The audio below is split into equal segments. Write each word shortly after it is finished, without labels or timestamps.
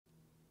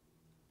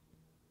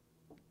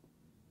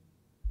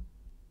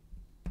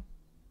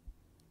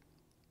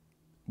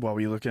Why were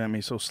you looking at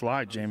me so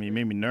sly, Jamie? You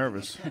made me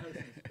nervous.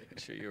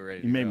 Sure, you were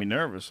ready. You made me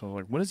nervous. I was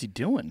like, what is he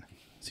doing?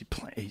 Is he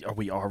playing? Are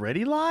we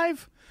already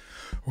live?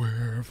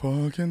 We're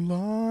fucking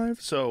live.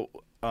 So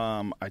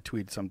I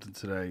tweeted something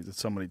today that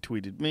somebody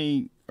tweeted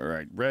me, or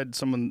I read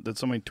that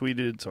somebody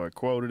tweeted, so I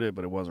quoted it,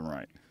 but it wasn't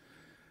right.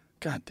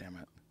 God damn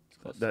it.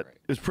 It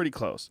was pretty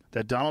close.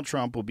 That Donald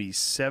Trump will be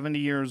 70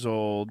 years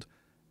old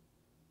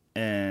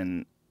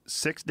in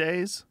 6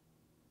 days.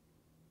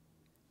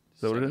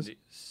 Is that what it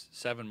is?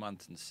 7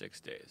 months and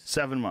 6 days.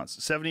 7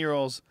 months. 70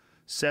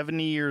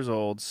 years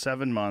old,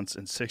 7 months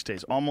and 6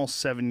 days. Almost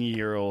 70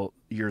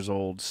 years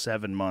old,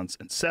 7 months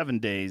and 7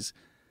 days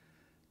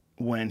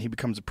when he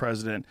becomes a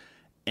president.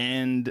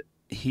 And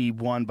he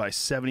won by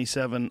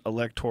 77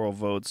 electoral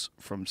votes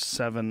from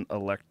 7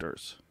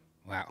 electors.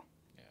 Wow.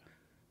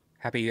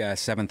 Happy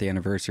 7th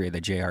anniversary of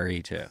the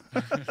JRE, too.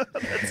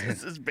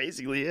 This is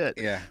basically it.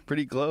 Yeah.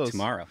 Pretty close.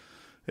 Tomorrow.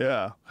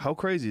 Yeah. How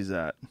crazy is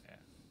that? Yeah.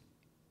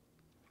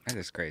 That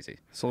is crazy.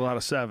 It's a lot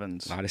of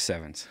sevens. A lot of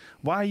sevens.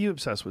 Why are you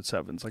obsessed with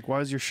sevens? Like,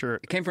 why is your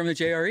shirt? It came from the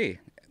JRE.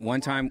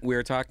 One time we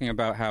were talking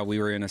about how we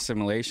were in a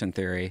simulation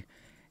theory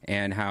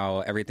and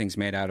how everything's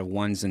made out of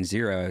ones and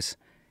zeros.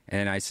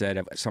 And I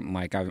said something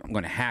like, I'm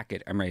going to hack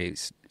it. I'm ready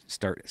to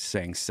start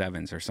saying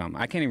sevens or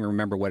something. I can't even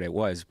remember what it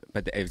was,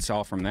 but it's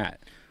all from that.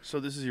 So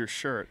this is your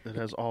shirt that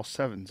has all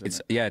sevens in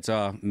it. Yeah, it's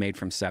all made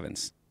from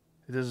sevens.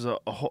 This is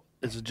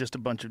it's just a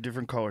bunch of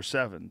different color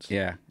sevens.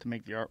 Yeah. To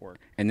make the artwork.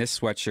 And this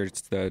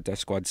sweatshirt's the Death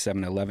Squad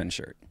 7-Eleven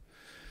shirt.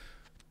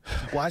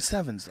 Why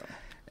sevens, though?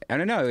 I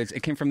don't know.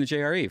 It came from the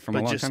JRE from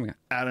a long time ago.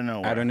 Out of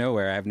nowhere. Out of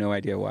nowhere. I have no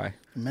idea why.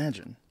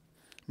 Imagine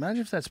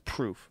if that's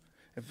proof.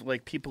 If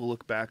like people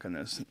look back on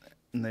this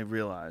and they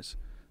realize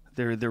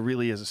there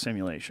really is a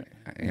simulation.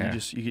 Yeah.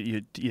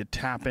 You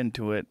tap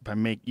into it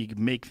you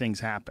can make things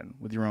happen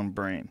with your own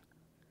brain.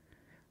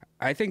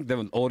 I think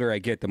the older I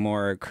get, the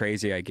more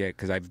crazy I get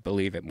because I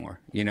believe it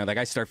more. You know, like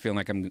I start feeling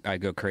like I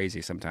go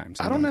crazy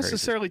sometimes. I don't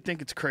necessarily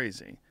think it's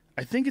crazy.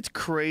 I think it's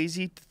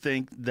crazy to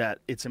think that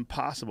it's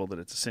impossible that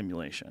it's a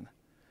simulation.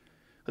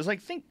 Because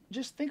like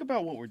just think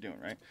about what we're doing,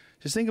 right?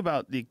 Just think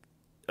about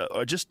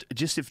just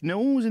if no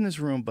one was in this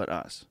room but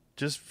us.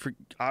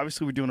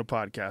 Obviously we're doing a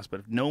podcast, but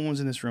if no one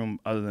was in this room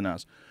other than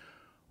us,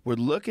 we're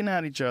looking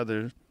at each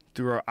other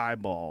through our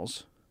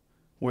eyeballs.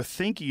 We're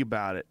thinking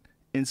about it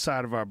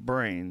inside of our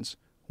brains.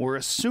 We're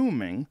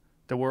assuming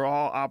that we're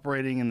all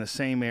operating in the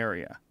same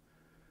area.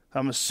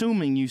 I'm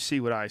assuming you see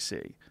what I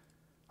see.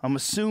 I'm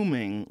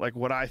assuming like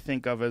what I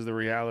think of as the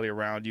reality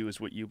around you is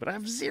what but I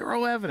have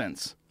zero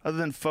evidence other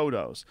than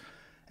photos.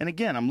 And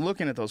again, I'm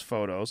looking at those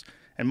photos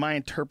and my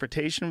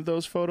interpretation of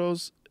those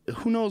photos,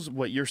 who knows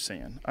what you're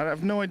seeing? I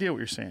have no idea what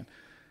you're seeing.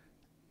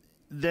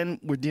 Then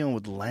we're dealing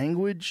with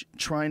language,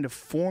 trying to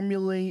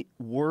formulate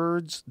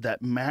words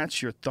that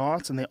match your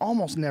thoughts, and they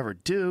almost never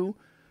do.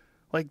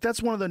 Like,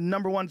 that's one of the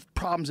number one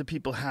problems that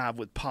people have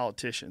with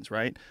politicians,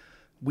 right?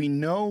 We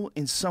know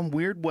in some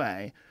weird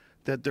way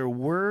that their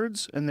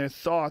words and their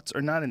thoughts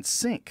are not in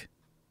sync.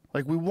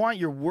 Like, we want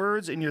your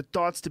words and your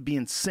thoughts to be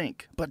in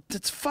sync, but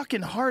it's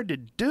fucking hard to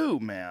do,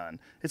 man.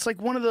 It's like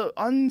one of the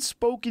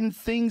unspoken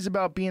things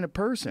about being a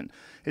person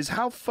is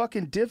how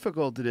fucking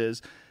difficult it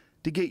is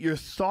to get your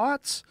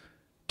thoughts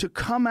to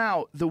come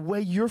out the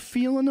way you're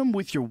feeling them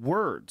with your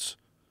words.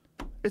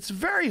 It's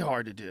very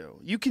hard to do.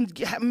 You can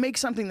make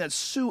something that's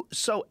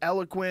so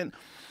eloquent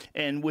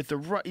and with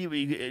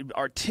the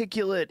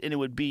articulate, and it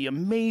would be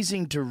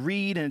amazing to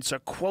read, and it's a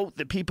quote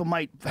that people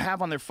might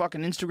have on their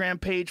fucking Instagram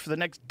page for the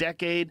next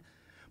decade.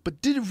 But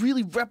did it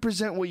really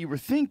represent what you were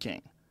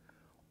thinking?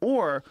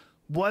 Or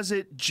was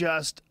it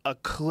just a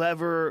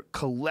clever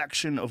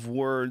collection of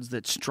words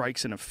that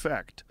strikes an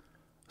effect?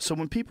 So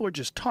when people are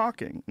just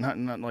talking, not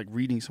like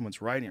reading someone's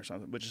writing or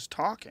something, but just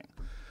talking,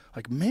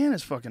 like, man,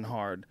 it's fucking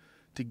hard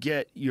to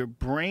get your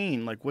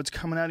brain, like what's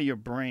coming out of your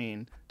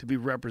brain, to be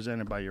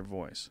represented by your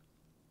voice.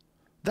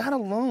 That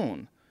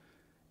alone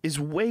is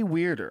way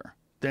weirder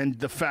than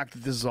the fact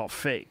that this is all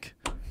fake.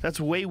 That's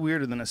way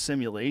weirder than a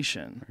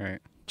simulation. Right.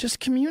 Just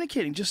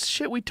communicating, just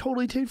shit we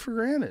totally take for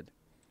granted.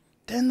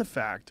 Then the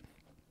fact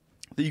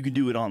that you can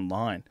do it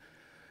online.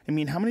 I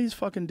mean, how many of these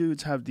fucking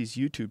dudes have these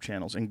YouTube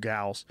channels, and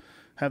gals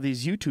have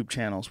these YouTube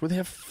channels where they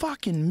have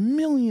fucking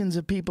millions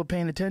of people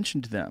paying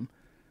attention to them?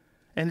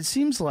 And it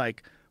seems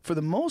like, for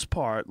the most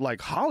part,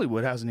 like,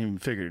 Hollywood hasn't even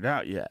figured it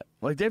out yet.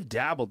 Like, they've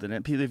dabbled in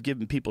it. They've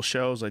given people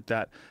shows like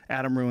that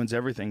Adam Ruins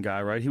Everything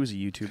guy, right? He was a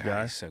YouTube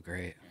guy. He's so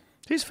great.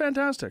 He's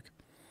fantastic.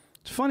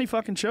 It's a funny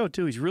fucking show,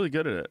 too. He's really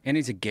good at it. And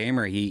he's a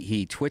gamer.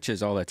 He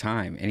twitches all the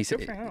time. And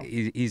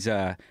he's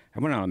I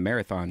went on a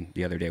marathon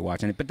the other day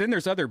watching it. But then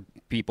there's other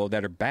people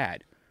that are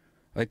bad.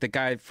 Like the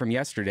guy from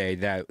yesterday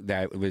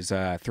that was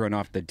thrown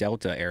off the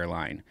Delta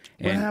airline.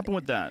 What happened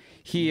with that?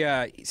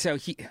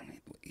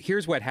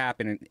 Here's what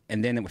happened,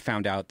 and then it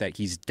found out that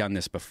he's done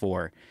this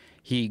before.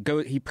 He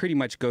pretty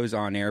much goes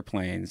on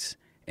airplanes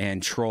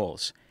and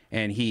trolls,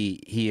 and he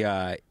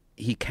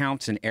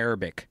counts in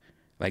Arabic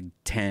like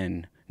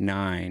 10,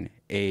 9,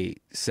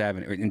 8,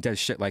 7, and does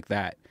shit like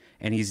that.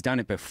 and he's done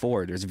it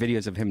before. There's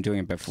videos of him doing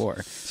it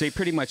before. So he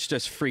pretty much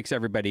just freaks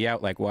everybody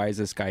out. Like, why is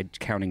this guy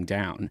counting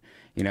down?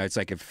 You know, it's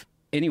like if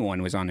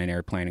anyone was on an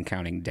airplane and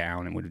counting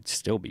down, it would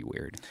still be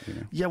weird. You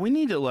know? Yeah, we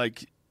need to,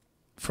 like,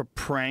 for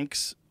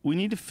pranks, we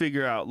need to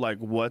figure out, like,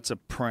 what's a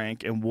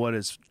prank and what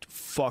is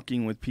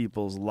fucking with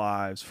people's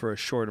lives for a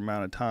short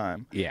amount of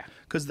time. Yeah.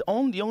 Because the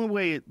only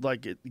way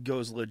it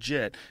goes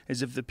legit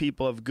is if the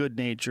people have good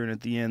nature and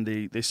at the end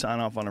they sign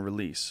off on a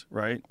release,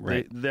 right?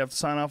 Right. They have to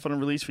sign off on a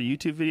release for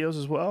YouTube videos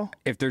as well?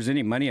 If there's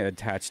any money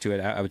attached to it,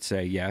 I would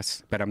say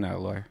yes, but I'm not a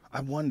lawyer. I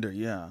wonder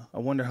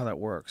how that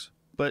works.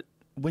 But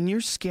when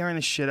you're scaring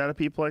the shit out of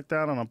people like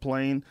that on a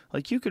plane,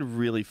 like, you could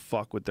really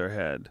fuck with their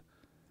head.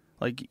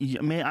 Like,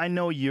 I mean, I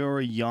know you're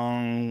a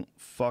young,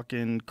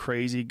 fucking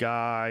crazy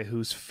guy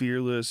who's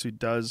fearless, who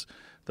does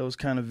those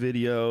kind of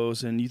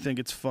videos, and you think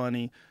it's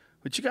funny.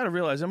 But you got to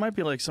realize there might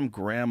be, like, some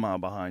grandma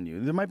behind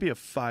you. There might be a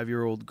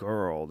 5-year-old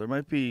girl. There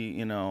might be,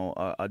 you know,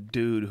 a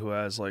dude who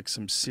has, like,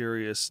 some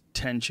serious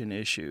tension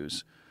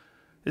issues.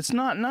 It's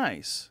not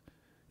nice.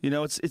 You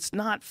know, it's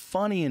not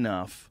funny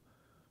enough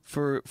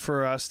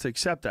for us to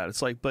accept that.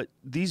 It's like, but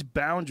these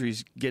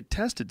boundaries get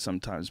tested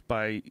sometimes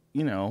by,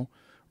 you know,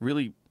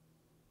 really,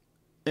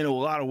 in a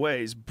lot of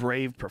ways,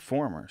 brave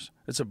performers.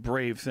 It's a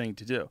brave thing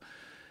to do.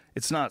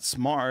 It's not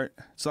smart.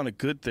 It's not a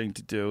good thing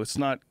to do. It's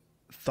not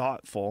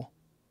thoughtful.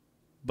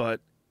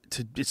 But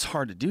it's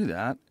hard to do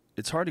that.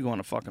 It's hard to go on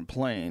a fucking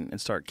plane and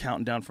start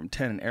counting down from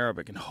 10 in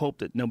Arabic and hope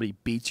that nobody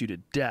beats you to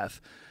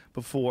death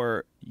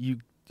before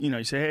you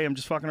say, hey, I'm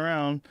just fucking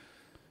around.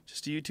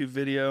 Just a YouTube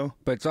video.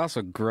 But it's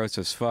also gross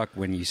as fuck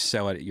when you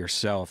sell it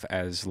yourself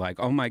as like,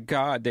 oh my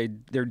God,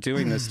 they're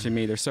doing this to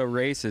me. They're so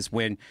racist.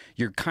 When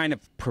you're kind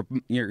of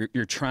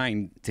you're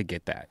trying to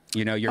get that.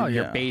 You know,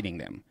 you're baiting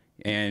them,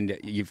 and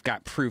you've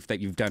got proof that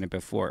you've done it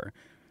before.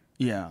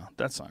 Yeah,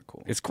 that's not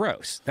cool. It's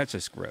gross. That's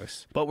just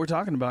gross. But we're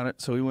talking about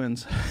it, so he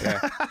wins. Yeah.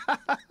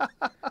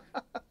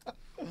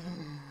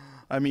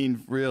 I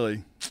mean,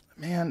 really,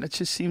 man, it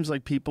just seems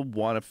like people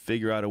want to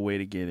figure out a way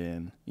to get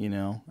in, you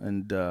know?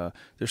 And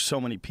there's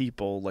so many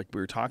people, like we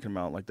were talking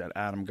about, like that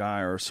Adam guy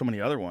or so many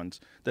other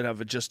ones, that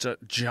have just a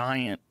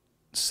giant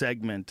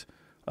segment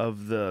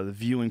of the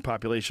viewing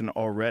population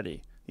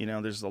already. You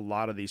know, there's a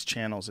lot of these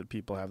channels that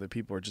people have that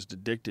people are just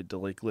addicted to,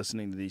 like,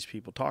 listening to these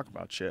people talk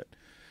about shit.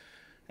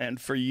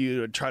 And for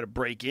you to try to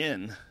break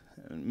in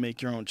and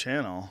make your own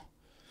channel,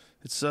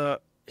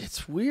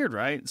 it's weird,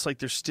 right? It's like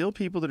there's still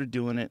people that are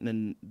doing it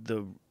in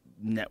the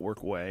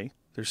network way.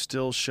 There's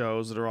still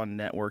shows that are on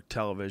network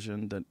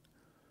television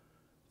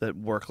that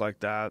work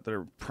like that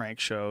are prank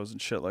shows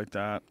and shit like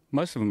that.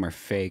 Most of them are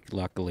fake,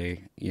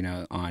 luckily, you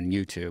know, on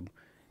YouTube.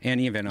 And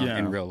even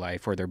in real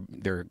life, or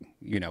they're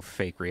you know,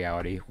 fake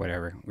reality,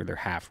 whatever, where they're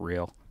half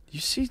real. You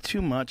see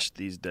too much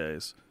these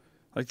days.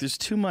 Like, there's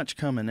too much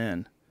coming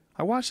in.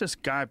 I watched this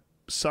guy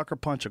sucker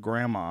punch a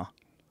grandma.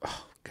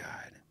 Oh,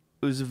 God.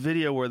 It was a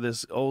video where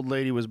this old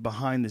lady was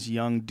behind this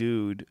young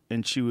dude,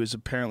 and she was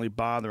apparently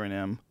bothering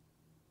him.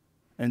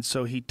 And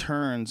so he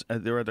turns,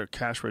 they're at their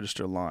cash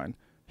register line.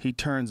 He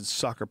turns and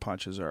sucker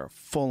punches her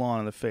full on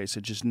in the face.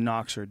 It just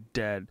knocks her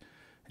dead.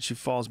 And she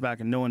falls back,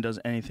 and no one does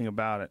anything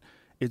about it.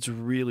 It's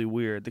really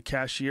weird. The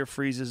cashier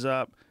freezes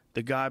up.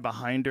 The guy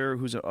behind her,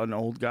 who's an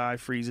old guy,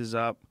 freezes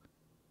up.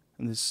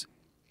 And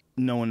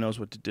no one knows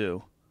what to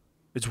do.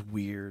 It's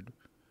weird.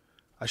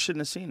 I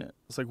shouldn't have seen it.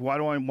 It's like, why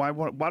do I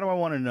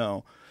want to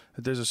know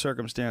that there's a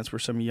circumstance where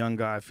some young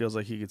guy feels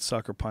like he could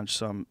sucker punch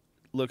some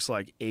looks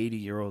like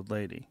 80-year-old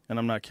lady? And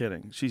I'm not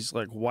kidding. She's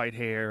like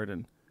white-haired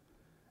and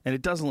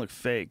it doesn't look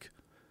fake.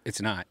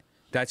 It's not.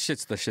 That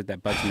shit's the shit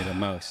that bugs me the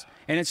most.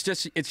 And it's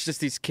just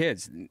these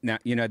kids now.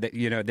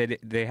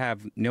 They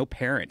have no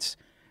parents.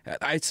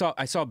 I saw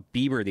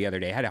Bieber the other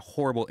day. I had a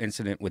horrible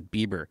incident with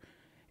Bieber,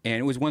 and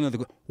it was one of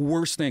the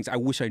worst things I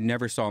wish I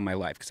never saw in my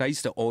life, because I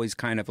used to always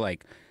kind of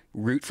like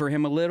root for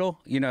him a little.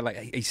 You know,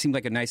 like, he seemed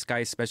like a nice guy,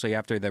 especially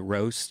after the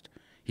roast.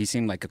 He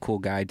seemed like a cool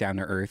guy, down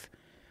to earth.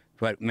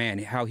 But man,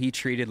 how he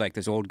treated like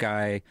this old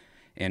guy,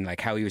 and like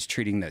how he was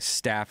treating the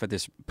staff at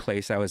this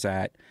place I was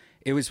at,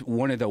 it was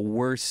one of the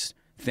worst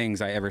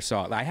things I ever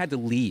saw. I had to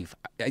leave.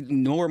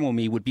 Normal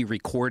me would be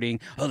recording,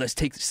 oh, let's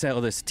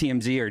sell this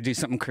TMZ or do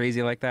something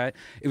crazy like that.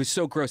 It was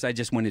so gross, I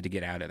just wanted to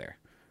get out of there.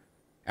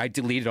 I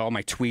deleted all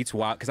my tweets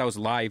because I was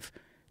live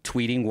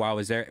tweeting while I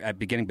was there at the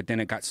beginning, but then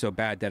it got so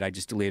bad that I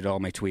just deleted all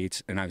my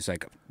tweets, and I was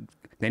like,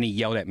 then he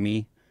yelled at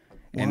me.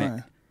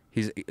 Why?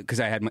 Because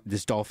I had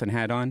this dolphin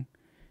hat on,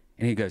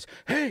 and he goes,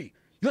 hey,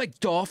 you like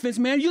dolphins,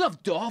 man? You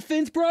love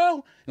dolphins, bro?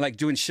 And like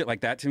doing shit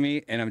like that to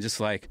me, and I'm just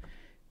like,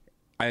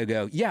 I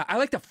go, yeah, I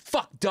like to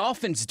fuck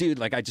dolphins, dude.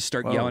 Like, I just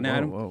start yelling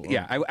at him. Whoa.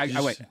 Yeah,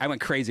 I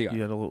went crazy. You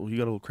got a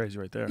little crazy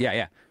right there.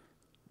 Yeah.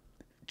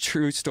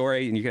 True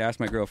story, and you could ask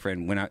my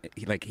girlfriend. When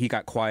he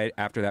got quiet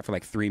after that for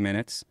like 3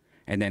 minutes,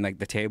 and then like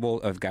the table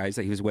of guys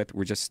that he was with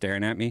were just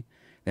staring at me.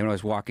 Then when I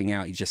was walking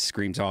out, he just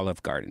screams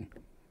Olive Garden.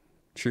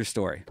 True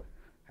story.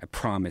 I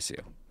promise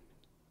you.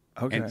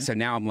 Okay. And so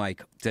now I'm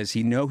like, does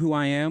he know who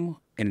I am?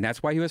 And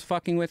that's why he was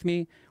fucking with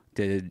me?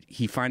 Did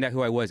he find out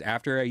who I was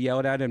after I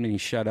yelled at him and he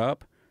shut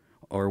up?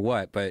 Or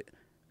what? But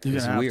You're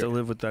It's gonna have weird. to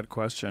live with that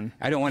question.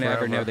 I don't want to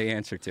ever forever. know the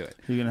answer to it.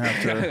 You're gonna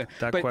have to.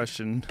 That But-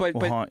 question but-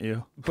 will but- haunt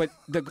you. But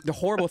the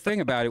horrible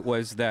thing about it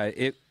was that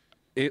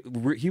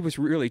he was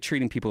really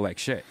treating people like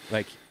shit.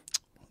 Like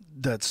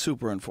That's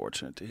super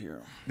unfortunate to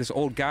hear. this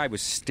old guy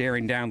was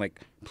staring down, like,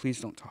 please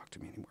don't talk to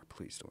me anymore.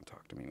 Please don't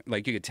talk to me.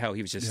 Like you could tell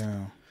he was just.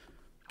 Yeah.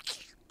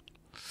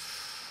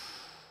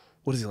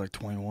 What is he, like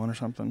 21 or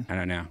something? I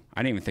don't know.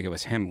 I didn't even think it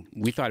was him.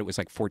 We thought it was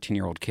like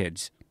 14-year-old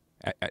kids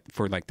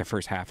for like the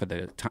first half of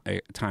the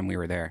time we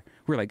were there.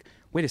 We were like,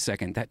 wait a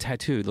second, that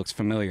tattoo looks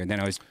familiar. And then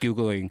I was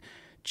Googling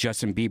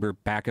Justin Bieber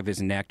back of his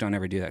neck. Don't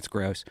ever do that. It's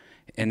gross.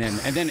 And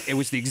then it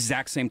was the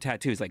exact same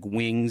tattoos, like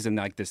wings and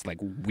like this like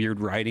weird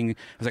writing. I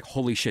was like,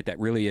 holy shit, that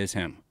really is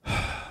him.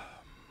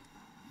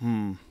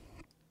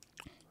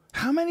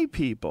 How many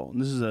people,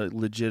 and this is a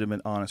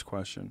legitimate, honest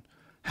question,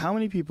 how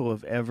many people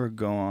have ever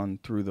gone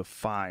through the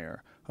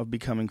fire of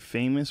becoming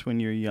famous when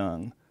you're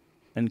young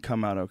and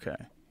come out okay?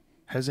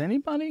 Has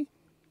anybody?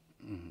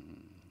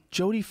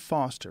 Jodie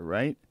Foster,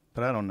 right?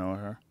 But I don't know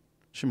her.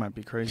 She might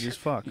be crazy as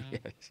fuck,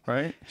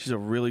 right? She's a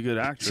really good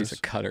actress. She's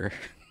a cutter.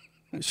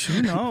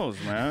 Who knows,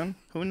 man?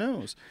 Who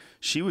knows?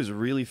 She was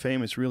really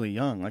famous really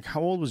young. Like,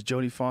 how old was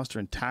Jodie Foster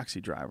in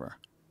Taxi Driver?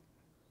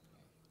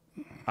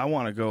 I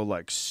want to go,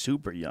 like,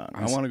 super young.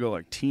 I want to go,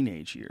 like,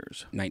 teenage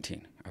years.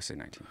 19. I'll say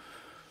 19.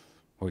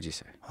 What would you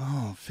say?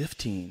 Oh,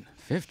 15.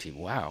 50.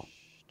 Wow.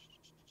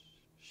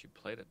 She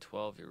played a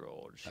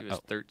 12-year-old. She was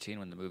 13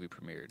 when the movie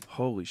premiered.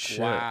 Holy shit.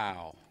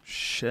 Wow.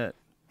 Shit.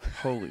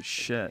 Holy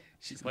shit.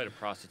 She played a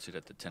prostitute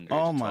at the tender age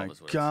Oh, of 12 my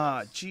is what it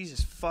God. says.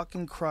 Jesus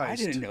fucking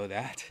Christ. I didn't know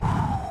that.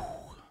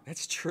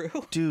 That's true.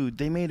 Dude,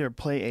 they made her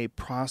play a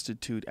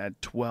prostitute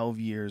at 12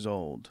 years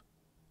old.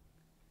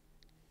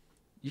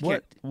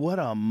 What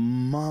a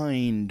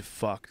mind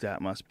fuck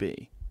that must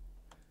be.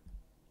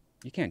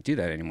 You can't do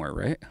that anymore,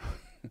 right?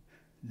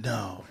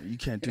 No, you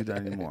can't do that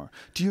anymore.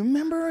 Do you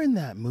remember in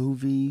that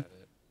movie,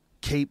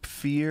 Cape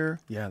Fear?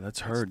 Yeah, that's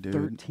her, dude.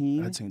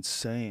 13? That's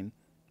insane.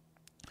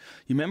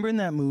 You remember in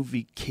that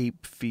movie,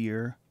 Cape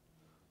Fear,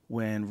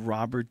 when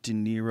Robert De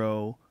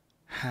Niro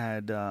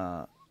had,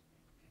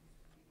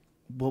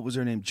 what was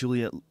her name?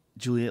 Juliette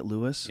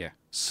Lewis? Yeah.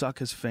 Suck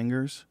his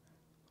fingers?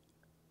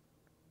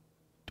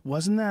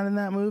 Wasn't that in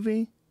that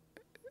movie?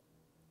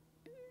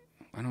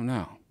 I don't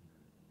know.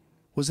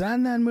 Was that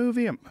in that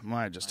movie? Am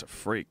I just a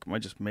freak? Am I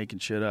just making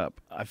shit up?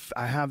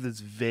 I have this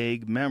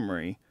vague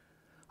memory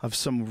of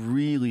some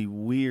really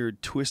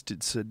weird,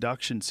 twisted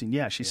seduction scene.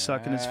 Yeah, she's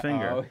sucking his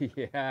finger. Oh,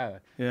 yeah.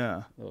 Yeah,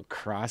 A little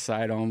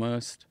cross-eyed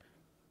almost.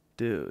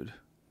 dude.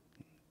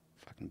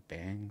 Fucking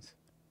bangs.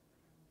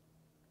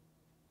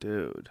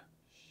 Dude.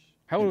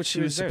 How old was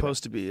She was there,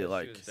 supposed to It be says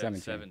like... she was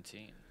 17.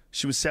 17.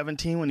 She was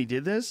 17 when he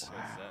did this? That's what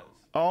it says.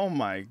 Oh,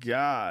 my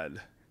God.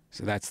 though?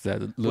 So that's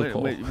the Wait,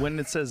 loophole. when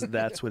it says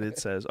that's what it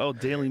says. Oh,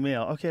 Daily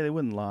Mail. Okay, they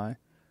wouldn't lie.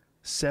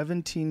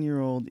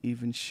 17-year-old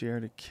even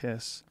shared a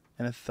kiss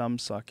and a thumb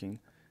sucking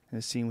in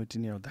a scene with De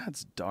Niro.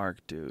 That's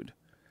dark, dude.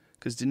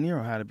 Because De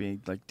Niro had to be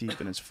like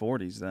deep in his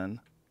 40s then.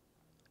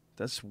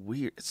 That's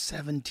weird.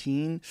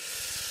 17?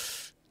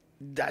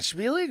 That should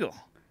be illegal.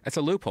 That's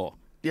a loophole.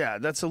 Yeah,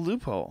 that's a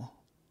loophole.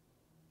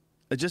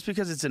 Just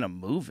because it's in a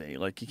movie,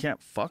 like you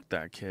can't fuck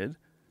that kid.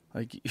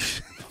 Like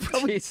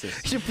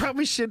Jesus. you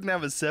probably shouldn't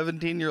have a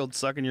 17-year-old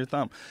sucking your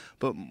thumb.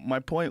 But my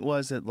point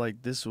was that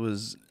like this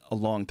was a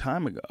long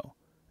time ago,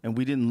 and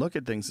we didn't look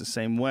at things the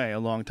same way a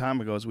long time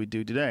ago as we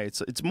do today.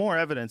 It's more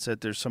evidence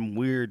that there's some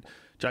weird,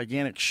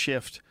 gigantic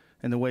shift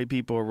in the way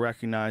people are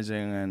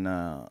recognizing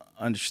and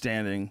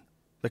understanding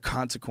the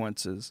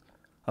consequences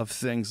of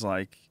things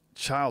like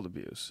child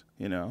abuse,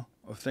 you know,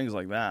 of things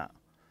like that.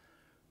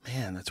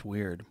 Man, that's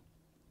weird.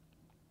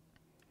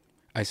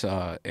 I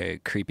saw a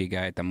creepy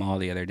guy at the mall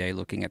the other day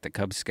looking at the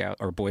Cub Scout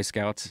or Boy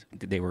Scouts.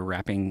 They were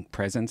wrapping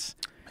presents.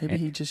 Maybe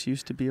he just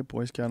used to be a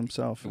Boy Scout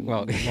himself. And Well,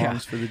 longs yeah.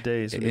 for the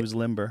days when he was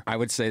limber. I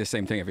would say the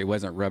same thing if he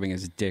wasn't rubbing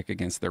his dick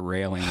against the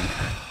railing.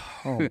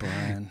 Oh,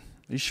 Brian.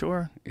 You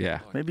sure? Yeah.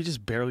 Maybe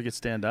just barely could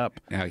stand up.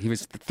 Now, he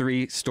was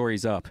 3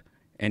 stories up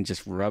and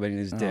just rubbing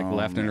his dick Oh,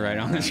 left and right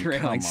on this man,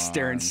 railing, come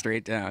staring on.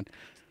 straight down.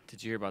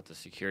 Did you hear about the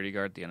security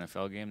guard at the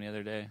NFL game the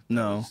other day?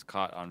 No. That was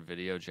caught on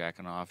video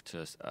jacking off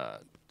to a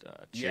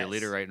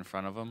cheerleader Yes. right in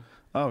front of him.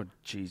 Oh,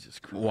 Jesus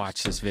Christ.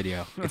 Watch this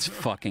video. It's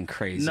fucking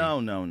crazy. No.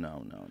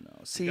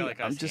 See, He got, like,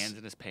 I'm his hands just...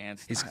 in his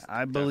pants.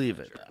 I believe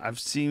it. Definitely I've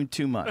seen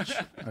too much.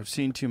 I've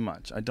seen too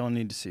much. I don't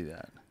need to see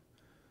that.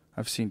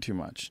 I've seen too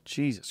much.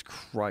 Jesus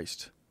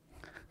Christ.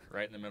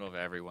 right in the middle of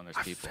everyone. There's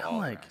I people feel all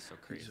like around. So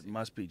crazy. it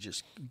must be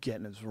just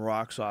getting his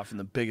rocks off in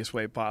the biggest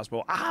way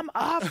possible. I'm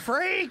a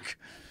freak.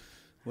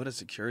 What a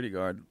security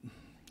guard.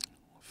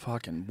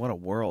 Fucking, what a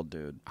world,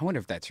 dude. I wonder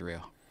if that's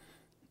real.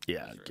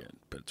 Yeah, I get it,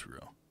 but it's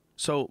real.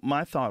 So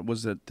my thought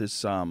was that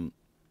this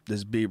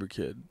Bieber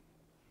kid,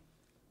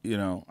 you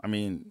know, I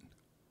mean,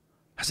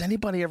 has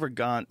anybody ever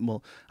gone?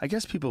 Well, I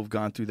guess people have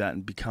gone through that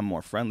and become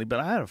more friendly. But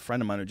I had a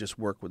friend of mine who just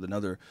worked with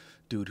another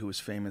dude who was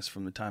famous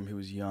from the time he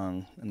was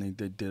young, and they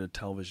did a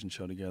television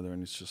show together,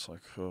 and it's just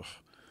like, ugh.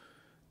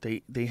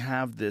 They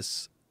have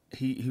this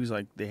he was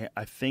like,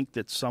 I think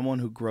that someone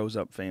who grows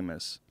up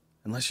famous,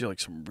 unless you're like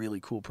some really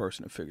cool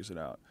person that figures it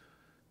out,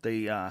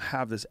 they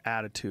have this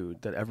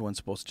attitude that everyone's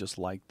supposed to just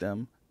like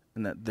them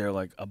and that they're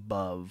like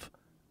above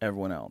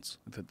everyone else.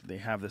 That they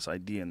have this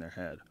idea in their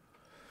head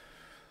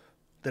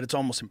that it's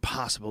almost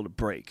impossible to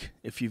break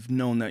if you've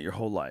known that your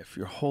whole life.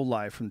 Your whole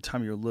life, from the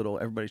time you're little,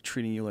 everybody's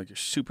treating you like you're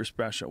super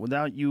special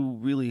without you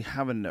really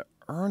having to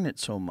earn it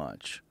so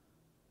much.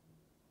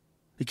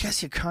 I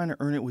guess you kind of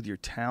earn it with your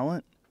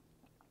talent,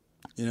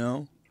 you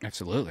know?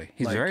 Absolutely.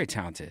 He's Like- very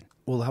talented.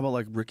 Well, how about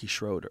like Ricky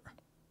Schroeder?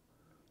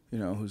 You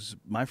know, who's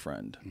my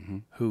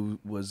friend, who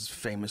was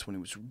famous when he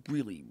was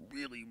really,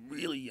 really,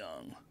 really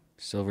young.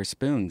 Silver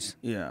spoons.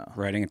 Yeah.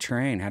 Riding a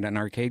train. Had an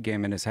arcade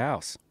game in his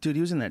house. Dude,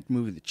 he was in that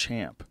movie, The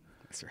Champ.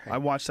 That's I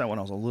watched that when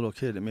I was a little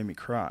kid. It made me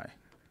cry.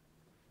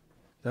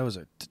 That was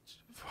a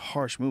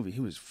harsh movie. He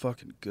was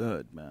fucking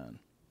good, man.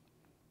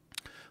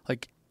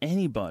 Like,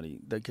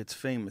 anybody that gets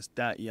famous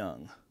that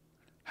young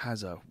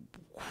has a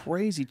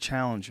crazy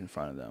challenge in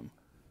front of them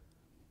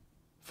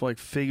for, like,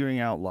 figuring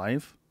out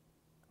life.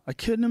 I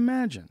couldn't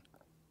imagine.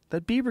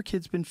 That Bieber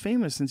kid's been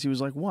famous since he was,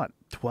 like, what,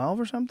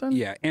 12 or something?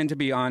 Yeah, and to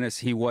be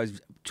honest, he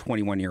was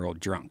 21-year-old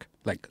drunk.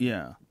 Like,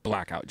 Yeah.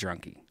 blackout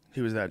drunkie.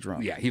 He was that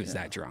drunk. Yeah, he was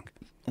that drunk.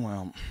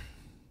 Well,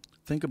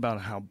 think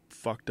about how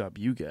fucked up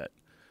you get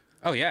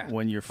Oh, yeah.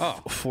 when you're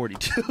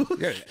 42.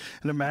 Yeah.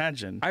 And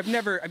imagine. I've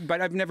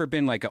never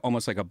been like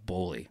almost like a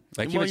bully.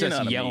 Like he Well, was you know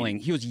just what I yelling.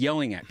 mean. He was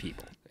yelling at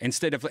people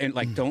instead of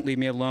like "Don't leave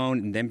me alone"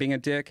 and then being a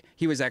dick.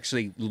 He was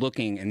actually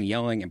looking and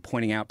yelling and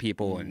pointing out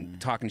people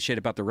and talking shit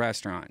about the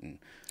restaurant. And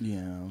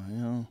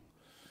Yeah.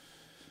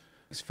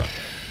 it's fucked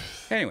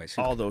up. Anyways,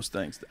 All those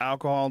things. The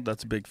alcohol,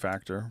 that's a big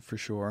factor for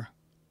sure.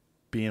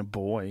 Being a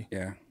boy.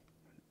 yeah,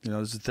 You know,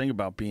 there's the thing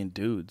about being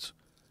dudes.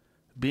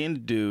 Being a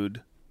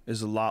dude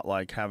is a lot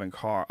like having a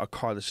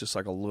car that's just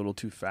like a little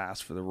too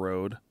fast for the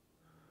road.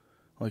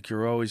 Like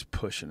you're always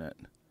pushing it.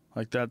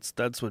 Like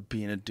that's what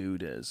being a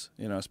dude is.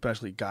 You know,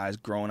 especially guys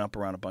growing up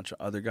around a bunch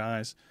of other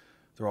guys.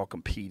 They're all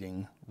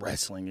competing,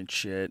 wrestling and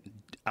shit,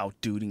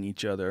 out-duding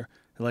each other.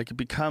 And like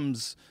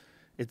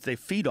they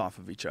feed off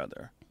of each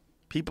other.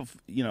 People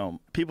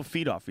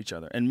feed off each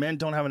other, and men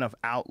don't have enough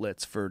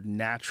outlets for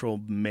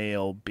natural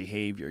male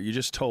behavior. You're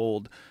just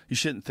told you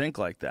shouldn't think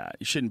like that.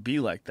 You shouldn't be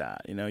like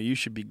that. You know, you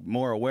should be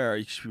more aware.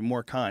 You should be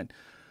more kind.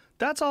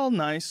 That's all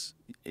nice,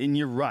 and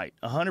you're right,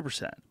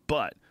 100%.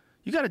 But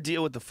you got to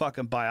deal with the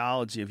fucking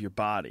biology of your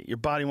body. Your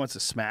body wants to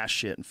smash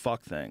shit and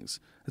fuck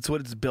things. That's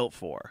what it's built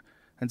for.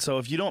 And so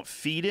if you don't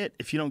feed it,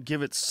 if you don't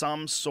give it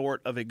some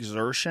sort of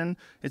exertion,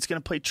 it's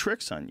going to play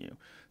tricks on you.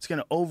 It's going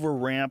to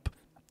over-ramp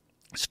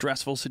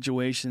stressful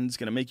situations,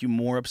 going to make you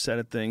more upset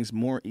at things,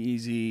 more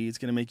easy. It's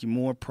going to make you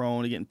more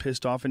prone to getting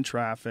pissed off in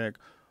traffic.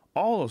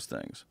 All those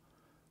things.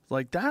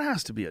 Like, that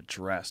has to be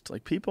addressed.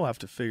 Like, people have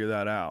to figure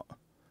that out.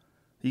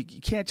 You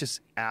can't just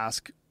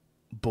ask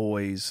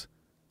boys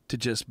to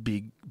just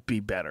be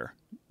better.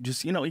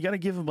 Just, you know, you got to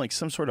give them, like,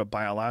 some sort of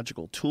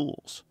biological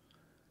tools.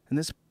 And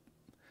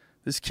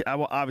this kid,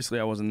 obviously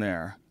I wasn't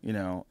there, you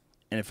know,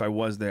 and if I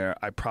was there,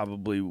 I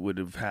probably would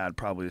have had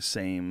the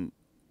same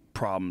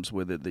problems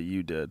with it that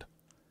you did.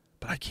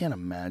 But I can't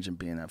imagine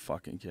being that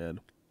fucking kid.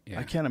 Yeah.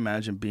 I can't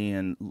imagine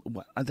being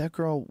that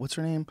girl. What's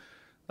her name?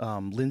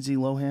 Lindsay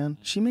Lohan.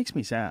 She makes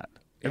me sad.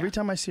 Every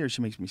time I see her,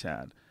 she makes me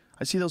sad.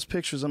 I see those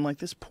pictures. I'm like,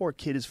 this poor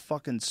kid is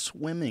fucking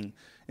swimming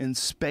in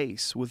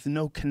space with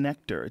no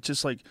connector. It's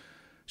just like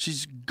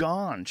she's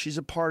gone. She's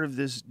a part of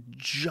this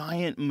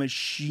giant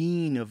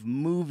machine of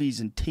movies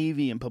and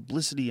TV and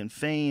publicity and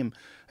fame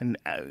and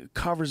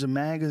covers of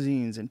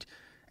magazines. And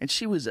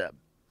she was a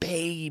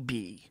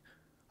baby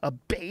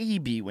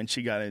when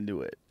she got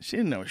into it. She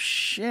didn't know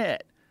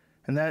shit.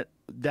 And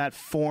that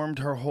formed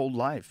her whole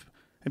life.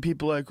 And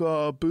people are like,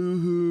 oh,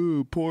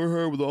 boo-hoo, poor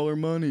her with all her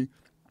money.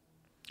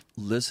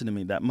 Listen to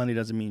me. That money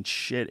doesn't mean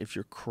shit if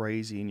you're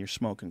crazy and you're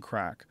smoking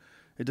crack.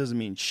 It doesn't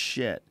mean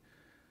shit.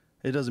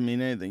 It doesn't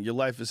mean anything. Your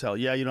life is hell.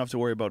 Yeah, you don't have to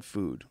worry about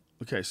food.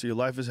 Okay, so your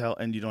life is hell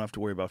and you don't have to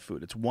worry about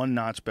food. It's one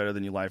notch better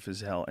than your life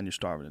is hell and you're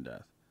starving to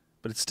death.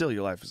 But it's still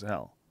your life is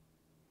hell.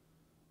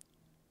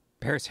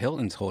 Paris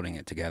Hilton's holding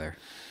it together.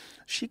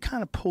 She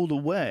kind of pulled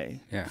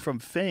away from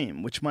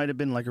fame, which might have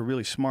been like a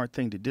really smart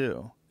thing to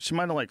do. She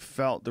might have like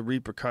felt the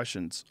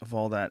repercussions of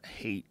all that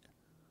hate.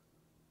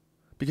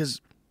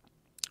 Because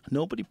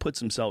nobody puts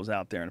themselves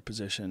out there in a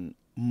position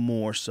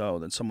more so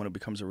than someone who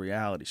becomes a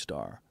reality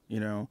star, you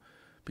know?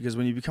 Because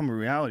when you become a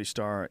reality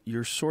star,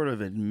 you're sort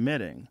of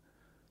admitting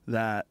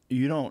that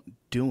you don't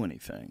do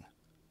anything,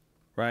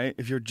 right?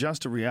 If you're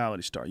just a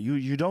reality star,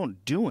 you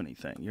don't do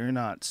anything. You're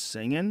not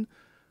singing.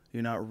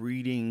 You're not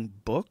reading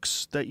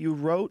books that you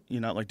wrote. You're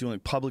not like doing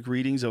public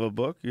readings of a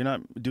book.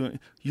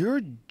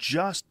 You're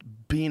just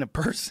being a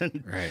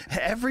person. Right.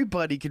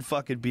 Everybody can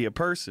fucking be a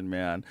person,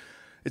 man.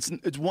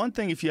 It's one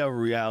thing if you have a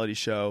reality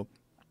show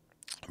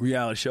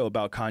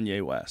about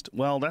Kanye West.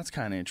 Well, that's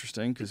kind of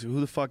interesting because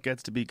who the fuck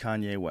gets to be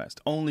Kanye West?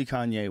 Only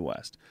Kanye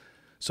West.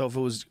 So if it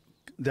was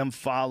them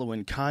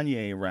following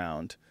Kanye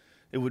around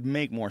it would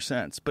make more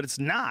sense. But it's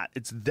not.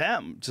 It's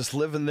them just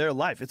living their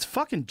life. It's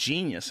fucking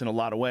genius in a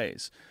lot of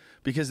ways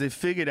because they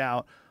figured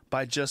out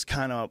by just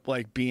kind of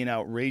like being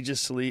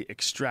outrageously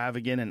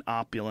extravagant and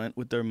opulent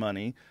with their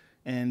money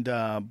and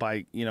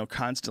by, you know,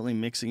 constantly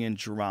mixing in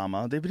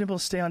drama, they've been able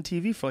to stay on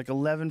TV for like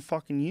 11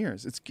 fucking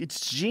years.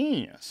 It's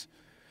genius.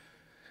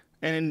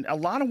 And in a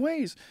lot of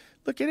ways,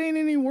 look, it ain't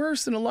any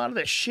worse than a lot of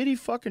the shitty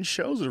fucking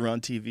shows that are on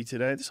TV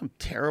today. There's some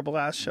terrible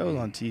ass shows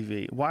on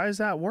TV. Why is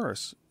that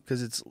worse?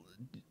 Because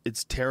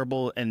it's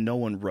terrible and no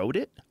one wrote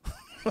it?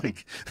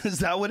 Like, is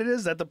that what it is?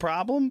 Is that the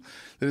problem?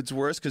 That it's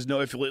worse? Because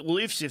if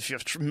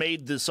you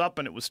made this up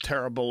and it was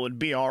terrible, it'd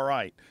be all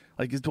right.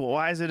 Like,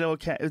 why is it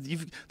okay?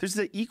 There's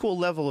the equal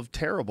level of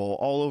terrible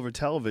all over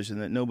television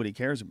that nobody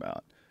cares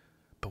about.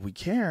 But we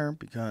care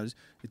because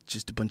it's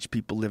just a bunch of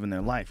people living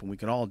their life, and we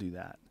can all do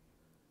that.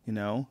 You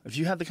know? If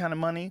you had the kind of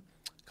money,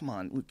 come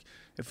on. Look,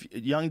 if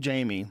young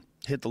Jamie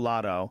hit the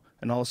lotto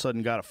and all of a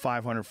sudden got a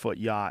 500-foot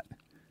yacht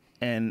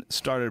and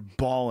started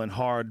balling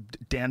hard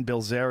Dan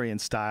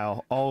Bilzerian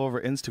style all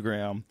over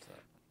Instagram.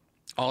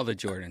 All the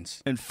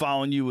Jordans. And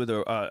following you with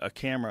a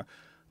camera.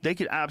 They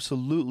could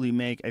absolutely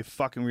make a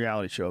fucking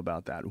reality show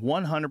about that.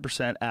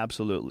 100%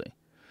 absolutely.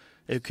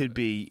 It could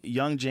be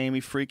young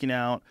Jamie freaking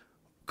out,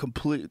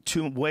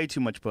 way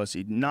too much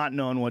pussy, not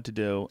knowing what to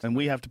do, and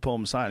we have to pull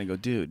him aside and go,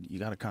 dude, you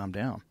got to calm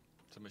down.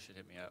 Somebody should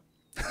hit me up.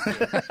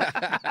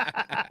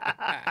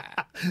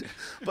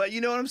 But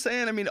you know what I'm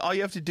saying? I mean, all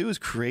you have to do is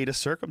create a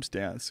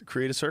circumstance.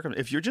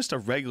 If you're just a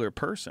regular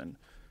person,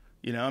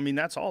 you know, I mean,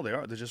 that's all they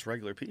are. They're just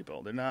regular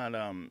people. They're not,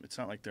 it's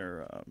not like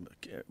they're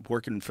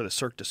working for the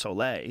Cirque du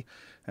Soleil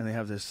and they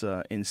have this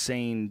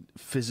insane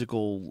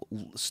physical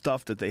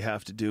stuff that they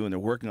have to do and they're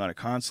working on it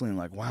constantly and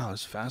like, wow,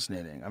 it's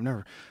fascinating. I've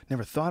never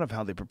thought of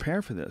how they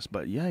prepare for this,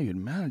 but yeah, you'd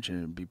imagine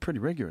it'd be pretty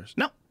rigorous.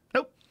 Nope.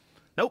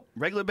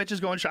 Regular bitches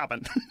going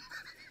shopping.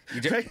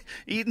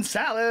 Eating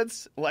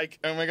salads. Like,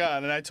 oh my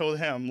God. And I told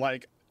him,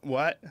 like,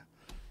 what?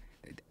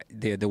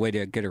 The way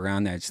to get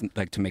around that is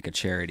like to make a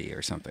charity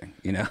or something,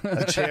 you know?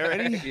 A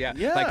charity?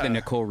 Yeah. Like the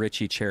Nicole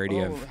Richie charity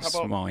of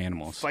small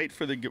animals. Fight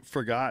for the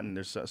Forgotten.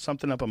 There's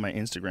something up on my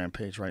Instagram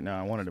page right now.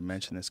 I wanted to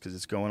mention this because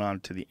it's going on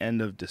to the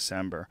end of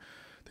December.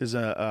 There's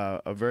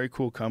a very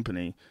cool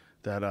company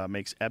that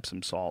makes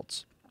Epsom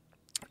salts.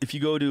 If you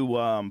go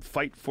to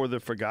Fight for the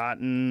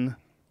Forgotten,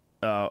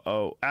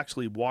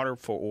 actually Water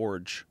for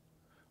Orge,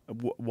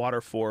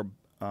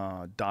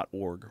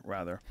 waterfor.org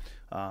rather,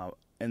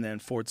 and then /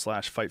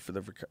 Fight for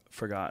the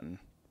Forgotten.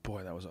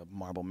 Boy, that was a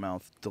marble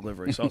mouth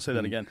delivery. So I'll say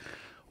that again.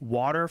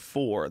 Water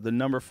for the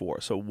number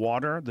 4. So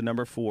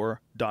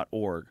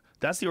water4.org.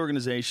 That's the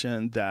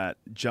organization that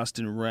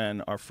Justin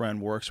Wren, our friend,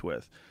 works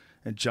with.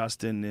 And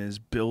Justin is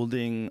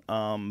building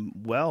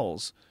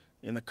wells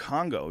in the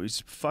Congo.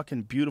 He's a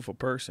fucking beautiful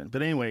person.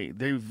 But anyway,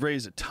 they've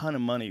raised a ton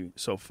of money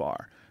so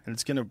far, and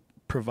it's going to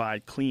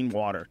provide clean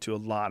water to a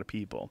lot of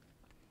people.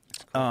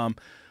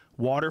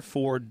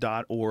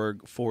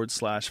 Waterfor.org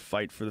 /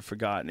 Fight for the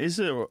Forgotten is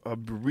a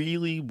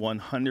really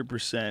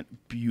 100%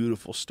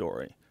 beautiful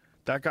story.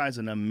 That guy's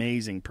an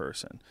amazing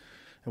person.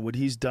 And what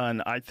he's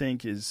done, I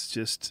think, is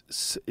just,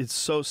 it's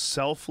so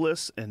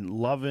selfless and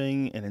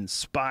loving and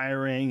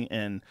inspiring.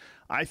 And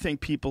I think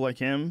people like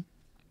him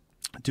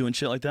doing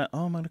shit like that,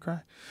 oh, I'm going to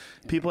cry.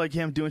 People like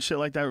him doing shit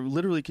like that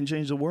literally can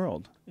change the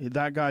world.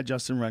 That guy,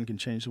 Justin Wren, can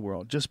change the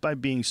world just by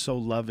being so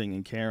loving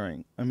and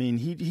caring. I mean,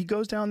 he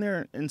goes down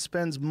there and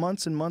spends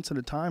months and months at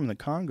a time in the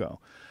Congo.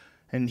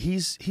 And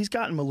he's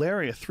gotten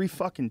malaria 3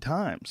 fucking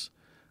times.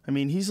 I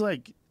mean, he's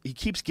like, he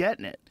keeps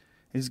getting it.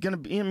 He's going to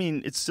be, I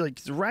mean, it's like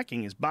it's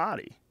wrecking his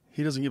body.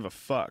 He doesn't give a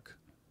fuck.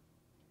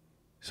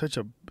 Such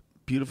a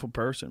beautiful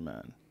person,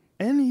 man.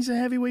 And he's a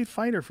heavyweight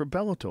fighter for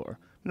Bellator.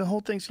 The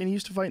whole thing's, and he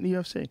used to fight in the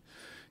UFC.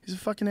 He's a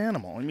fucking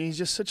animal. I mean, he's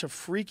just such a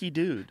freaky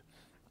dude.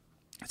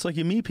 It's like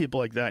you meet people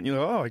like that, and you're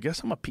like, oh, I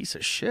guess I'm a piece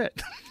of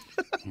shit.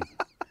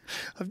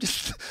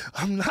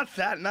 I'm not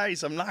that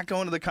nice. I'm not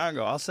going to the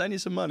Congo. I'll send you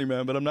some money,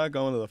 man, but I'm not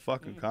going to the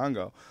fucking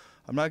Congo.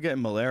 I'm not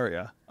getting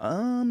malaria.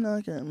 I'm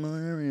not getting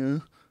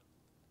malaria.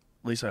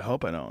 At least I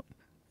hope I don't.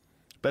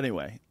 But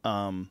anyway,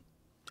 I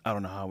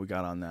don't know how we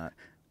got on that.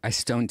 I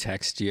stone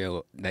text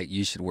you that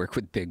you should work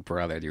with Big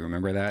Brother. Do you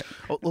remember that?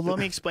 Well, let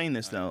me explain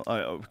this though,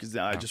 because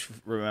I just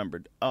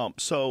remembered.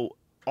 So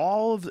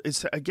all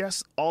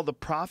the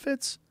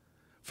profits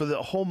for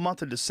the whole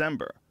month of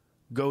December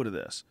go to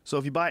this. So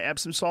if you buy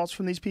Epsom salts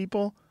from these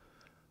people,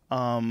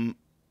 Epsoak.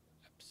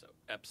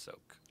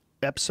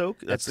 Epsoak,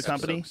 that's the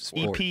company.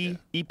 Sport,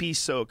 EP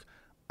Soak.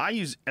 I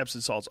use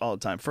Epsom salts all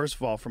the time. First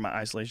of all, for my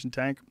isolation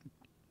tank,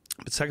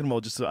 but second of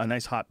all, just a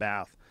nice hot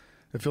bath.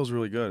 It feels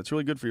really good. It's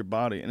really good for your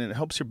body, and it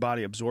helps your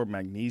body absorb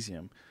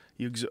magnesium.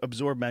 You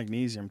absorb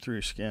magnesium through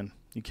your skin.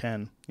 You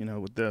can,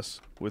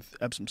 with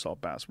Epsom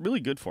salt baths. Really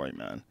good for you,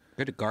 man.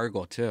 Good to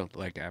gargle, too,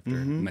 like after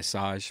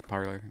massage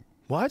parlor.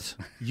 What?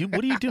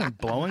 What are you doing?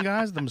 Blowing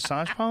guys at the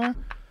massage parlor?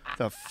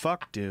 The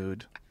fuck,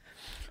 dude.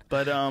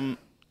 But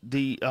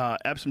the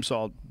Epsom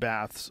salt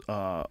baths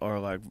are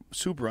like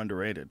super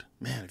underrated.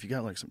 Man, if you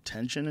got like some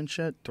tension and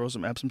shit, throw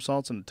some Epsom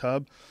salts in the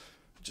tub.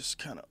 Just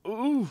kind of,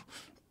 ooh.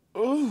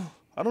 Ooh,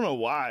 I don't know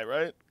why,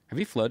 right? Have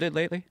you floated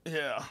lately?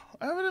 Yeah,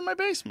 I have it in my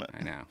basement.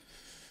 I know.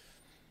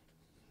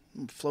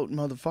 I'm a floating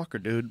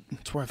motherfucker, dude.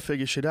 That's where I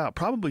figure shit out.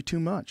 Probably too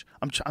much.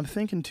 I'm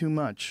thinking too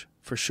much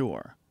for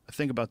sure. I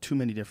think about too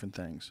many different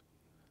things.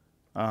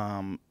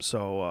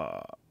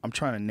 So I'm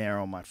trying to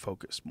narrow my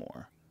focus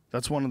more.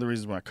 That's one of the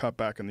reasons when I cut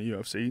back in the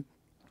UFC.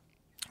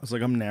 I was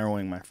like, I'm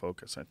narrowing my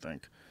focus, I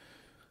think.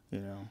 You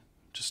know,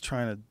 just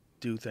trying to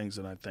do things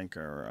that I think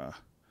are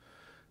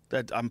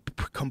that I'm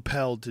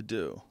compelled to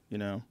do, you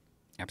know?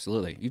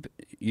 Absolutely.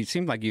 You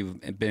seem like you've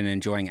been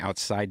enjoying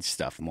outside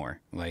stuff more,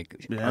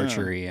 like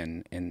archery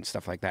and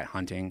stuff like that,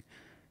 hunting.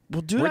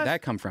 Well, dude, where'd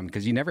that come from?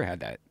 Because you never had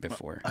that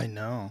before. I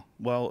know.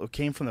 Well, it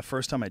came from the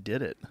first time I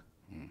did it.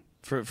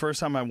 First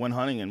time I went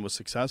hunting and was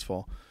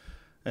successful.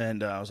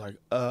 And I was like,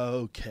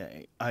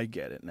 okay, I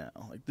get it now.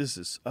 Like, this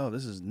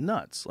is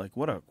nuts. Like,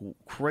 what a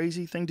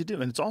crazy thing to do.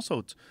 And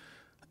it's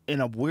in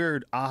a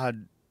weird,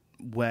 odd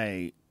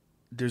way,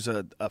 there's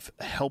a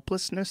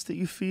helplessness that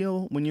you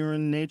feel when you're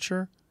in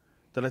nature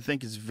that I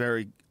think is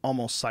very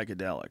almost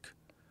psychedelic.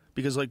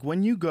 Because, like,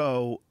 when you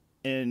go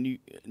and you,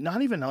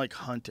 not even like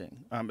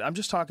hunting, I'm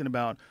just talking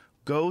about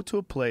go to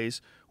a place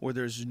where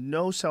there's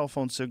no cell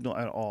phone signal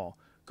at all.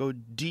 Go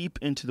deep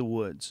into the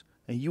woods,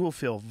 and you will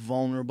feel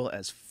vulnerable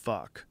as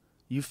fuck.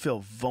 You feel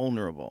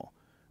vulnerable.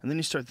 And then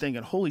you start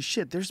thinking, holy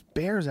shit, there's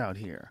bears out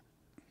here.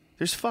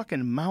 There's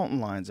fucking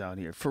mountain lions out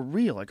here. For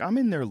real. Like, I'm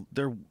in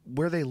their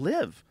where they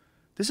live.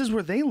 This is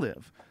where they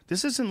live.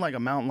 This isn't like a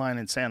mountain lion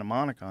in Santa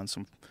Monica on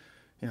some,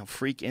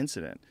 freak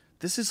incident.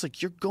 This is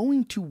like you're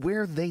going to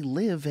where they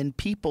live and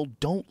people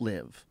don't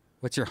live.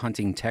 What's your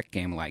hunting tech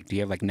game like? Do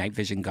you have like night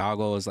vision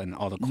goggles and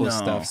all the cool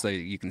stuff so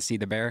you can see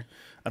the bear?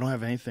 I don't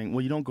have anything.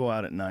 Well, you don't go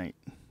out at night.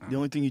 The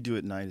only thing you do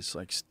at night is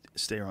like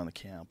stay around the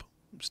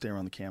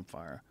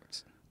campfire.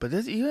 But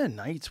at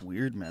night it's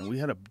weird, man. We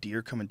had a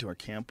deer come into our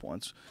camp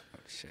once,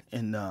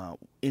 and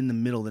in the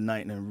middle of the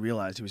night, and I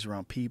realized he was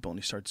around people, and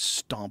he started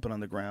stomping on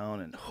the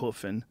ground and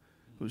hoofing.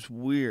 It was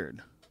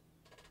weird.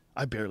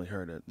 I barely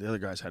heard it. The other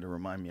guys had to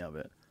remind me of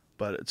it.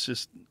 But it's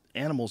just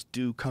animals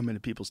do come into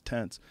people's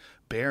tents.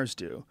 Bears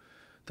do.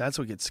 That's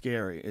what gets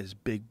scary is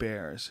big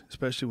bears,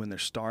 especially when they're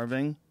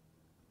starving.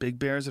 Big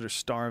bears that are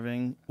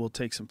starving will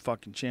take some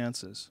fucking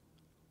chances.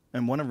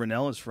 And one of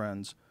Ranella's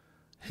friends,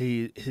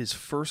 his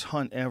first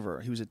hunt ever,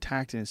 he was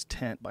attacked in his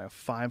tent by a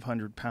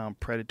 500-pound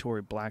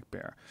predatory black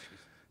bear.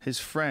 His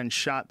friend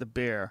shot the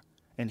bear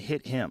and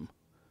hit him,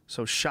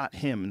 so shot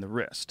him in the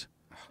wrist.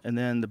 And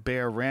then the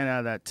bear ran out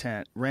of that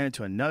tent, ran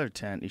into another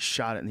tent, he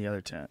shot it in the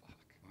other tent.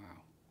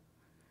 Wow.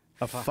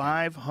 A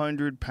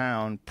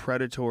 500-pound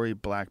predatory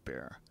black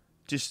bear.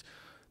 Just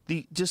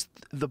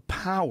the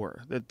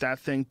power that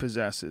thing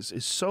possesses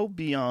is so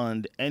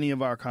beyond any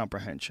of our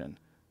comprehension.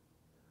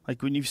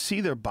 Like when you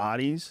see their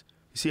bodies,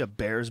 you see a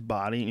bear's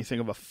body, and you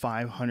think of a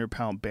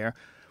 500-pound bear.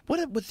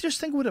 Just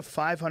think what a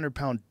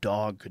 500-pound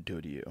dog could do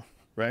to you,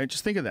 right?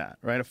 Just think of that,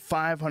 right? A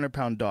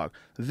 500-pound dog.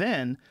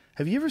 Then,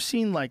 have you ever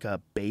seen like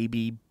a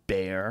baby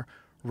bear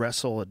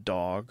wrestle a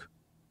dog?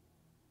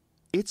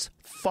 It's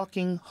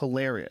fucking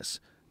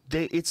hilarious.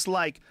 It's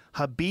like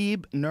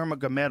Habib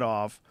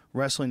Nurmagomedov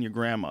wrestling your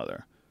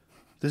grandmother.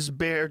 This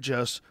bear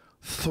just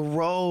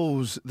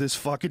throws this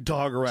fucking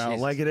dog around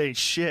like it ain't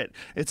shit.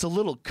 It's a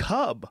little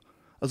cub.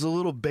 It's a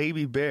little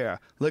baby bear.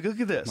 Look at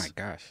this. Oh my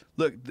gosh.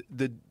 Look,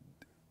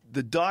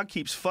 the dog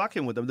keeps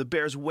fucking with them. The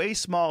bear's way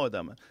smaller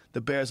than them.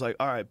 The bear's like,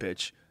 all right,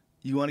 bitch,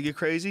 you want to get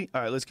crazy?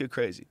 All right, let's get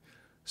crazy.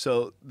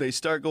 So they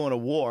start going to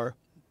war.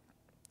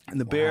 And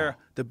the bear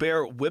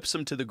whips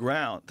him to the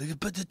ground.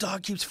 But the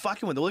dog keeps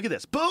fucking with him. Look at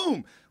this.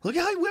 Boom! Look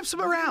at how he whips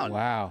him around.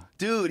 Wow.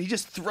 Dude, he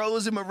just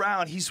throws him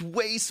around. He's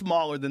way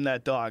smaller than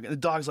that dog. And the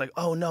dog's like,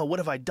 oh no, what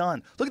have I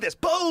done? Look at this.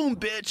 Boom,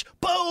 bitch.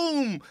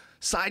 Boom!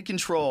 Side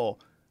control.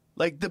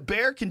 Like, the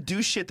bear can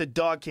do shit the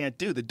dog can't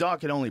do. The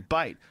dog can only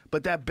bite.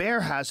 But that bear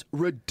has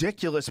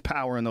ridiculous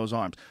power in those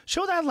arms.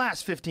 Show that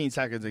last 15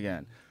 seconds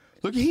again.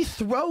 Look, he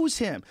throws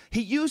him.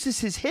 He uses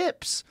his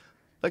hips.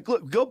 Like,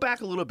 look, go back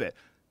a little bit.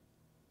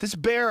 This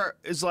bear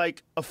is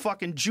like a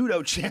fucking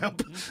judo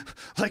champ.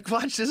 Like,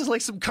 watch, this is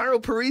like some Cairo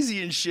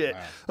Parisian shit.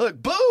 Wow.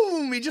 Look,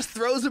 boom! He just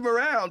throws him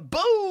around.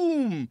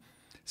 Boom!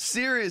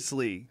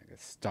 Seriously. Like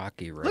a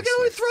stocky wrestler. Look at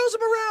how he throws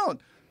him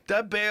around.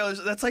 That bear,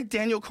 that's like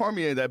Daniel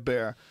Cormier, that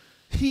bear.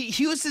 He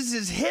uses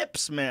his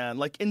hips, man.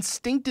 Like,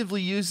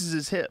 instinctively uses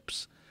his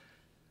hips.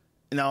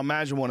 Now,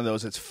 imagine one of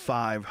those that's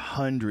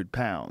 500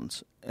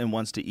 pounds and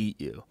wants to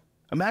eat you.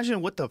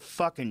 Imagine what the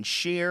fucking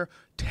sheer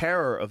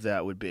terror of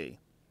that would be.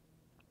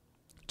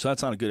 So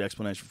that's not a good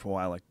explanation for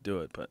why I like to do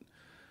it, but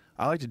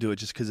I like to do it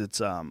just because it's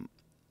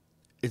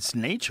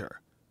nature.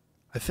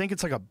 I think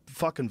it's like a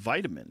fucking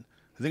vitamin.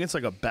 I think it's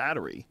like a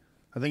battery.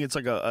 I think it's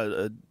like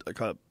an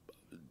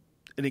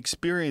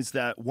experience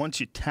that once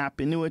you tap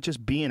into it,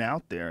 just being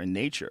out there in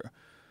nature,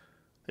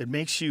 it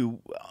makes you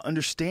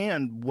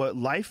understand what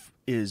life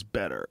is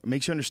better. It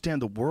makes you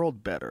understand the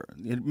world better.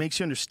 It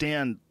makes you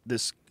understand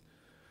this,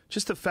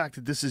 just the fact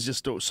that this is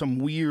just some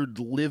weird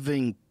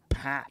living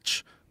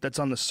patch that's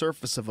on the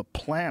surface of a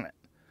planet.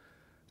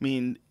 I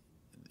mean,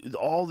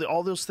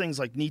 all those things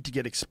like need to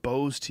get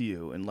exposed to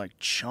you in like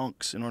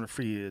chunks in order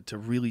for you to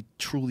really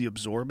truly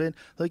absorb it.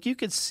 Like you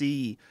could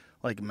see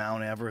like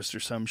Mount Everest or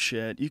some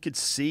shit. You could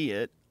see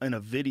it in a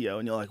video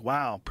and you're like,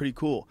 wow, pretty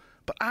cool.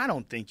 But I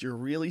don't think you're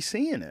really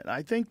seeing it.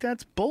 I think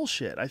that's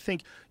bullshit. I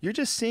think you're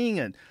just seeing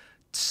a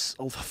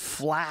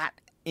flat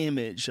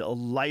image, a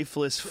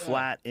lifeless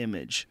flat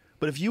image.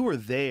 But if you were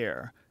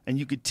there and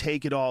you could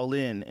take it all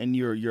in and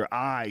your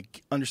eye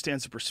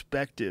understands the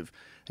perspective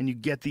and you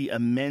get the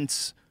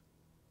immense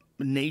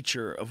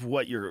nature of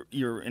what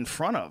you're in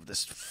front of,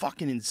 this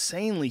fucking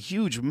insanely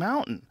huge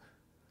mountain,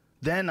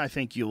 then I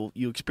think you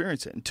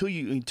experience it. Until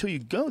you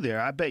go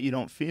there, I bet you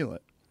don't feel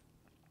it.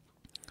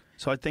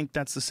 So I think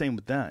that's the same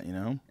with that, you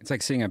know? It's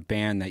like seeing a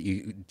band that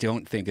you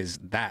don't think is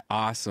that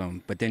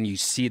awesome, but then you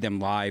see them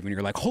live and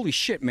you're like, holy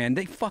shit, man,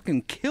 they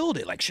fucking killed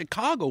it. Like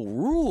Chicago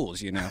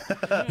rules, you know?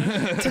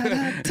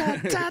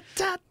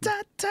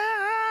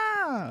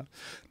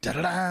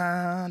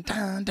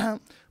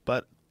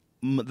 But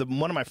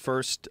one of my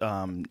first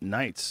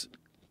nights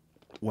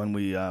when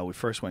we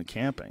first went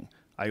camping,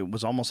 I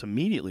was almost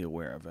immediately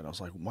aware of it. I was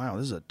like, wow,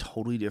 this is a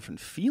totally different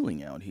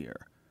feeling out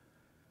here.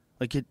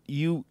 Like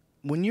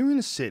when you're in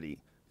a city,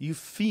 you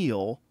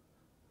feel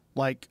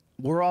like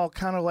we're all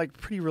kind of like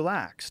pretty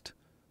relaxed.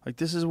 Like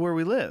this is where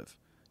we live.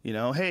 You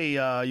know, hey,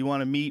 you want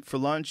to meet for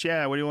lunch?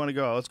 Yeah, where do you want to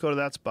go? Let's go to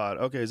that spot.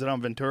 Okay, is it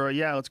on Ventura?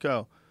 Yeah, let's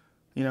go.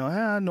 You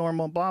know,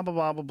 normal, blah, blah,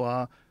 blah, blah,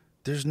 blah.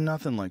 There's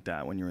nothing like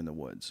that when you're in the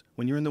woods.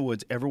 When you're in the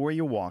woods, everywhere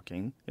you're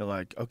walking, you're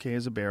like, okay,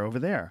 there's a bear over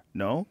there.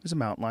 No, there's a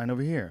mountain lion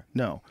over here.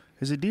 No,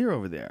 there's a deer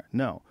over there.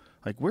 No.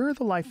 Like, where are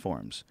the life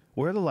forms?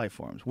 Where are the life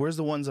forms? Where's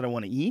the ones that I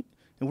want to eat?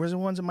 And where's the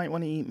ones that might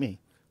want to eat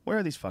me? Where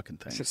are these fucking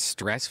things? Is it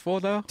stressful,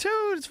 though?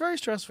 Dude, it's very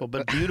stressful,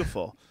 but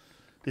beautiful.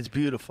 It's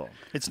beautiful.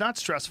 It's not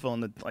stressful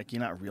in that, like,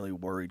 you're not really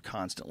worried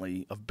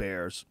constantly of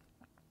bears.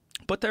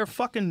 But they're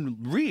fucking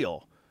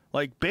real.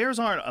 Like, bears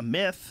aren't a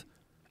myth.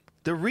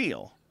 They're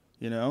real,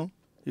 you know?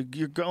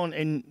 You're going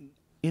and,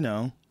 you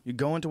know, you're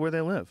going to where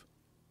they live.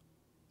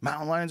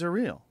 Mountain lions are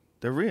real.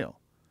 They're real.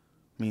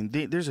 I mean,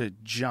 there's a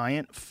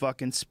giant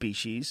fucking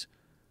species.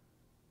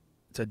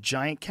 It's a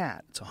giant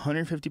cat. It's a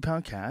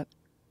 150-pound cat.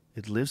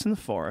 It lives in the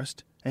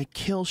forest. And it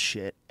kills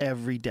shit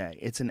every day.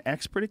 It's an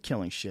expert at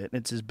killing shit, and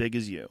it's as big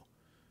as you.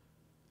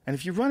 And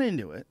if you run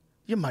into it,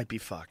 you might be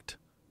fucked.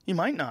 You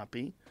might not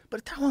be. But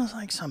if that was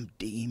like some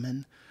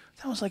demon,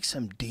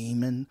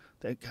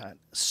 that got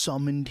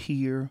summoned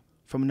here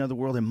from another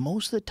world, and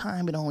most of the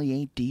time it only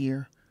ate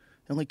deer.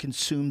 It only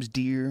consumes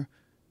deer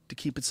to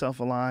keep itself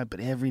alive,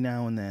 but every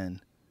now and then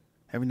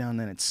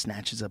it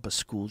snatches up a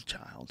school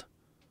child.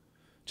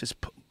 Just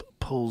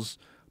pulls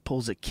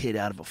a kid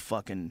out of a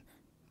fucking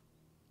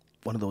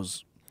one of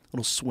those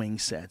little swing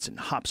sets and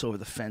hops over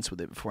the fence with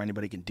it before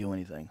anybody can do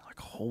anything. Like,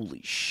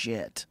 holy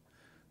shit.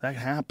 That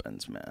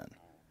happens, man.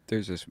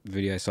 There's this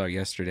video I saw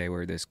yesterday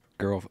where this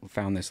girl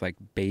found this like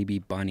baby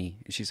bunny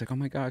and she's like, oh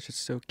my gosh, it's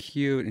so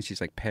cute, and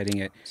she's like petting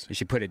it and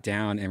she put it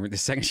down, and the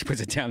second she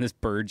puts it down, this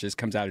bird just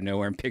comes out of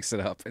nowhere and picks it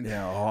up. And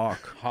yeah, a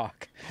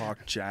hawk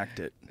jacked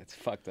it. It's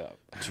fucked up.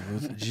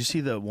 Did you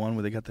see the one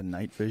where they got the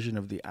night vision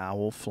of the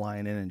owl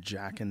flying in and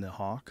jacking the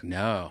hawk?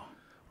 No.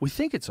 We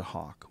think it's a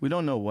hawk. We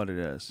don't know what it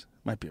is.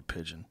 Might be a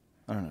pigeon.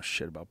 I don't know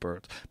shit about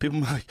birds. People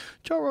are like,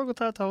 Joe Rogan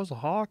thought that was a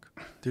hawk.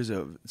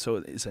 So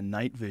it's a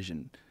night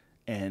vision,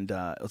 and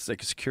it's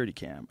like a security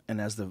cam.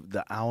 And as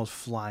the owl's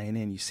flying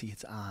in, you see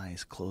its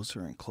eyes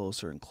closer and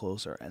closer and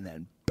closer, and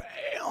then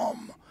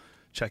bam!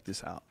 Check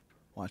this out.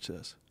 Watch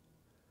this.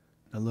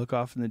 Now look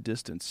off in the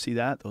distance. See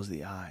that? Those are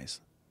the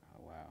eyes.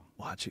 Oh wow.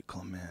 Watch it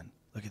come in.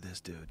 Look at this,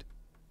 dude.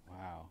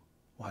 Wow.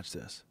 Watch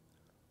this.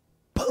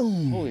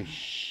 Boom! Holy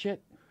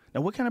shit!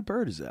 Now what kind of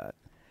bird is that?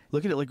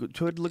 Look at it. Look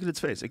at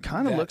its face. It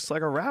kind of looks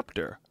like a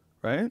raptor,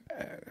 right?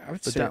 I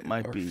would say that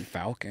might be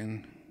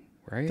falcon,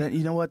 right?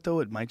 You know what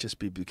though? It might just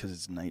be because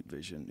it's night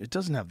vision. It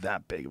doesn't have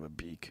that big of a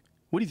beak.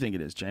 What do you think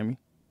it is, Jamie?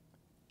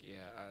 Yeah,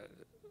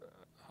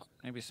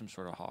 maybe some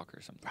sort of hawk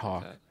or something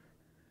Hawk. like that.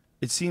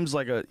 It seems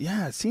like a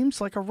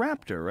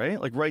raptor,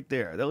 right? Like right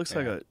there. That looks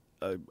like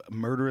a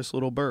murderous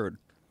little bird.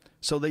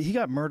 So he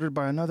got murdered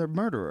by another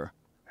murderer.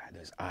 God,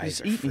 those eyes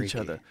He's are eating freaky. each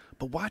other.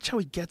 But watch how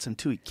he gets him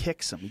too. He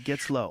kicks him. He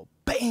gets low.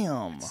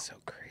 Bam! That's so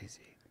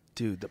crazy.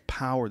 Dude, the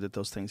power that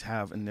those things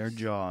have in their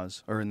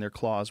jaws, or in their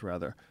claws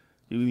rather.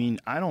 I mean,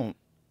 I don't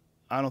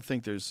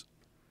think there's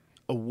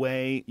a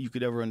way you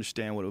could ever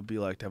understand what it would be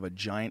like to have a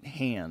giant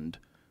hand.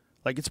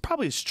 Like, it's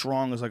probably as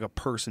strong as like a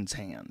person's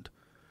hand.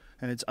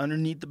 And it's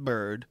underneath the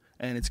bird,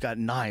 and it's got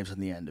knives on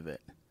the end of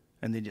it.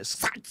 And they just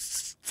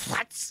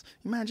flats.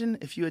 Imagine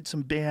if you had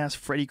some big ass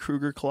Freddy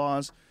Krueger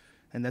claws,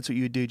 and that's what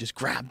you would do, just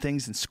grab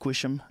things and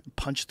squish them, and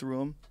punch through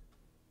them.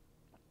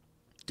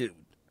 Dude.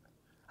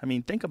 I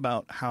mean, think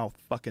about how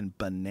fucking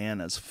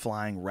bananas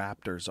flying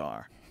raptors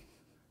are.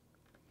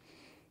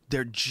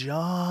 They're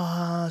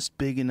just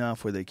big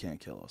enough where they can't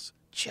kill us.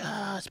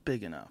 Just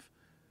big enough.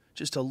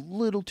 Just a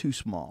little too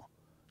small.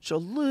 Just a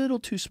little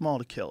too small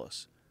to kill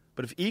us.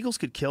 But if eagles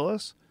could kill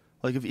us,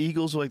 like if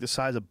eagles were like the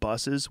size of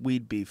buses,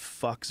 we'd be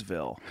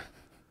Fucksville.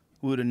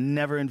 We would have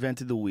never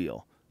invented the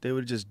wheel. they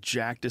would have just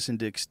jacked us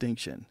into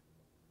extinction.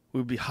 We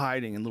would be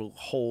hiding in little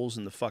holes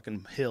in the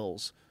fucking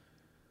hills.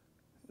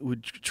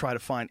 We'd try to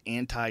find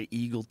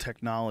anti-eagle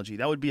technology.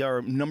 That would be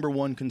our number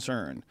one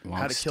concern.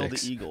 How to kill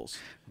the eagles.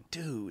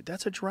 Dude,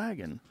 that's a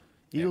dragon.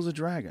 Eagle's a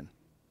dragon.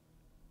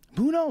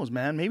 Who knows,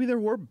 man? Maybe there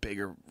were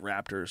bigger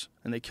raptors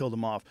and they killed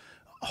them off.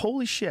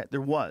 Holy shit, there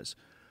was.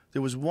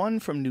 There was one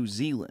from New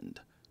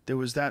Zealand. There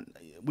was that.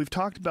 We've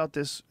talked about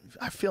this,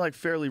 I feel like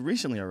fairly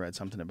recently I read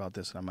something about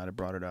this and I might have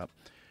brought it up.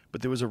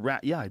 But there was a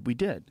rat. Yeah, we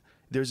did.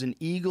 There's an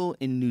eagle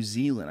in New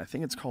Zealand. I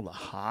think it's called a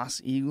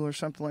Haas eagle or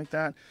something like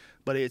that.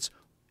 But it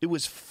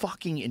was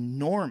fucking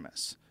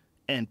enormous.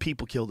 And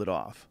people killed it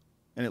off.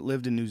 And it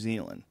lived in New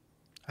Zealand.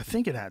 I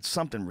think it had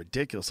something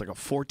ridiculous, like a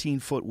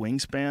 14-foot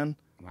wingspan.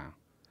 Wow.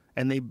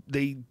 And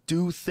they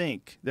do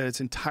think that it's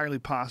entirely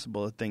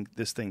possible to think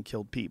this thing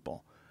killed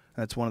people.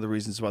 And that's one of the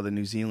reasons why the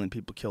New Zealand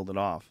people killed it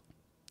off.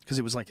 Because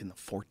it was like in the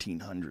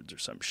 1400s or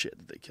some shit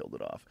that they killed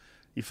it off.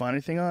 You find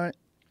anything on it?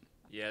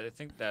 Yeah, they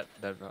think that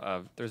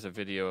there's a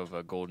video of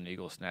a golden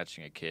eagle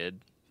snatching a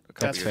kid.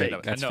 That's fake.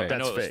 I know it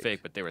was fake. fake,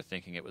 but they were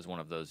thinking it was one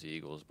of those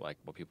eagles. Like,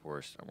 well, people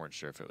weren't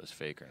sure if it was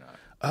fake or not.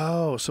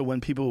 Oh, so when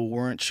people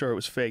weren't sure it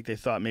was fake, they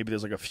thought maybe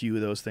there's like a few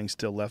of those things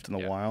still left in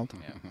the wild?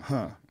 Yeah.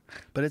 Huh.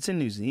 But it's in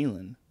New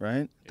Zealand,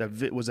 right?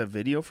 Was that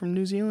video from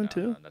New Zealand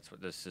too? No, that's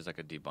what this is, like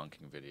a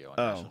debunking video on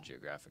National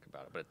Geographic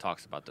about it. But it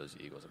talks about those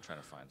eagles. I'm trying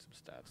to find some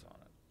stats on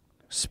it.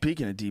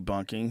 Speaking of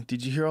debunking,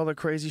 did you hear all the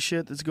crazy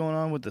shit that's going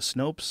on with the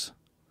Snopes?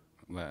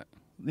 What?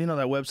 You know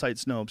that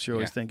website Snopes, you're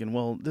always thinking,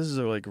 well, this is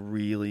a like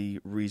really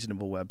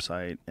reasonable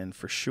website, and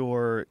for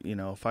sure, you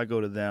know, if I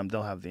go to them,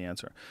 they'll have the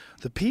answer.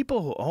 The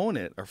people who own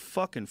it are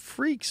fucking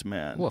freaks,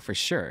 man. Well, for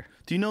sure.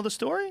 Do you know the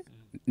story?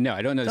 No,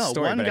 I don't know the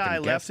story. One but guy I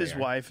can left guess his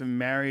wife and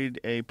married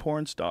a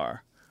porn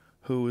star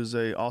who was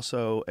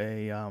also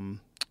a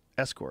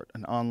escort,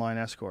 an online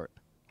escort.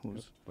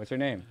 What's her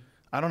name?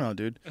 I don't know,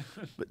 dude.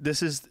 But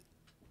this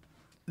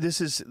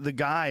is the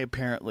guy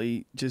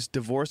apparently just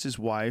divorced his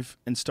wife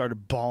and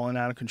started balling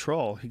out of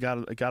control. He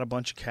got a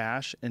bunch of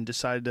cash and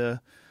decided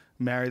to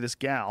marry this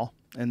gal.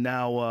 And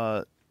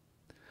now,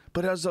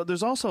 but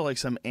there's also like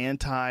some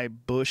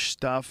anti-Bush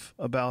stuff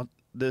about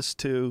this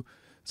too.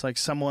 It's like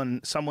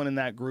someone in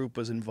that group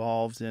was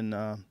involved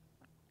in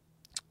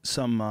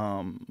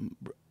some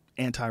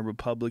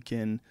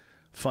anti-Republican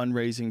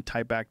fundraising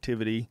type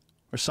activity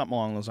or something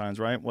along those lines,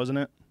 right? Wasn't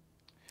it,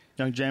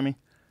 Young Jamie?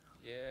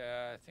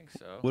 Yeah, I think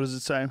so. What does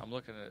it say? I'm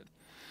looking at.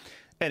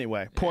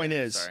 Anyway, point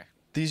is,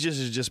 these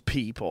are just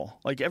people.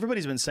 Like,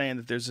 everybody's been saying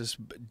that there's this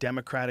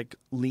democratic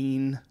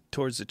lean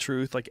towards the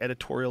truth, like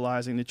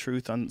editorializing the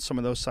truth on some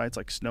of those sites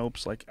like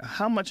Snopes. Like,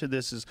 how much of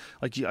this is,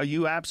 like, are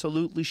you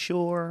absolutely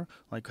sure?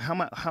 Like,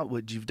 how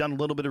would you've done a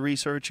little bit of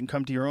research and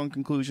come to your own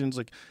conclusions?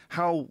 Like,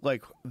 how,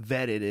 like,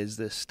 vetted is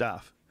this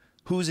stuff?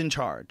 Who's in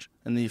charge?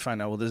 And then you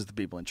find out, well, this is the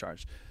people in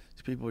charge.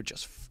 These people are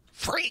just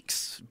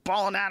freaks,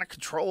 balling out of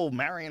control,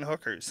 marrying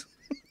hookers.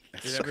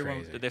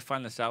 Did they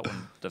find this out when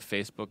the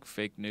Facebook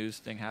fake news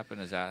thing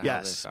happened? Is that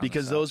yes? How they found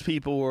Because this out? those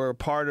people were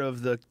part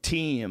of the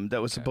team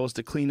that was supposed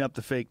to clean up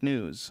the fake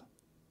news.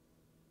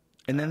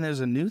 And then there's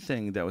a new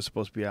thing that was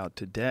supposed to be out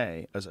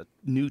today as a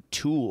new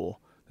tool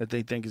that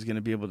they think is going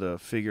to be able to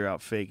figure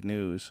out fake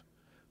news.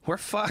 We're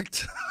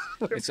fucked.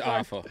 It's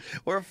awful.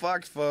 We're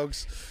fucked,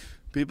 folks.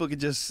 People could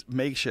just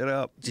make shit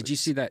up. Did you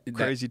see that?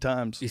 Crazy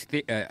times.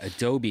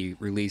 Adobe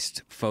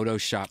released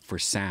Photoshop for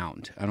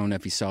sound. I don't know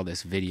if you saw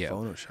this video.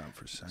 Photoshop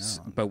for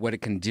sound. But what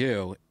it can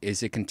do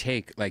is it can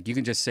take, like, you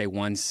can just say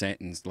one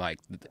sentence like,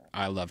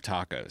 I love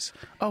tacos.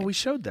 Oh, we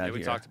showed that Yeah, we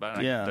here. talked about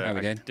it. Yeah. I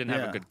we did? didn't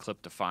have a good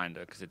clip to find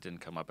it because it didn't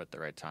come up at the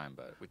right time.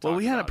 But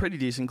we had a pretty it.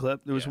 decent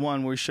clip. There was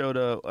one where we showed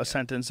a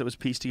sentence that was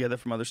pieced together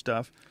from other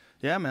stuff.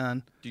 Yeah,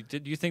 man. Do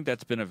you think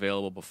that's been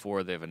available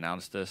before they've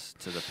announced this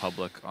to the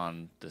public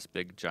on this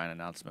big giant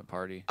announcement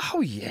party? Oh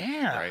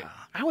yeah, Right.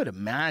 I would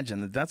imagine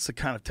that that's the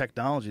kind of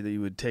technology that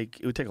you would take.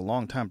 It would take a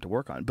long time to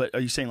work on. But are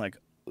you saying, like,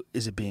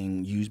 is it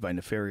being used by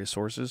nefarious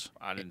sources?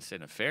 I didn't say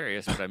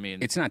nefarious, but I mean,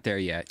 It's not there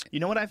yet.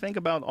 You know what I think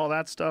about all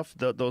that stuff?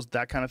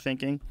 That kind of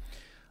thinking.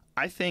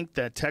 I think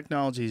that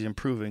technology is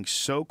improving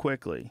so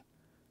quickly,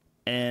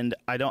 and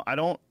I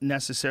don't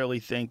necessarily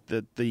think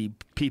that the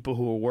people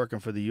who are working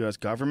for the U.S.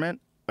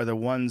 government are the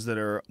ones that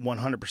are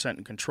 100%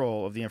 in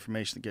control of the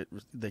information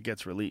that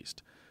gets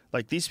released.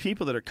 Like, these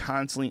people that are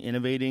constantly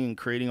innovating and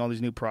creating all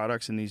these new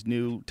products and these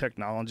new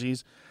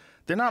technologies,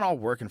 they're not all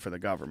working for the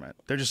government.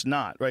 They're just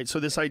not, right? So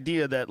this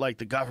idea that, like,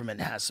 the government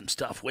has some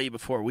stuff way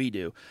before we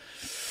do,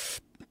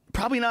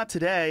 probably not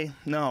today.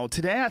 No,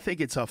 today I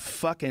think it's a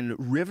fucking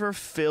river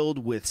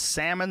filled with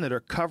salmon that are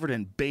covered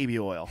in baby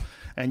oil.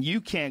 And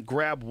you can't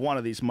grab one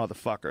of these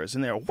motherfuckers.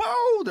 And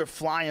they're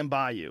flying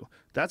by you.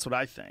 That's what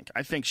I think.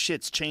 I think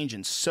shit's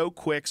changing so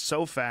quick,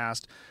 so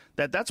fast,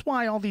 that's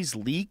why all these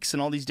leaks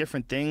and all these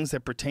different things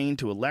that pertain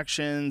to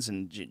elections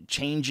and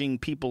changing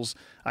people's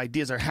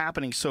ideas are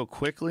happening so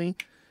quickly.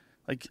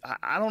 Like,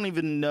 I don't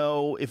even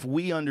know if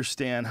we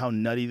understand how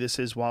nutty this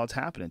is while it's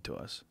happening to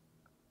us.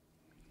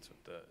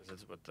 is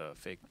That's what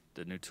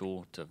the new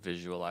tool to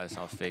visualize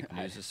how fake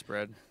news is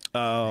spread.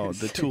 Oh,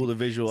 the tool to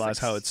visualize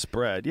how it's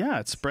spread. Yeah,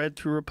 it's spread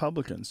through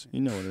Republicans. You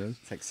know what it is.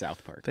 It's like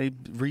South Park. They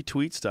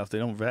retweet stuff they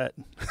don't vet.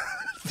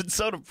 But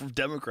so do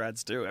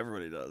Democrats too.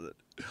 Everybody does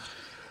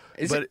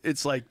it.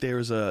 It's like there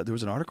was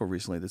an article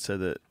recently that said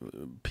that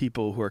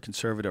people who are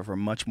conservative are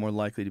much more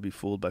likely to be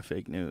fooled by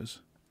fake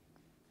news.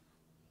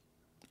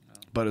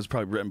 But it was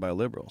probably written by a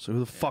liberal, so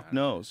who the fuck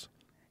knows?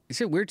 Is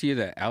it weird to you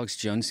that Alex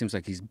Jones seems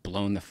like he's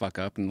blown the fuck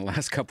up in the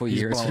last couple of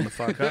years? He's blown the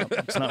fuck up.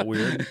 It's not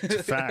weird. It's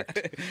a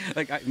fact.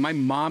 Like my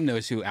mom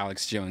knows who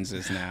Alex Jones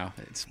is now.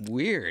 It's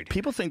weird.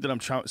 People think that I'm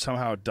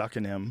somehow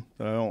ducking him,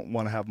 that I don't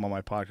want to have him on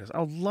my podcast. I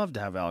would love to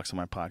have Alex on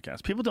my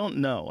podcast. People don't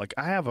know. Like,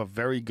 I have a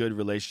very good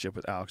relationship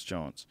with Alex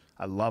Jones.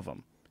 I love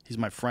him. He's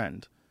my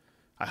friend.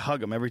 I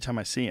hug him every time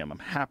I see him. I'm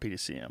happy to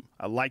see him.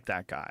 I like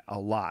that guy a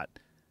lot.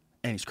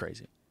 And he's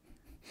crazy.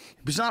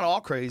 He's not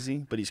all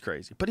crazy, but he's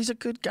crazy. But he's a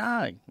good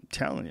guy. I'm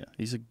telling you.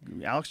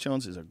 Alex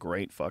Jones is a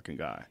great fucking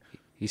guy.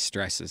 He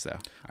stresses, though.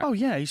 Oh,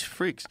 yeah. He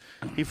freaks.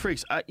 He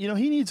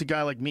needs a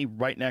guy like me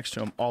right next to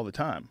him all the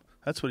time.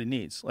 That's what he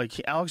needs. Like,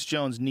 Alex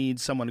Jones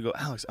needs someone to go,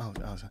 Alex,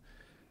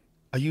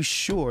 are you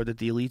sure that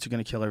the elites are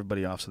going to kill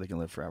everybody off so they can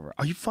live forever?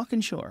 Are you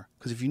fucking sure?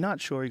 Because if you're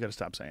not sure, you got to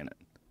stop saying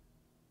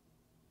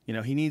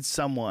it. He needs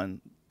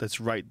someone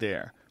that's right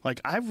there. Like,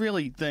 I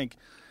really think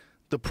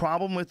the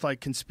problem with, like,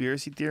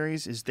 conspiracy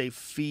theories is they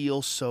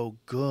feel so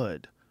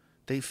good.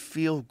 They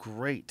feel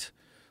great.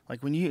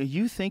 Like, when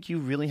you think you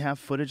really have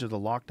footage of the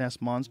Loch Ness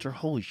Monster,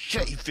 holy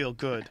shit, you feel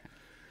good.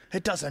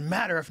 It doesn't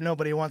matter if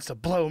nobody wants to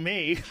blow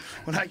me.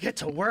 When I get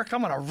to work,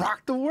 I'm going to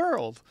rock the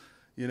world.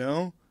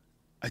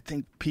 I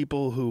think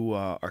people who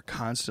are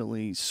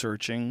constantly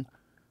searching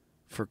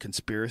for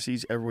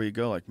conspiracies everywhere you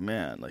go, like,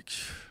 man, like,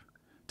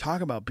 talk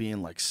about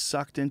being, like,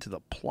 sucked into the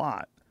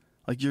plot.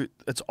 Like,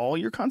 that's all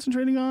you're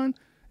concentrating on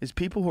is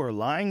people who are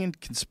lying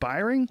and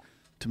conspiring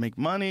to make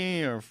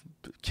money or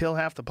kill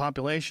half the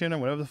population or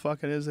whatever the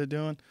fuck it is they're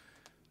doing.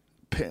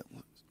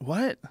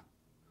 What?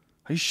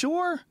 Are you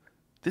sure?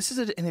 This is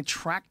an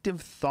attractive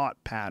thought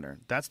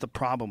pattern. That's the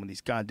problem with these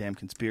goddamn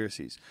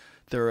conspiracies.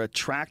 They're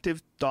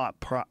attractive thought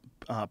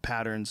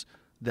patterns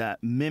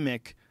that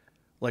mimic,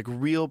 like,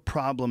 real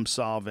problem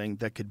solving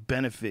that could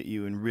benefit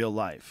you in real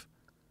life.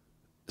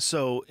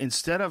 So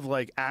instead of,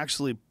 like,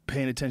 actually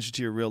paying attention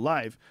to your real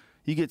life,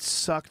 you get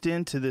sucked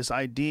into this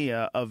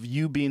idea of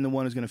you being the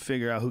one who's going to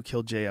figure out who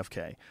killed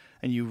JFK.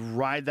 And you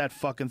ride that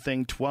fucking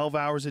thing 12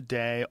 hours a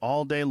day,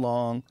 all day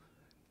long.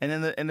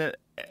 And then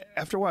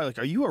after a while, like,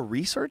 are you a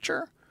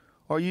researcher?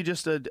 Or are you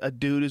just a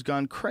dude who's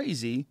gone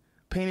crazy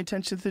paying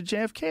attention to the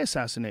JFK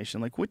assassination?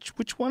 Like,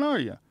 which one are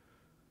you?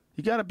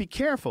 You got to be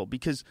careful,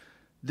 because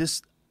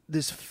this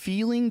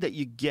feeling that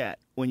you get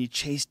when you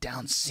chase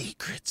down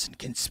secrets and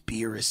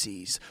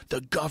conspiracies, the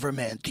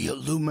government, the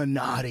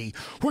Illuminati,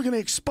 we're going to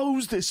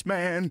expose this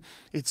man.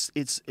 It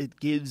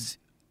gives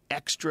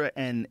extra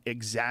and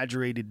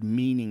exaggerated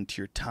meaning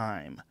to your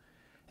time.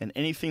 And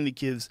anything that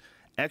gives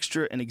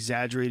extra and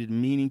exaggerated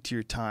meaning to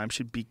your time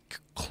should be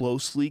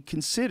closely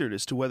considered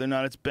as to whether or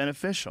not it's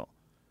beneficial.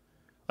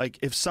 Like,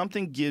 if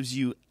something gives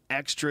you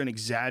extra and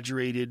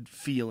exaggerated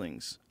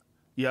feelings,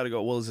 you got to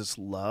go, well, is this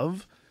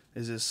love?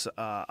 Is this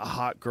a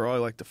hot girl I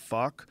like to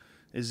fuck?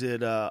 Is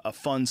it a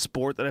fun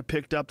sport that I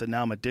picked up that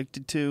now I'm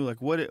addicted to? Like,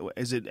 what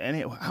is it?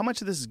 How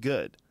much of this is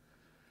good,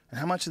 and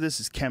how much of this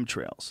is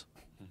chemtrails?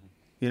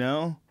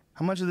 Mm-hmm.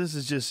 How much of this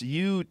is just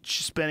you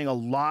spending a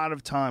lot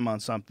of time on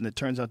something that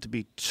turns out to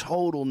be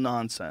total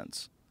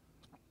nonsense?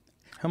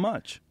 How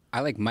much? I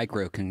like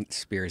micro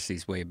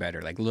conspiracies way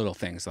better, like little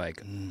things,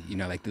 like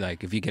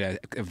like if you get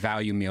a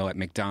value meal at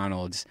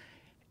McDonald's,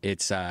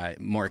 it's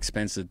more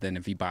expensive than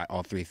if you bought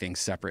all three things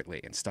separately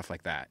and stuff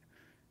like that.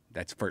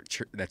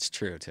 That's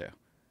true too.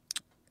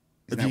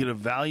 If you get a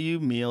value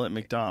meal at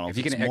McDonald's,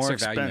 if you get it's an more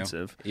extra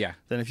expensive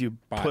than if you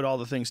put all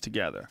the things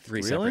together.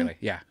 Three really? Separately,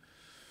 yeah.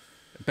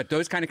 But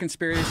those kind of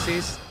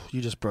conspiracies... You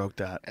just broke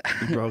that.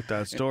 You broke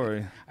that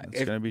story.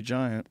 It's going to be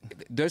giant.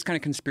 Those kind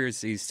of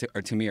conspiracies,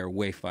 to me, are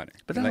way funner.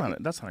 But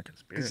that's not a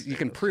conspiracy. You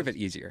can prove it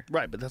easier.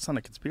 Right, but that's not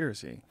a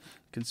conspiracy.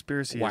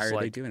 Conspiracy Why is are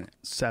like... they doing it?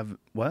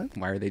 What?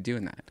 Why are they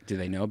doing that? Do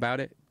they know about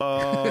it?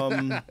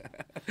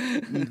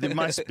 There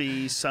must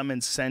be some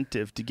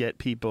incentive to get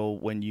people,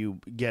 when you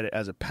get it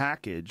as a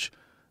package,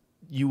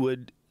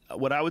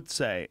 what I would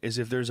say is,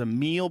 if there's a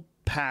meal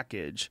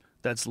package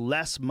that's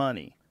less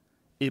money,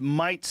 it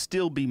might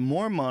still be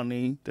more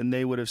money than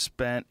they would have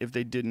spent if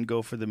they didn't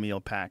go for the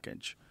meal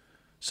package.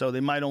 So they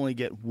might only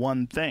get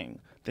one thing.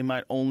 They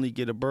might only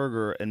get a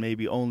burger and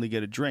maybe only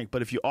get a drink.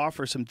 But if you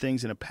offer some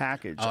things in a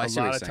package, a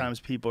lot of times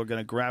people are going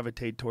to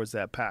gravitate towards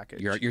that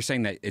package. You're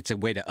saying that it's a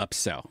way to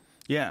upsell.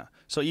 Yeah.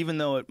 So even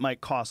though it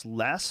might cost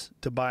less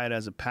to buy it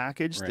as a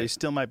package, They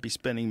still might be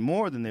spending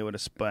more than they would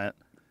have spent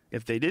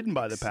if they didn't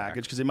buy the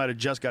package, because they might have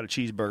just got a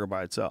cheeseburger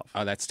by itself.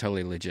 Oh, that's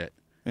totally legit.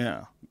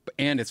 Yeah.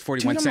 And it's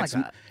 41 cents.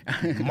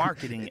 Like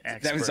marketing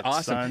expert. That was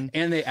awesome. Son.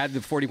 And they add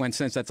the 41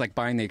 cents. That's like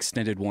buying the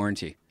extended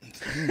warranty.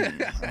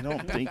 I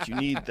don't think you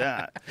need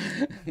that.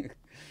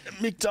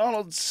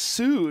 McDonald's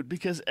sued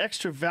because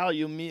extra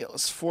value meal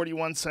is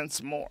 41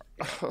 cents more.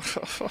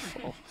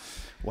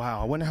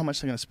 Wow, I wonder how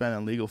much they're going to spend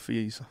on legal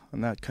fees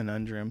on that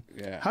conundrum.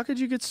 Yeah. How could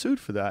you get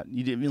sued for that?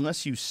 You didn't,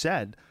 unless you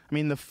said. I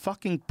mean, the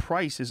fucking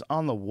price is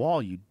on the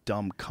wall, you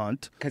dumb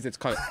cunt. Because it's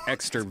called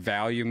extra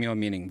value meal,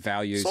 meaning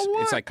values. So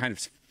what? It's like kind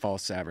of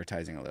false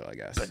advertising a little, I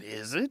guess. But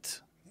is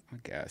it? I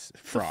guess. The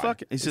Fraud.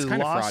 fuck, it says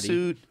kind of fraudy.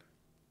 lawsuit.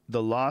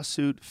 The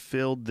lawsuit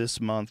filed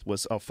this month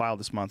was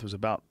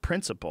about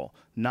principle,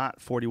 not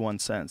 41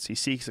 cents. He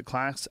seeks a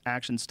class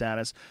action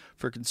status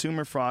for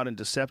consumer fraud and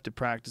deceptive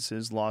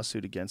practices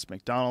lawsuit against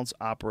McDonald's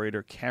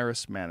operator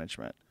Caris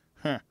Management.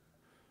 Huh.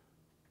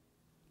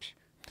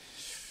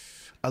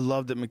 I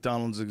love that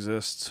McDonald's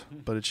exists,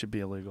 but it should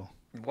be illegal.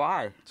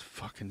 Why? It's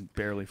fucking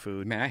barely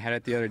food. Man, I had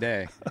it the other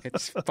day.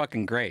 It's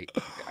fucking great.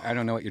 I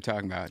don't know what you're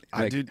talking about.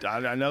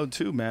 I know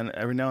too, man.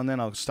 Every now and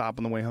then I'll stop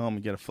on the way home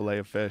and get a fillet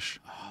of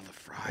fish. Oh, the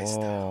fries,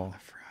 though. The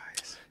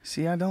fries.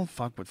 See, I don't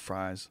fuck with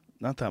fries.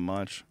 Not that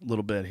much. A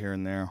little bit here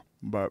and there.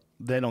 But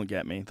they don't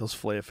get me. Those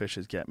fillet of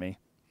fishes get me.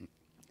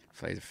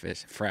 Fillets of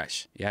fish.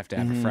 Fresh. You have to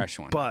have a fresh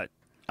one. But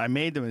I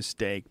made the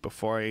mistake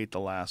before I ate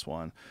the last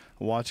one,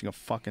 watching a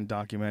fucking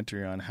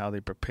documentary on how they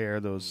prepare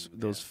those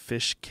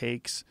fish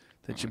cakes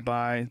that you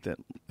buy. That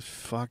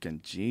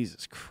fucking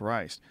Jesus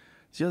Christ.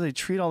 See how they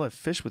treat all that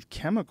fish with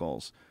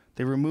chemicals.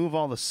 They remove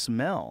all the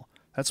smell.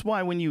 That's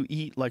why when you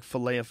eat like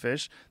fillet of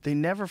fish, they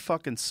never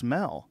fucking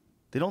smell.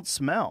 They don't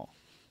smell.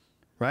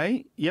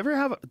 Right? You ever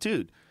have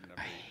dude,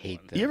 I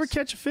hate this. you ever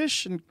catch a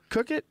fish and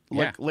cook it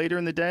like later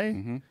in the day?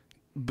 Mm-hmm.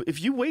 But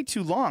if you wait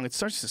too long, it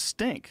starts to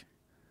stink.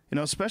 You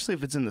know, especially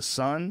if it's in the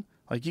sun.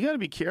 Like, you got to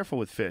be careful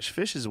with fish.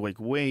 Fish is like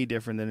way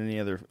different than any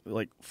other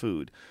like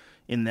food,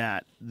 in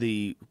that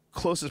the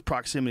closest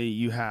proximity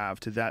you have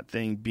to that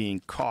thing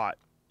being caught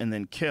and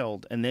then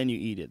killed, and then you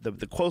eat it.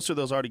 The closer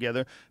those are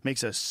together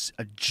makes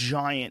a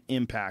giant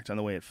impact on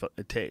the way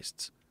it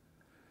tastes.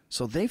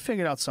 So they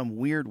figured out some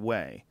weird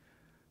way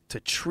to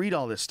treat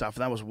all this stuff,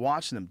 and I was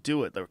watching them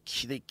do it.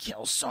 They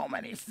kill so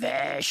many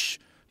fish.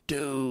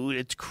 Dude,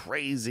 it's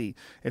crazy.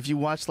 If you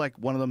watch like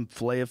one of them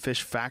fillet of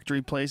fish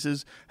factory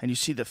places and you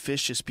see the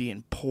fish just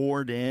being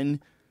poured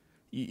in,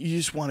 you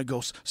just want to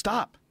go,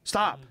 stop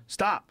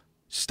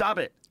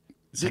it.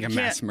 It's like a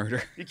mass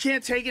murder. You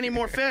can't take any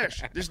more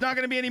fish. There's not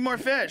going to be any more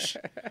fish.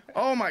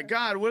 Oh my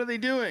God, what are they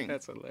doing?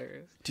 That's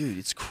hilarious. Dude,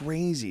 it's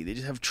crazy. They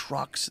just have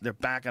trucks. They're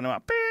backing them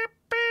up. Beep,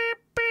 beep,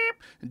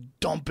 beep.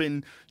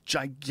 Dumping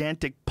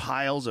gigantic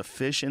piles of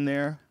fish in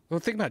there. Well,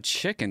 think about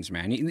chickens,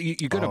 man.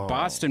 You go to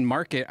Boston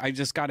Market. I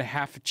just got a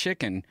half a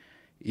chicken,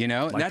 you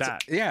know? Like that's,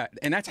 that. Yeah,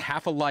 and that's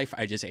half a life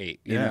I just ate.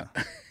 You know?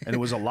 And it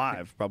was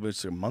alive probably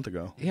just a month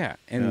ago. Yeah,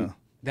 and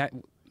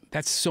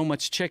that's so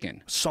much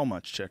chicken. So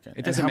much chicken.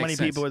 It doesn't and how make many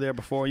sense. people were there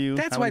before you?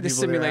 That's How why many the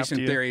people were there simulation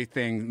after you? theory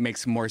thing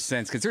makes more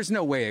sense, because there's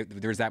no way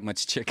there's that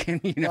much chicken,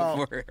 you know?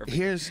 Well, for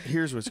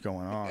here's what's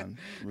going on.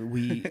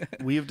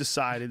 We have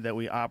decided that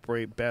we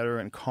operate better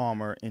and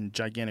calmer in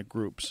gigantic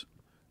groups.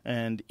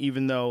 And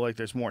even though like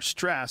there's more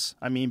stress,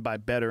 I mean by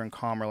better and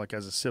calmer like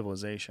as a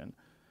civilization.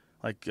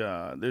 Like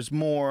there's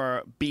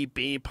more beep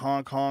beep,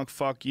 honk honk,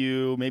 fuck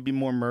you, maybe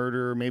more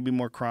murder, maybe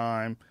more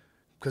crime,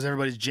 because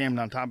everybody's jammed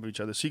on top of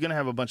each other. So you're gonna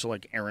have a bunch of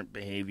like errant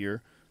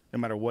behavior, no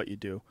matter what you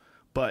do.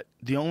 But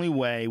the only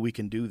way we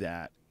can do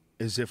that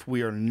is if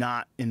we are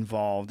not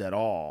involved at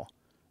all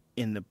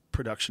in the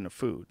production of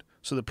food.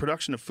 So the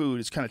production of food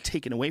is kind of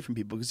taken away from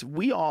people, because if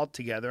we all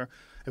together,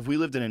 if we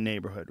lived in a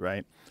neighborhood,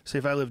 right? Say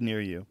if I lived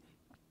near you,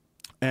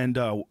 and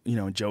you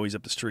know, Joey's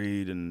up the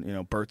street, and you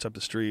know, Bert's up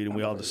the street, and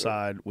we all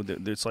decide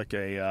it's like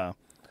a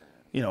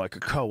you know, like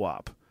a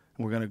co-op,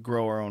 and we're gonna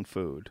grow our own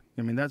food.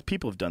 I mean, that's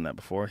people have done that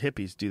before.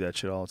 Hippies do that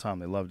shit all the time.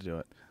 They love to do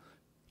it.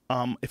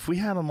 If we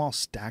had them all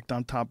stacked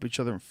on top of each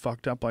other and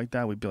fucked up like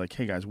that, we'd be like,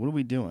 hey guys, what are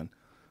we doing?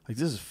 Like,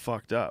 this is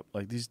fucked up.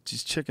 Like these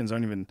chickens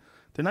aren't even.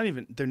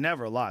 They're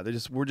never alive.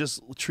 We're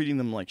just treating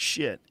them like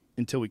shit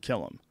until we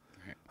kill them.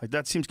 Like,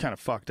 that seems kind of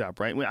fucked up,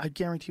 right? I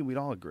guarantee we'd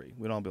all agree.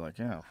 We'd all be like,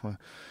 yeah, well,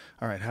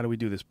 all right, how do we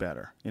do this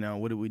better? You know,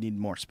 what do we need?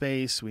 More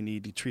space. We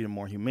need to treat them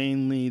more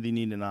humanely. They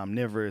need an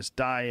omnivorous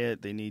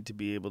diet. They need to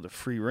be able to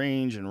free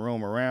range and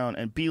roam around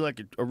and be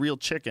like a real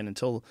chicken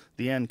until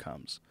the end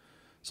comes.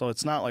 So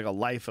it's not like a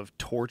life of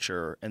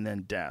torture and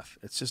then death.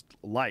 It's just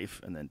life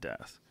and then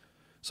death.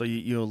 So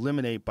you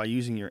eliminate, by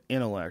using your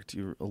intellect,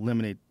 you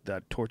eliminate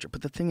that torture.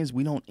 But the thing is,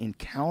 we don't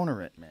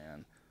encounter it,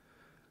 man.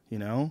 You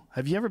know?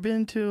 Have you ever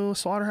been to a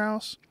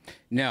slaughterhouse?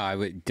 No, I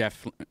would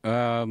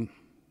definitely.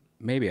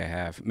 Maybe I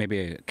have.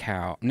 Maybe a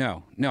cow.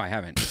 No, I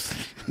haven't.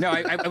 No,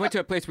 I went to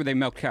a place where they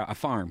milk cow, a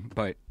farm,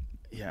 but.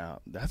 Yeah,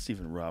 that's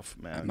even rough,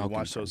 man. You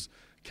watch those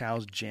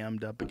cows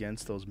jammed up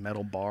against those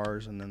metal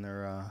bars, and then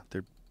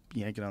they're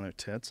yanking on their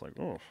tits. Like,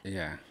 oh.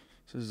 Yeah.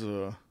 This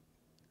is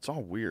it's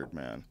all weird,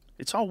 man.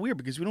 It's all weird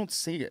because we don't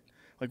see it.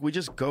 Like, we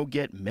just go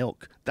get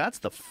milk. That's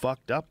the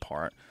fucked up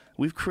part.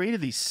 We've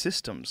created these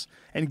systems,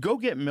 and go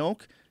get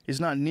milk is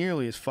not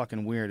nearly as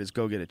fucking weird as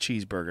go get a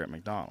cheeseburger at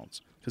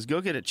McDonald's. Because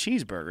go get a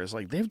cheeseburger is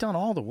like they've done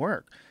all the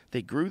work.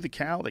 They grew the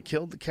cow, they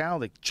killed the cow,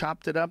 they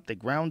chopped it up, they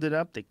ground it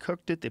up, they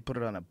cooked it, they put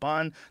it on a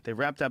bun, they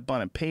wrapped that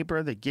bun in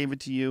paper, they gave it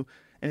to you,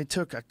 and it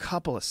took a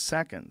couple of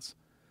seconds.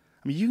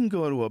 I mean, you can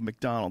go to a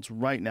McDonald's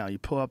right now. You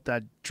pull up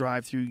that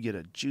drive-thru, you get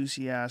a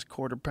juicy-ass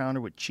quarter pounder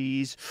with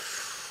cheese.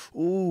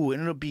 Ooh,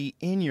 and it'll be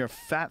in your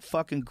fat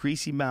fucking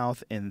greasy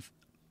mouth in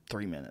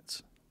 3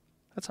 minutes.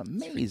 That's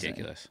amazing. It's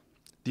ridiculous.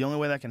 The only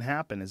way that can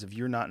happen is if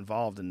you're not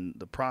involved in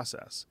the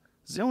process.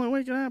 It's the only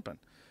way it can happen.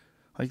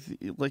 Like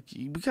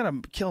we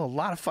gotta kill a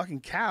lot of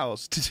fucking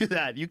cows to do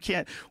that.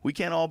 We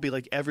can't all be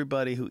like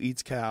everybody who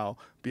eats cow,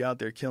 be out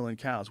there killing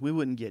cows. We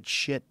wouldn't get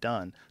shit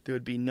done. There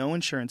would be no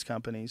insurance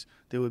companies.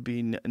 There would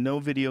be no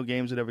video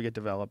games that ever get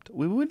developed.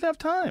 We wouldn't have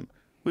time.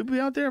 We'd be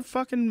out there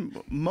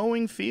fucking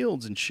mowing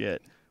fields and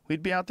shit.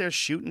 We'd be out there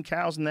shooting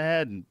cows in the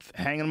head and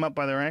hanging them up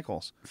by their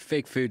ankles.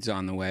 Fake food's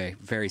on the way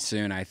very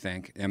soon, I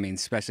think. I mean,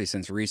 especially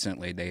since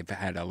recently they've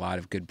had a lot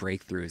of good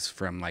breakthroughs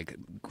from like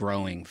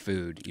growing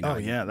food. You know, Oh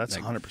yeah, that's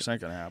like, 100% going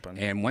to happen.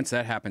 And once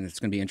that happens, it's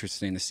going to be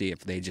interesting to see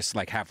if they just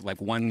like have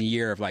like 1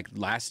 year of like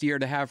last year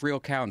to have real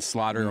cow and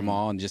slaughter them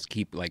all and just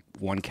keep like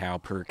one cow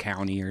per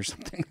county or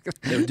something.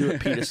 They would do it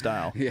PETA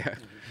style. Yeah.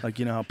 Like,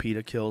 you know how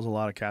PETA kills a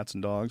lot of cats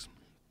and dogs?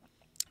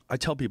 I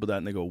tell people that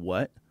and they go,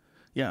 what?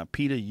 Yeah,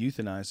 PETA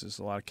euthanizes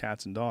a lot of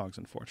cats and dogs,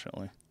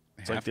 unfortunately.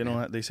 It's like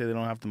they say they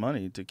don't have the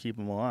money to keep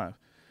them alive.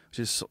 Which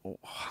is so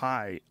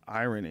high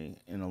irony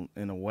in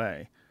a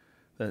way.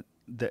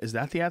 Is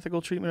that the ethical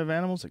treatment of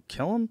animals? Like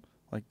kill them?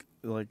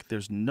 Like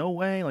there's no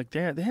way. Like they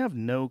have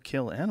no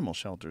kill animal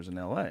shelters in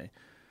L.A.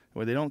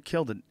 where they don't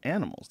kill the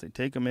animals. They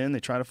take them in.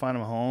 They try to find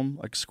them a home.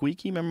 Like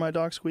Squeaky, remember my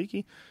dog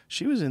Squeaky?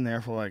 She was in there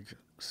for like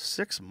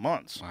 6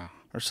 months. Wow.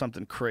 Or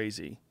something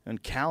crazy.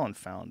 And Callan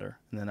found her,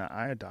 and then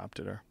I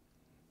adopted her.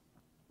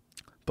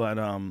 But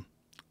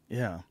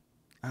yeah,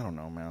 I don't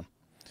know, man.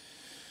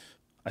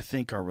 I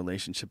think our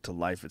relationship to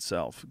life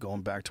itself,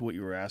 going back to what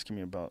you were asking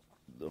me about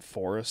the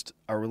forest,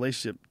 our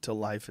relationship to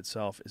life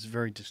itself is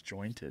very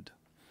disjointed.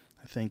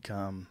 I think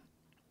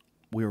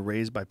we were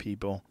raised by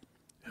people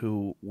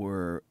who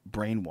were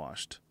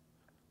brainwashed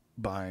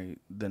by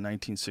the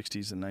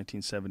 1960s and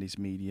 1970s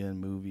media and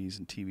movies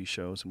and TV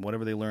shows and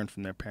whatever they learned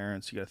from their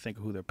parents. You got to think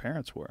of who their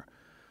parents were.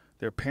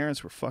 Their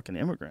parents were fucking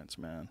immigrants,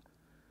 man.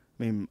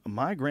 I mean,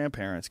 my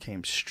grandparents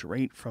came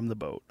straight from the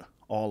boat,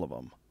 all of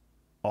them.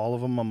 All of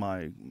them on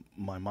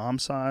my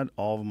mom's side,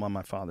 all of them on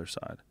my father's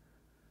side.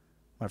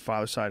 My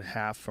father's side,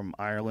 half from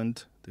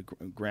Ireland. The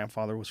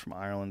grandfather was from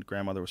Ireland,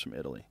 grandmother was from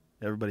Italy.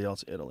 Everybody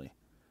else, Italy.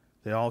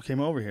 They all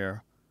came over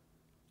here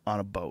on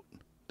a boat.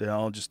 They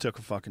all just took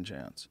a fucking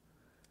chance.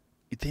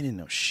 They didn't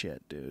know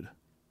shit, dude.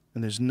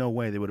 And there's no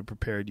way they would have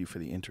prepared you for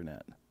the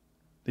internet.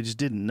 They just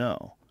didn't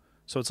know.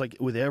 So it's like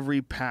with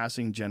every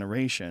passing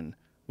generation,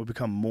 we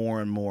become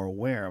more and more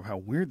aware of how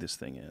weird this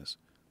thing is,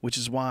 which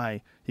is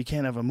why you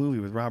can't have a movie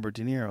with Robert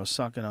De Niro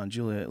sucking on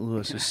Juliette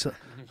Lewis's,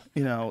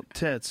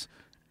 tits.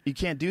 You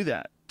can't do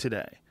that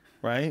today,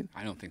 right?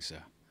 I don't think so.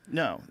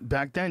 No.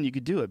 Back then you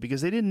could do it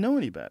because they didn't know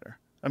any better.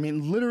 I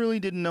mean, literally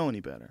didn't know any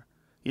better.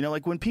 You know,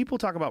 like when people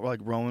talk about like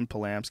Roman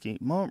Polanski,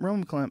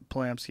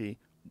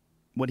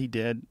 what he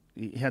did,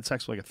 he had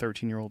sex with like a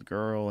 13-year-old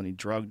girl and he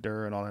drugged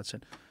her and all that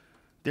shit.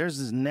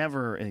 There's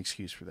never an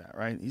excuse for that,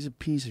 right? He's a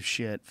piece of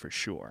shit for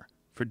sure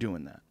for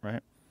doing that,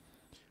 right?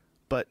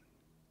 But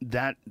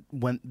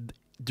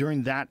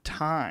during that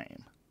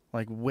time,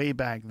 like way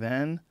back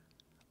then,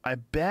 I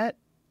bet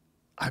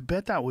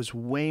that was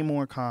way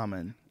more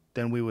common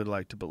than we would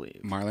like to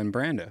believe. Marlon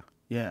Brando.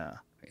 Yeah.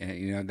 And,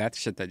 you know, that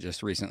shit that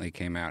just recently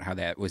came out, how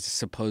that was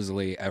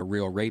supposedly a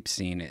real rape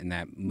scene in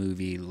that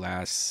movie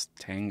Last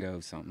Tango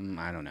something.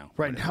 I don't know.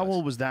 Right. How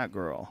old was that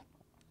girl?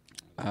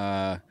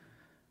 I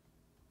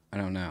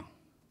don't know.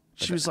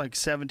 She was like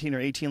 17 or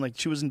 18. Like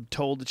she wasn't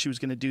told that she was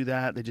going to do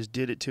that. They just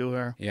did it to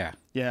her. Yeah.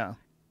 Yeah.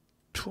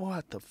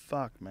 What the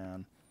fuck,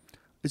 man?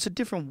 It's a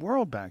different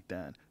world back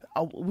then.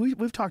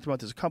 We've talked about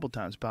this a couple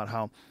times about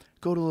how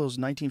go to those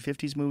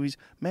 1950s movies,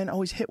 men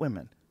always hit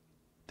women.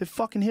 They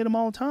fucking hit them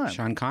all the time.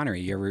 Sean Connery,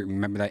 you ever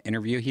remember that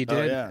interview he did?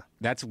 Oh, yeah.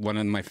 That's one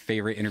of my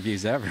favorite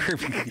interviews ever.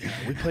 Yeah,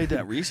 we played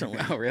that recently.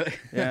 Oh, really?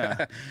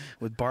 Yeah.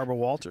 With Barbara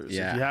Walters.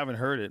 Yeah. If you haven't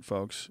heard it,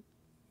 folks,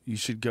 you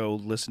should go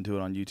listen to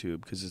it on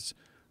YouTube because it's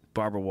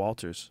Barbara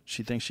Walters.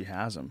 She thinks she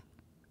has him.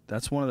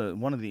 That's one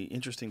of the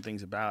interesting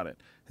things about it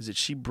is that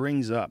she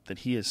brings up that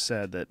he has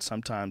said that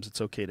sometimes it's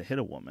okay to hit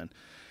a woman,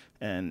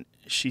 and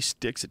she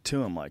sticks it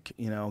to him like,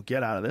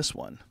 get out of this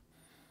one.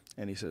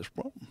 And he says,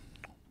 well,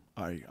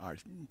 I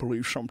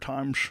believe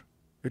sometimes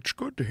it's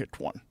good to hit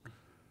one.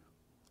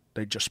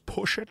 They just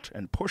push it,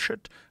 and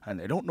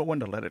they don't know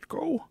when to let it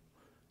go.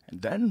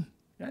 And then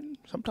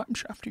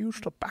sometimes you have to use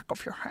the back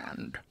of your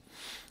hand.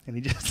 And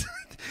he just,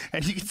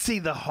 and you can see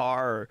the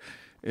horror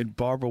in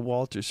Barbara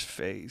Walters'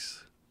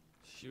 face.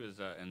 She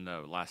was in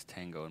the Last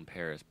Tango in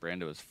Paris.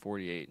 Brando was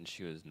 48 and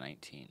she was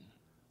 19.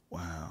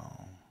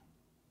 Wow.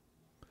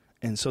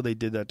 And so they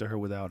did that to her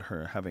without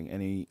her having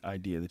any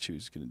idea that she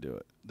was going to do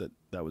it.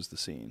 That was the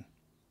scene.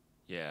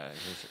 Yeah.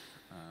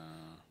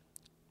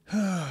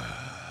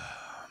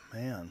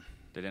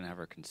 They didn't have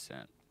her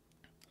consent.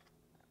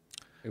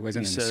 It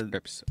wasn't He in the said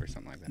scripts or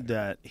something like that.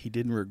 That he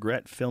didn't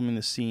regret filming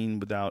the scene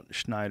without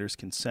Schneider's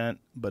consent,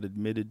 but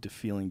admitted to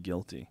feeling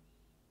guilty.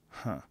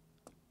 Huh.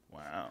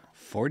 Wow.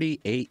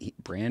 48.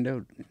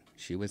 Brando,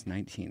 she was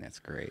 19. That's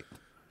great.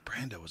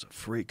 Brando was a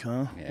freak,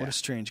 huh? Yeah. What a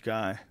strange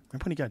guy.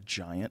 Remember when he got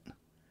giant?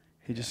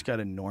 He just got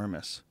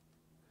enormous.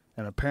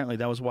 And apparently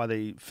that was why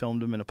they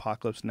filmed him in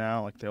Apocalypse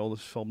Now. Like they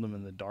always filmed him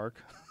in the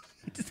dark.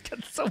 He just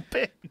got so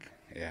big.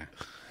 Yeah.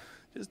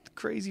 Just a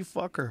crazy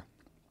fucker.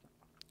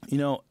 You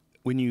know,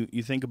 when you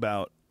think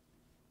about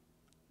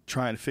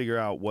trying to figure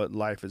out what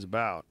life is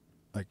about,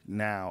 like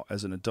now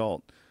as an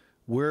adult,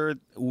 we're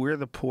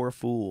the poor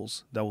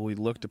fools that will be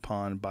looked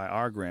upon by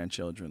our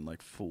grandchildren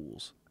like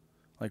fools.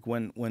 Like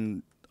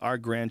when our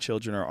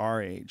grandchildren are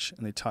our age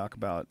and they talk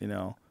about, you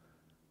know,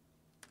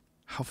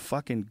 how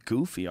fucking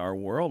goofy our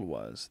world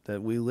was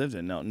that we lived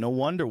in. No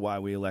wonder why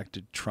we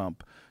elected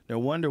Trump. No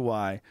wonder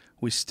why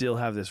we still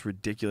have this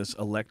ridiculous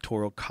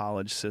electoral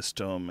college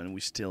system and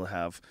we still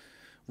have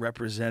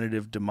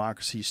representative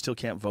democracy. You still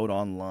can't vote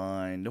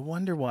online. No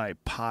wonder why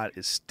pot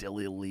is still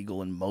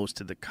illegal in most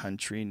of the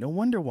country. No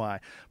wonder why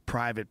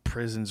private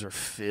prisons are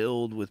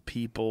filled with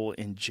people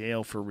in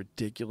jail for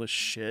ridiculous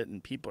shit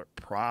and people are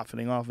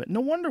profiting off it. No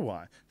wonder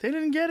why. They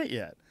didn't get it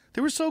yet.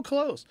 They were so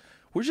close.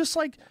 We're just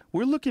like,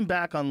 we're looking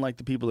back on like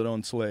the people that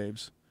owned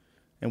slaves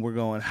and we're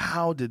going,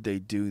 how did they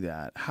do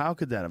that? How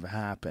could that have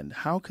happened?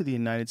 How could the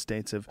United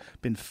States have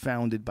been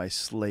founded by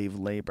slave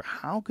labor?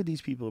 How could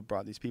these people have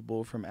brought these people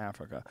over from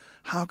Africa?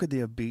 How could they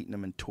have beaten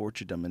them and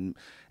tortured them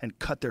and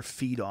cut their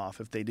feet off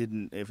if they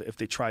didn't, if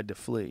they tried to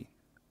flee?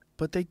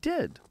 But they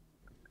did.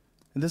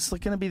 And this is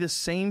going to be the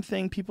same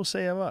thing people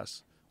say of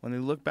us when they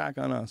look back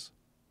on us.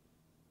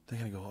 They're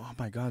gonna go, oh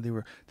my God,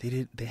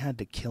 they had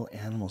to kill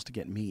animals to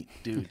get meat,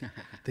 dude.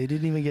 They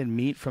didn't even get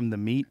meat from the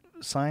meat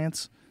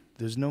science.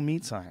 There's no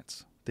meat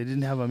science. They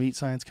didn't have a meat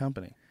science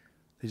company.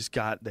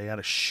 They had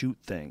to shoot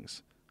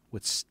things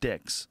with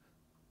sticks.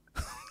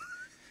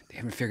 They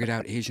haven't figured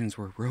out Asians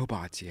were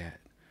robots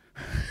yet.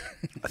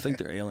 I think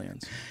they're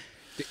aliens.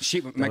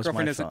 My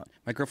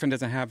girlfriend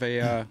doesn't have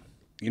a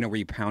where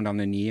you pound on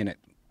the knee and it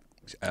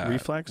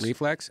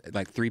reflex.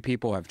 Like 3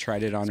 people have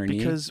tried it on her knee.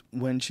 Because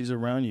when she's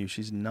around you,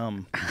 she's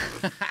numb.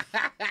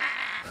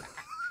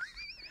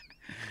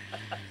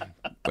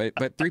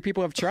 but 3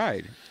 people have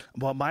tried.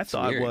 Well, my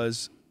thought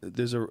was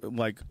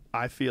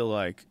I feel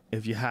like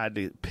if you had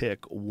to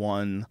pick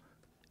one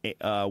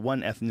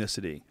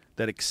ethnicity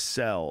that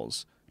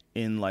excels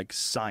in like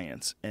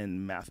science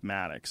and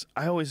mathematics,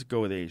 I always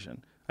go with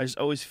Asian. I just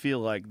always feel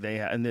like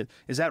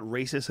is that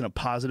racist in a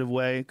positive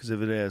way? Because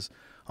if it is,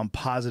 I'm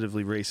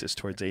positively racist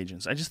towards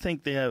Asians. I just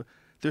think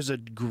there's a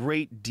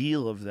great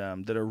deal of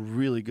them that are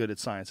really good at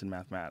science and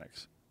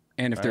mathematics.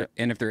 And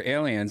if they're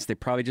aliens, they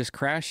probably just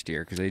crashed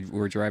here because they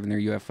were driving their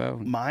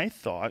UFO. My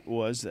thought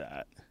was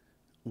that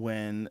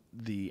when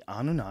the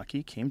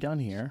Anunnaki came down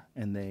here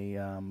and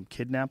they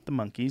kidnapped the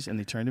monkeys and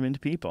they turned them into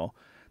people,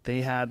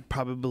 they had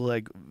probably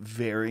like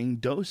varying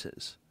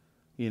doses.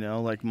 You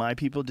know, like my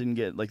people didn't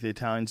get, like the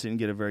Italians didn't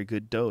get a very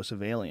good dose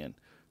of alien.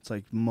 It's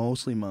like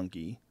mostly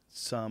monkey,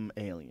 some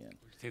alien.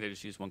 You think they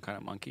just use one kind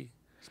of monkey?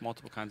 There's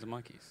multiple kinds of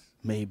monkeys.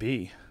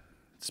 Maybe.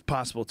 It's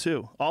possible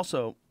too.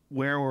 Also,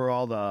 where were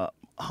all the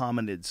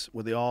hominids?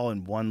 Were they all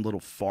in one little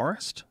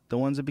forest, the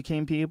ones that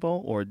became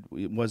people? Or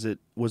was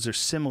there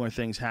similar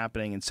things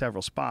happening in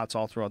several spots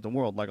all throughout the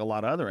world, like a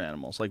lot of other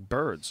animals, like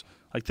birds?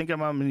 Like think of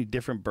how many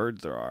different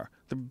birds there are.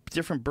 There are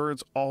different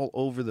birds all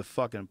over the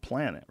fucking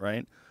planet,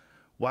 right?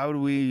 Why would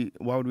we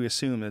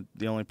assume that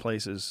the only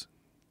places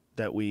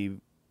that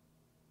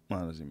well, that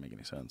doesn't even make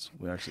any sense.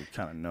 We actually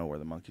kind of know where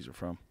the monkeys are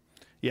from.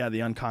 Yeah, the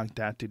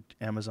uncontacted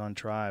Amazon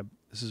tribe.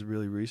 This is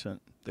really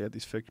recent. They had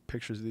these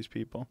pictures of these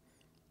people.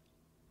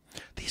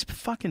 These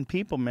fucking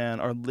people, man,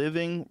 are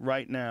living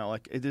right now.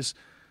 Like there's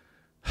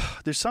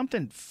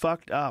something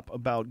fucked up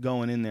about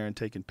going in there and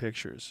taking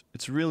pictures.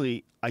 It's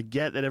really, I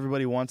get that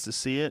everybody wants to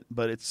see it,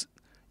 but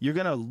you're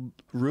gonna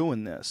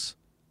ruin this.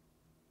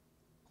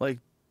 Like,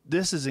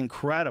 this is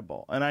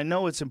incredible, and I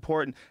know it's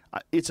important.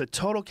 It's a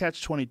total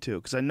catch-22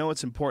 because I know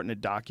it's important to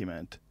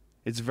document.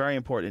 It's very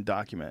important to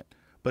document,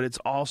 but it's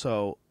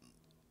also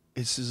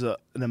an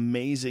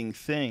amazing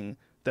thing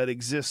that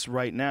exists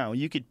right now.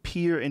 You could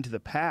peer into the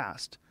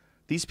past.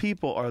 These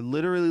people are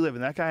literally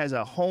living. That guy has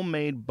a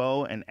homemade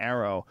bow and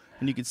arrow,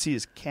 and you can see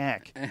his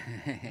cack.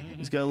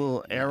 He's got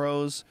little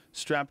arrows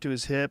strapped to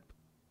his hip.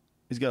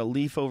 He's got a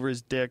leaf over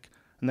his dick,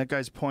 and that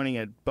guy's pointing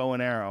at bow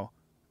and arrow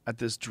at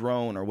this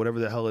drone or whatever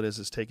the hell it is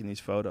that's taking these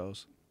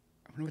photos.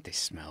 I wonder what they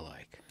smell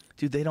like.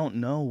 Dude, they don't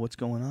know what's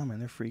going on, man.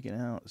 They're freaking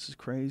out. This is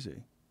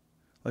crazy.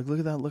 Like, look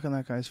at that look on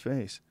that guy's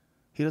face.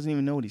 He doesn't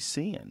even know what he's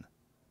seeing.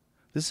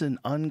 This is an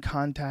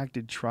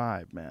uncontacted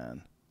tribe,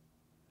 man.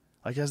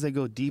 Like, as they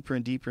go deeper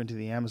and deeper into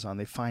the Amazon,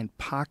 they find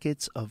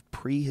pockets of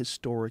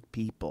prehistoric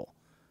people.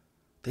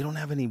 They don't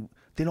have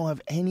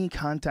any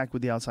contact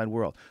with the outside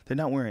world. They're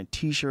not wearing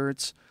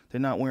T-shirts. They're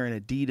not wearing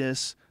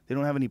Adidas. They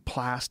don't have any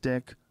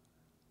plastic.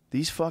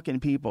 These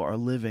fucking people are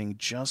living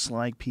just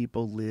like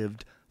people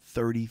lived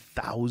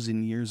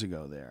 30,000 years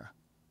ago there.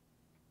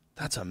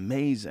 That's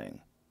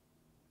amazing.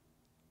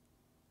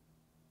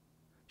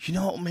 You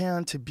know,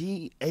 man, to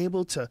be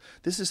able to,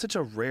 this is such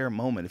a rare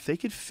moment. If they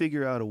could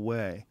figure out a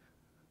way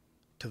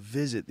to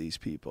visit these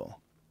people,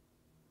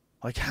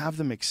 like have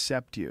them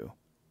accept you,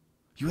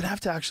 you would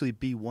have to actually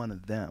be one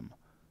of them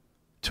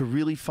to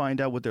really find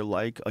out what they're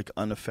like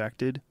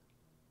unaffected.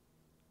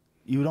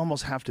 You would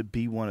almost have to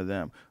be one of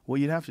them.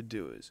 What you'd have to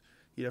do is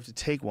you'd have to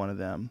take one of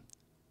them,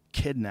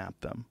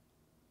 kidnap them,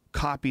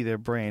 copy their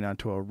brain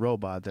onto a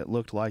robot that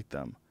looked like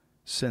them,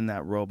 send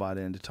that robot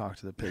in to talk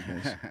to the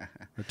pygmies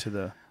or to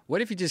the.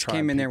 What if you just tribe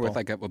came in there with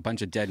people. like a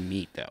bunch of dead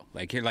meat though?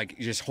 Like you're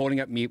just holding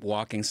up meat,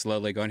 walking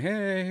slowly, going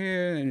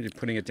hey, and just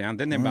putting it down.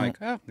 Then they're like,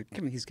 oh,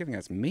 he's giving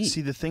us meat.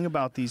 See, the thing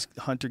about these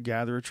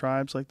hunter-gatherer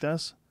tribes like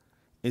this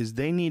is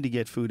they need to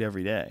get food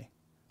every day.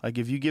 Like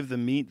if you give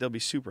them meat, they'll be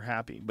super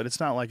happy. But it's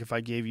not like if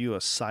I gave you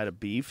a side of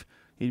beef,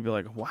 you'd be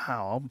like,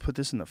 wow, I'll put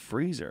this in the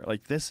freezer.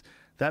 Like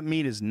that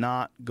meat is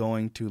not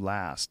going to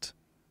last.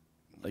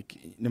 Like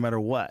no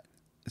matter what,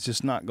 it's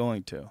just not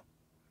going to.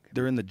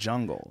 They're in the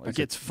jungle. It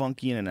gets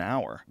funky in an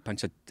hour.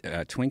 Bunch of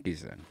Twinkies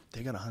then.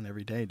 They got to hunt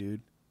every day,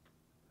 dude.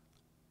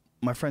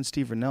 My friend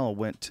Steve Ranella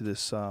went to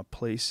this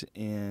place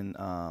in,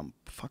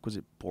 was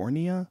it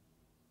Borneo?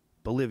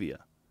 Bolivia.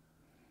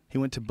 He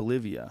went to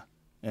Bolivia,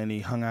 and he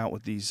hung out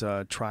with these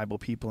tribal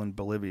people in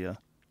Bolivia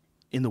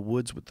in the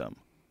woods with them.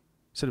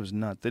 He said it was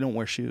nuts. They don't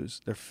wear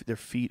shoes. Their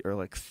feet are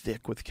like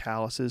thick with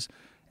calluses,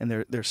 and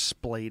they're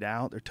splayed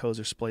out. Their toes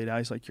are splayed out.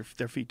 He's like,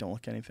 their feet don't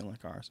look anything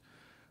like ours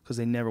because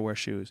they never wear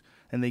shoes.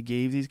 And they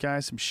gave these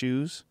guys some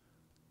shoes,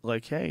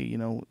 like, hey, you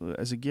know,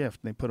 as a gift.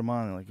 And they put them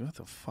on, and they're like, what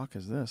the fuck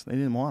is this? They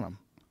didn't want them.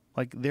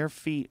 Like, their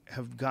feet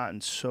have gotten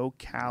so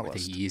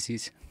calloused. The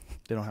Yeezys.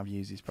 They don't have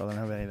Yeezys, bro. They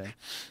don't have anything.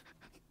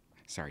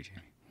 Sorry,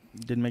 Jamie.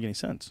 Didn't make any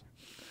sense.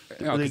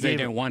 No, because they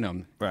didn't want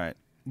them. Right.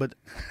 But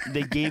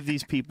they gave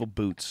these people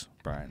boots,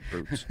 Brian,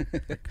 boots,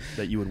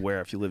 that you would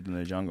wear if you lived in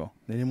the jungle.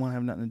 They didn't want to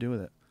have nothing to do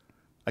with it.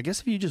 I guess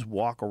if you just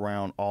walk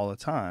around all the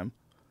time,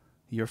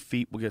 your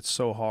feet will get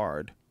so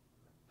hard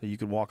that you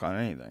could walk on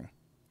anything.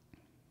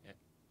 Yeah.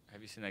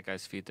 Have you seen that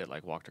guy's feet that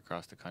like walked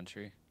across the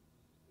country?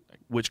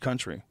 Which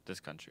country? This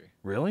country.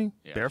 Really?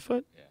 Yeah.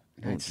 Barefoot? Yeah.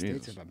 United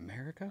States Jesus. of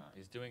America?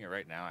 He's doing it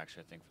right now,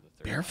 actually, I think, for the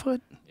third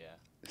Barefoot? time. Yeah.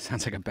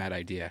 Sounds like a bad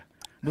idea.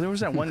 Well, there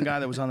was that one guy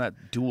that was on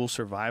that dual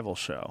survival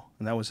show,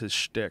 and that was his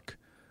shtick,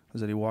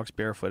 was that he walks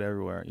barefoot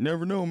everywhere. You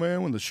never know,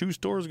 man, when the shoe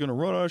store is going to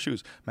run out of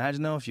shoes.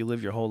 Imagine, though, if you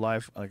live your whole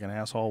life like an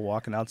asshole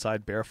walking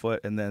outside barefoot,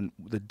 and then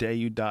the day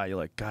you die, you're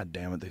like, God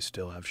damn it, they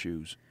still have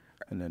shoes.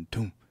 And then,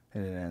 boom,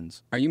 and it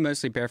ends. Are you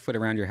mostly barefoot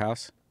around your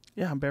house?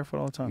 Yeah, I'm barefoot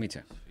all the time. Me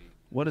too.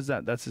 What is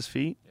that? That's his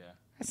feet? Yeah.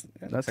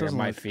 That looks looks like doesn't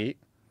my look- feet.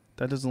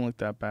 That doesn't look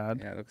that bad.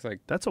 Yeah, it looks like,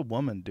 That's a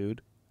woman,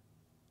 dude.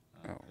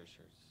 Oh. Pretty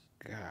sure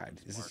it's- God,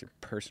 it's is this Mark. your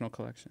personal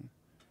collection?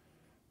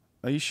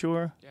 Are you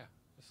sure? Yeah.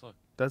 Just look.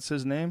 That's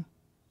his name?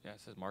 Yeah,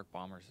 it says Mark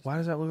Bombers. Why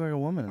does that look like a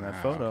woman in that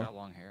Wow. photo? Got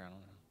long hair. I don't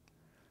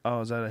know.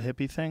 Oh, is that a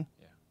hippie thing?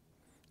 Yeah.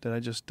 Did I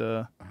just,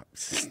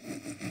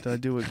 did I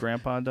do what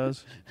Grandpa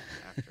does?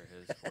 After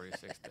his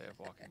 46th day of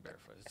walking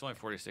barefoot. It's only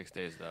 46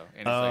 days, though. And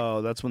it's like,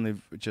 Oh, that's when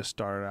they've just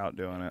started out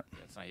doing it.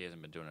 it's not, he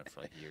hasn't been doing it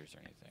for like years or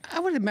anything. I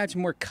would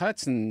imagine more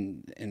cuts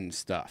and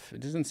stuff.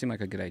 It doesn't seem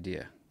like a good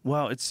idea.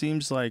 Well, it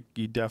seems like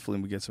you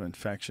definitely would get some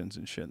infections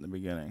and shit in the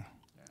beginning.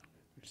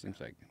 It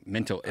seems like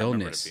mental I remember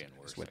it illness being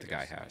worse, is what I the guy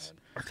guess, in my has. head.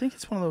 I think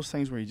it's one of those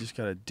things where you just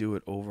got to do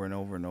it over and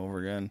over and over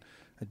again,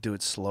 and do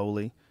it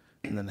slowly,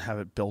 and then have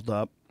it build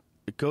up.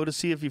 Go to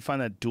see if you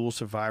find that dual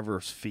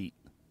survivor's feet,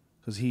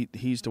 because he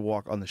used to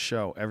walk on the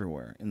show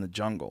everywhere in the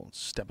jungle,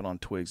 stepping on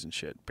twigs and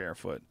shit,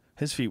 barefoot.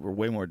 His feet were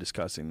way more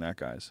disgusting than that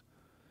guy's.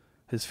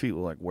 His feet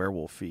were like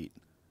werewolf feet.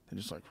 They're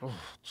just like, oh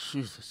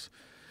Jesus.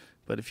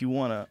 But if you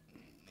want to,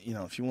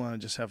 if you want to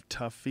just have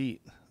tough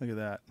feet, look at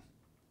that.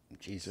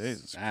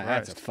 Jesus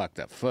That's a Christ. fucked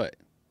up foot.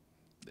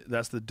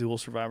 That's the dual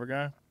survivor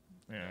guy.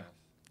 Yeah.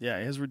 Yeah,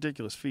 he has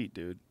ridiculous feet,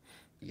 dude.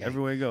 Yikes.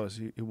 Everywhere he goes,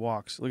 he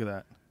walks. Look at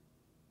that.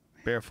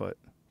 Barefoot.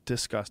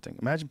 Disgusting.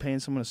 Imagine paying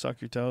someone to suck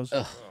your toes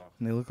Ugh.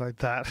 and they look like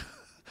that.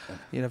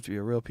 You'd have to be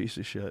a real piece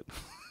of shit.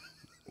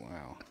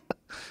 Wow.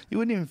 You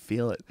wouldn't even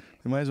feel it.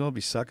 You might as well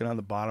be sucking on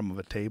the bottom of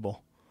a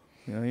table.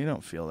 You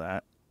don't feel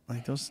that.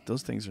 Like those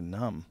things are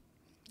numb,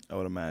 I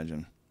would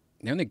imagine.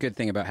 The only good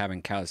thing about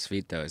having callous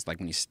feet, though, is like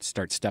when you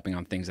start stepping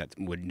on things that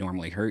would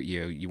normally hurt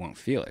you, you won't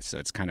feel it. So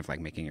it's kind of like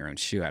making your own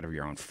shoe out of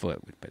your own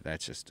foot. But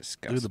that's just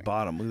disgusting. Look at the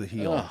bottom. Look at the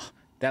heel. Ugh,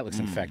 that looks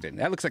infected.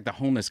 That looks like the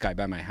homeless guy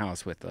by my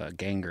house with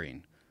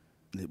gangrene.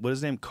 What is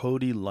his name?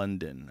 Cody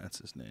London. That's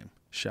his name.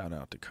 Shout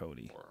out to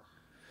Cody.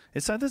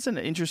 It's like that's an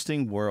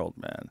interesting world,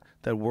 man.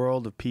 That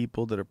world of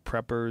people that are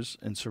preppers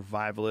and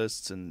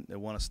survivalists and they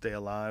want to stay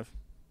alive.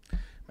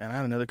 Man, I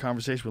had another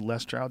conversation with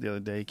Les Stroud the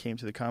other day. He came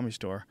to the Comedy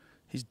Store.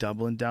 He's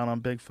doubling down on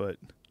Bigfoot.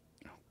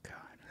 Oh,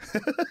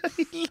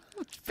 God.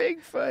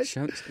 Bigfoot.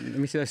 Let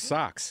me see those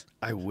socks.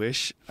 I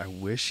wish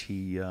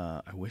he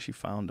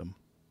found him.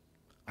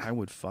 I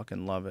would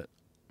fucking love it.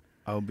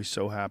 I would be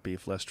so happy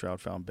if Les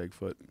Stroud found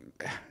Bigfoot.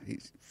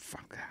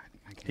 Fuck that.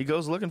 He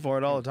goes looking for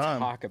it all the time.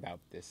 Talk about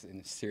this in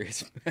a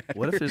serious manner.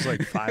 What if there's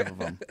like 5 of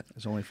them?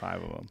 There's only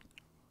 5 of them.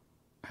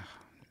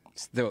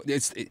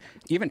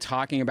 Even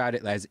talking about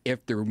it as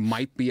if there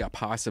might be a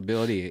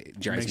possibility it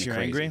drives Makes me you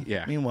crazy. angry?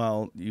 Yeah.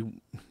 Meanwhile, you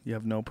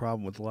have no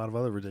problem with a lot of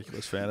other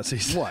ridiculous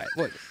fantasies. What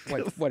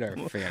are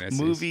fantasies?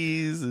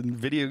 Movies and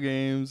video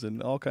games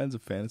and all kinds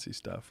of fantasy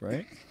stuff,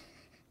 right?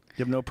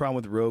 You have no problem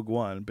with Rogue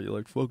One, but you're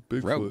like, fuck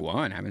Bigfoot. Rogue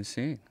One, I haven't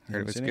seen.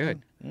 Heard it was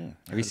good.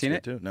 Have you seen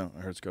it? Too? No,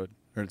 I heard it's good.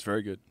 I heard it's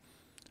very good.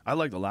 I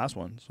like the last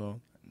one, so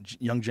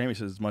young Jamie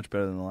says it's much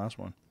better than the last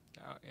one.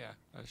 Oh,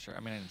 yeah, sure. I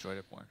mean, I enjoyed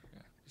it more.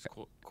 Yeah, it's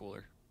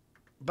cooler.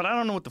 But I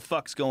don't know what the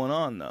fuck's going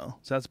on, though.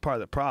 So that's part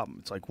of the problem.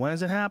 It's like, when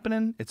is it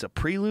happening? It's a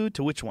prelude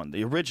to which one?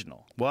 The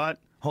original. What?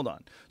 Hold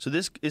on. So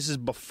this is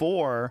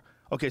before.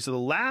 Okay, so the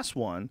last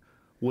one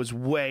was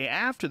way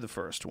after the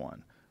first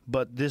one.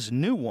 But this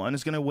new one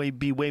is going to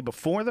be way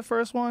before the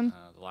first one?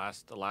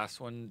 The last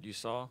one you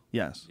saw?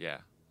 Yes. Yeah,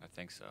 I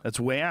think so. That's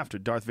way after.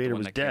 Darth Vader the one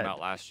was that dead. came out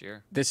last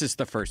year? This is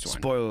the first one.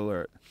 Spoiler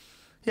alert.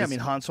 Yeah, I mean,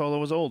 Han Solo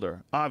was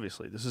older,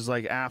 obviously. This is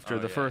like after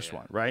the first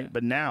one, right? Yeah.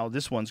 But now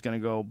this one's going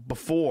to go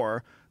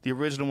before the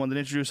original one that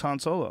introduced Han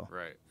Solo.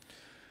 Right.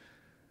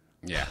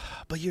 Yeah.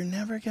 But you're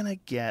never going to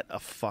get a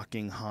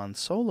fucking Han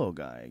Solo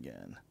guy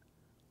again.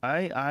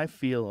 I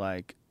feel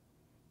like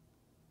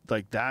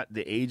that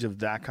the age of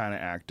that kind of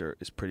actor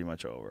is pretty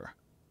much over.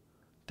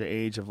 The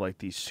age of like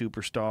these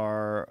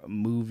superstar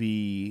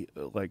movie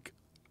like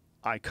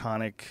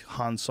iconic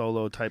Han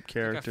Solo type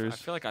characters. I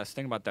feel like I was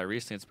thinking about that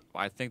recently.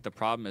 I think the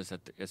problem is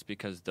that it's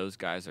because those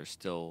guys are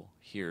still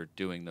here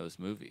doing those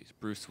movies.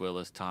 Bruce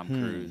Willis, Tom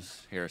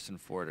Cruise, Harrison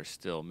Ford are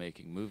still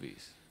making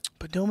movies.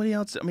 But nobody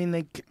else. I mean,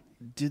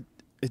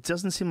 it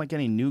doesn't seem like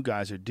any new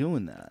guys are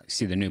doing that.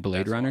 See the new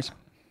Blade Runners?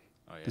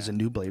 Oh, yeah. There's a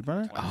new Blade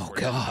Runner. Oh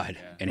God!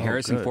 Yeah. And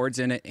Harrison good. Ford's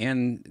in it,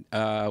 and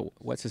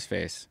what's his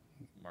face?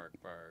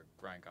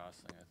 Ryan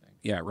Gosling, I think.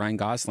 Yeah, Ryan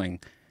Gosling.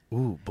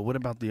 Ooh, but what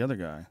about the other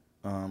guy?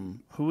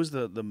 Who was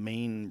the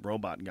main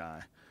robot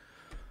guy?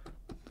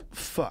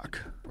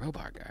 Fuck.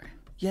 Robot guy.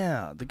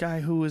 Yeah, the guy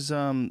who was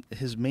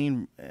his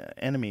main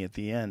enemy at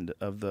the end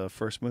of the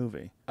first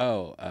movie.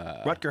 Oh,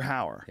 Rutger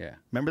Hauer. yeah.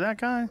 Remember that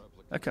guy?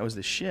 That guy was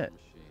the shit.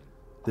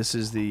 This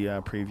is the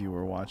preview.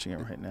 We're watching it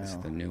right This is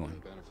now. the new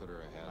one.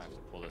 I have to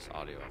pull this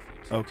audio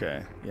off YouTube.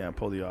 Okay, yeah,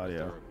 pull the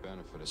audio.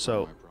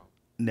 So,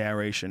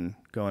 narration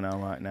going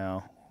on right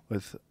now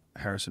with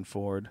Harrison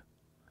Ford.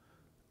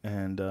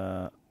 And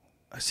I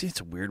see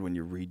it's weird when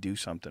you redo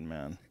something,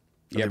 man.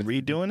 Are Yeah, they but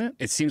redoing it?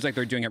 It seems like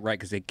they're doing it right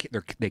because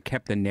they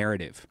kept the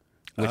narrative,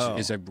 which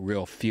is a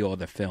real feel of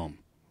the film,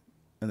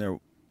 And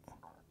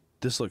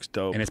this looks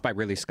dope. and it's by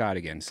Ridley Scott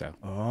again. So,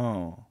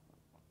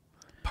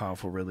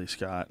 Powerful Ridley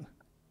Scott.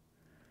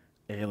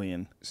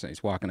 Alien. so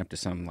he's walking up to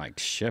some like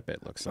ship.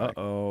 It looks like.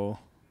 Uh-oh.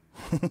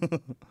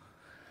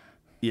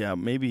 Yeah,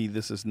 maybe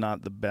this is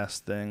not the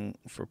best thing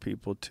for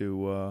people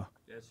to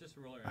It's just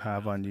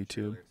have on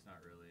YouTube. It's not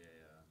really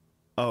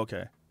Oh,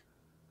 okay.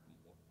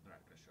 they're not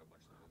going to show much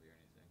of the movie or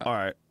anything. All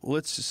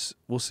right.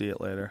 We'll see it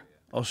later.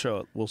 I'll show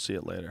it. We'll see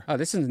it later. Oh,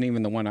 this isn't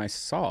even the one I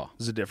saw.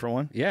 This is a different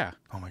one? Yeah.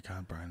 Oh my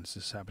God, Brian, is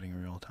this happening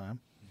in real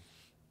time?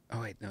 Oh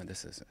wait, no,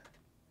 this is it.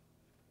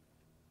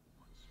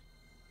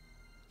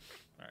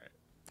 All right.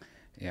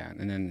 Yeah,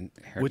 and then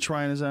Which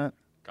Ryan is that?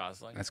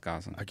 Gosling? That's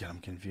Gosling. Again, I'm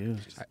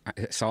confused.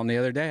 I saw him the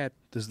other day.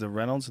 This is the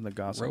Reynolds and the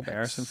Gosling. Robots.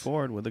 Harrison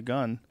Ford with a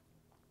gun.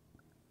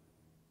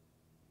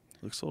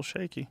 Looks a little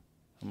shaky.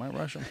 I might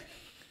rush him.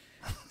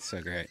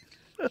 So great.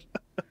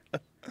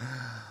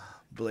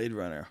 Blade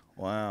Runner.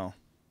 Wow.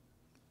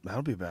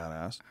 That'll be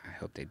badass. I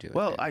hope they do it.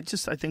 Well, then.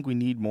 I think we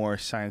need more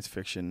science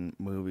fiction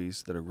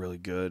movies that are really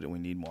good, and we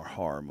need more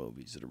horror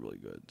movies that are really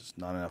good. There's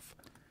not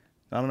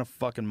enough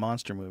fucking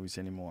monster movies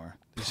anymore.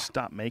 Just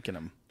stop making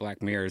them.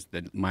 Black Mirror is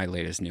my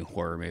latest new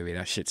horror movie.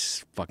 That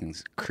shit's fucking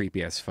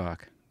creepy as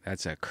fuck.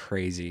 That's a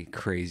crazy,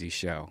 crazy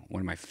show.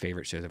 One of my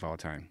favorite shows of all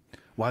time.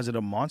 Why is it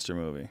a monster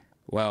movie?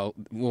 Well,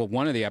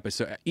 one of the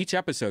episodes, each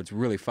episode's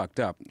really fucked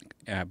up,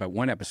 but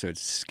one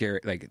episode's scary.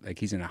 Like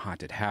he's in a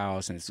haunted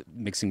house, and it's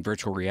mixing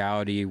virtual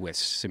reality with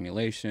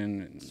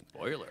simulation. And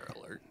Spoiler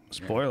alert.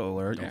 Spoiler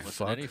alert. Yeah. You Listen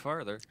fuck. any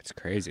farther. it's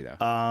crazy though.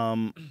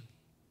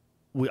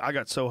 I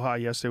got so high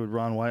yesterday with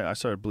Ron White, I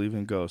started believing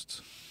in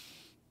ghosts.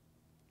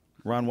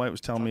 Ron White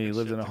was telling me he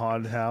lived in a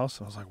haunted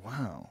house. I was like,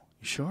 wow,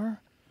 you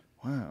sure?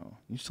 Wow,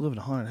 you used to live in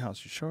a haunted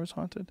house. You sure it's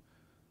haunted?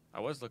 I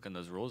was looking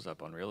those rules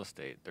up on real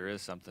estate. There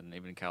is something,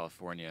 even in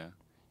California,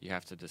 you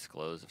have to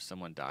disclose if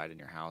someone died in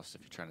your house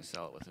if you're trying to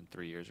sell it within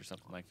 3 years or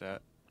something like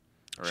that.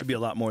 Or Should if- be a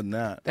lot more than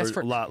that. That's Or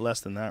for- a lot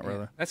less than that,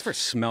 rather. That's for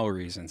smell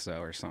reasons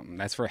though, or something.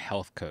 That's for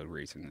health code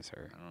reasons,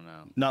 or I don't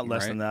know. Not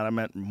less Right. than that. I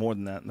meant more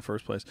than that in the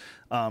first place.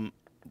 I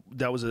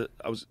was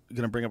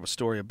going to bring up a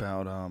story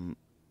about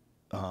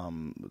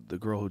the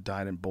girl who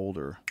died in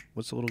Boulder.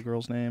 What's the little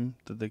girl's name?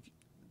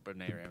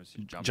 Benet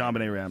Ramsey. John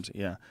Benet Ramsey.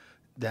 Yeah,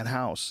 that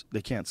house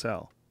they can't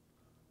sell.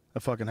 A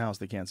fucking house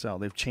they can't sell.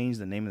 They've changed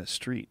the name of the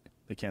street.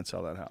 They can't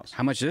sell that house.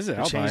 How much is it?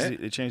 I'll buy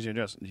it. They changed the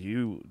address.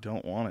 You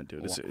don't want it,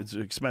 dude. It's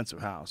an expensive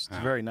house. It's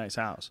a very nice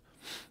house.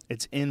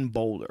 It's in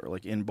Boulder,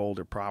 like in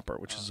Boulder proper,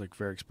 which is like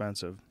very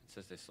expensive. It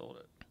says they sold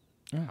it.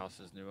 Yeah.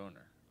 House's new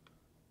owner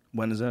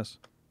When is this?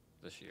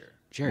 this year.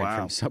 Jared Wow.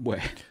 from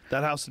Subway.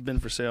 That house has been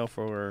for sale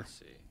for, Let's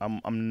see.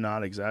 I'm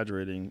not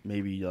exaggerating,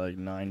 maybe like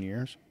 9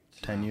 years,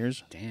 10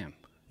 years. Damn.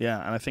 Yeah,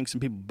 and I think some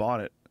people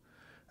bought it,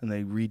 and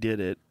they redid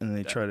it, and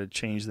they That- tried to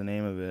change the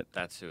name of it.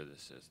 That's who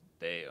this is.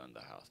 They own the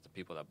house. The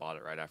people that bought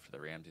it right after the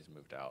Ramseys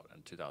moved out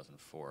in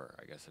 2004,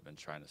 I guess, have been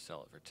trying to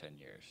sell it for 10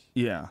 years.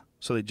 Yeah,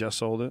 so they just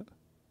sold it,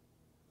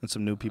 and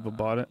some new people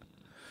bought it.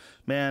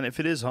 Man, if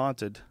it is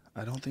haunted,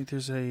 I don't think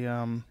there's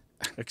a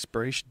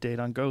expiration date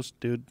on Ghost,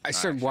 dude. I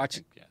started Actually,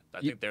 watching. I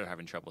think they're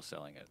having trouble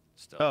selling it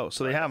still. Oh,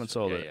 so they Right, haven't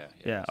sold it.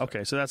 Yeah.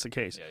 Okay, so that's the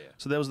case. Yeah, yeah.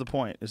 So that was the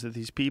point: is that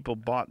these people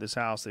bought this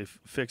house, they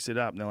fixed it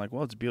up, and they're like,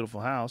 "Well, it's a beautiful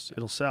house.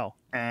 It'll sell."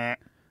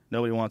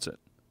 Nobody wants it.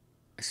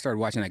 I started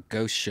watching that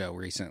ghost show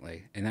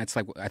recently, and that's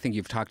like I think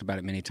you've talked about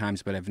it many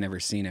times, but I've never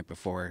seen it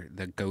before.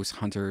 The Ghost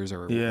Hunters,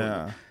 or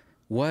Yeah,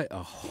 what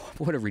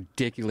a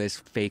ridiculous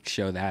fake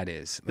show that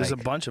is. there's Like,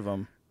 a bunch of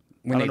them.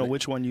 I when don't they- know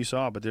which one you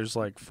saw, but there's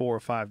like 4 or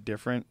 5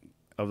 different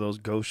of those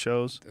ghost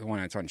shows. the one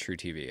that's on True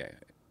TV.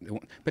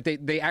 But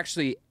they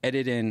actually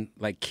edit in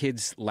like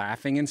kids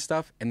laughing and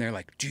stuff, and they're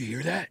like, "Do you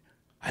hear that?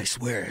 I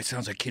swear, it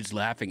sounds like kids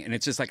laughing," and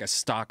it's just like a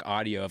stock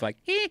audio of like,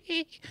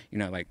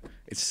 like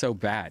it's so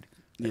bad.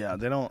 Yeah,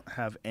 they don't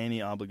have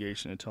any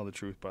obligation to tell the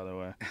truth, by the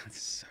way.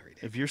 It's so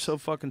ridiculous. If you're so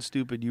fucking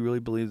stupid, you really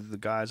believe that the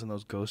guys on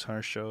those ghost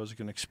hunter shows are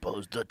going to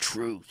expose the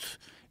truth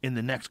in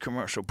the next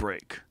commercial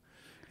break.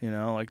 You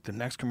know, like the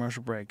next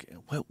commercial break.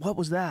 What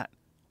was that?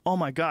 Oh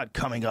my God,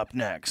 coming up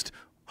next.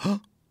 Huh?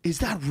 Is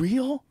that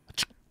real?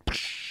 Do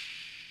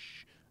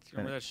you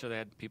remember that show they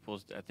had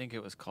people's, I think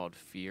it was called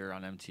Fear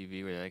on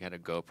MTV, where they like, had a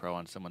GoPro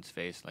on someone's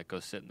face, like go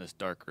sit in this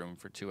dark room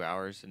for 2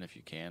 hours, and if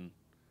you can,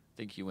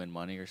 think you win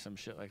money or some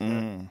shit like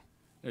that.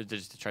 They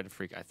just tried to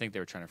freak. I think they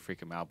were trying to freak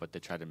them out, but they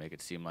tried to make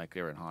it seem like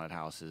they were in haunted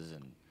houses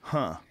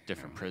and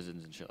different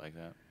prisons and shit like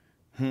that.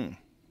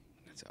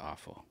 That's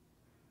awful.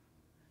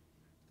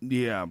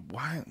 Yeah,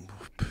 why?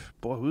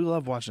 Boy, we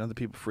love watching other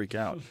people freak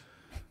out.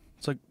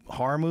 It's like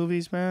horror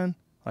movies, man.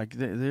 Like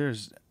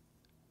there's,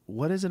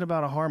 what is it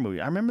about a horror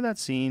movie? I remember that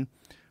scene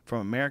from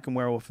American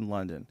Werewolf in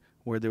London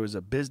where there was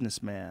a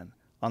businessman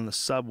on the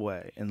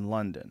subway in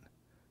London,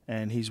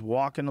 and he's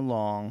walking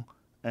along,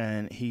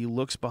 and he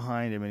looks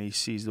behind him and he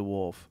sees the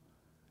wolf,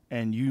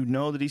 and you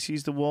know that he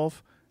sees the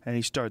wolf, and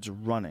he starts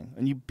running,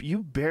 and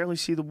you barely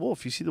see the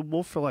wolf. You see the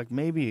wolf for like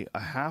maybe a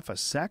half a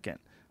second,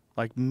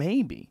 like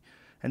maybe.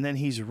 And then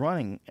he's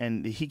running,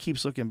 and he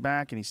keeps looking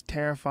back, and he's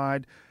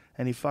terrified,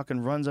 and he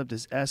fucking runs up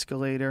this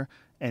escalator,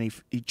 and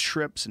he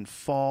trips and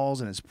falls,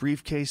 and his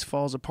briefcase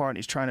falls apart, and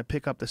he's trying to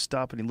pick up the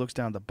stuff, and he looks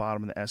down at the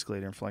bottom of the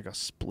escalator, and for like a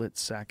split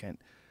second,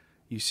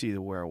 you see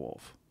the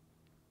werewolf.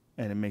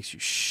 And it makes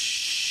you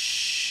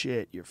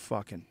shit your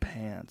fucking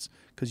pants.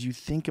 Because you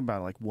think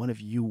about it, like, what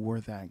if you were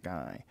that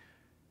guy,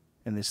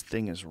 and this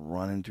thing is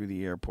running through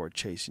the airport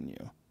chasing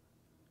you?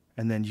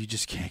 And then you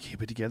just can't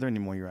keep it together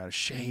anymore. You're out of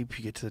shape.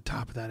 You get to the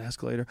top of that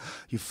escalator.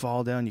 You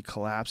fall down. You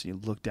collapse. And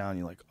you look down. And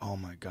you're like, oh,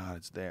 my God,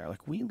 it's there.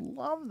 Like, we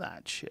love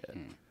that shit.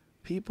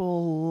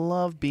 People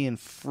love being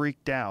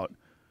freaked out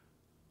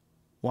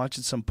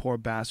watching some poor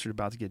bastard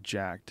about to get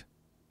jacked.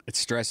 It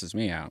stresses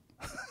me out.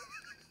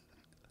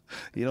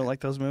 You don't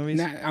like those movies?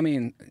 Nah, I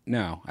mean,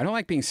 no, I don't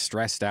like being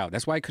stressed out.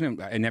 That's why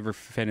I never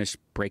finished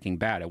Breaking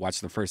Bad. I watched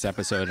the first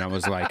episode and I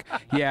was like,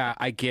 yeah,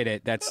 I get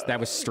it. That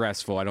was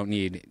stressful. I don't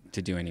need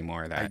to do any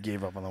more of that. I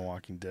gave up on The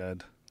Walking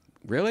Dead.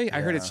 Really?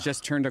 I heard it's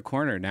just turned a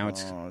corner. Now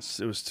it's... Oh,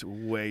 it was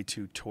way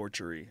too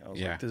torture-y. I was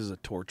Yeah. like, this is a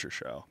torture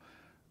show.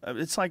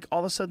 It's like all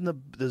of a sudden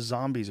the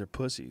zombies are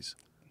pussies.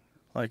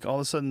 Like all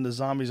of a sudden the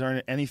zombies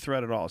aren't any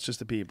threat at all. It's just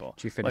the people.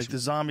 Did you finish- Like the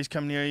zombies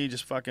come near you,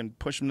 just fucking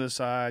push them to the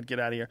side,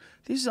 get out of here.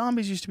 These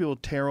zombies used to be able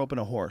to tear open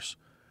a horse.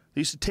 They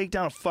used to take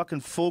down a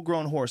fucking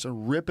full-grown horse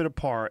and rip it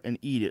apart and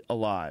eat it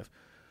alive.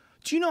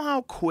 Do you know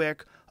how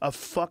quick a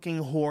fucking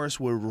horse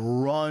would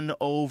run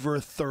over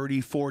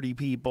 30, 40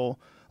 people?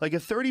 Like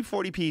if 30,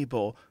 40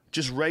 people,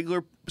 just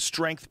regular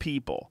strength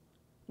people,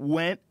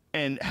 went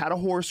and had a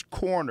horse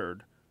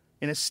cornered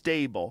in a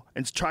stable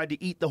and tried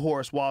to eat the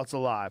horse while it's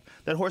alive,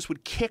 that horse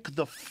would kick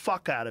the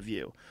fuck out of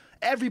you.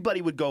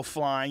 Everybody would go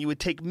flying. You would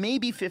take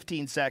maybe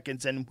 15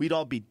 seconds and we'd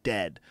all be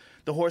dead.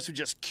 The horse would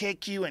just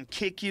kick you and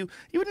kick you.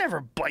 You would never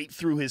bite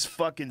through his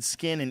fucking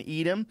skin and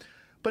eat him.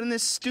 But in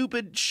this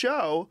stupid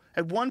show,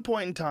 at one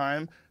point in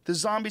time, the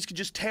zombies could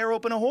just tear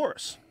open a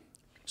horse.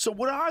 So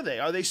what are they?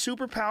 Are they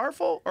super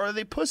powerful or are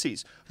they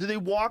pussies? Do they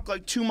walk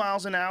like 2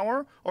 miles an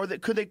hour or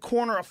could they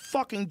corner a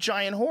fucking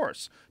giant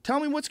horse? Tell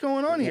me what's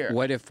going on here.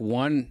 What if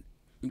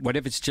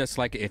it's just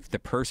like if the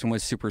person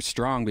was super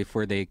strong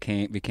before they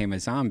became a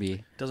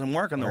zombie? Doesn't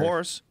work on the Or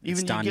horse. it's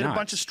Even you Don get a Knotts.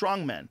 bunch of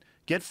strong men.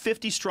 Get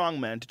 50 strong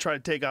men to try to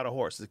take out a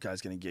horse. This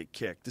guy's going to get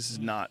kicked. This is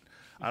not.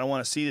 I don't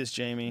want to see this,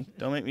 Jamie.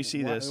 Don't make me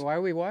see this. Why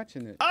are we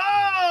watching it?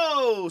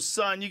 Oh,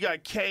 son, you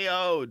got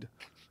KO'd.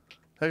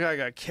 That guy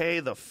got K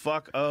the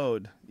fuck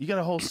O'd. You got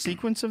a whole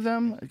sequence of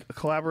them, a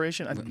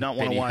collaboration. I do not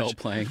want to Benny Hill watch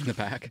playing in the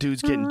back.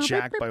 dudes getting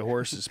jacked by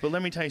horses. But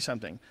let me tell you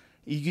something.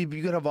 You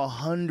could have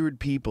 100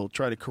 people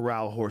try to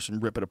corral a horse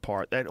and rip it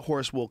apart. That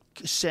horse will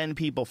send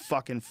people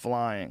fucking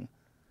flying.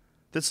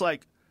 That's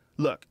like,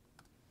 look,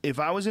 if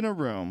I was in a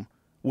room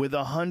with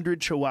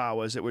 100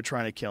 chihuahuas that were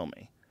trying to kill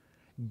me,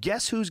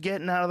 guess who's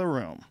getting out of the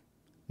room?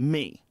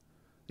 Me.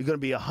 You're going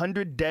to be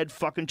 100 dead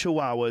fucking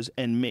chihuahuas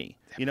and me.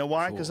 You know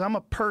why? Because I'm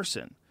a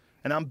person.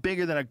 And I'm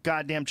bigger than a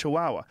goddamn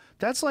chihuahua.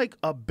 That's like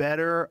a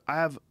better.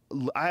 I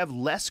have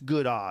less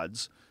good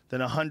odds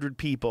than 100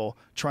 people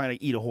trying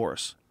to eat a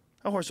horse.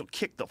 A horse will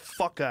kick the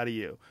fuck out of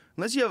you.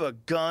 Unless you have a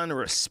gun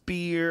or a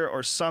spear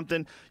or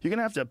something, you're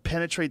gonna have to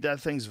penetrate that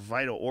thing's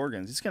vital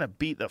organs. It's gonna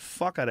beat the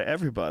fuck out of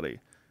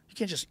everybody. You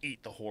can't just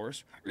eat the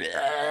horse.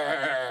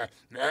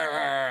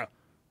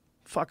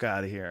 Fuck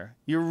out of here.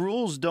 Your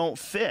rules don't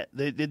fit.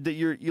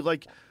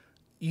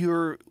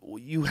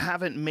 You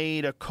haven't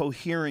made a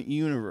coherent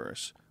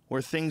universe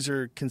where things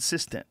are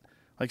consistent.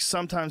 Like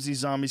sometimes these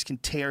zombies can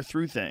tear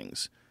through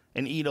things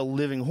and eat a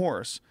living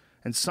horse.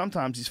 And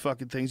sometimes these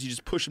fucking things, you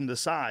just push them to the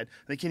side.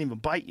 They can't even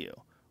bite you.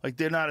 Like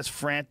they're not as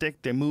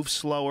frantic. They move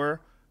slower.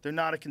 They're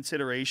not a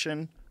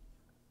consideration.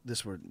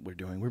 This we're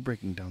doing. We're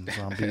breaking down the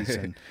zombies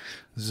and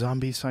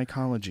zombie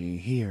psychology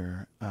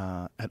here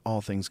at All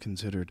Things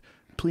Considered.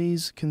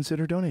 Please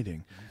consider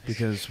donating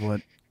because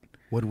what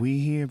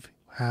we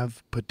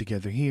have put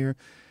together here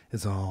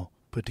is all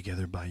put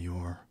together by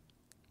your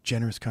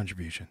generous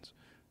contributions.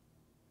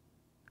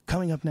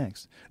 Coming up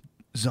next,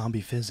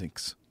 zombie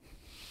physics.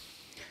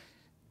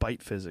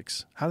 Bite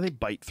physics. How do they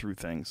bite through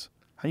things?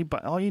 How you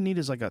bite? All you need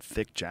is like a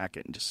thick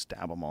jacket and just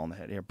stab them all in the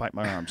head. Here, bite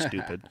my arm,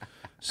 stupid.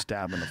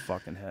 Stab in the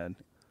fucking head.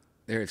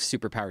 They have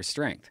superpower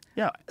strength.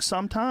 Yeah,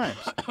 sometimes.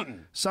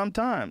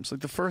 Sometimes.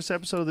 Like the first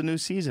episode of the new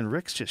season,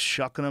 Rick's just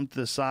shucking them to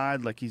the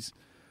side like he's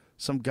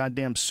some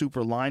goddamn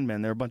super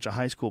lineman. They're a bunch of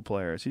high school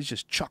players. He's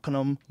just chucking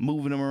them,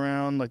 moving them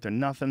around like they're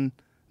nothing.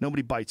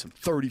 Nobody bites them.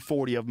 30,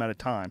 40 of them at a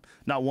time.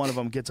 Not one of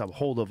them gets a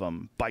hold of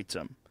them, bites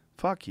them.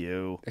 Fuck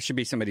you. It should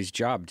be somebody's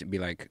job to be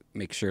like,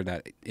 make sure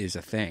that is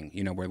a thing,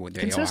 you know, where they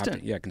Consistent. all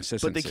have to, yeah,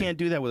 consistency. But they can't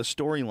do that with a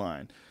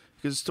storyline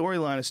because the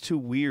storyline is too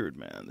weird,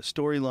 man. The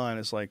storyline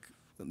is like,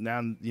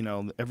 now, you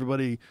know,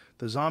 everybody,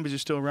 the zombies are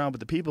still around, but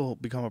the people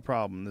become a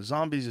problem. The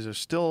zombies are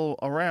still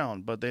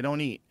around, but they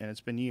don't eat, and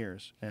it's been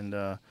years. And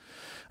I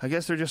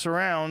guess they're just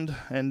around,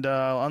 and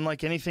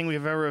unlike anything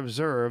we've ever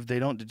observed, they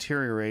don't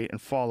deteriorate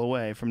and fall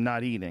away from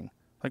not eating.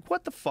 Like,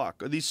 what the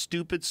fuck? Are these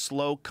stupid,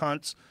 slow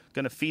cunts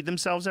going to feed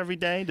themselves every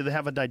day? Do they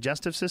have a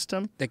digestive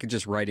system? They could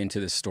just write into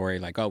the story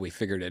like, oh, we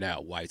figured it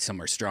out, why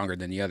some are stronger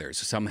than the others.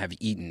 Some have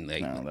eaten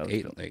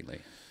lately.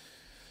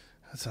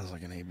 That sounds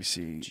like an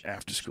ABC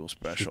after-school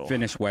special. You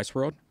finish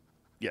Westworld?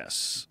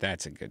 Yes.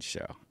 That's a good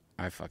show.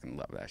 I fucking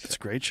love that show. It's a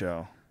great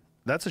show.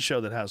 That's a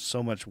show that has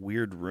so much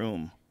weird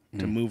room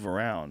to move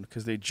around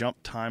because they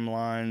jump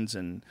timelines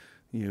and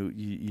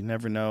you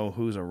never know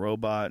who's a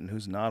robot and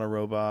who's not a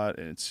robot,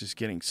 and it's just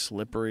getting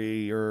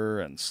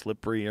slipperier and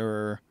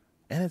slipperier.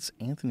 And it's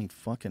Anthony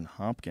fucking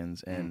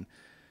Hopkins and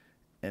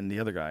the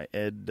other guy,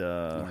 Ed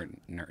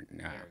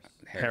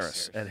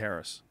Harris. Ed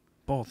Harris.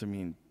 Both, I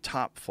mean,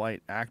 top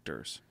flight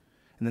actors.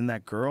 And then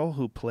that girl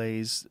who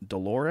plays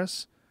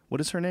Dolores,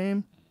 what is her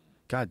name?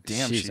 God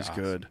damn, she's awesome.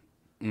 Good.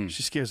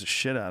 She scares the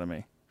shit out of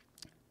me.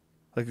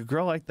 Like a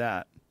girl like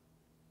that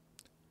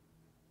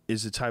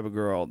is the type of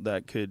girl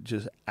that could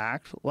just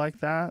act like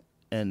that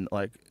and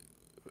like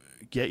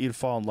get you to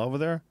fall in love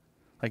with her.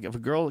 Like if a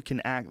girl can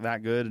act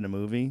that good in a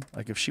movie,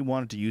 like if she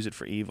wanted to use it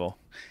for evil,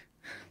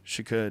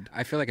 she could.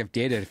 I feel like I've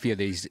dated a few of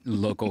these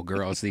local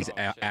girls, these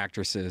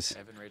actresses.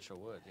 Evan Rachel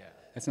Wood, yeah.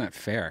 That's not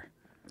fair.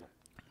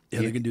 Yeah,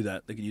 they can do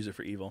that. They can use it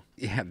for evil.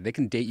 Yeah, they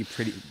can date you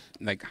pretty,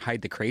 like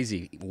hide the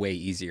crazy way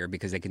easier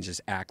because they can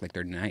just act like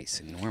they're nice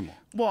and normal.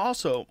 Well,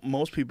 also,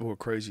 most people who are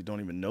crazy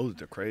don't even know that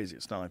they're crazy.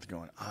 It's not like they're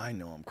going, I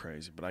know I'm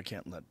crazy, but I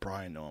can't let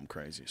Brian know I'm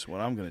crazy. So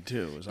what I'm going to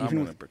do is I'm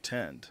going to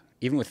pretend.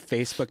 Even with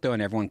Facebook, though,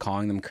 and everyone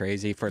calling them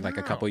crazy for like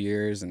a couple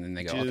years, and then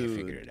they go, okay,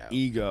 figured it out.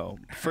 Ego.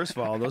 First of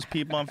all, those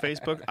people on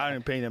Facebook, I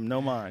didn't pay them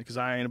no mind because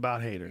I ain't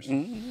about haters.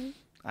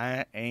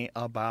 I ain't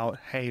about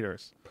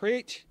haters.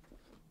 Preach.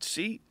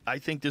 See, I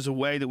think there's a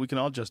way that we can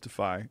all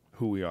justify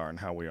who we are and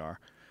how we are.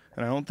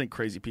 And I don't think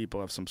crazy people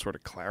have some sort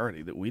of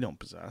clarity that we don't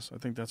possess. I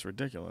think that's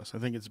ridiculous. I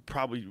think it's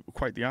probably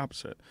quite the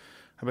opposite.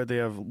 I bet they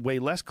have way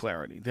less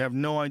clarity. They have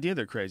no idea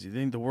they're crazy. They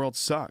think the world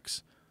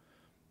sucks.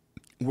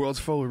 World's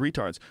full of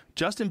retards.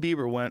 Justin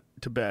Bieber went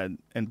to bed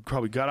and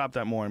probably got up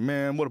that morning.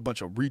 Man, what a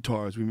bunch of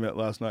retards we met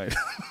last night.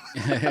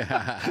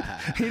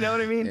 You know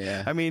what I mean?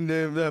 Yeah. I mean,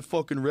 that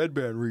fucking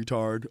Redban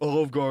retard,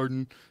 Olive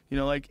Garden. You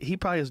know, like he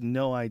probably has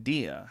no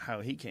idea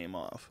how he came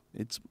off.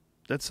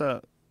 That's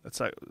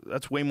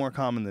way more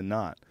common than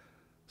not.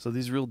 So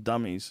these real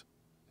dummies,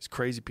 these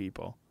crazy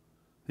people,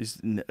 these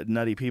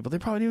nutty people, they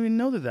probably don't even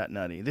know they're that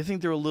nutty. They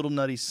think they're a little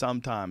nutty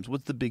sometimes.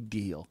 What's the big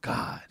deal?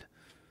 God,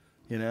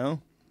 you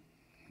know.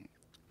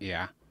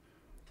 Yeah.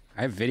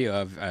 I have video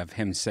of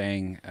him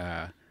saying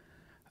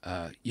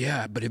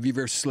yeah, but have you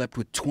ever slept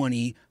with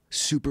 20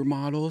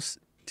 supermodels?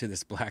 To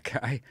this black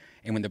guy.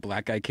 And when the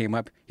black guy came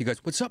up, he goes,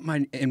 what's up,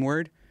 my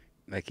N-word?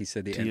 Like he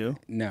said the To you?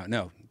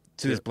 No.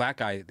 To this black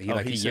guy. He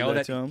he said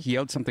that to him? He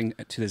yelled something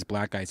to this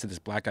black guy. So this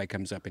black guy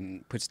comes up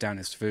and puts down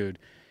his food.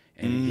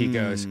 And he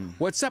goes,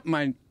 what's up,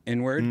 my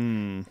N-word?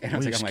 And I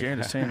was I'm like, scared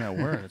of saying that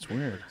word. It's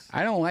weird.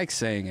 I don't like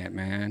saying it,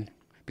 man.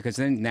 Because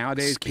then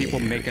nowadays people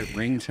make it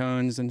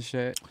ringtones and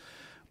shit.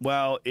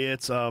 Well,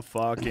 it's a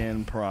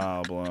fucking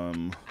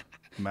problem.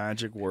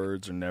 Magic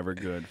words are never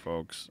good,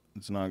 folks.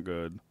 It's not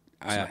good.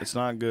 It's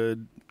not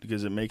good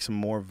because it makes them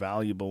more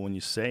valuable when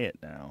you say it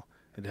now.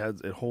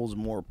 It holds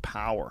more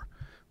power.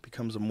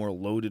 Becomes a more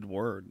loaded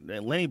word.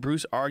 And Lenny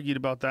Bruce argued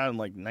about that in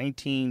like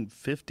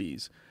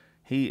 1950s.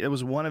 It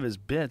was one of his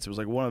bits. It was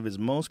like one of his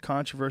most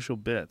controversial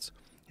bits.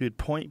 He would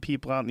point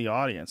people out in the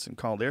audience and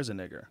call, there's a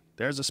nigger.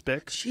 There's a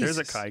spick. Jesus. There's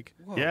a kike.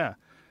 Whoa. Yeah.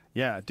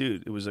 Yeah,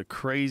 dude. It was a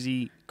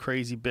crazy,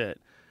 crazy bit.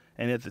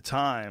 And at the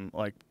time,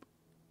 like,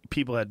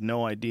 people had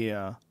no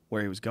idea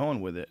where he was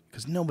going with it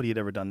because nobody had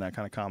ever done that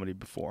kind of comedy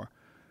before.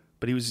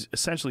 But he was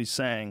essentially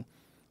saying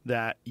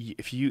that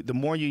the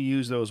more you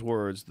use those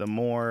words, the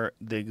more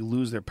they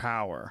lose their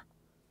power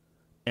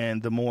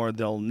and the more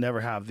they'll never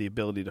have the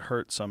ability to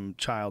hurt some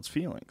child's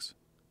feelings.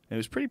 And it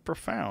was pretty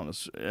profound,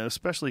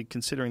 especially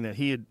considering that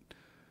he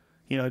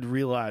had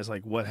realized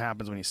like what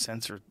happens when you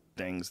censor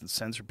things and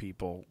censor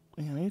people.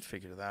 He'd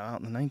figured that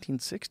out in the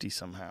 1960s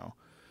somehow.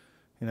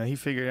 He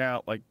figured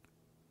out like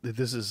that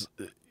this is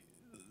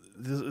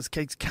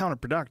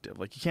counterproductive.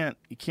 Like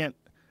you can't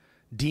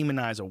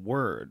demonize a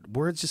word.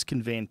 Words just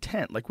convey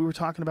intent, like we were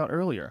talking about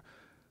earlier.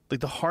 Like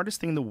the hardest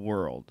thing in the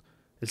world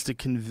is to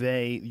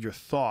convey your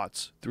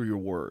thoughts through your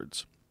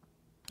words,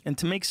 and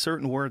to make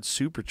certain words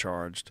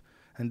supercharged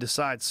and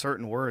decide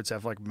certain words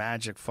have like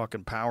magic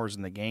fucking powers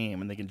in the game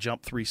and they can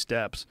jump 3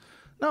 steps.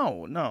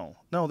 No,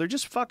 they're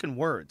just fucking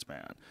words,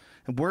 man.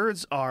 And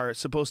words are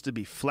supposed to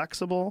be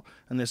flexible,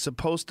 and they're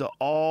supposed to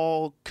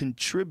all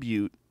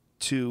contribute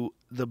to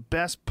the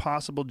best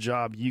possible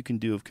job you can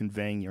do of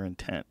conveying your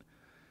intent.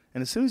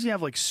 And as soon as you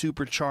have like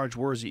supercharged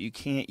words that you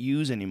can't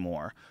use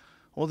anymore,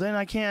 well then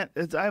I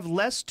have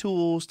less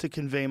tools to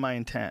convey my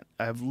intent.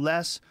 You have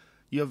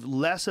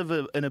less of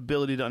an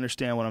ability to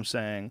understand what I'm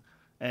saying,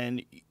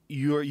 and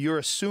you're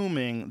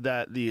assuming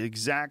that the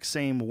exact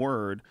same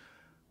word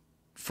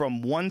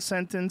from one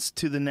sentence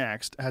to the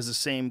next has the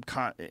same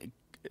content,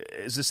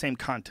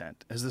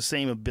 has the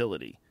same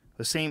ability.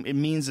 It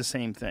means the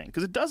same thing,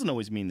 because it doesn't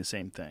always mean the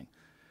same thing.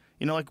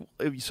 Like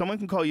if someone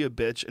can call you a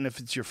bitch, and if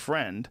it's your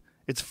friend,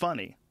 it's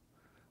funny.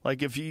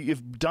 Like if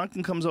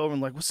Duncan comes over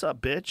and like, what's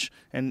up, bitch?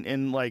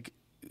 And like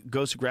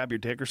goes to grab your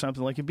dick or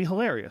something, like it'd be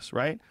hilarious,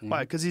 right? Mm-hmm.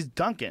 Why? Because he's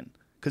Duncan,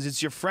 because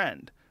it's your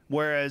friend.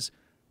 Whereas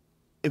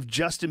if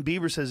Justin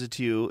Bieber says it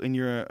to you and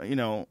you're,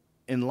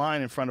 in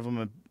line in front of him,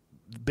 a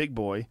big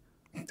boy,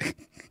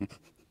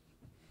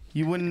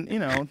 you wouldn't,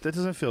 that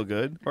doesn't feel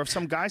good. Or if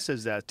some guy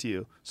says that to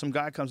you, some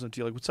guy comes up to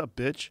you like, what's up,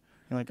 bitch?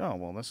 You're like, oh,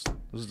 well, this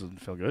doesn't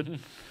feel good.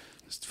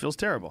 This feels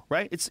terrible,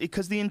 right? It's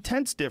because the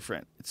intent's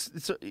different. It's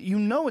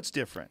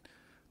different.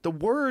 The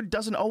word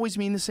doesn't always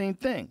mean the same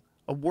thing.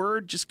 A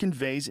word just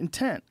conveys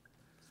intent.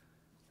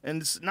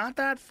 And it's not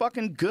that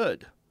fucking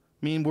good.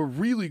 I mean, we're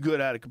really good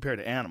at it compared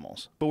to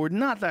animals, but we're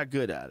not that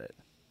good at it.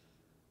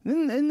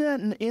 In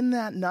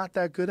that not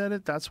that good at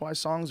it, that's why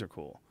songs are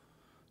cool.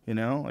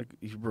 Like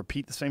you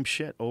repeat the same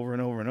shit over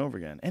and over and over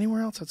again.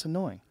 Anywhere else, that's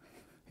annoying.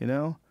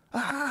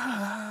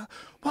 I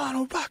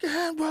wanna rock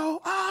and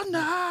roll all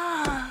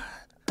night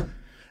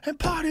and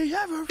party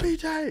every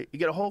day. You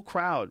get a whole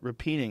crowd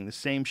repeating the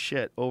same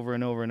shit over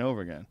and over and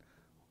over again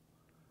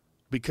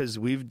because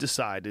we've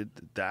decided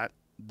that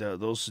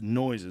those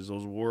noises,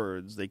 those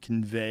words, they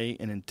convey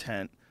an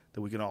intent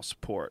that we can all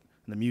support.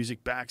 And the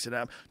music backs it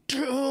up.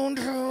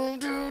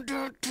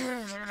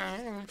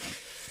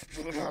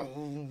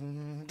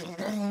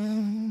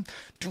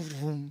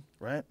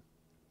 Right?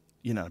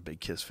 You're not a big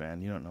Kiss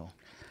fan. You don't know.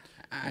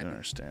 You don't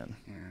understand.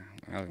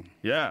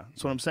 Yeah,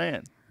 that's what I'm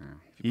saying.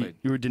 You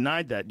were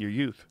denied that in your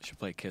youth. You should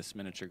play Kiss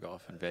miniature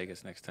golf in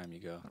Vegas next time you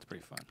go. It's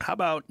pretty fun. How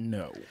about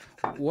no?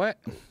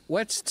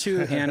 What's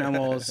 2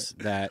 animals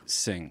that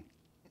sing?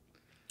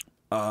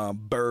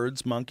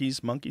 Birds,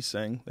 monkeys. Monkeys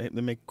sing. They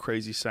make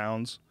crazy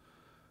sounds.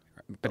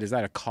 But is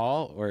that a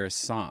call or a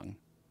song?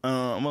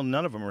 Well,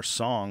 none of them are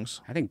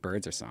songs. I think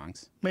birds are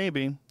songs.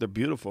 Maybe. They're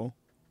beautiful.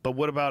 But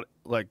what about,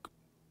 like,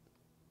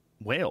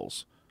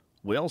 whales?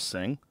 Whales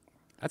sing.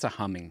 That's a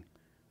humming.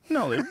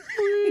 No, they...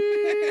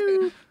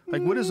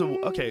 Like, what is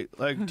okay,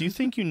 like, do you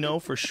think you know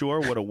for sure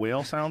what a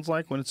whale sounds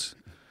like when it's,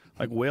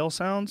 like, whale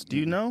sounds? Do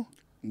you know?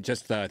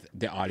 Just the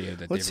audio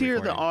that Let's hear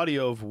the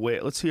audio of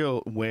whale. Let's hear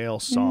whale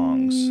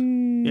songs.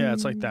 Yeah,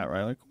 it's like that,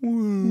 right?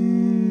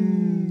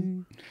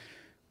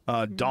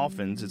 Like,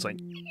 dolphins, it's like...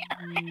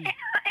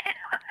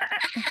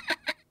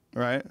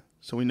 Right?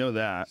 So we know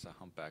that. It's a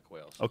humpback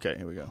whale. Okay,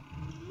 here we go.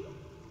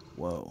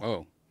 Whoa.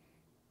 Oh.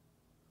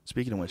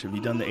 Speaking of which, have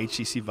you done the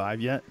HTC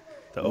Vive yet?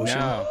 The Ocean?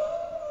 No.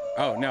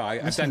 Oh, no,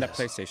 I've done the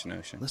PlayStation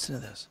Ocean. Listen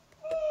to this.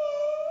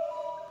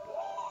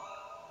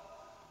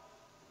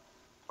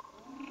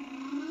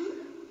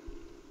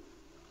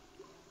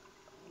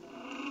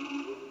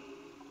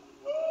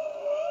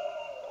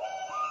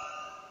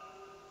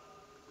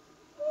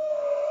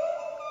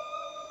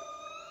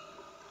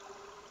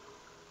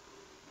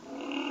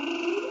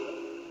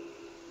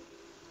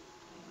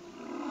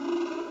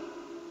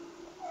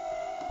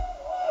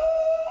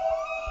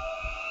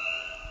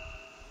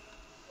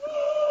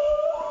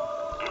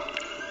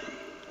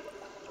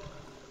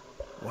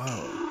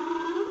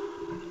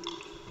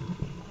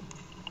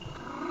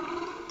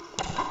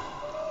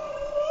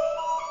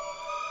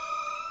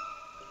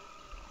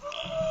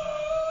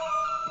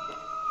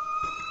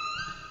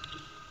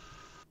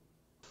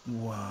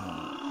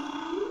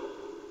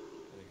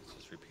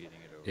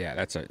 Yeah,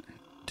 that's a.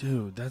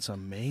 Dude, that's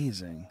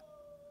amazing.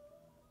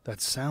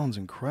 That sounds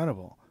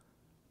incredible.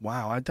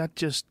 Wow,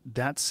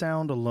 that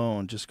sound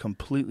alone just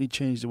completely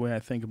changed the way I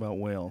think about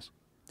whales.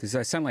 Does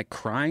that sound like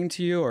crying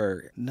to you,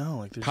 or No,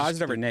 like they're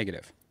positive just, or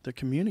negative? They're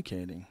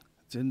communicating.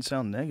 It didn't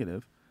sound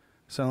negative.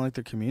 It sounded like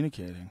they're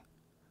communicating.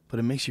 But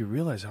it makes you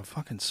realize how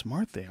fucking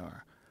smart they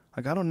are.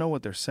 Like, I don't know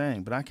what they're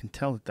saying, but I can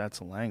tell that that's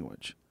a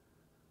language.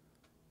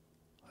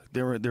 Like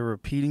they're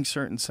repeating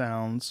certain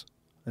sounds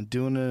and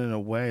doing it in a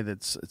way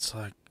it's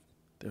like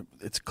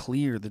it's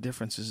clear the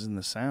differences in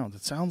the sounds.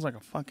 It sounds like a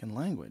fucking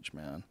language,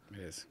 man. It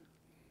is.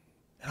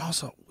 And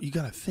also, you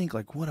got to think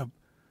like when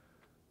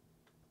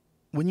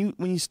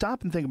you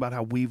stop and think about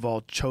how we've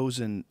all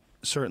chosen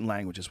certain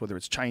languages, whether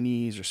it's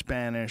Chinese or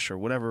Spanish or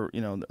whatever,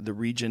 the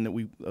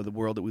region of the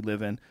world that we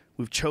live in,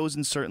 we've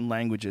chosen certain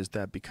languages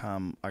that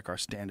become like our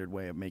standard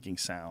way of making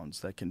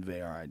sounds that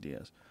convey our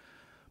ideas.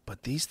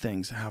 But these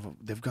things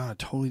they've gone a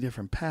totally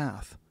different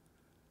path,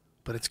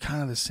 but it's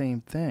kind of the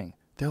same thing.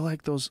 They're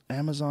like those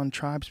Amazon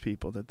tribes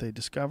people that they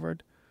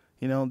discovered.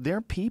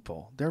 They're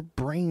people. Their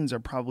brains are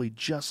probably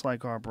just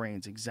like our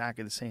brains,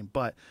 exactly the same,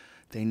 but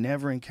they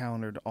never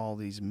encountered all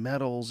these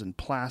metals and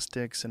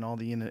plastics and all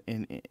the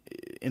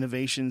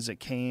innovations that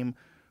came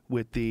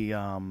with the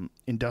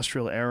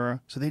industrial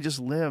era. So they just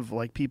live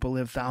like people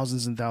lived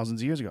thousands and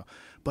thousands of years ago.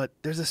 But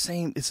it's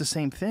the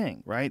same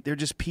thing, right? They're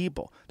just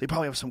people. They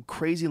probably have some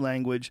crazy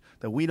language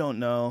that we don't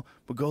know,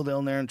 but go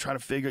down there and try to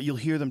figure. You'll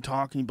hear them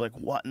talking, you'll be like,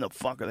 what in the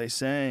fuck are they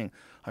saying?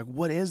 Like,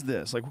 what is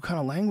this? Like, what kind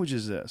of language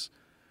is this?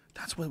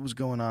 That's what was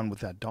going on with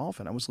that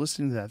dolphin. I was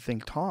listening to that thing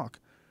talk,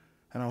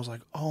 and I was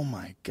like, oh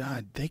my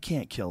God, they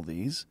can't kill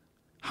these.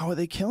 How are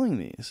they killing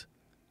these?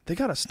 They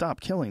got to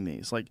stop killing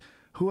these. Like,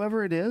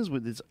 whoever it is,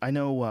 I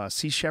know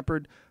Sea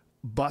Shepherd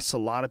busts a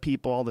lot of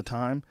people all the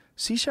time.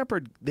 Sea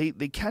Shepherd, they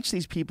catch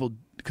these people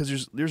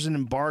because there's an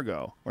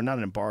embargo, or not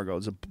an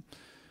embargo.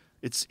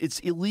 It's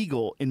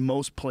illegal in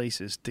most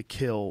places to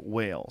kill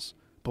whales.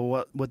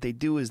 But what they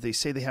do is they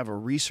say they have a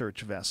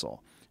research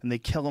vessel, and they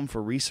kill them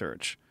for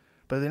research.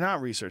 But they're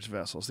not research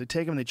vessels. They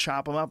take them, they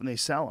chop them up, and they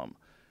sell them.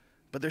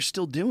 But they're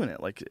still doing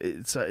it. Like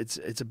it's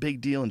a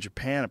big deal in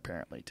Japan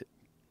apparently.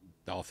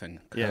 Dolphin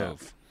Cove. Yeah.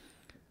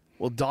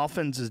 Well,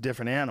 dolphins is a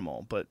different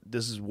animal, but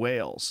this is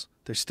whales.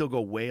 They still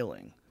go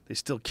whaling. They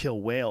still kill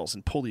whales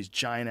and pull these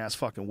giant ass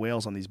fucking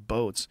whales on these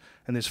boats.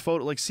 And there's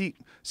see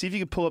if you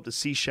can pull up the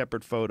Sea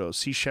Shepherd photos.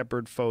 Sea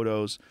Shepherd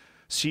photos.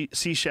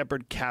 Sea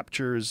Shepherd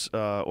captures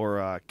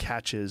or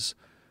catches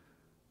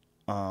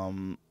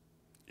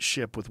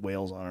ship with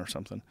whales on it or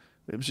something.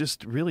 It was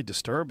just really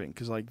disturbing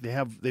because like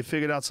they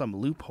figured out some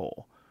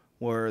loophole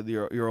where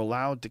you're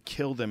allowed to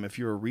kill them if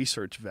you're a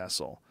research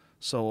vessel.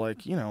 So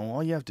like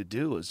all you have to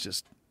do is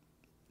just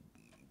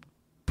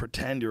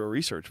pretend you're a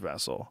research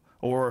vessel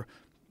or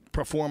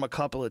perform a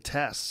couple of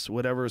tests,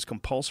 whatever is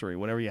compulsory,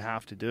 whatever you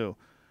have to do,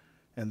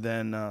 and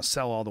then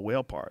sell all the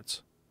whale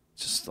parts.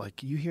 Just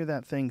like you hear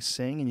that thing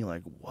sing and you're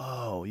like,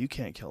 whoa, you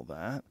can't kill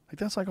that. Like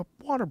that's like a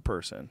water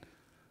person.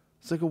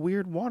 It's like a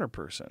weird water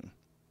person.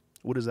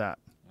 What is that?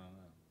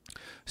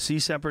 Sea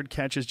Shepherd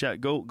catches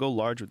go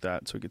large with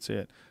that so we could see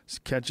it.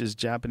 Catches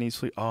Japanese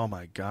fleet. Oh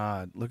my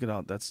God! Look at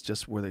all. That's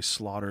just where they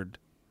slaughtered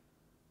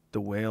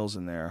the whales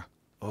in there.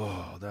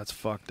 Oh, that's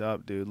fucked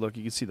up, dude. Look,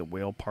 you can see the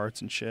whale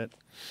parts and shit.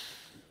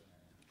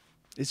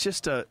 It's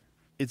just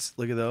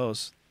look at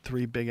those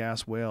 3 big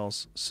ass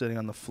whales sitting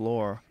on the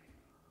floor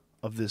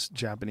of this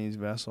Japanese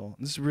vessel.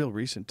 This is real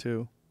recent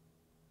too.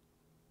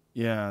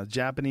 Yeah,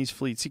 Japanese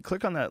fleet. See,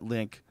 click on that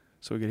link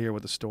so we can hear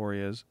what the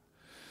story is.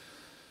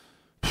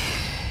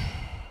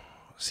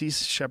 Sea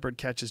Shepherd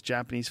catches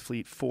Japanese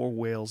fleet, 4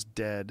 whales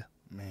dead.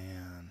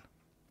 Man.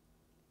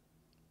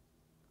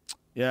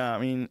 Yeah, I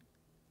mean,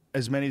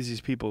 as many as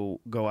these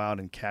people go out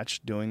and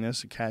catch doing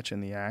this, catch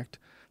in the act,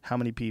 how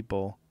many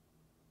people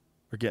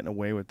are getting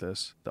away with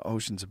this? The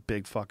ocean's a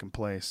big fucking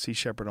place. Sea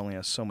Shepherd only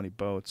has so many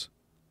boats.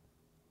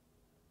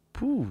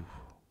 Phew.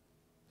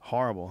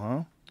 Horrible,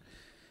 huh?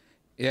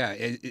 Yeah.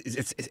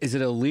 Is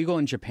it illegal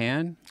in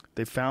Japan?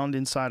 They found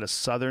inside a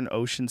southern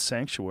ocean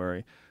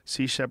sanctuary.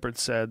 Sea Shepherd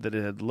said that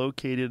it had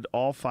located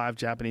all 5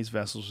 Japanese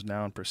vessels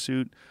now in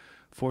pursuit,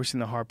 forcing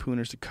the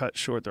harpooners to cut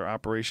short their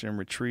operation and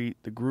retreat.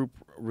 The group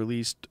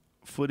released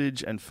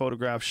footage and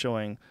photographs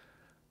showing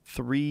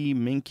 3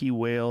 minke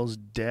whales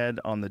dead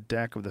on the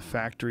deck of the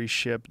factory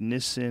ship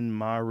Nissin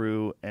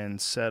Maru,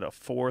 and said a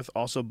 4th,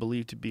 also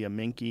believed to be a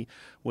minke,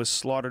 was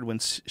slaughtered when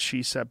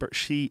Sea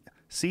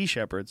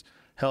Shepherd's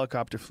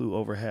helicopter flew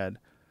overhead.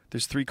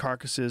 There's 3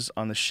 carcasses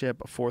on the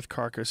ship. A 4th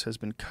carcass has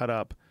been cut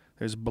up.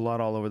 There's blood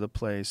all over the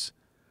place.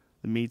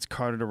 The meat's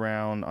carted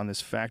around on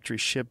this factory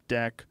ship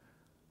deck.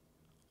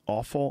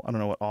 Offal? I don't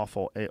know what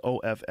offal.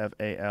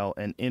 OFFAL.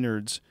 And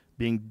innards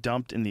being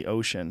dumped in the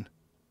ocean,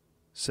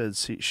 said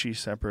Sea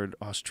Shepherd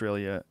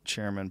Australia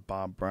chairman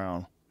Bob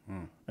Brown.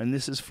 And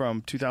this is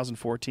from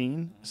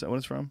 2014? Is that what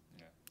it's from?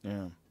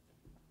 Yeah.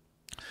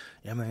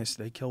 Yeah, man,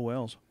 they kill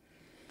whales.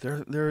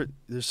 There's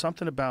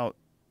something about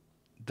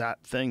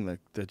that thing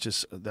that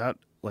just,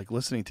 like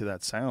listening to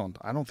that sound,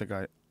 I don't think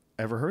I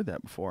ever heard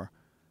that before.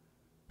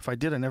 If I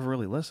did, I never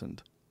really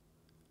listened.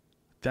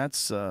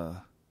 That's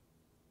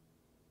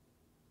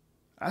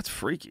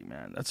freaky,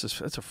 man.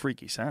 That's a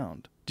freaky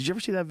sound. Did you ever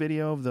see that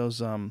video of those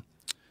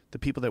the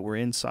people that were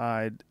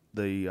inside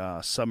the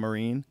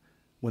submarine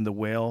when the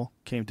whale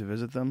came to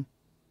visit them?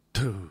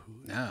 Dude.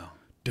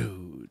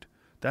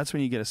 That's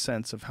when you get a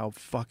sense of how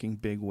fucking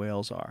big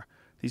whales are.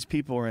 These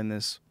people are in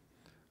this,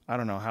 I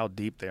don't know how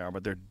deep they are,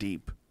 but they're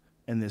deep.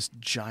 And this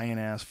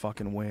giant-ass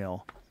fucking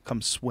whale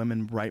comes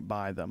swimming right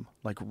by them,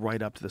 like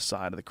right up to the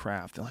side of the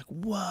craft. They're like,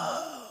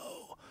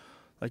 whoa!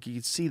 Like you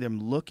could see them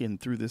looking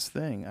through this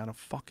thing at a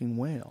fucking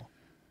whale.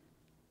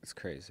 It's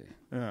crazy.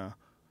 Yeah.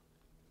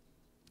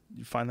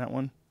 You find that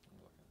one?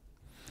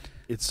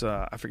 It's,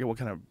 I forget what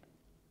kind of,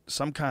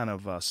 some kind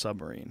of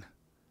submarine.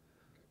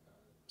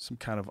 Some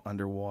kind of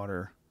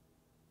underwater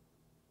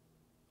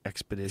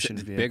expedition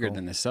It's vehicle. bigger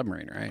than the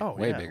submarine, right? Oh,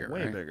 way yeah, bigger,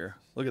 way right? bigger.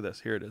 Look at this.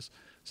 Here it is.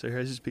 So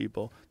here's these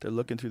people. They're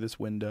looking through this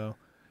window,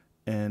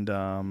 and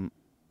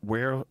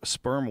where a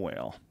sperm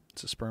whale.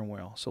 It's a sperm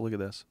whale. So look at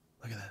this.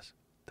 Look at this.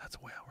 That's a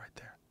whale right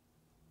there.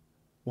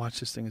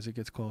 Watch this thing as it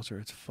gets closer.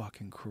 It's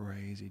fucking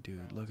crazy,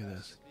 dude. Look at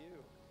this.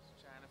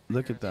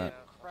 Look at that.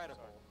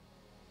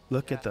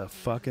 Look at the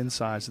fucking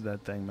size of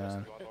that thing,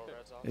 man.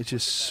 It's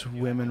just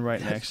swimming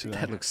right next to them.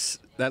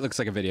 That looks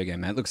like a video game,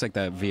 man. It looks like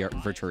the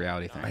virtual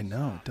reality thing. I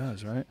know, it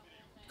does, right? It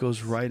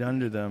goes right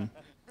under them.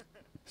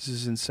 This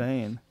is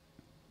insane.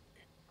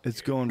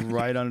 It's going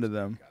right under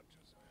them.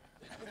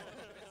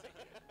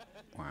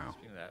 Wow.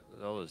 Speaking of that,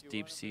 all those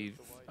deep sea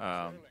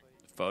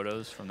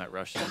photos from that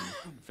Russian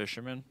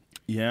fisherman.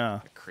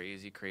 Yeah. The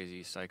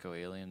crazy psycho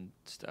alien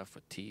stuff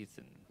with teeth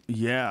and.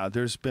 Yeah,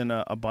 there's been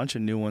a bunch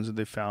of new ones that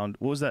they found.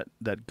 What was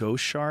that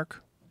ghost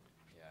shark?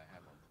 Yeah, I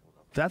have one pulled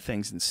up. That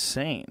thing's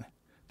insane.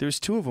 There's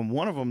two of them.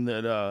 One of them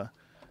that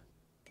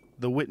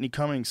the Whitney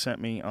Cummings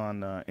sent me on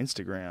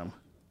Instagram.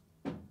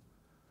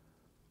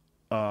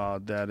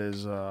 That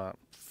is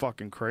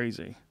fucking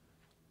crazy.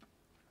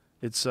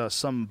 It's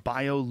some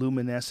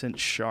bioluminescent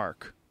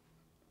shark.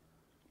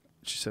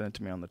 She sent it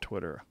to me on the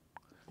Twitter.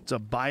 It's a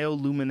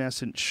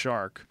bioluminescent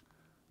shark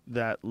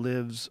that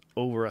lives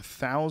over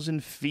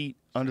 1,000 feet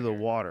under the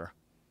water.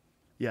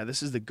 Yeah,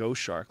 this is the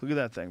ghost shark. Look at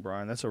that thing,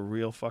 Brian. That's a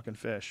real fucking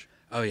fish.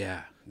 Oh,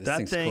 yeah.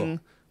 That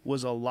thing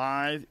was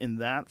alive in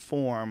that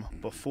form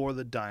before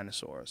the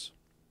dinosaurs.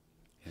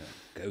 Yeah,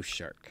 ghost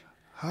shark.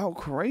 How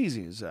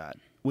crazy is that?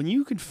 When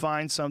you can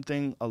find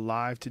something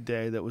alive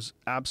today that was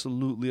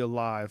absolutely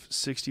alive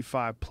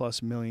 65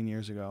 plus million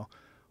years ago,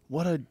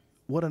 what an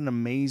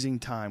amazing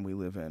time we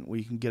live in, where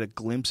you can get a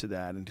glimpse of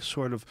that and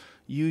sort of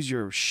use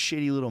your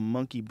shitty little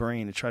monkey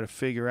brain to try to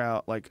figure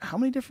out, like, how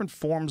many different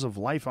forms of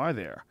life are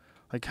there?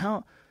 Like,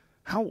 how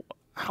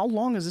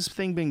long has this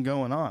thing been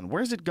going on?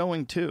 Where's it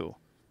going to?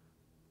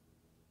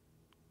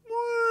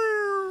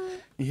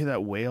 You hear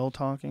that whale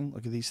talking?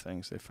 Look at these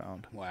things they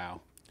found. Wow.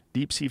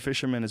 Deep sea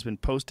fisherman has been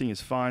posting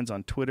his finds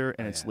on Twitter,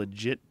 and it's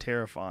legit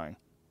terrifying.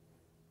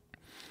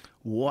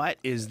 What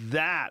is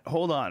that?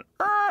 Hold on.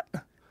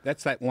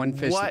 That's that one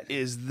fish. What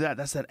is that?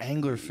 That's that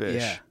anglerfish.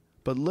 Yeah.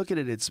 But look at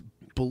it. It's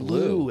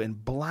blue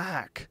and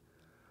black.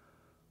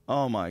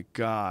 Oh, my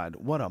God.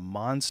 What a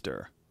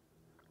monster.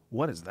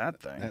 What is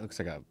that thing? That looks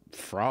like a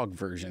frog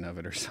version of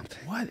it or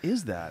something. What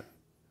is that?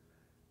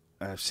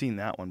 I've seen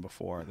that one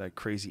before, that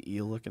crazy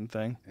eel-looking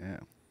thing.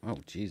 Yeah. Oh,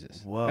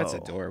 Jesus. Whoa. That's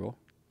adorable.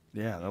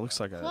 Yeah, that looks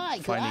like a Hi,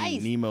 Finding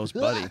guys. Nemo's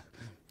buddy.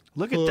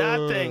 Look at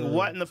that thing.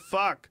 What in the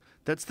fuck?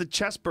 That's the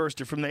chest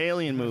burster from the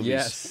Alien movies.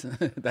 Yes.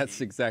 That's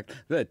exact.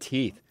 The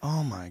teeth.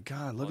 Oh, my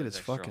God. Look All at these its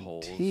extra fucking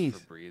holes teeth.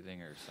 for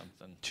breathing or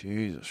something.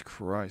 Jesus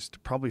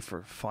Christ. Probably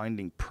for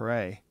finding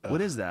prey. What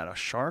is that? A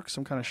shark?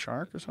 Some kind of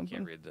shark or Can't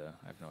something? read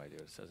I have no idea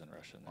what it says in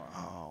Russian there.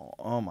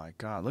 Oh, my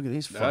God. Look at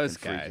these fucking Those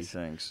freaky guys.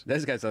 things.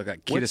 Those guys look like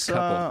What's cutest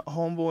couple.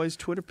 Homeboy's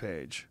Twitter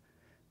page?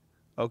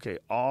 Okay,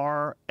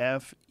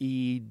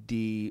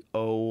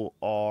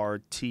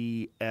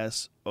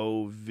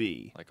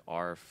 RFEDORTSOV. Like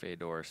R.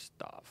 Fedor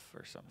Stoff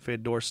or something.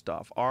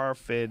 Fedorstov. R.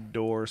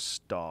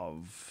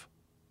 Fedorstov.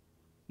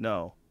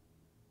 No.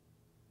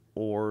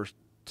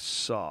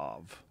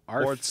 Ortsov.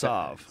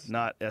 Ortsov,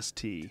 not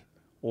ST.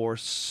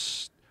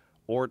 Ortsov.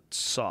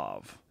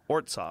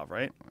 Ortsov,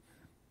 right?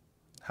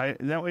 Is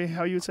that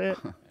how you would say it?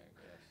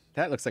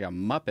 That looks like a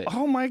Muppet.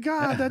 Oh my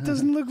God, that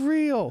doesn't look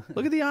real.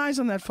 Look at the eyes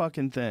on that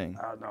fucking thing.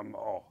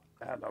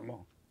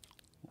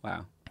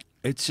 Wow.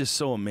 It's just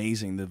so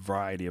amazing, the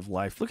variety of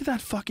life. Look at that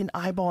fucking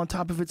eyeball on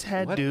top of its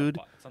head, What? dude.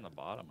 It's on the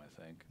bottom, I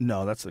think.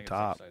 No, that's I the think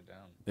top. It's upside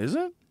down. Is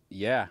it?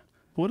 Yeah.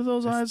 What are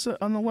those eyes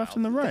on the left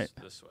and the Mouth right? is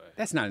this way.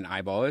 That's not an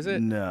eyeball, is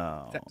it?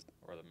 No.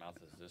 Or the mouth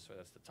is this way.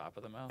 That's the top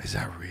of the mouth. Is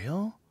that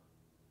real?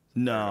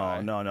 No,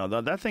 eye. no.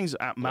 That thing's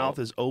mouth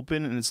is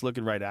open and it's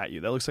looking right at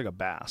you. That looks like a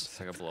bass. It's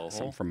like a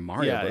Something blowhole. from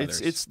Mario Yeah,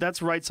 Brothers.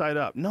 that's right side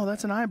up. No,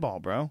 that's an eyeball,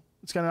 bro.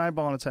 It's got an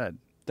eyeball on its head.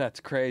 That's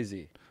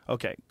crazy.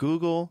 Okay,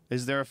 Google,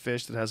 is there a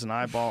fish that has an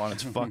eyeball on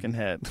its fucking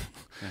head?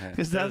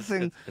 Is that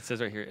thing? It says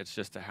right here, it's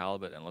just a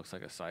halibut and looks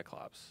like a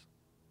cyclops.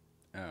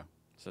 Oh.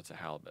 So it's a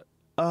halibut.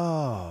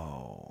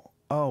 Oh,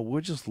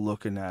 we're just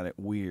looking at it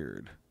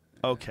weird.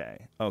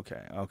 Okay.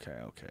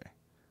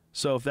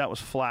 So if that was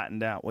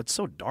flattened out, what's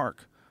so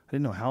dark? I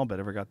didn't know halibut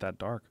ever got that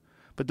dark.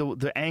 But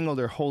the angle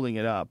they're holding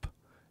it up,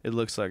 it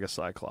looks like a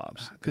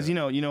cyclops. Because you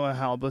know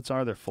how halibuts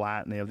are? They're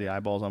flat and they have the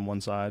eyeballs on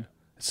one side.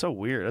 It's so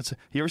weird.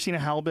 You ever seen a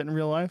halibut in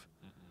real life?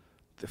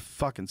 They're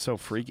fucking so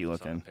freaky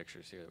looking.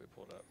 Pictures here that we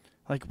pulled up.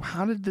 Like,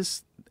 how did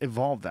this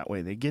evolve that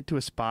way? They get to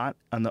a spot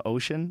on the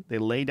ocean, they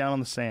lay down on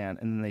the sand,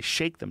 and then they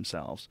shake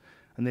themselves,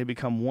 and they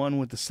become one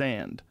with the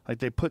sand. Like,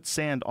 they put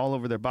sand all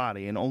over their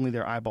body, and only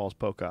their eyeballs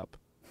poke up.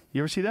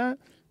 You ever see that?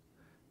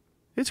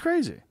 It's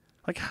crazy.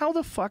 Like, how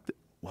the fuck...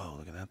 Whoa,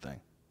 look at that thing.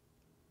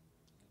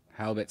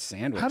 Halibut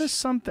sandwich. How does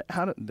something...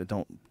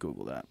 Don't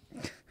Google that.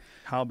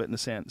 Halibut in the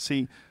sand.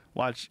 See,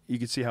 watch. You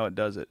can see how it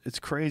does it. It's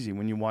crazy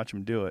when you watch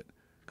them do it.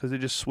 Because they're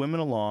just swimming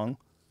along,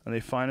 and they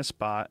find a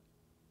spot,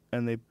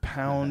 and they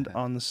pound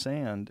on the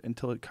sand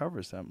until it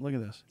covers them. Look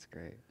at this. That's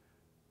great.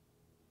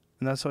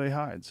 And that's how he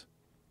hides.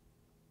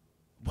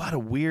 What a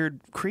weird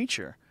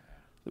creature.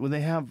 When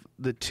they have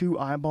the two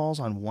eyeballs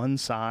on one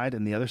side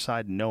and the other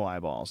side no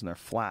eyeballs, and they're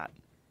flat.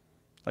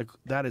 Like,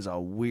 that is a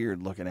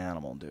weird-looking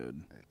animal,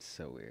 dude. It's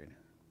so weird.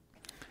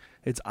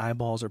 Its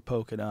eyeballs are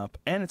poking up.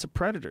 And it's a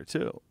predator,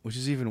 too, which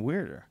is even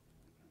weirder.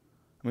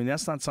 I mean,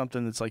 that's not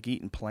something that's like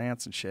eating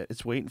plants and shit.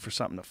 It's waiting for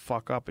something to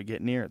fuck up and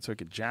get near it so it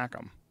could jack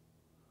him.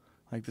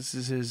 Like, this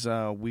is his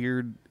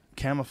weird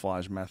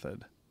camouflage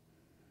method.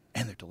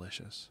 And they're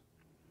delicious.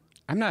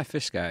 I'm not a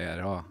fish guy at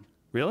all.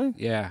 Really?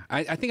 Yeah.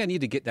 I think I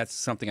need to get, that's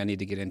something I need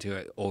to get into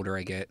the older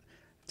I get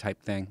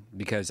type thing.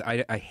 Because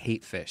I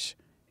hate fish.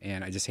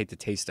 And I just hate the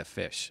taste of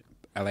fish.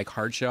 I like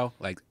hard shell,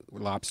 like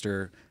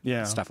lobster,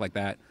 stuff like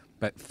that.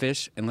 But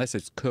fish, unless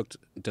it's cooked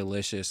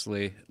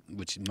deliciously,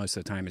 which most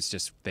of the time it's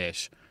just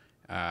fish,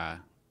 I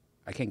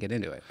can't get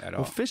into it at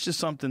all. Well, fish is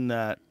something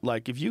that,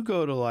 like, if you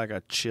go to, like,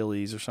 a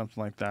Chili's or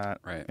something like that,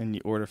 right, and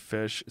you order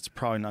fish, it's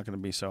probably not going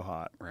to be so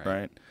hot,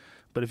 right?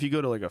 But if you go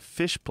to, like, a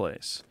fish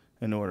place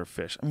and order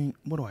fish, I mean,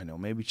 what do I know?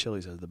 Maybe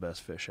Chili's has the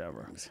best fish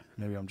ever.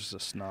 Maybe I'm just a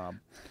snob.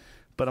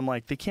 But I'm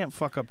like, they can't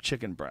fuck up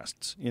chicken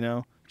breasts, you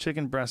know?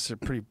 Chicken breasts are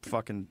pretty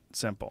fucking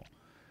simple.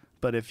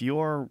 But if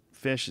your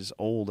fish is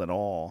old at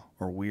all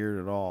or weird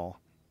at all...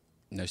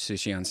 No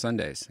sushi on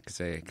Sundays because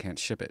they can't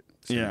ship it.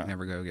 So you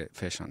never go get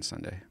fish on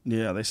Sunday.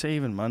 Yeah, they say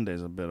even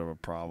Monday's a bit of a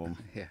problem.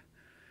 Yeah.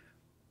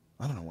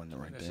 I don't know when the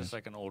right day is. It's just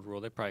like an old rule.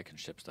 They probably can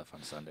ship stuff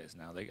on Sundays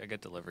now. I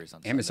get deliveries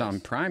on Amazon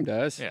Sundays. Prime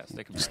does. Yes,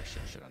 they can probably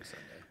ship shit on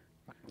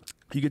Sunday.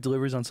 You get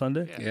deliveries on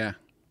Sunday? Yeah.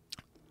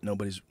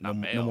 Nobody's... No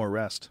mail. more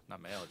rest.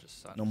 Not mail,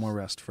 just Sundays. No more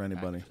rest for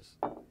anybody. Packages.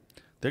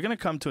 They're going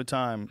to come to a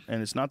time,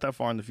 and it's not that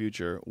far in the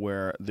future,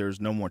 where there's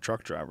no more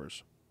truck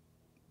drivers.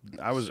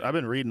 I've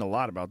been reading a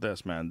lot about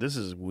this, man. This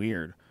is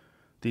weird.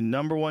 The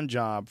number one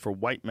job for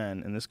white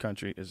men in this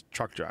country is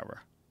truck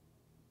driver.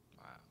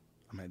 Wow.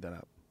 I made that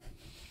up.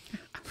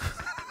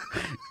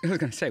 I was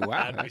going to say,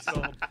 wow. I'd be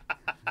sold.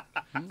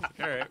 All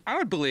right. I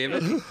would believe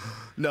it.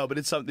 No, but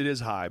it is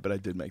high, but I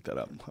did make that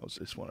up.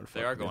 Just wanted to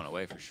They are going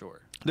away for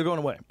sure. They're going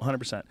away,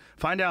 100%.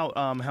 Find out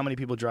how many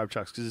people drive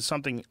trucks, because it's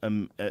something.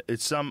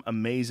 It's some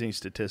amazing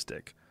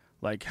statistic.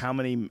 Like how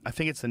many? I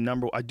think it's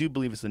I do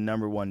believe it's the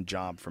number one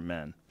job for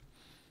men.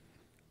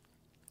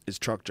 Is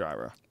truck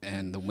driver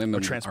And the women or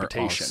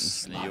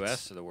transportation are all In the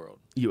U.S. or the world?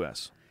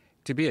 U.S.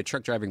 To be a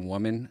truck driving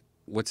woman,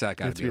 what's that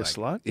got You have to to be be a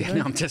like? slut? Yeah,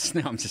 no,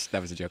 I'm just.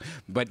 That was a joke.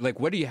 But like,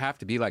 what do you have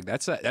to be like?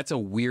 That's a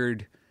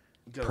weird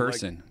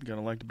person.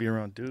 Gotta like to be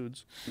around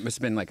dudes. It must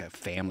have been like a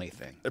family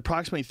thing.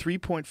 Approximately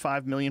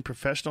 3.5 million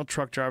professional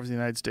truck drivers in the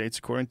United States,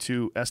 according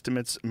to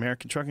estimates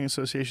American Trucking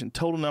Association.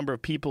 Total number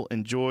of people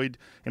employed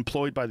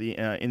by the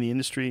in the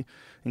industry,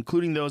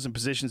 including those in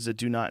positions that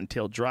do not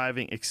entail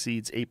driving,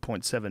 exceeds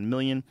 8.7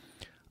 million.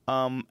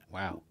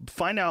 Wow.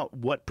 Find out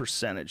what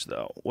percentage,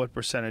 though. What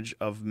percentage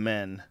of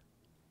men,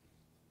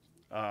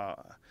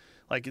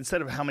 like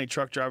instead of how many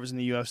truck drivers in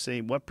the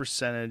UFC, what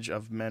percentage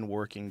of men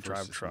working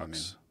drive Versus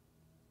trucks?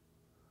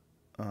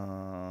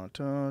 That's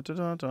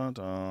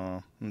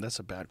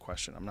a bad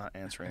question. I'm not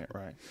answering it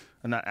right.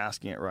 I'm not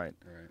asking it right.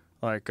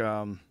 Right. Like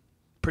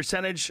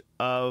percentage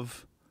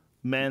of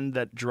men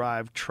that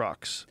drive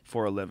trucks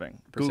for a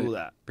living. Google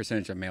that.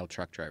 Percentage of male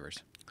truck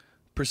drivers.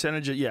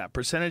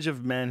 Percentage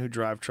of men who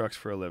drive trucks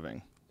for a living.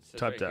 It says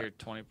Type right that. here,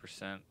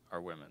 20% are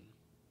women.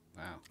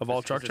 Wow. Of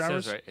all truck It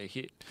drivers?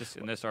 says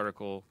in this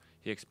article,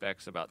 he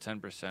expects about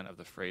 10% of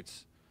the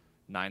freight's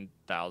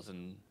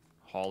 9,000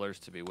 haulers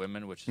to be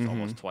women, which is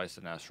almost twice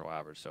the national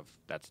average. So if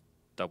that's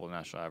double the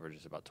national average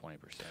is about 20%.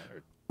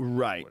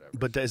 Right. Whatever.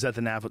 But is that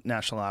the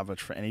national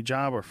average for any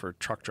job or for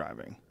truck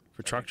driving?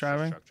 For truck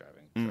driving? Truck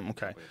driving.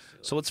 Okay.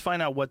 So let's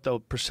find out what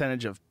the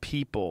percentage of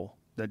people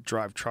that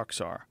drive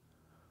trucks are.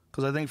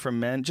 Because I think for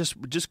men, just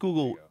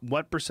Google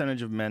what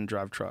percentage of men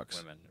drive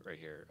trucks. Women, right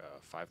here,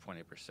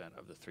 5.8%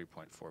 of the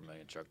 3.4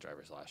 million truck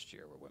drivers last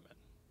year were women.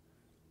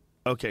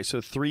 Okay, so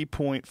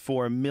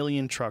 3.4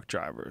 million truck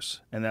drivers,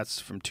 and that's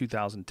from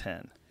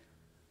 2010.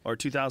 Or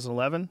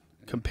 2011,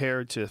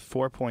 compared to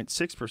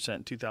 4.6%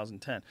 in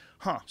 2010.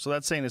 Huh, so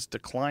that's saying it's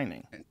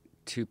declining.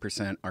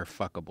 2% are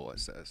fuckable, it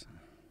says.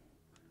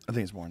 I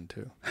think it's more than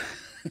 2.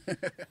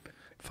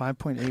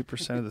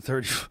 5.8% of the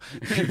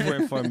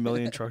 30.4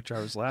 million truck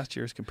drivers last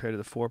year as compared to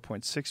the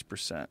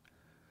 4.6%.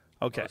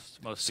 Okay,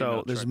 Most so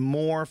female there's truck-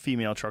 more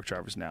female truck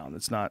drivers now.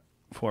 That's not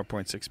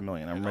 4.6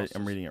 million.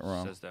 I'm reading it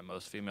wrong. Says that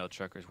most female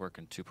truckers work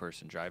in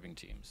two-person driving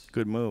teams.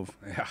 Good move.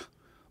 Yeah.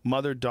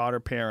 Mother-daughter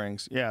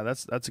pairings. Yeah,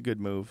 that's a good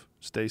move.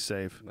 Stay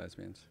safe.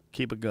 Lesbians.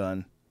 Keep a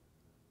gun.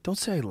 Don't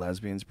say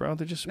lesbians, bro.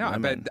 They're just No,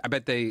 women. I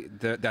bet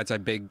that's a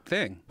big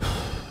thing.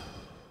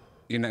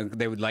 You know,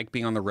 they would like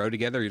being on the road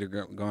together, either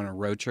go on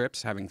road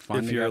trips, having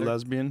fun If you're a together.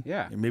 lesbian,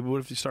 Yeah. Maybe what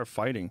if you start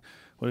fighting?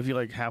 What if you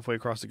like halfway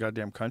across the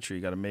goddamn country,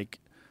 you got to make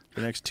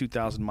the next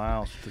 2,000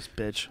 miles with this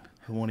bitch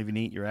who won't even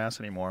eat your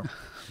ass anymore?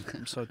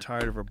 I'm so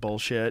tired of her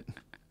bullshit.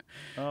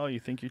 Oh, you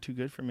think you're too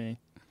good for me?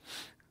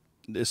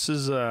 This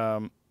is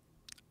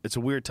it's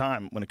a weird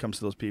time when it comes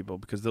to those people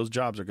because those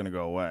jobs are going to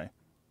go away.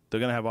 They're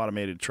going to have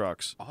automated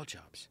trucks. All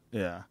jobs.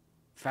 Yeah.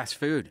 Fast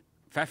food.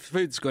 Fast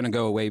food's going to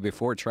go away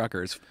before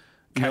truckers.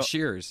 You know-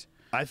 Cashiers.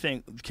 I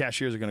think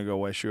cashiers are going to go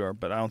away, sure,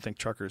 but I don't think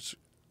truckers.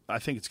 I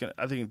think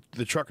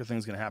the trucker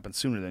thing's going to happen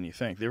sooner than you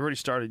think. They've already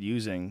started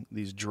using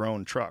these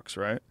drone trucks,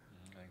 right?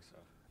 I think so.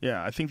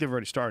 Yeah, I think they've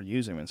already started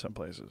using them in some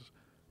places.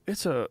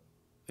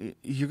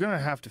 You're going to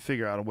have to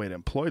figure out a way to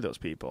employ those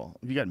people.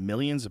 You got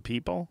millions of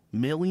people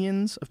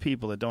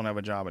that don't have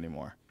a job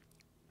anymore.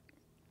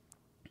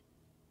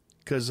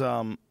 Because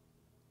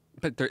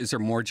But is there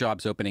more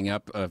jobs opening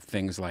up of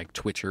things like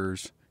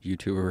Twitchers,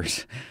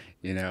 YouTubers,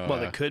 you know? well,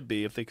 they could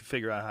be if they could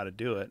figure out how to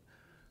do it.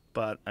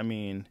 But I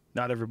mean,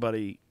 not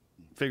everybody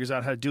figures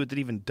out how to do it that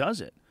even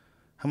does it.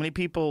 How many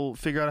people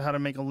figure out how to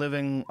make a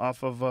living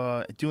off of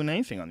doing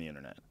anything on the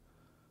internet?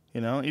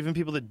 You know, even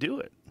people that do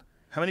it.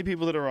 How many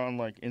people that are on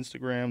like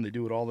Instagram, they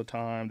do it all the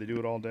time, they do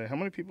it all day. How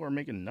many people are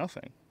making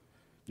nothing?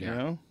 Yeah. You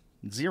know,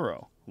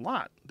 zero. A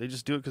lot. They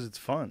just do it because it's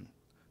fun.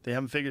 They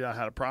haven't figured out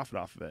how to profit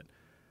off of it.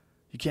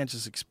 You can't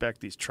just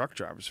expect these truck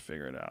drivers to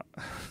figure it out.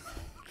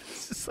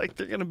 It's just like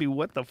they're gonna be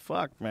what the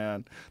fuck,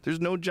 man. There's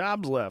no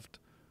jobs left.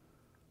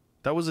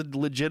 That was a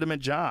legitimate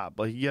job.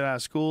 Like, you get out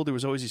of school, there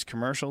was always these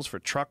commercials for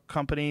truck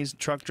companies,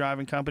 truck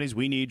driving companies.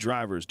 We need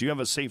drivers. Do you have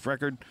a safe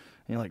record?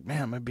 And you're like,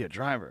 man, I'm going to be a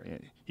driver.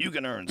 You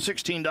can earn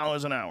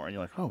 $16 an hour. And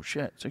you're like, oh,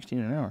 shit, $16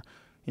 an hour.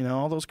 You know,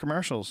 all those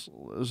commercials,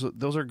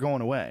 those are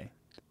going away.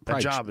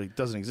 That Probably job it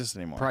doesn't exist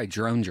anymore. Probably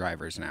drone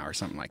drivers now or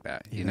something like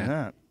that. You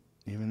know?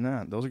 Even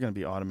that. Those are going to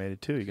be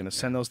automated, too. You're going to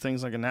send those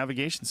things like a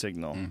navigation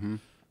signal. Mm-hmm.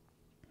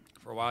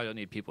 For a while, you'll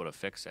need people to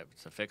fix it.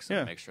 To fix it,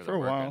 Yeah, make sure for they're a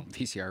working. while.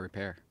 VCR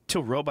repair.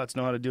 Till robots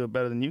know how to do it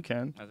better than you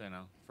can. I don't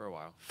know. For a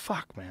while,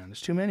 Fuck, man.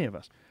 There's too many of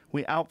us.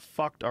 We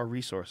outfucked our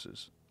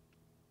resources.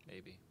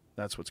 maybe.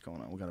 That's what's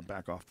going on. We got to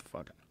back off the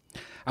fucking.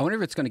 I wonder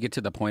if it's going to get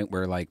to the point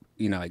where, like,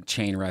 you know, like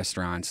chain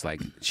restaurants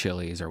like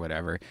Chili's or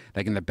whatever,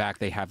 like in the back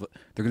they're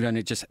going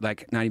to just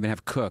like not even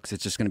have cooks.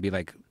 It's just going to be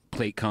like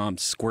plate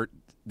comes, squirt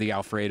the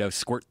Alfredo,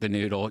 squirt the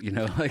noodle, you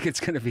know, like it's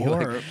going to be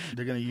Or like.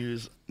 they're going to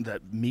use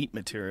that meat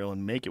material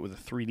and make it with a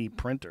 3D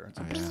printer. It's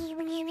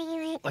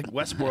like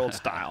Westworld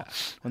style.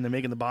 When they're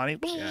making the body,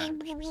 they're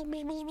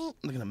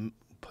going to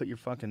put your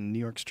fucking New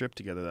York strip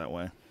together that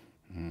way.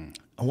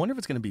 I wonder if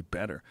it's going to be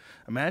better.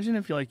 Imagine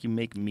if you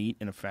make meat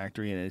in a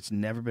factory and it's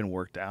never been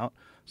worked out,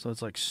 so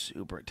it's like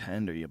super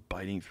tender. You're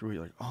biting through it,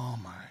 you're like, oh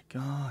my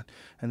God.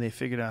 And they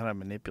figured out how to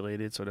manipulate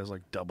it so it has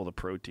like double the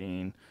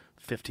protein,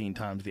 15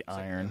 times the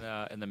iron.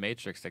 In the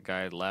Matrix, that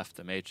guy left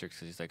the Matrix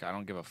because he's like, I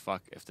don't give a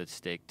fuck if the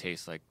steak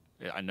tastes like.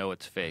 I know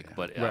it's fake,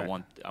 but Right.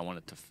 I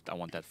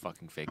want that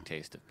fucking fake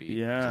taste to be.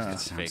 Yeah. It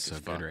it's sounds fake so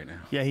as good fuck. right now.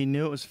 Yeah, he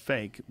knew it was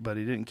fake, but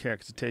he didn't care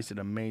because it tasted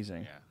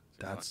amazing. Yeah.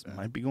 That's Fuck that.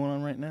 might be going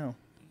on right now.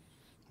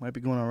 Might be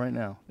going on right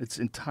now. It's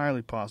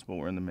entirely possible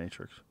we're in the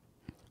Matrix.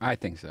 I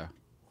think so.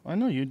 I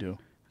know you do.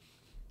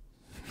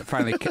 I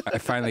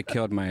finally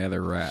killed my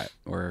other rat,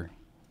 or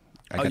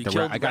I Oh, got you the killed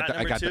rat. I got rat the, I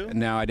number got two? the,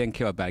 no, I didn't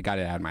kill it, but I got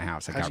it out of my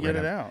house. I How'd got you rid get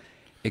of it out?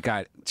 It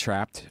got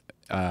trapped.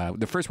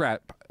 The first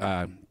rat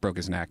broke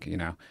his neck. You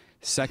know,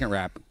 second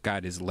rat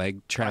got his leg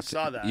trapped.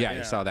 saw that, Yeah, yeah.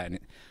 I saw that.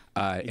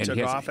 And took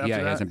he off after he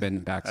that? hasn't been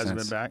back Hasn't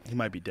since. been back. He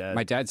might be dead.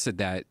 My dad said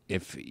that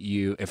if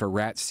a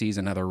rat sees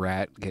another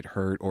rat get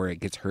hurt or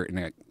it gets hurt in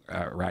a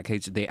rat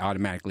cage, they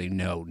automatically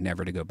know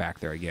never to go back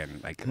there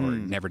again. Like or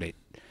never to.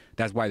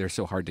 That's why they're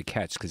so hard to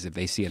catch, because if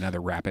they see another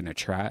rat in a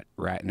trap,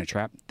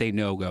 they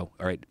know go,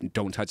 all right,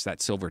 don't touch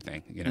that silver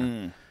thing. You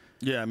know.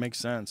 Yeah, it makes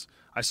sense.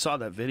 I saw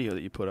that video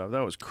that you put up. That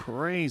was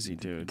crazy,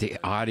 dude. The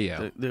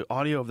audio. The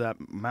audio of that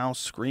mouse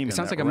screaming. It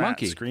sounds that like a rat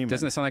monkey. Screaming.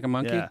 Doesn't it sound like a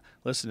monkey? Yeah.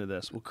 Listen to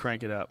this. We'll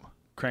crank it up.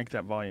 Crank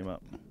that volume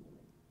up.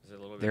 Is it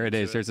a little bit There it into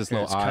is. There's this Here,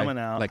 little it's eye, coming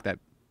out. like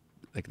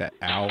that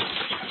owl.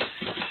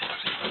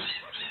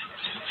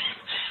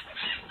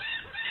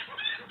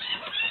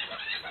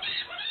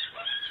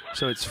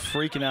 So it's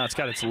freaking out. It's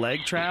got its leg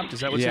trapped. Is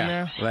that what's in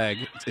there?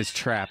 Leg is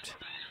trapped.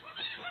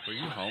 Were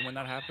you home when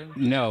that happened?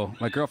 No,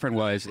 my girlfriend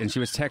was, and she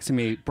was texting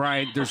me,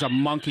 Brian, there's a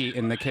monkey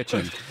in the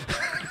kitchen.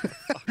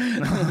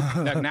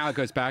 Now it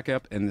goes back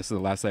up, and this is the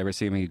last I ever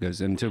see him. He goes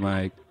into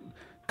my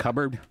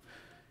cupboard,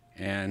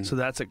 And So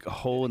that's like a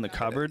hole in the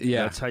cupboard?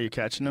 Yeah. That's how you're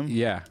catching them?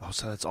 yeah, Oh,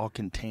 so that's all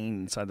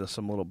contained inside of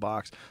some little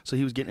box. So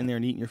he was getting in there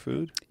and eating your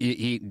food?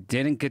 he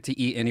didn't get to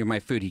eat any of my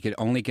food. He could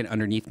only get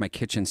underneath my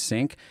kitchen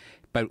sink.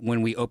 But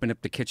when we opened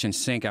up the kitchen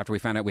sink after we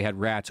found out we had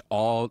rats,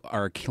 all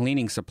our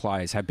cleaning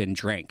supplies have been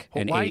drank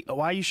and ate.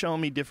 Why are you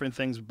showing me different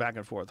things back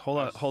and forth? Hold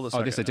a Oh,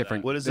 second. this is a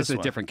different. What is this this is a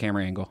one? different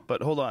camera angle.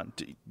 But hold on.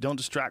 Don't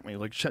distract me.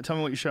 Like, tell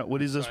me what you show.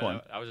 What is this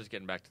one? I was just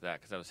getting back to that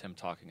because that was him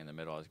talking in the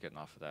middle. I was getting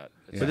off of that.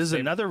 It's But the this is same-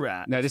 another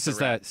rat. No, this is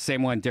the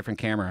same one, different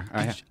camera.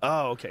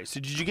 Oh, okay. So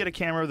did you get a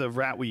camera of the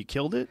rat where you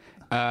killed it?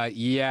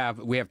 Yeah,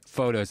 we have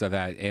photos of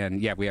that,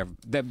 and yeah, we have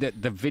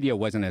the video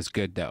wasn't as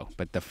good though,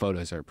 but the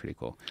photos are pretty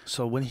cool.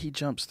 So when he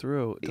jumps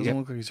through, it doesn't Yep.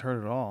 look like he's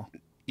hurt at all.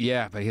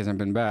 Yeah, but he hasn't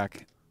been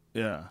back.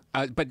 Yeah.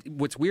 But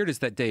what's weird is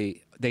that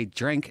they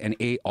drank and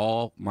ate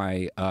all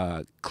my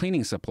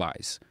cleaning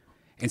supplies,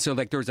 and so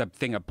like there was a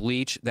thing of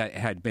bleach that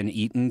had been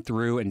eaten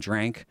through and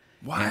drank.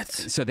 What?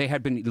 And so they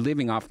had been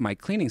living off my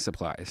cleaning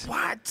supplies.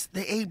 What?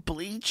 They ate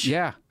bleach?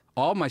 Yeah,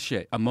 all my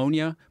shit,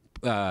 ammonia,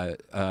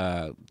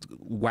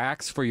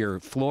 wax for your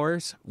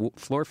floors,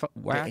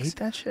 wax. They ate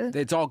that shit?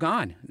 It's all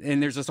gone,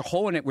 and there's just a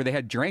hole in it where they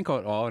had drank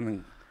it all,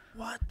 and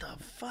What the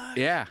fuck?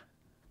 yeah.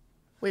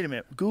 Wait a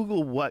minute.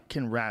 Google what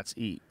can rats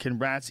eat. Can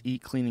rats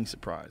eat cleaning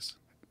supplies?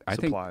 I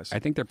supplies.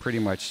 think they're pretty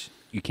much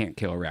you can't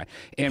kill a rat.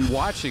 And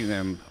watching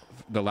them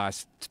the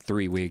last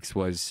 3 weeks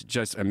was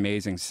just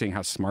amazing, seeing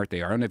how smart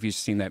they are. I don't know if you've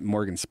seen that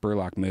Morgan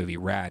Spurlock movie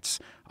Rats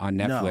on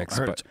Netflix, No, I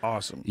heard but it's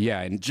awesome.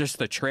 yeah, and just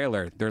the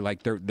trailer,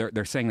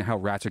 they're saying how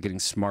rats are getting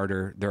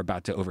smarter. They're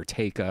about to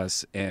overtake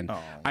us, and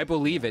I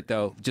believe it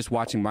though. Just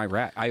watching my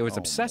rat, I was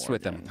obsessed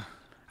with them.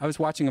 I was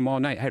watching them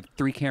all night. I had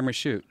 3 cameras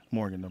shoot,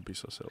 Morgan, don't be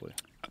so silly.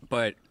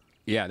 but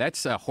yeah,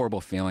 that's a horrible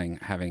feeling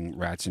having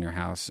rats in your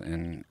house,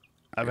 and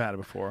I've had it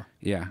before.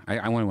 yeah,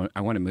 I want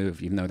to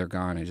move, even though they're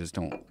gone. I just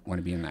don't want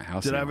to be in that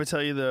house. Did I anymore. ever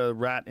tell you the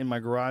rat in my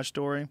garage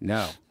story?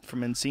 No.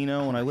 From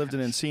Encino. When I lived in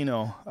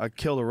Encino, I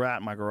killed a rat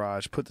in my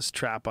garage, put this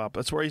trap up.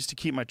 That's where I used to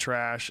keep my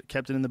trash,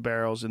 kept it in the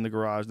barrels in the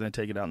garage, then I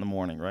take it out in the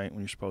morning, right,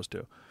 when you're supposed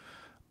to.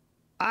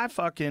 I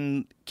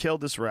fucking killed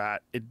this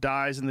rat. It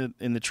dies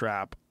in the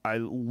trap. I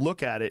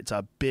look at it. It's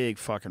a big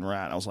fucking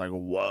rat. I was like,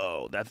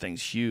 whoa, that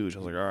thing's huge. I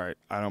was like, all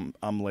right,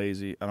 I'm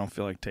lazy. I don't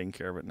feel like taking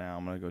care of it now.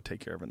 I'm going to go take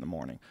care of it in the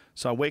morning.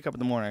 So I wake up in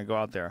the morning. I go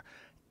out there.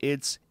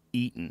 It's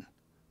eaten.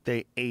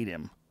 They ate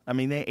him. I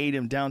mean, they ate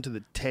him down to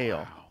the tail.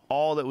 Wow.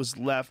 All that was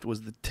left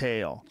was the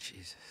tail.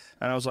 Jesus.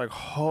 And I was like,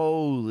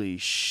 holy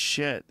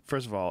shit.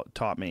 First of all, it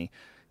taught me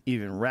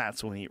even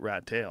rats won't eat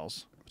rat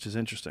tails. Which is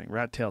interesting.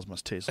 Rat tails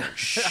must taste like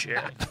shit.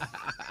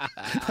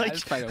 Like,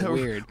 That's kind of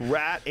weird.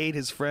 Rat ate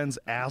his friend's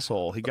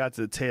asshole. He got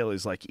to the tail.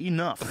 He's like,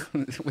 enough.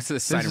 What's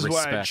the sign This of is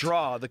respect? where I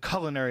draw the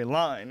culinary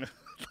line.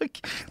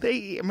 Like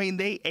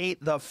they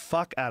ate the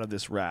fuck out of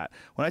this rat.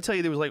 When I tell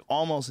you there was like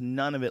almost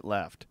none of it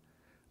left,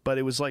 but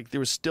it was like there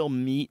was still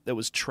meat that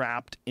was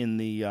trapped in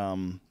the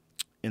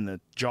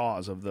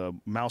jaws of the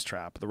mouse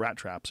trap, the rat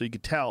trap. So you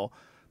could tell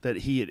that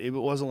it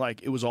wasn't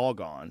like it was all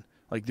gone.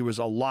 Like there was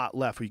a lot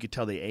left where you could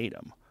tell they ate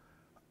him.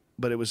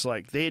 But it was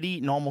like they had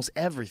eaten almost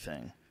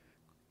everything.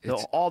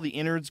 All the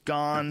innards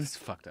gone. It's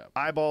fucked up.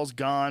 Eyeballs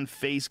gone.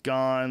 Face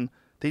gone.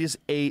 They just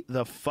ate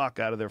the fuck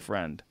out of their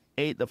friend.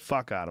 Ate the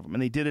fuck out of him.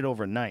 And they did it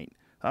overnight.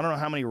 I don't know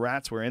how many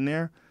rats were in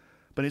there,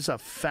 but it's a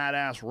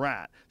fat-ass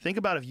rat. Think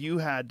about if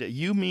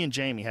me and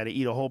Jamie had to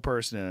eat a whole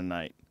person in a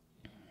night.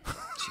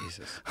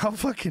 Jesus.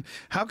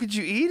 How could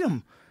you eat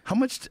them? How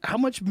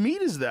much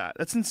meat is that?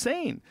 That's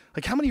insane.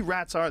 Like, how many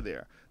rats are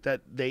there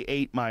that they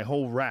ate my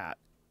whole rat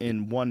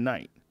in one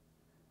night?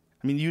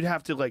 I mean, you'd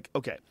have to, like,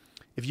 okay,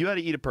 if you had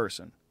to eat a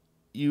person,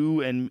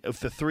 if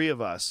the 3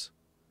 of us,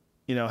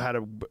 had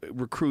to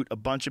recruit a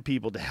bunch of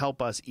people to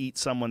help us eat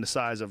someone the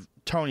size of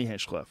Tony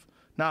Hinchcliffe,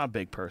 not a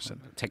big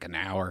person. Take an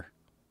hour.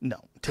 No,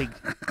 take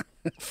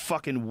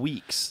fucking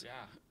weeks. Yeah.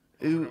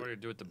 I wonder what to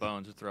do with the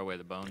bones. We'll throw away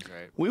the bones,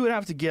 right? We would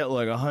have to get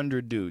like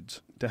 100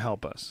 dudes to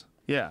help us.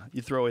 Yeah,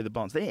 you throw away the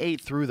bones. They ate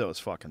through those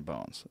fucking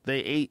bones. They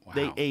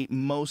ate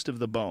most of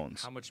the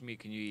bones. How much meat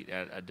can you eat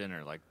at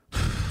dinner? Like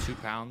 2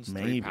 pounds,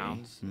 Maybe. 3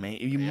 pounds?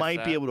 You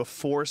might be able to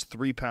force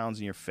 3 pounds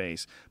in your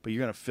face, but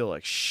you're going to feel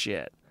like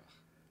shit.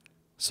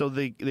 So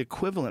the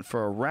equivalent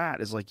for a rat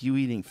is like you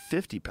eating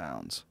 50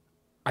 pounds.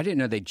 I didn't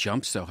know they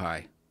jumped so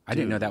high. I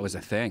didn't know that was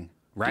a thing.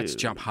 Rats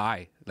jump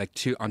high, like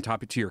on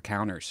top of your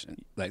counters.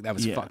 Like that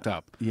was fucked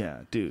up.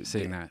 Yeah, dude.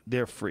 Seeing that.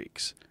 They're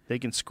freaks. They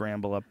can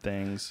scramble up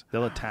things.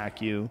 They'll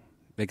attack you.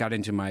 They got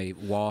into my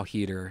wall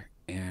heater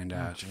and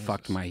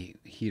fucked my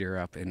heater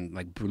up and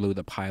like blew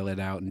the pilot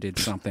out and did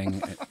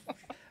something.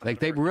 Like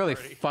they really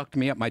fucked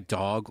me up. My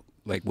dog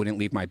wouldn't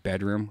leave my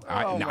bedroom.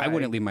 I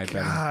wouldn't leave my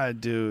bedroom.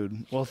 God,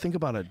 dude. Well, think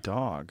about a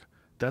dog.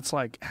 That's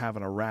like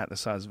having a rat the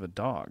size of a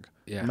dog.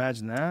 Yeah.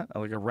 Imagine that.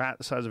 Like a rat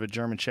the size of a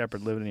German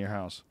Shepherd living in your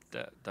house.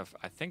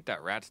 I think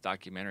that Rats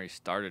documentary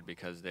started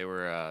because they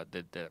were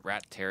the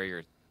rat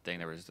terrier thing.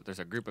 There's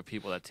a group of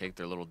people that take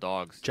their little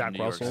dogs Jack to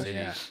New Russell? York City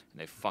Yeah.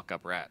 and they fuck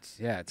up rats.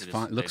 Yeah, it's They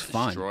fun. It looks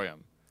fun. Destroy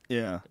them.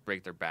 Yeah.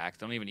 break their backs.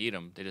 They don't even eat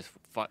them. They just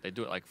they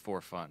do it like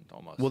for fun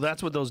almost. Well,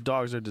 that's what those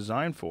dogs are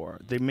designed for.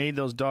 They made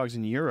those dogs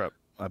in Europe,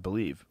 I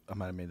believe. I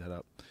might have made that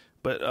up.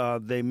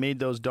 But they made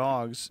those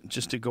dogs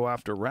just to go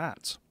after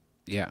rats.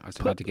 Yeah, I was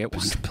about to get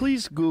one.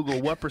 Please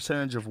Google what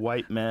percentage of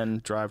white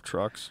men drive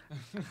trucks.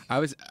 I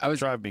was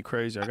Drive me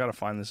crazy. I got to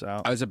find this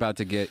out. I was about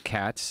to get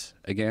cats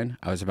again.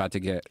 I was about to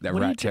get that What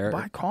do you rat terrier.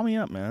 Why? Call me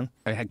up, man.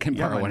 I can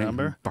You have borrow my one.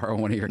 number? Borrow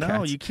one of your No,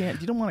 cats. you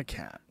can't. You don't want a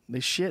cat. They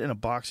shit in a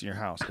box in your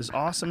house. As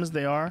awesome as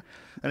they are,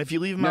 and if you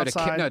leave them No,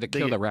 outside, to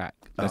kill the rat.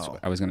 That's Oh. what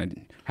I was gonna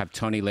have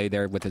Tony lay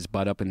there with his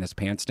butt up and his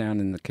pants down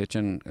in the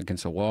kitchen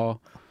against a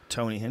wall.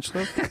 Tony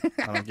Hinchcliffe?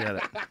 I don't get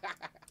it.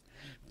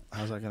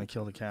 How's that going to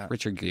kill the cat?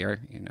 Richard Gere,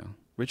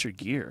 Richard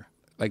Gere.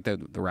 like the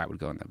rat would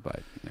go in the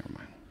butt. Never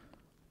mind.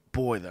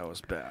 Boy, that was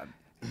bad.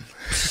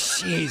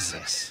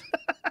 Jesus.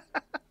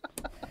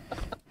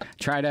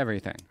 Tried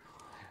everything.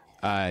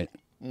 But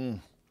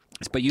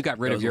you got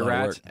rid That of was your a lot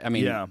of rats. work. I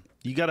mean, yeah,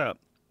 you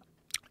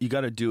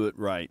gotta do it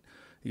right.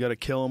 You gotta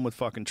kill them with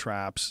fucking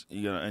traps.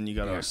 You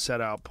gotta Yeah.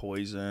 set out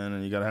poison,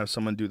 and you gotta have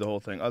someone do the whole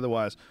thing.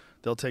 Otherwise,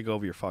 they'll take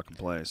over your fucking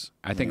place.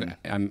 I think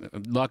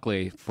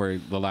luckily for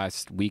the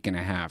last week and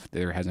a half,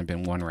 there hasn't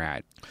been one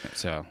rat.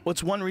 So Well,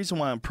 it's one reason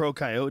why I'm pro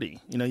coyote.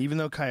 Even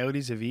though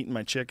coyotes have eaten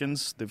my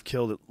chickens, they've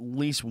killed at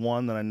least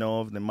one that I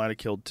know of. They might have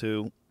killed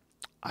two.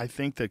 I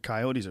think that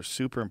coyotes are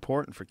super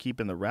important for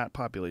keeping the rat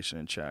population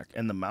in check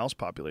and the mouse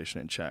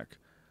population in check.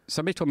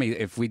 somebody told me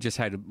if we just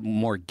had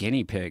more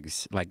guinea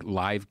pigs, like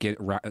like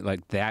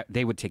that,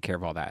 they would take care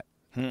of all that.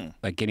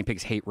 Like guinea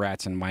pigs hate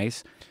rats and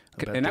mice.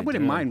 bet And I they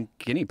wouldn't do. mind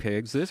guinea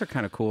pigs. Those are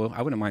kind of cool.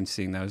 I wouldn't mind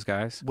seeing those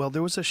guys. Well,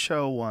 there was a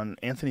show on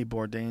Anthony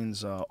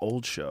Bourdain's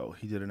old show.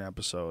 He did an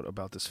episode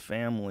about this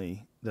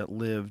family that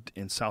lived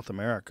in South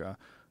America,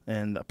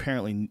 and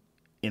apparently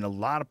in a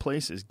lot of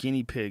places,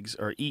 guinea pigs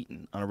are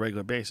eaten on a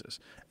regular basis,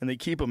 and they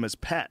keep them as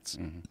pets.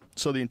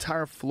 So the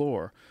entire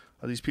floor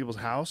of these people's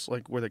house,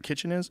 like where their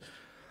kitchen is,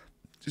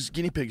 just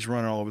guinea pigs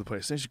running all over the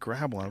place. They just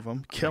grab one of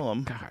them, kill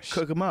them, gosh.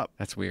 cook them up.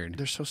 That's weird.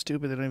 They're so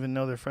stupid they don't even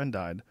know their friend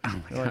died.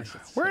 Oh my They're gosh,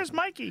 like, "Where's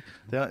Mikey?"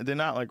 They're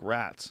not like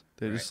rats.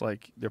 They're just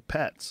like they're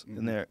pets,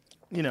 and they're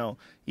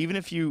even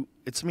if you,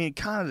 it's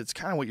kind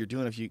of what you're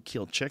doing if you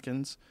kill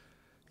chickens.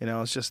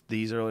 It's just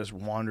these are just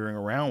wandering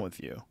around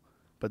with you,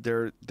 but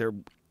they're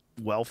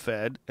well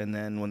fed, and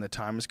then when the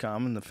time has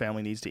come and the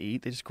family needs to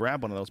eat, they just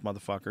grab one of those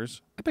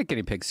motherfuckers. I bet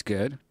guinea pig's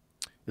good.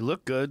 It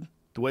looked good.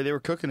 The way they were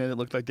cooking it, it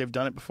looked like they've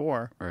done it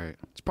before. Right.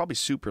 It's probably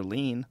super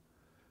lean.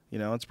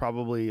 It's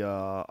probably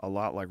a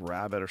lot like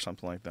rabbit or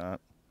something like that.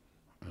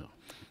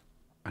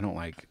 I don't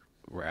like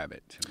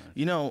rabbit too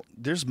much.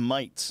 There's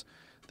mites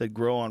that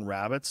grow on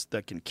rabbits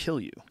that can kill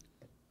you.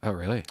 Oh,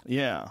 really?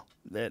 Yeah,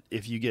 that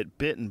if you get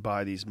bitten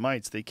by these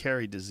mites, they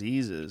carry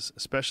diseases,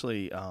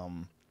 especially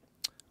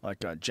like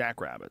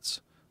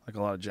jackrabbits. Like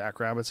a lot of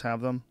jackrabbits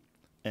have them,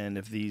 and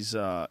if these,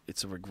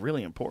 it's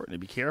really important to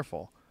be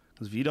careful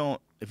because if you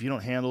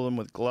don't handle them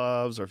with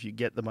gloves, or if you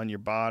get them on your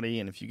body,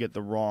 and if you get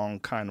the wrong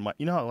kind of mite,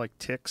 how like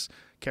ticks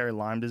carry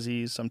Lyme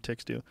disease, some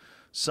ticks do.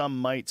 Some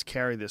mites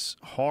carry this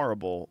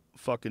horrible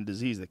fucking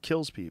disease that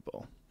kills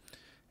people,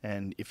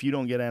 and if you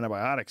don't get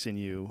antibiotics in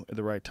you at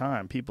the right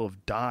time, people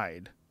have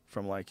died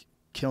from like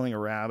killing a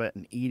rabbit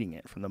and eating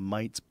it from the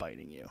mites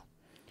biting you.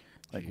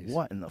 Like, Jeez.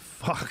 what in the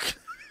fuck?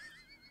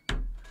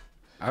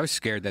 I was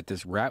scared that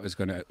this rat was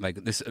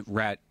this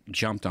rat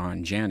jumped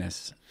on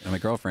Janice, my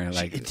girlfriend.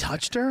 It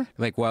touched her?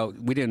 Well,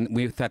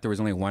 we thought there was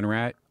only one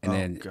rat, and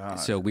then God.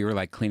 so we were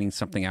like cleaning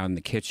something out in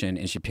the kitchen,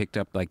 and she picked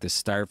up like this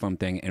styrofoam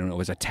thing, and it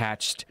was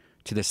attached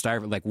to the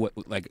styrofoam,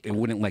 like it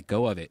wouldn't let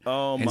go of it.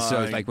 Oh, and so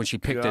my like when she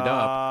picked it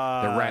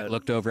up, the rat God.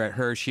 looked over at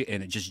her,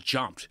 and it just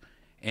jumped,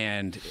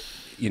 and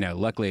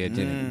luckily it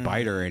didn't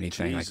bite her or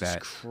anything Jesus like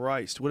that.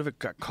 Christ. What if it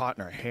got caught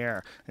in her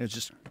hair and it's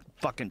just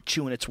fucking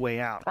chewing its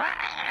way out?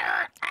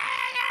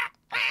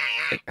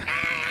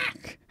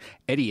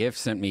 Eddie If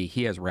sent me.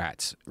 He has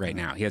rats right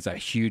now. He has a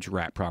huge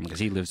rat problem because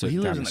he lives. He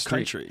down lives in the the street.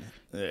 country.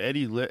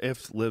 Eddie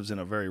If lives in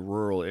a very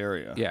rural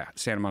area. Yeah,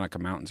 Santa Monica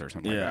Mountains or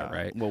something Yeah. like that,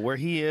 right? Well, where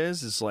he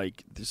is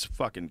like there's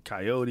fucking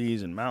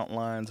coyotes and mountain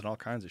lions and all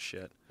kinds of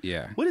shit.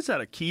 Yeah. What is that,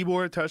 a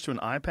keyboard attached to an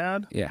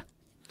iPad? Yeah.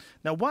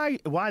 Now, why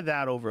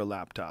that over a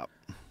laptop?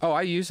 Oh,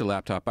 I use a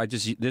laptop.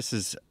 This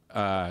is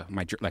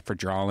my for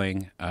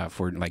drawing,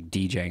 for like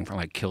DJing, for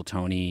like Kill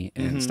Tony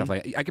and stuff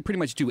like that. I could pretty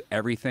much do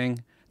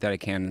everything that I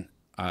can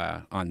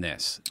on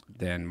this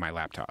than my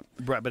laptop.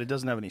 Right, but it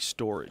doesn't have any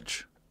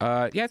storage.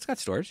 Yeah, it's got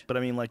storage. But I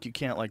mean, like you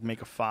can't like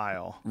make a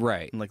file,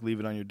 Right. and like leave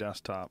it on your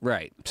desktop.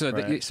 Right. So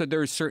Right. so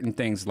there's certain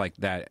things like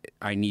that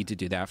I need to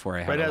do that for.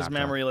 I have Right, a it has laptop.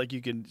 memory, like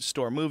you can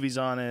store movies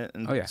on it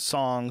and Oh, yeah.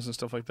 songs and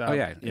stuff like that. Oh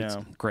yeah, yeah. it's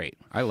great.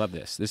 I love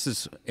this. This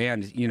is,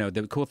 and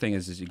the cool thing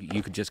is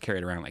you could just carry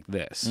it around like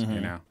this.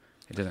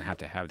 It doesn't have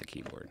to have the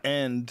keyboard.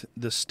 And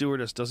the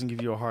stewardess doesn't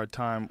give you a hard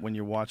time when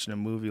you're watching a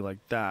movie like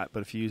that.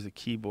 But if you use the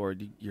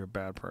keyboard, you're a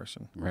bad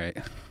person. Right.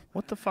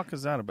 What the fuck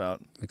is that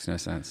about? Makes no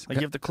sense. Like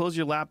you have to close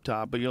your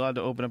laptop, but you're allowed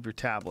to open up your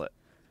tablet.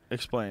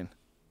 Explain.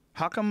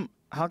 How come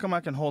I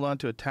can hold on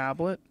to a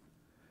tablet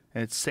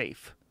and it's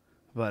safe,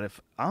 But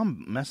if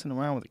I'm messing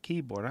around with a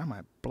keyboard, I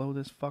might blow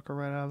this fucker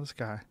right out of the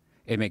sky.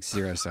 It makes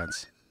zero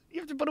sense. You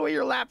have to put away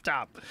your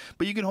laptop,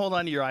 but you can hold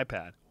on to your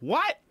iPad.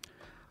 What?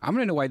 I'm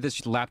gonna know why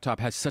this laptop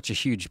has such a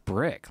huge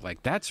brick.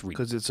 Like that's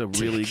Because it's a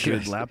really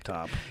good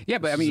laptop. Yeah,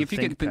 but I mean, if you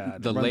get the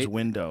runs late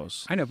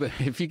Windows, I know, but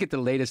if you get the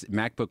latest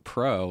MacBook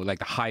Pro, like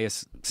the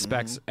highest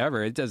specs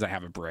ever, it doesn't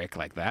have a brick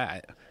like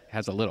that. It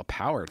has a little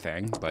power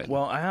thing, but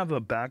well, I have a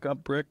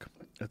backup brick.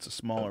 That's a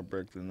smaller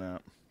brick than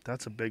that.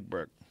 That's a big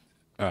brick.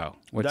 oh,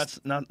 That's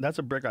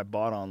a brick I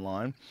bought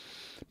online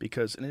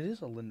because, and it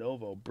is a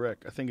Lenovo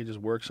brick. I think it just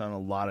works on a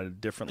lot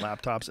of different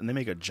laptops, and they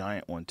make a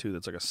giant one too.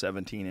 That's like a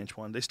 17-inch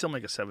one. They still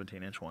make a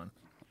 17-inch one.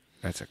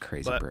 that's a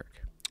crazy But brick.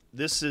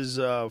 This is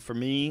for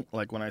me.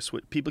 Like when I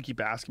switch, people keep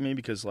asking me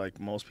because like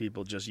most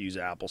people just use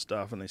Apple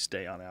stuff and they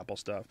stay on Apple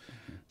stuff.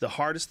 The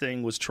hardest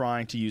thing was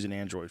trying to use an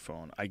Android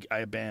phone. I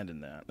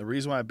abandoned that. The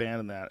reason why I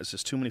abandoned that is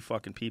just too many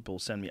fucking people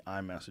send me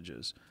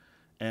iMessages,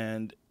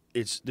 and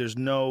there's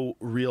no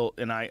real.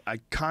 And I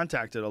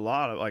contacted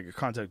I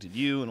contacted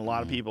you and a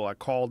lot of people. I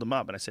called them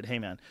up and I said, hey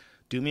man,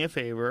 do me a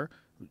favor.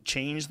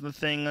 Change the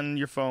thing on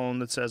your phone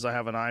that says I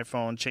have an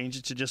iPhone, change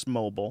it to just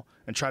mobile,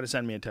 and try to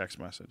send me a text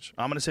message.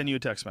 I'm going to send you a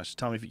text message.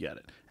 Tell me if you get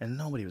it. And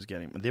nobody was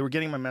getting them. They were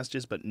getting my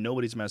messages, but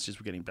nobody's messages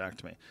were getting back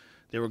to me.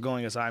 They were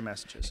going as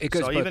iMessages. It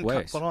goes both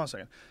ways. Hold on a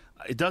second.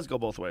 It does go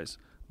both ways,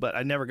 but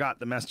I never got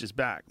the messages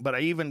back. But I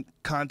even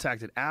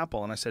contacted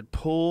Apple, and I said,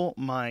 pull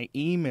my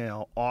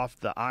email off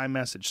the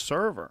iMessage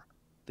server,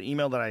 the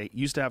email that I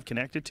used to have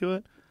connected to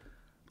it,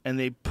 and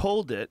they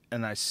pulled it,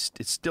 and it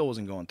still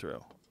wasn't going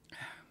through.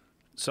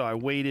 So I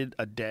waited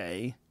a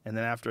day, and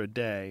then after a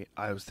day,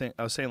 I was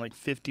saying like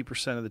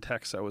 50% of the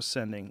texts I was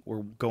sending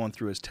were going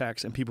through as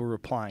text, and people were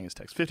replying as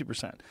text.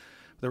 50%.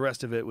 The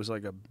rest of it was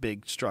like a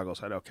big struggle.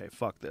 So I said, okay,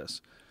 fuck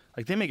this.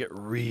 Like they make it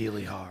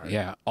really hard.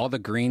 Yeah, all the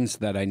greens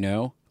that I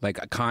know,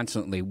 like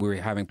constantly we're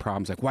having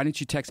problems. Like, why didn't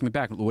you text me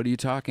back? What are you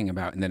talking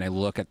about? And then I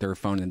look at their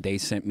phone and they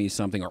sent me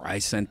something or I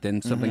sent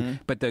them something.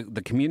 But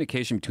the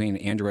communication between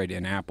Android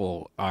and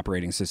Apple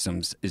operating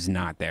systems is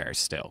not there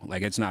still.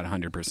 Like it's not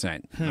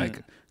 100%.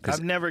 Like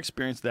I've never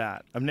experienced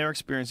that. I've never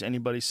experienced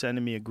anybody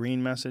sending me a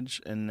green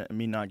message and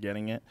me not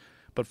getting it.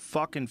 But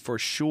fucking for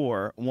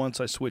sure,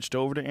 once I switched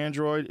over to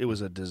Android, it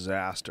was a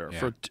disaster. Yeah.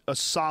 For a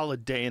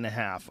solid day and a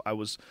half, I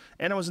was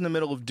in the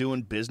middle of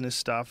doing business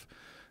stuff.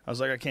 I was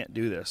like, I can't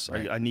do this.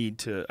 Right. I need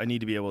to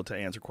be able to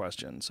answer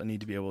questions. I need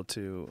to be able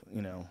to,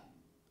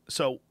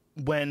 So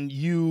when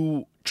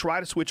you try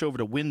to switch over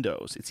to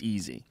Windows, it's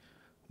easy.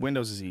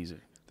 Windows is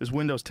easy. This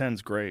Windows 10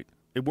 is great.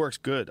 It works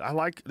good.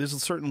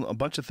 There's a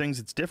bunch of things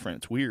that's different.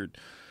 It's weird.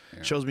 Yeah.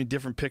 It shows me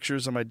different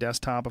pictures on my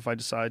desktop if I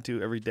decide to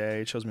every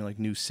day. It shows me like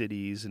new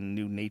cities and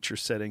new nature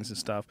settings and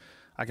stuff.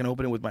 I can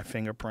open it with my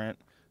fingerprint.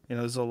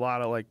 There's a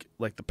lot of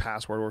like the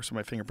password works with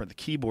my fingerprint. The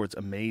keyboard's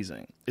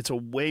amazing. It's a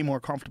way more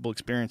comfortable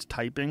experience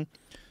typing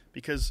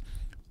because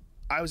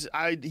I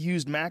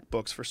used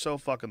MacBooks for so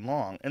fucking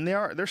long, and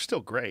they're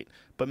still great.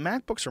 But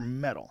MacBooks are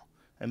metal,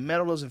 and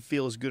metal doesn't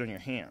feel as good on your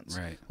hands.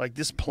 Right. Like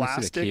this Let me see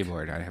plastic the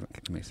keyboard. I haven't.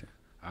 Let me see.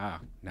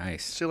 Ah,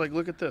 nice. See, like,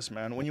 look at this,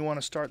 man. When you want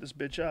to start this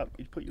bitch up,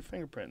 you put your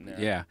fingerprint in there.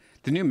 Yeah,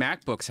 the new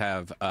MacBooks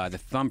have the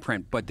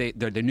thumbprint, but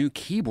the new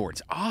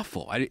keyboard's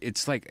awful.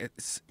 It's like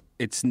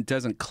it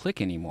doesn't click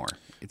anymore.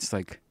 It's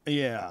like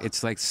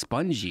it's like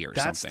spongy or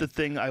something. That's the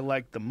thing I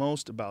like the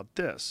most about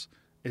this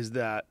is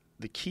that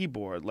the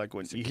keyboard, like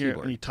when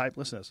you type,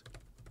 listen to this.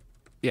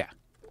 Yeah,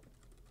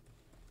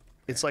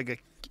 it's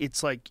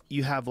like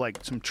you have like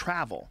some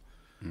travel.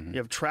 You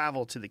have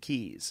travel to the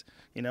keys,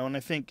 and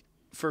I think.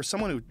 For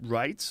someone who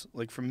writes,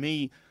 like for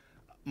me,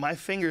 my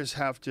fingers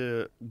have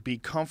to be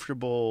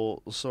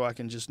comfortable so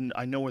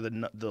I know where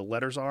the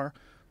letters are.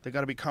 They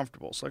got to be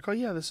comfortable. So like, oh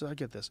yeah, I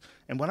get this.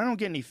 And when I don't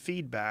get any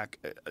feedback,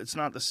 it's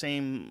not the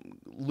same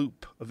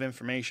loop of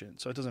information,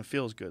 so it doesn't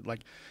feel as good.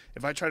 Like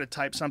if I try to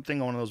type something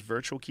on one of those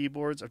virtual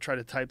keyboards, I've tried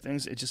to type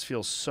things, it just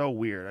feels so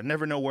weird. I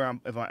never know where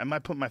am I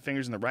putting my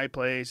fingers in the right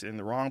place, in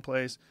the wrong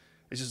place.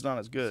 It's just not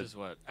as good. This is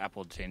what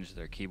Apple changed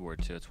their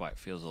keyboard to. It's why it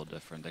feels a little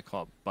different. They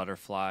call it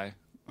butterfly.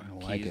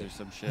 like keys it. or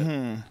some shit.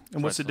 And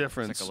what's the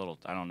difference? It's like a little,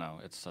 I don't know.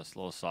 It's just a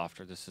little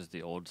softer. This is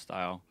the old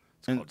style.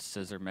 It's called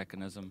scissor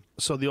mechanism.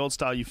 So the old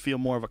style, you feel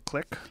more of a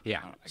click?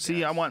 Yeah.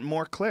 See, I want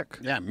more click.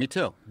 Yeah, me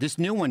too. This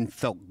new one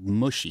felt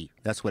mushy.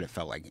 That's what it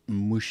felt like.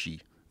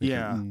 Mushy.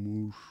 Yeah.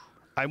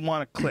 I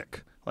want a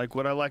click. Like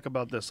what I like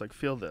about this, like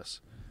feel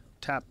this.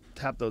 Tap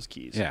those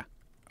keys. Yeah.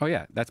 Oh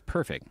yeah, that's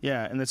perfect.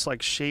 Yeah, and it's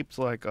like shaped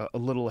like a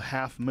little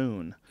half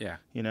moon. Yeah.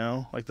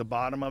 Like the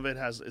bottom of it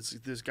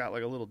there's got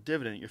like a little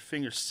divot in it. Your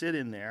fingers sit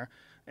in there,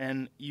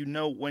 and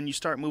when you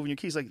start moving your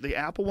keys, like the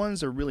Apple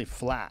ones are really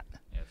flat.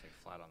 Yeah, it's like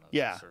flat on the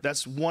Yeah, surface.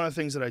 that's one of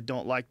the things that I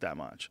don't like that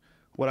much.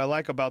 What I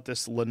like about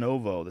this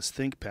Lenovo, this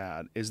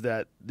ThinkPad, is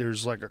that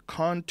there's like a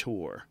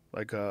contour,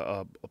 like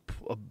a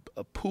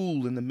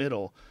pool in the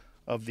middle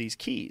of these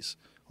keys.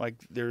 Like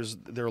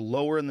they're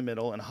lower in the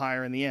middle and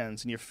higher in the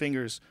ends, and your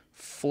fingers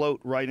float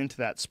right into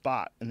that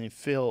spot, and they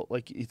feel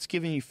like it's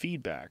giving you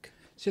feedback.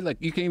 See, look,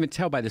 you can even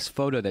tell by this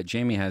photo that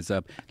Jamie has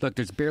up. Look,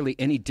 there's barely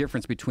any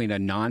difference between a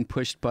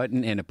non-pushed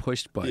button and a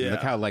pushed button. Yeah.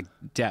 Look how like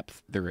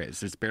depth there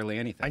is. There's barely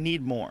anything. I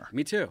need more.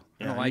 Me too.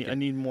 I don't like I it.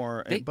 need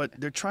more. But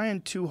they're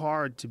trying too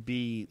hard to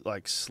be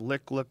like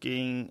slick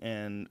looking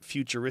and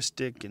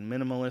futuristic and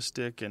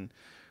minimalistic, and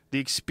the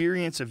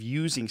experience of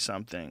using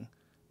something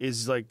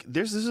is like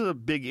this is a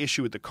big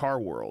issue with the car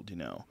world,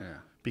 Yeah.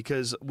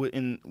 because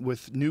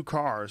with new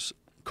cars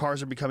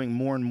are becoming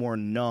more and more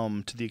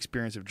numb to the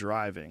experience of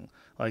driving.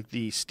 Like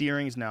the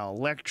steering is now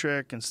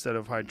electric instead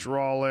of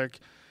hydraulic,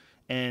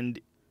 and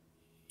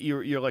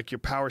you're like your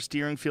power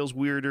steering feels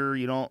weirder.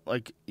 You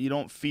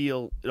don't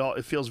feel it all.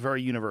 It feels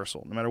very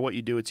universal. No matter what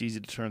you do, it's easy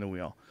to turn the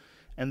wheel.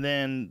 And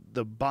then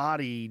the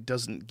body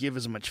doesn't give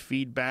as much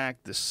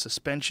feedback. The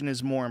suspension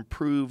is more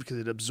improved because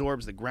it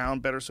absorbs the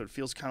ground better, so it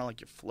feels kind of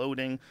like you're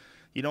floating.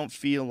 You don't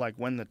feel like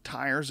when the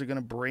tires are going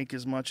to break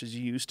as much as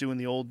you used to in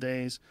the old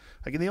days.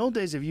 Like in the old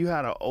days, if you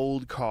had an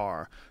old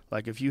car,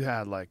 like if you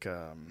had like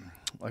a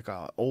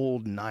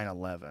old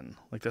 911,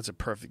 like that's a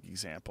perfect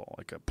example,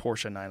 like a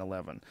Porsche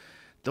 911.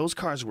 Those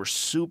cars were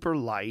super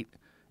light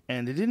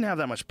and they didn't have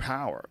that much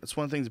power. It's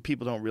one of the things that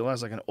people don't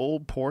realize. Like an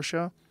old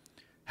Porsche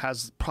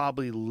has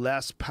probably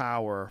less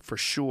power for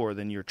sure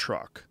than your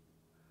truck.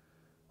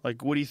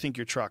 Like, what do you think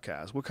your truck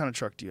has? What kind of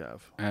truck do you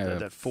have? I have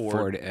that a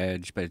Ford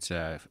Edge, but it's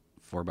a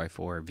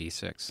 4x4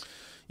 V6.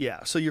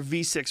 Yeah, so your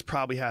V6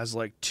 probably has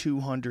like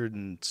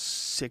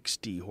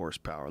 260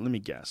 horsepower. Let me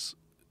guess.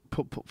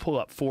 Pull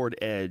up Ford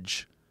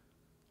Edge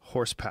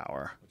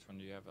horsepower. Which one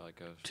do you have? Like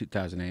a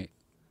 2008.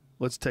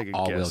 Let's take a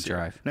All-wheel guess here.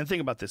 drive. And then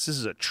think about this. This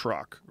is a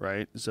truck,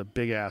 right? It's a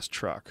big-ass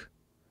truck.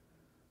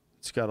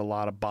 It's got a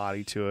lot of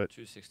body to it.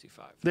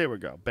 265. There we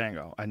go.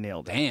 Bango. I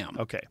nailed it. Damn.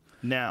 Okay.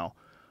 Now,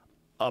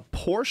 a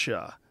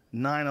Porsche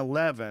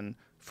 911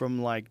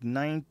 from like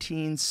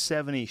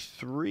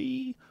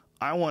 1973,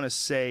 I want to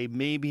say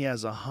maybe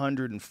has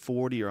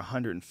 140 or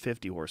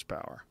 150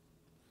 horsepower.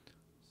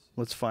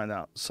 Let's find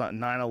out.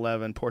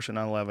 911, Porsche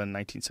 911,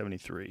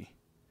 1973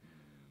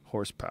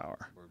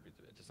 horsepower.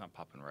 It's not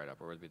popping right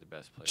up. Where would be the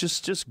best place?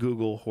 Just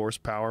Google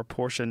horsepower.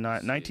 Porsche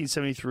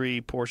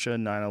 1973 Porsche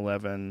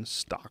 911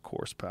 stock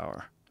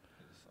horsepower. I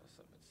just saw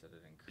something that said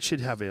it increased. It should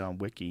have it on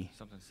Wiki.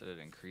 Something said it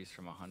increased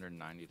from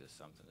 190 to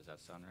something. Does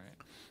that sound right?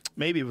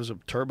 Maybe it was a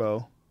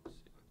turbo.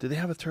 Did they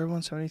have a turbo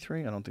in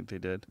 73? I don't think they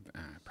did.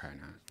 Probably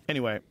not.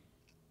 Anyway,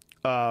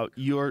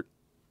 your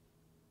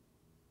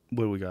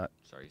what do we got?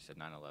 Sorry, you said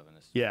 911.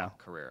 Yeah.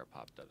 Carrera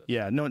popped up.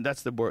 Yeah, no,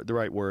 that's the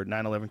right word.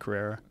 911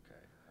 Carrera. Okay.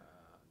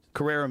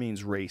 Carrera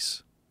means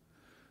race.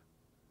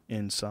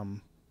 In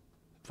some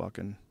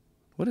fucking,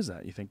 what is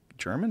that? You think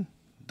German?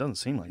 Doesn't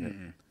seem like it.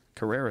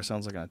 Carrera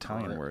sounds like an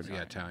Italian word.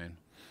 Yeah, Italian.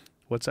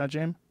 What's that,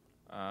 James?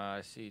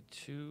 I see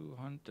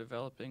 200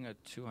 developing a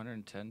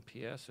 210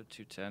 PS or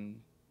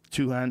 210.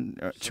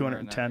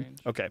 210.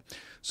 range. Okay,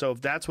 so if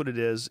that's what it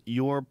is,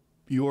 your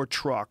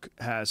truck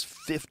has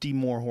 50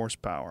 more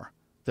horsepower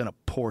than a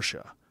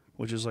Porsche,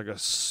 which is like a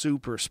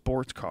super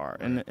sports car,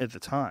 and at the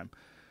time.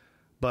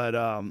 But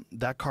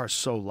that car's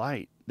so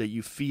light that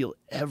you feel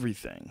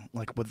everything.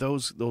 Like with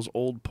those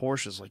old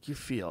Porsches, like you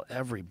feel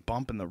every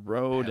bump in the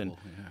road, and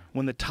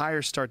when the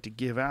tires start to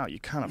give out, you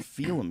kind of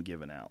feel them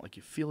giving out. Like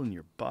you feel in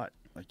your butt.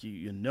 Like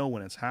you know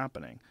when it's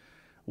happening.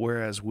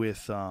 Whereas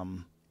with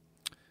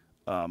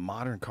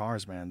modern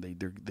cars, man, they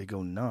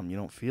go numb. You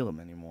don't feel them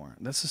anymore.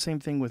 That's the same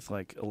thing with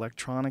like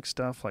electronic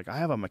stuff. Like I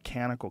have a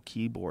mechanical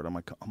keyboard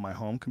on my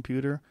home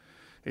computer.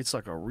 It's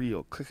like a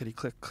real clickety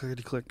click.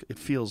 It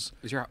feels.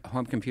 Is your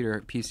home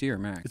computer PC or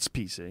Mac? It's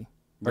PC.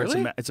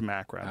 Really? It's a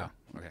Mac rather.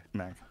 Oh, okay.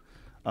 Mac.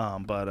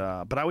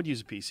 But I would use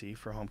a PC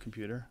for a home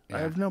computer. Yeah. I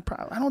have no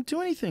problem. I don't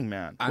do anything,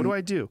 man. What do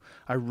I do?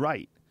 I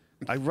write.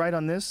 I write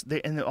on this.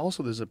 And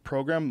also there's a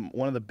program.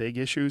 One of the big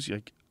issues,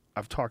 like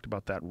I've talked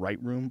about that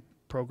Write Room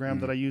program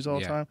that I use all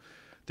the time.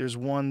 There's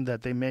one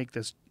that they make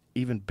that's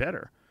even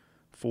better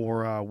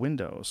for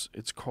Windows.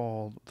 It's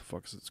called, what the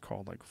fuck is it? It's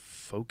called like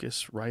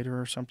Focus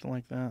Writer or something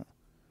like that.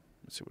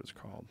 Let's see what it's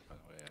called. Oh,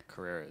 yeah.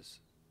 Carrera's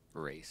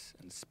race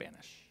in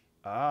Spanish.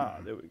 Ah,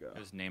 there we go. It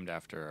was named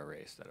after a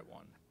race that it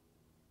won.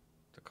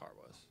 The car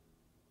was.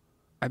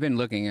 I've been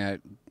looking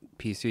at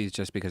PCs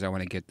just because I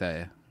want to get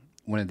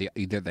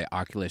either the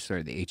Oculus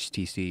or the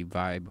HTC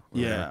Vive.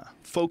 Yeah.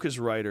 Focus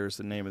Writer is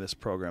the name of this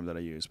program that I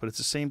use, but it's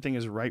the same thing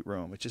as Write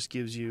Room. It just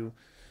gives you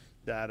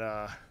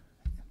that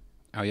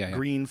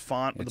green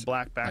font with a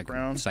black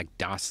background. It's like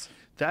DOS.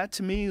 That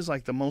to me is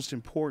like the most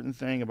important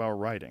thing about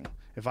writing.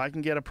 If I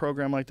can get a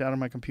program like that on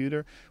my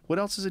computer, what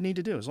else does it need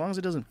to do? As long as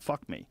it doesn't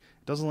fuck me.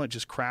 It doesn't like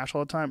just crash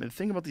all the time. And the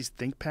thing about these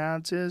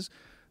ThinkPads is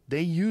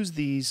they use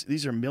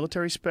these are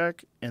military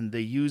spec, and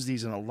they use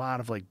these in a lot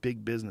of like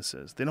big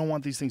businesses. They don't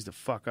want these things to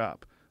fuck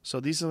up. So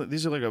these are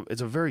like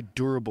it's a very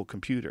durable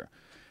computer.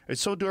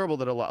 It's so durable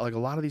that a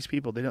lot of these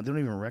people they don't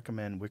even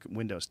recommend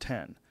Windows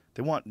 10.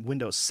 They want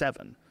Windows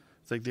 7.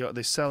 It's like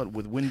they sell it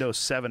with Windows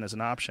 7 as an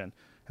option.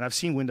 And I've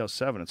seen Windows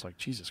 7. It's like,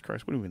 Jesus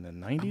Christ, what are we in the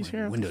 90s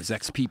here? Windows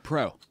XP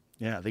Pro.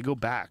 Yeah, they go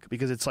back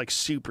because it's like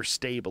super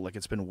stable, like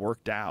it's been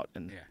worked out,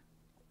 and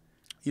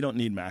you don't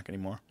need Mac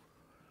anymore.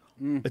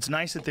 It's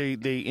nice that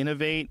they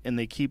innovate and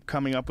they keep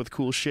coming up with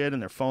cool shit,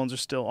 and their phones are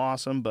still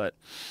awesome, but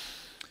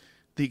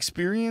the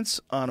experience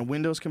on a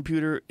Windows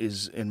computer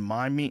is,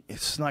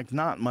 it's like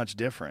not much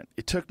different.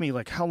 It took me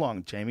like how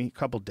long, Jamie? A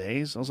couple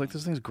days. I was like,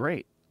 this thing's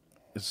great.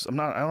 I don't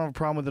have a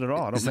problem with it at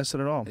all. I don't miss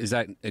it at all. Is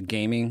that a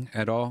gaming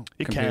at all?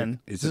 It can.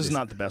 This is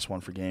not the best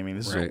one for gaming.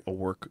 This is a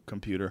work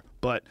computer,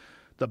 but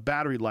the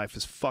battery life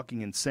is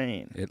fucking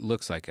insane. It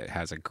looks like it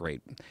has a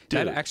great. Dude.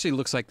 That actually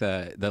looks like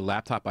the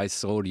laptop I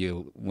sold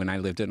you when I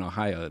lived in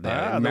Ohio.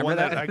 The one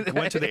that I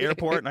went to the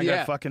airport and I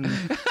got fucking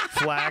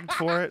flagged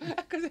for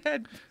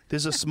it.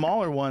 There's a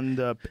smaller one,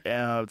 the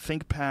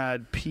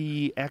ThinkPad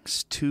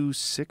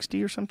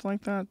PX260 or something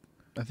like that.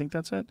 I think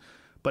that's it.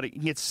 But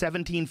it gets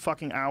 17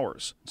 fucking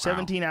hours. Wow.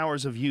 17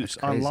 hours of use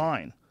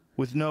online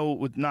with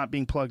not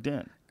being plugged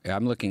in.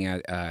 I'm looking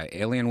at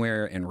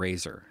Alienware and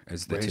Razer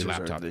as the two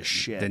laptops. The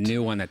shit. The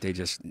new one that the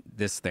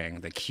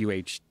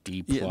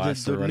QHD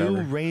Plus the or whatever.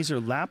 new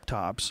Razer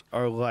laptops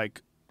are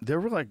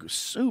they're like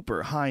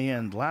super high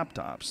end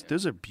laptops.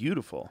 Those are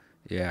beautiful.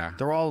 Yeah,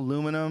 they're all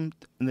aluminum.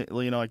 And it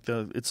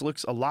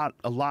looks a lot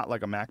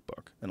like a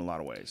MacBook in a lot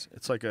of ways.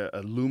 It's like a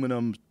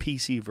aluminum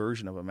PC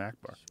version of a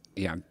Macbook.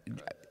 Yeah.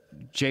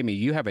 Jamie,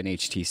 you have an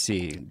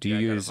HTC. Do you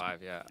use? I got a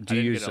Vive, yeah. I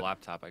didn't get a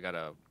laptop. I got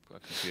a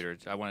computer.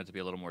 I wanted it to be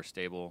a little more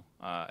stable.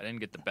 I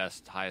didn't get the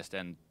highest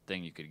end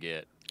thing you could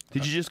get.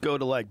 Did you just go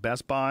to like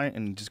Best Buy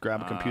and just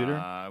grab a computer?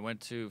 I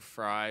went to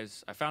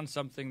Fry's. I found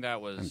something that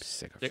was. I'm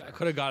sick of I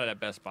could have got it at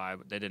Best Buy,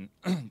 but they didn't.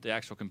 The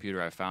actual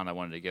computer I found I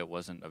wanted to get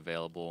wasn't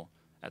available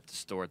at the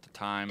store at the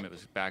time. It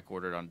was back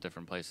ordered on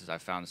different places. I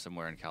found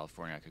somewhere in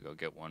California I could go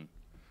get one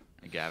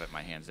and have it in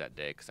my hands that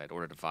day because I'd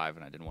ordered a Vive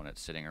and I didn't want it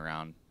sitting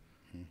around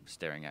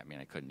staring at me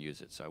and I couldn't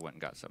use it, so I went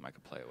and got something I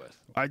could play with.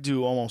 I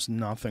do almost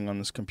nothing on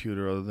this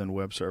computer other than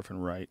web surf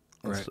and write.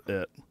 That's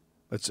it.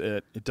 That's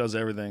it. It does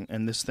everything.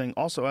 And this thing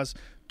also has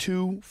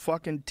 2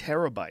 fucking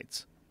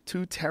terabytes.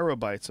 2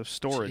 terabytes of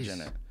storage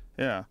in it.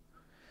 Yeah.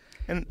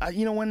 And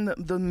when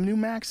the new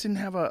Macs didn't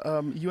have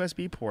a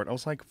USB port, I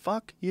was like,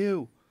 fuck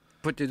you.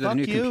 But did the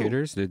new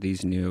computers, did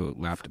these new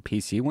laptop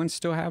PC ones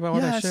still have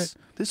all that shit?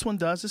 This one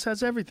does. This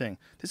has everything.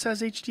 This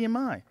has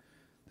HDMI.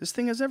 This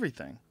thing has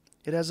everything.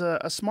 It has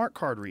a smart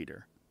card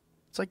reader.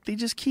 It's like they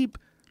just keep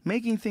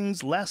making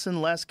things less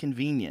and less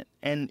convenient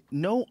and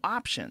no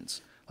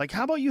options. Like,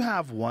 how about you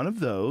have one of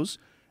those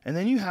and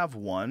then you have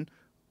one,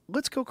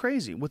 let's go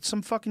crazy, with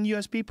some fucking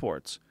USB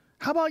ports.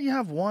 How about you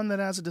have one that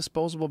has a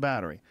disposable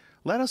battery?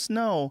 Let us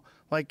know.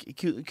 Like,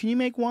 can you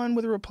make one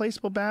with a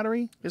replaceable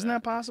battery? Isn't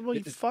that possible,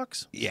 you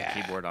fucks? Yeah.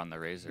 Keyboard on the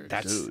Razer.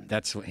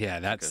 That's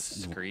like a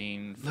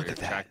screen for your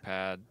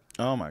trackpad.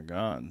 Oh my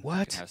God! What?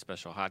 You can have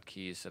special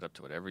hotkeys set up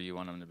to whatever you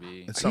want them to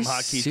be. And some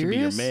hotkeys could be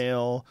your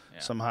mail. Yeah.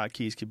 Some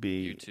hotkeys could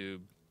be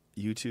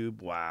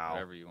YouTube. Wow.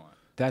 Whatever you want.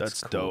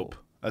 That's cool. Dope.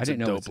 That's a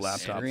dope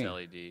laptop. And it's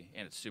LED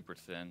and it's super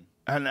thin.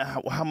 And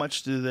how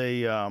much do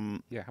they? Yeah,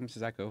 how much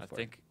does that go for? I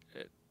think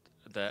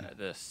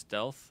the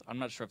Stealth. I'm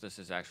not sure if this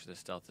is actually the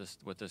Stealth.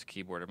 With this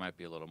keyboard, it might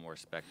be a little more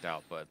specced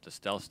out, but the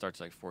Stealth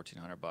starts like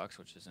 $1,400,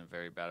 which isn't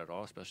very bad at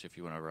all, especially if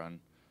you want to run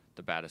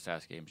the baddest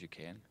ass games you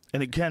can.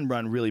 And it can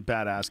run really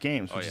badass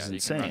games, which is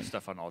insane. You can run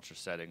stuff on ultra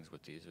settings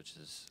with these, which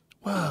is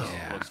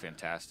looks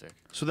fantastic.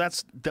 So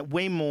that's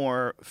way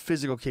more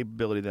physical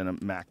capability than a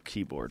Mac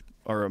keyboard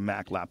or a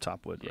Mac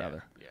laptop would,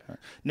 rather. Yeah.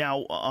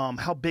 Now,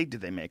 how big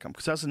did they make them?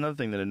 Because that's another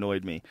thing that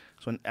annoyed me.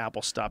 So when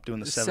Apple stopped doing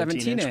the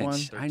 17-inch one.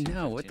 13, I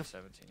know. 15, What the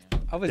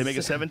 17, They make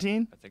a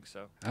 17? I think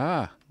so.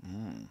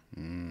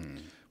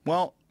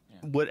 Well,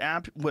 what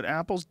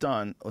Apple's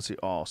done, let's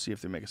see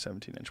if they make a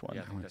 17-inch one.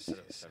 Yeah, I think that's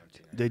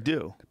 17. They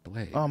do. The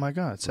Blade. Oh my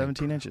God,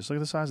 17 inches. Look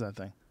at the size of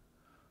that thing.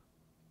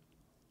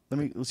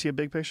 Let's see a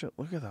big picture.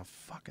 Look at the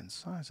fucking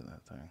size of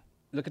that thing.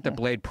 Look at the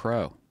Blade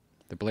Pro.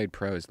 The Blade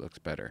Pros looks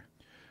better.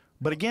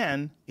 But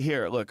again,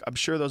 here, look, I'm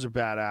sure those are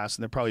badass,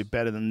 and they're probably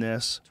better than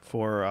this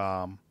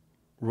for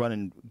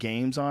running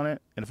games on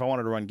it. And if I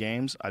wanted to run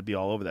games, I'd be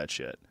all over that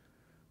shit.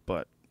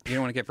 But you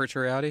don't want to get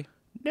virtual reality?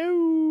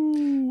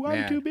 No, I'm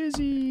Man, too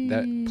busy.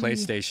 That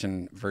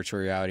PlayStation virtual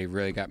reality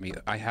really got me.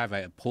 I have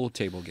a pool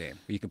table game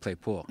where you can play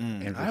pool.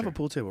 I have a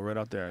pool table right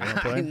out there. You want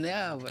to play? I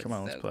know. Come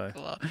on, let's play.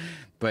 Cool.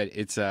 But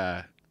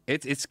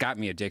it's got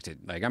me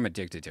addicted. Like, I'm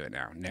addicted to it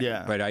now.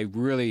 Yeah. But I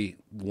really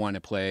want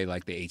to play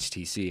like the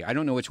HTC. I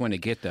don't know which one to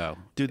get though.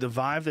 Dude, the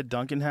Vive that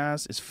Duncan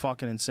has is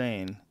fucking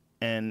insane.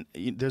 And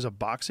there's a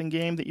boxing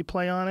game that you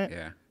play on it.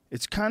 Yeah.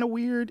 It's kind of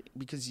weird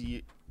because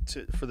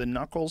for the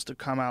knuckles to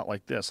come out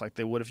like this, like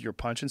they would if you're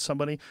punching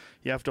somebody,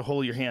 you have to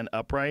hold your hand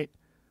upright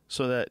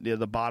so that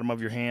the bottom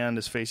of your hand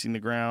is facing the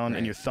ground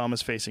and your thumb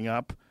is facing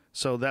up.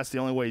 So that's the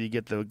only way you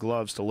get the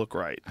gloves to look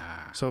right.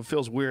 So it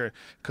feels weird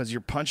because you're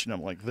punching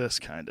them like this,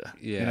 kind of.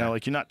 Yeah. You know,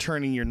 like you're not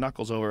turning your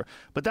knuckles over.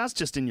 But that's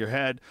just in your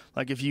head.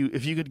 Like if you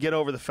could get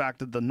over the fact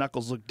that the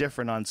knuckles look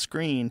different on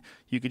screen,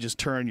 you could just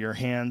turn your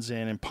hands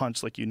in and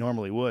punch like you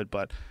normally would.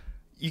 But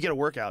you get a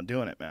workout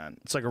doing it, man.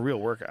 It's like a real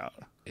workout.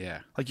 Yeah.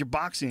 Like you're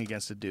boxing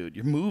against a dude.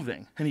 You're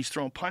moving, and he's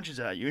throwing punches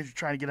at you, and you're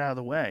trying to get out of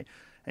the way.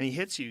 And he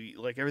hits you,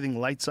 like everything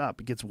lights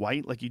up. It gets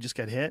white, like you just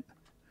got hit.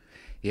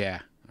 Yeah.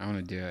 I want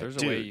to do it.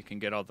 There's a way you can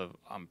get all the.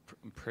 I'm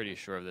pretty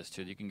sure of this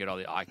too. You can get all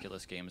the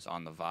Oculus games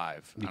on the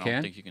Vive. I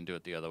don't think you can do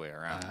it the other way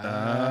around. It's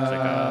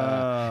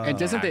like and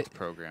doesn't it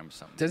program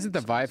something? Doesn't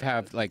the Vive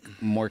have like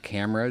more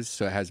cameras,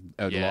 so it has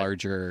a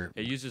larger?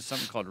 It uses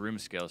something called room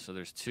scale. So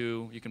there's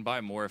 2. You can buy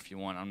more if you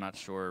want. I'm not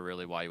sure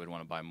really why you would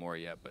want to buy more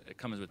yet, but it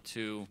comes with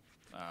 2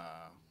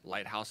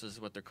 lighthouses, is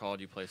what they're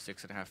called. You play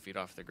 6.5 feet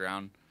off the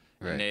ground,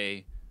 and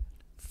they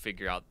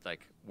figure out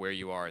like where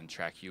you are and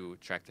track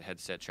the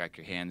headset, track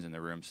your hands in the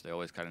room, so they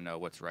always kind of know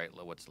what's right,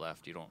 what's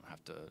left. You don't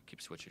have to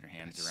keep switching your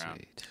hands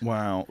around. Sweet.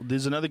 Wow.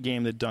 There's another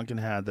game that Duncan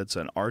had that's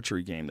an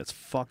archery game that's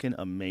fucking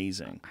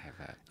amazing. I have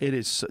that. It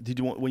is. Did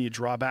you when you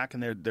draw back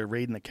and they're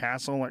raiding the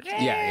castle? Like,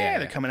 yeah.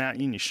 They're coming at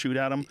you and you shoot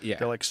at them. Yeah.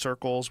 They're like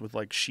circles with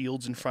like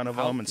shields in front of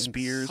them and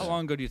spears. How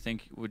long ago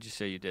would you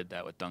say you did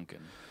that with Duncan?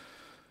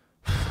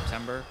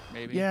 September,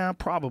 maybe? Yeah,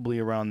 probably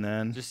around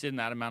then. Just in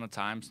that amount of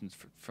time since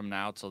from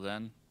now till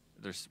then,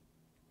 there's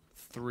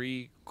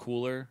 3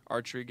 cooler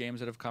archery games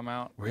that have come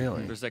out.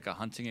 Really? There's like a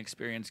hunting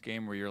experience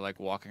game where you're like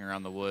walking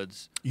around the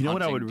woods. You know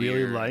what I hunting would really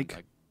deer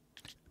like?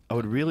 I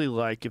would really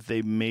like if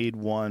they made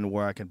one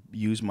where I could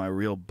use my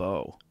real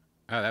bow.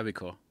 Oh, that'd be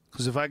cool.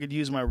 Because if I could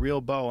use my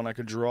real bow and I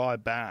could draw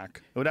it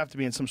back, it would have to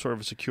be in some sort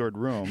of a secured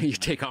room. You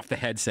take off the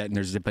headset and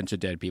there's a bunch of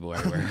dead people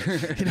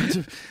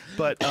everywhere.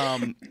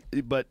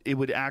 But it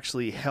would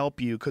actually help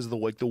you because of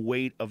the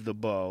weight of the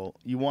bow.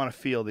 You want to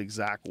feel the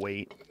exact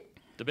weight.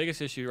 The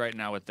biggest issue right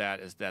now with that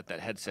is that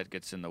headset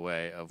gets in the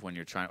way of when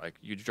you're trying, like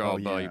you draw a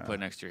bow, you put it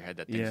next to your head,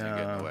 that thing's going to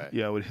get in the way.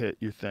 Yeah, it would hit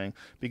your thing.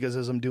 Because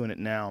as I'm doing it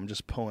now, I'm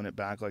just pulling it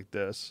back like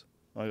this,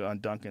 like on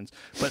Duncan's.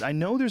 But I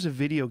know there's a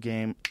video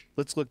game.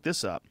 Let's look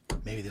this up.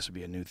 Maybe this would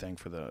be a new thing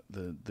for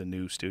the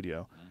new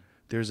studio.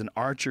 There's an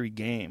archery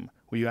game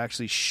where you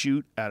actually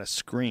shoot at a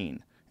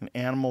screen and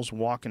animals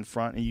walk in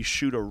front and you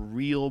shoot a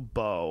real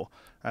bow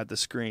at the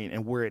screen,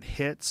 and where it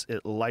hits,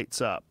 it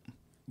lights up.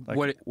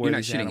 Like you're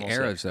not shooting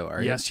arrows, though,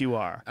 are you? Yes, you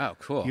are. Oh,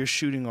 cool. You're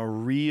shooting a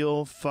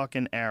real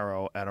fucking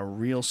arrow at a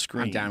real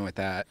screen. I'm down with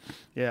that.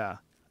 Yeah.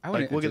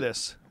 Look at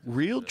this.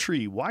 Real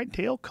tree,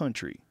 whitetail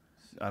country.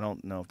 I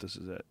don't know if this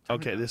is it.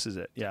 Okay, this is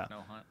it. Yeah.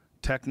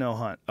 Techno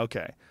hunt.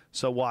 Okay.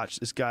 So watch.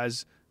 This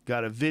guy's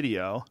got a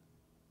video,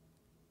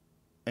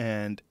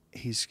 and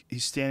he's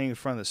standing in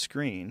front of the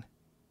screen.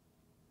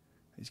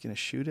 He's going to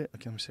shoot it.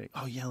 Okay, I'm going to say,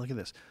 oh, yeah, look at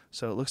this.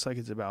 So it looks like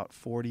it's about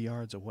 40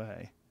 yards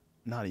away.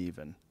 Not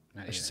even.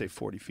 I should say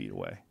 40 feet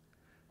away.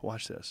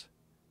 Watch this.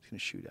 He's going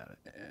to shoot at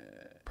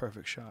it.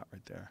 Perfect shot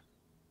right there.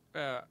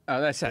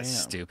 That's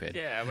stupid.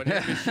 Yeah,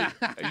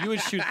 but you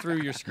would shoot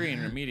through your screen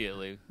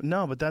immediately.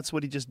 No, but that's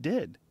what he just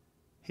did.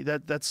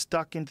 That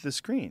stuck into the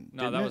screen.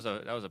 No, that was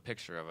a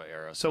picture of an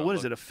arrow. So what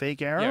is it, a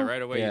fake arrow? Yeah,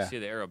 right away you see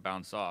the arrow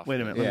bounce off.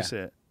 Wait a minute, let me see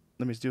it.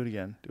 Let me do it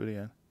again. Do it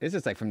again. This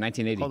is like from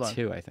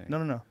 1982, I think.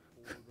 No.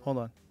 Hold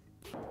on.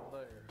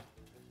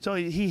 So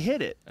he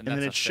hit it, and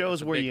then it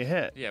shows where you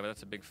hit. Yeah, but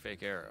that's a big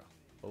fake arrow.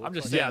 I'm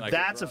just saying. Yeah,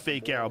 that's a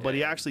fake arrow, but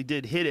he actually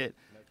did hit it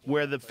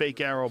where the fake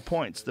arrow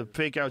points. The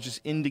fake arrow is just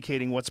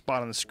indicating what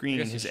spot on the screen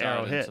his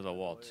arrow hit. Into the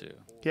wall too.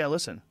 Yeah,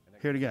 listen.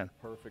 Hear it again.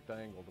 Perfect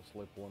angle to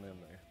slip one in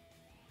there.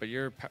 But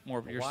your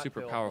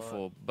super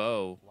powerful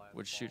bow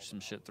would shoot some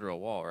shit through a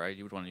wall, right?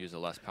 You would want to use a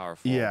less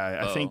powerful bow.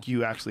 I think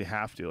you actually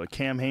have to. Like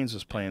Cam Haynes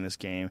was playing this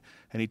game,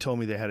 and he told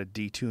me they had to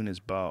detune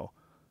his bow.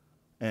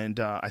 And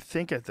I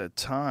think at the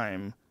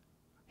time,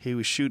 he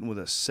was shooting with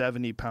a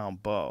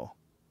 70-pound bow.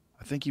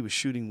 I think he was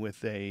shooting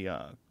with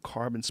a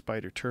Carbon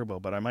Spider Turbo,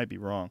 but I might be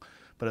wrong.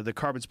 But at the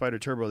Carbon Spider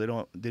Turbo,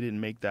 they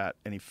didn't make that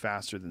any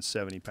faster than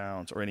 70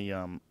 pounds or any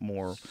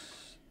more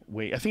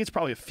weight. I think it's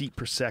probably a feet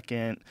per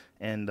second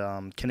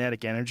and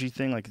kinetic energy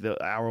thing. Like the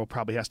arrow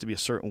probably has to be a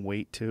certain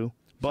weight too.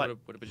 But so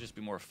would it just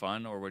be more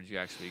fun, or would you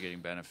actually be getting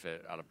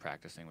benefit out of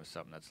practicing with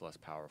something that's less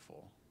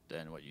powerful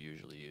than what you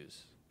usually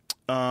use?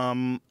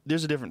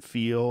 There's a different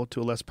feel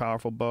to a less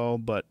powerful bow,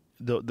 but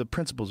the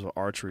principles of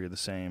archery are the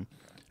same.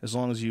 As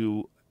long as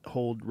you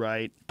hold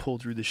right, pull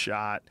through the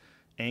shot,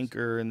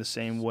 anchor in the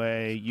same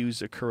way, use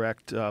the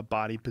correct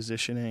body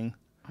positioning.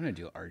 I'm going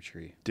to do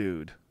archery.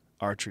 Dude,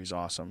 archery's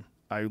awesome.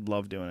 I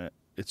love doing it.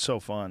 It's so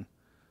fun.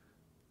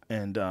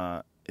 And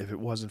if it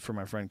wasn't for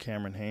my friend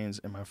Cameron Haynes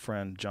and my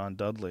friend John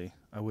Dudley,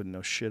 I wouldn't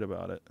know shit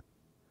about it.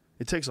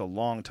 It takes a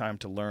long time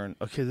to learn.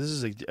 Okay, this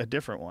is a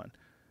different one.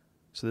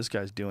 So this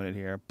guy's doing it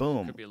here.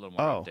 Boom. Could be a little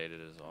more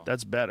updated as well.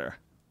 That's better.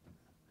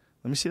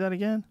 Let me see that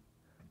again.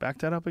 Back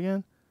that up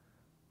again.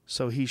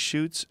 So he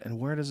shoots, and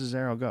where does his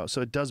arrow go?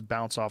 So it does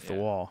bounce off the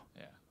wall.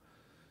 Yeah.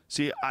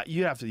 See,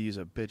 you have to use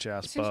a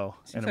bitch-ass bow,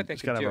 and like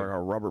it's got to have a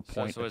rubber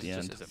point at the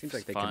end. Seems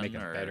like they could make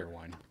a better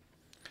one.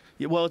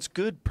 Yeah, well, it's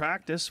good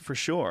practice for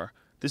sure.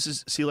 This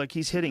is, like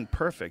he's hitting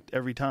perfect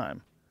every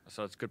time.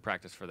 So it's good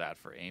practice for that,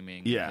 for aiming,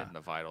 and hitting the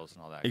vitals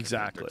and all that.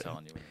 Exactly. They're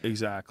telling you.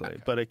 Exactly.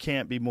 Okay. But it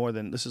can't be more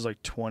than, this is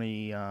like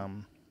 20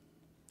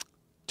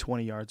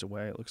 yards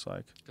away, it looks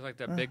like. It's like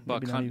that big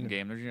buck hunting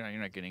game. You're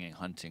not getting any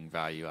hunting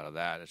value out of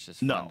that. It's just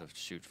fun to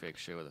shoot fake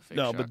shit with a fake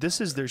shot. No, but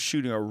this is, they're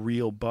shooting a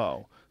real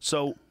bow.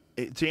 So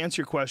to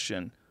answer your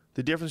question,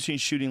 The difference between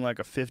shooting like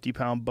a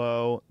 50-pound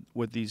bow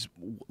with these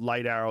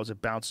light arrows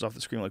that bounces off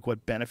the screen, like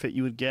what benefit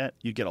you would get,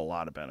 you'd get a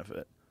lot of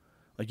benefit.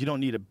 Like you don't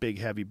need a big,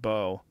 heavy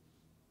bow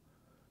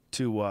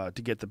to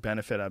get the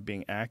benefit of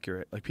being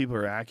accurate. Like people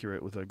are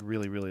accurate with like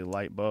really, really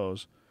light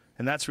bows.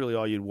 And that's really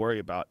all you'd worry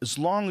about. As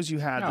long as you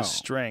had the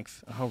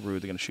strength. How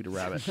rude, they're going to shoot a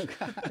rabbit.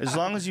 As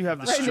long as you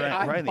have the strength.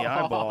 Right in the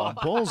eyeball.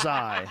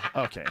 Bullseye.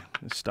 Okay,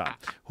 stop.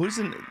 Who's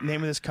the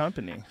name of this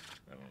company?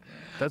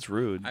 That's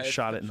rude.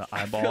 Shot it in the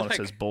eyeball and it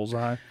says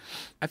bullseye.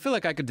 I feel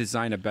like I could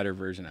design a better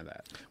version of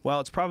that. Well,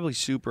 it's probably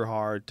super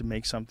hard to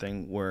make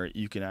something where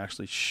you can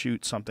actually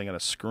shoot something at a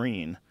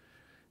screen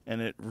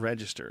and it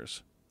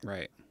registers.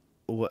 Right.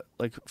 What?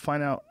 Like,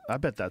 find out. I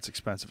bet that's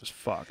expensive as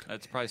fuck.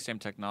 That's probably the same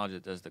technology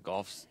that does the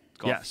golf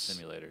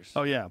simulators.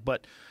 Oh yeah,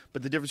 but the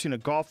difference between a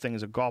golf thing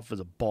is a golf is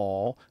a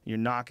ball. You're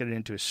knocking it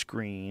into a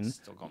screen. It's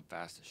still going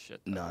fast as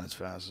shit, though. Not as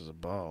fast as a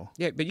bow.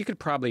 Yeah, but you could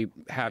probably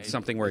have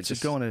something where It's it's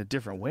just going in a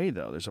different way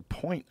though. There's a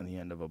point on the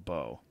end of a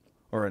bow,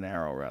 or an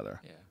arrow rather.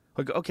 Yeah.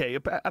 Like, okay,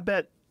 I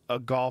bet a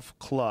golf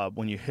club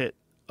when you hit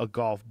a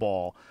golf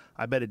ball,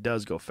 I bet it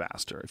does go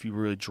faster if you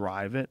really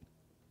drive it.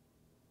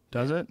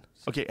 Does it?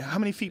 Okay, how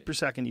many feet per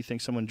second do you think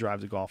someone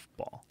drives a golf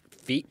ball?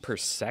 feet per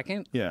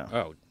second. Yeah.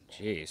 Oh,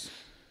 jeez.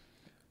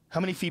 How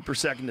many feet per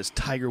second does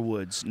Tiger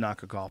Woods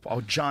knock a golf ball?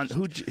 Oh, John,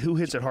 who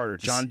hits it harder?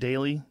 John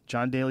Daly?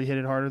 John Daly hit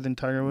it harder than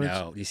Tiger Woods?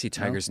 No. You see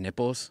Tiger's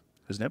nipples?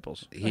 His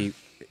nipples. Did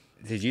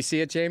you see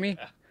it, Jamie?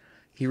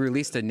 He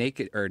released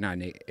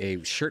a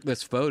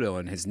shirtless photo,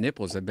 and his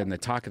nipples have been the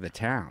talk of the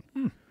town.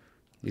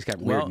 He's got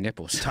weird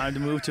nipples. Time to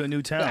move to a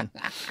new town.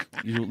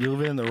 You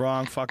live in the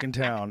wrong fucking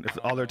town. If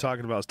all they're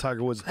talking about is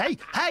Tiger Woods. Hey!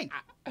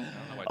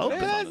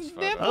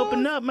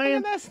 Open up,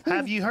 man.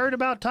 Have you heard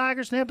about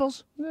Tiger's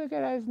nipples? Look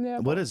at his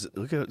nipples. What is it?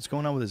 Look at what's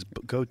going on with his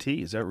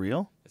goatee. Is that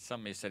real? It's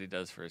something he said he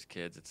does for his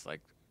kids. It's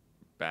like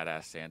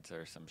Badass Santa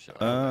or some shit.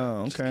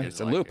 Oh, Just okay. kids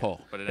It's a like it.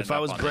 loophole. But it If ended I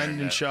up was on the Brendan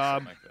internet or Schaub,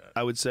 something like that.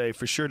 I would say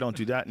for sure don't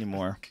do that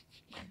anymore.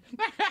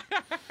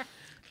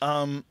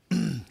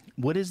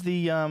 What is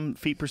the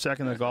feet per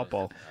second of the golf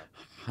ball?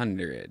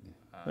 100.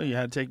 Oh, you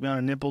had to take me on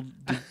a nipple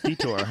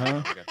detour,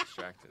 huh? I got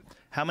distracted.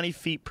 How many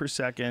feet per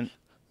second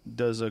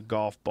does a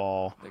golf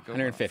ball They go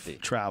 150.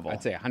 travel?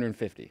 I'd say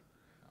 150.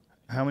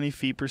 How many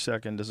feet per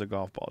second does a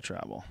golf ball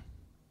travel?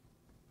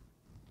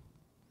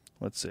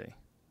 Let's see.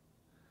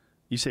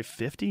 You say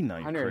 50? No,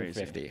 you're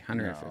 150. crazy.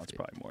 150. No, it's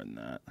probably more than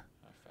that. How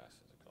fast is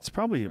a golf It's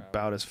probably ball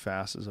about as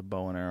fast as a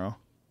bow and arrow.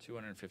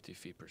 250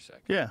 feet per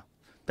second. Yeah.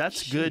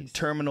 That's good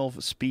terminal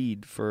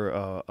speed for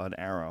an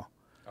arrow.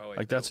 Oh, wait,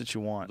 Like, that's what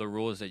you want. The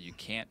rule is that you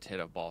can't hit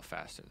a ball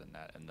faster than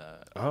that in the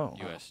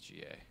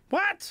USGA.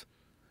 What?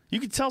 You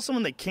can tell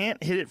someone they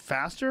can't hit it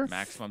faster?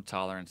 Maximum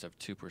tolerance of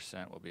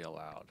 2% will be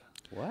allowed.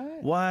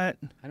 What? What?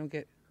 I don't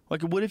get.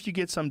 Like, what if you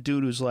get some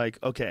dude who's like,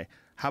 okay,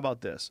 how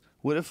about this?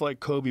 What if, like,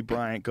 Kobe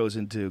Bryant goes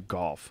into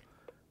golf?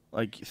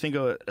 Like, think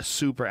of a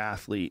super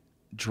athlete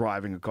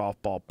driving a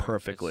golf ball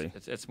perfectly.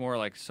 It's more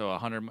like, so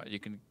 100, you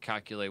can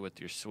calculate with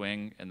your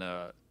swing and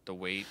the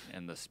weight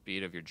and the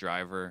speed of your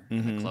driver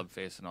and the club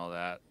face and all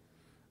that.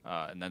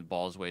 And then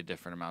balls weigh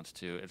different amounts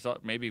too. It's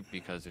maybe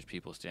because there's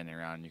people standing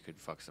around and you could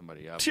fuck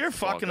somebody up. You're if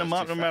the ball fucking goes them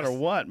up too no matter fast.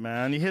 what,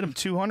 man. You hit them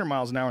 200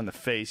 miles an hour in the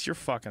face, you're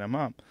fucking them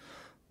up.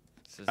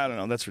 This is I don't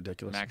know. That's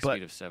ridiculous. Max But-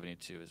 speed of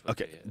 72 is what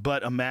Okay, they hit.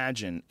 but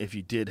imagine if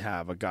you did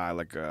have a guy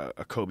like a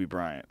Kobe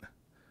Bryant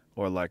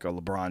or like a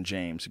LeBron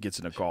James who gets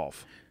into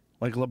golf.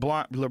 Like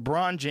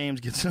LeBron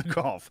James gets into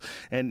golf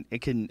and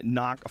it can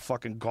knock a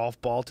fucking golf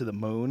ball to the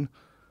moon.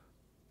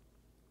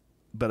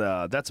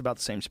 But that's about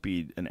the same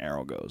speed an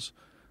arrow goes.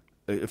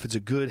 If it's a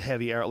good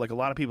heavy arrow, like a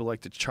lot of people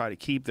like to try to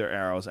keep their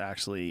arrows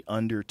actually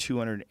under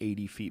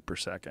 280 feet per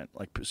second,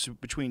 like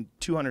between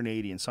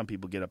 280 and some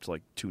people get up to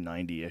like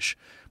 290-ish.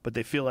 But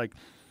they feel like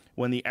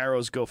when the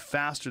arrows go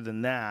faster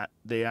than that,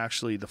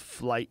 the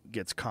flight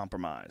gets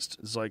compromised.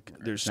 It's like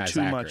there's Not as too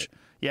accurate. much.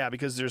 Yeah,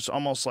 because there's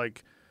almost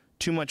like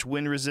too much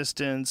wind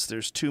resistance.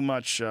 There's too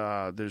much.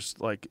 There's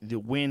like the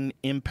wind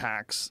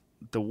impacts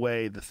the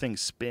way the thing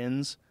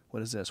spins.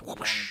 What is this?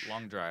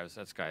 Long drives,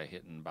 that's guy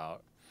hitting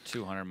about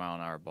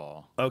 200-mile-an-hour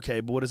ball. Okay,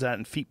 but what is that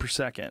in feet per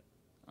second?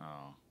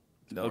 Oh.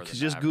 it's No, more because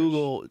than just average.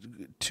 Google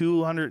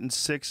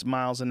 206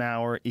 miles an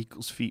hour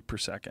equals feet per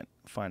second.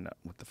 Find out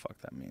what the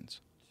fuck that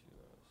means.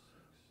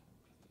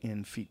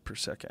 In feet per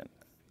second.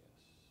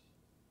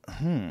 What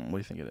do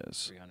you think it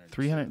is?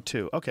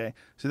 302. Okay,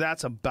 so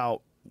that's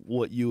about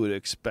what you would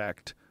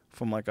expect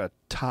from like a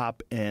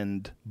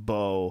top-end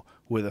bow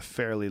with a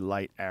fairly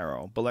light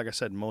arrow. But like I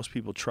said, most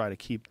people try to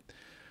keep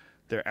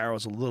their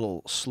arrows a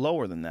little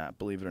slower than that,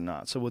 believe it or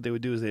not. So what they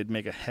would do is they'd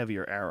make a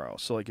heavier arrow.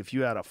 So like if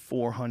you had a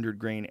 400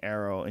 grain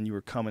arrow and you were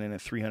coming in at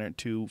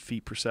 302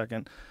 feet per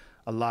second,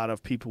 a lot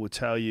of people would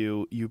tell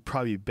you you'd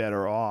probably be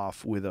better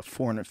off with a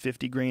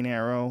 450 grain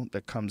arrow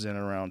that comes in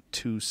around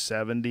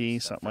 270,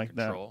 Is that something for like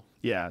control?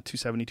 that. Yeah,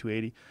 270,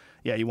 280.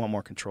 Yeah, you want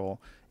more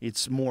control.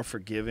 It's more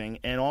forgiving,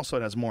 and also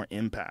it has more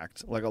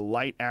impact. Like a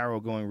light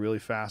arrow going really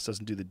fast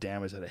doesn't do the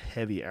damage that a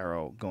heavy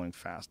arrow going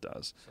fast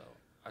does. So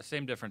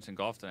Same difference in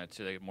golf than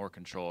too. They get more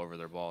control over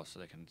their ball, so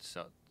they can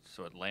so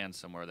it lands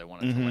somewhere they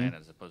want it to land,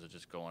 as opposed to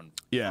just going.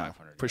 Yeah,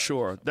 500 for yards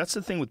sure. That's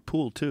the thing with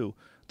pool too.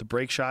 The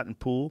break shot in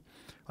pool,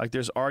 like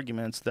there's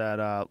arguments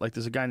that like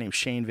there's a guy named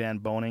Shane Van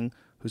Boning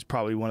who's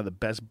probably one of the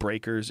best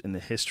breakers in the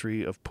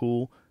history of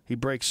pool. He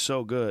breaks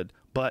so good,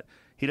 but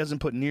he doesn't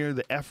put near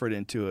the effort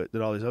into it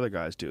that all these other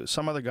guys do.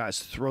 Some other guys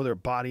throw their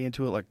body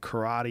into it like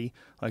karate,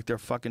 like they're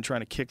fucking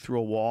trying to kick through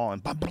a wall,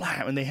 and blah,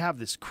 blah, and they have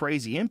this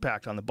crazy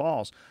impact on the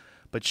balls.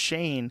 But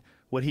Shane,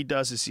 what he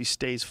does is he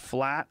stays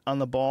flat on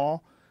the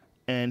ball,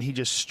 and he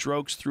just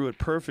strokes through it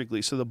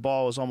perfectly, so the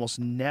ball is almost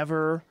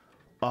never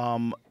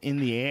in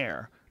the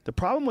air. The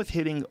problem with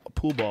hitting a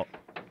pool ball,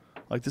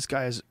 like this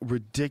guy has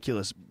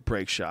ridiculous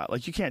break shot.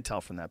 Like you can't tell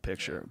from that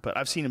picture, but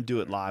I've seen him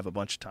do it live a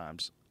bunch of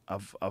times.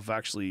 I've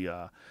actually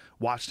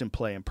watched him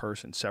play in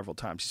person several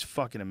times. He's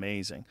fucking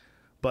amazing,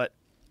 but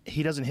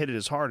he doesn't hit it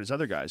as hard as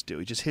other guys do.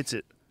 He just hits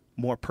it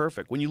more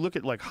perfect. When you look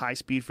at like high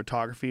speed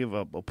photography of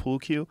a pool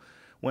cue,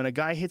 when a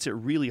guy hits it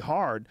really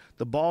hard,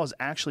 the ball is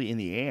actually in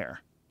the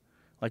air.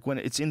 Like when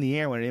it's in the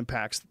air, when it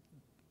impacts,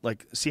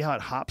 like see how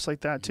it hops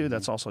like that too?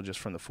 That's also just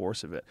from the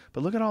force of it.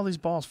 But look at all these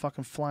balls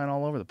fucking flying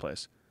all over the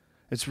place.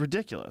 It's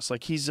ridiculous.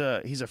 Like he's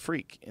a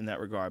freak in that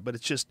regard, but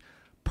it's just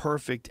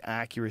perfect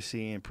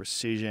accuracy and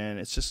precision.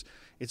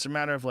 It's a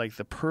matter of like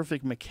the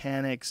perfect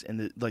mechanics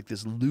and like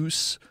this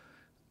loose,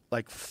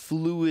 like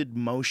fluid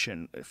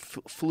motion,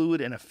 fluid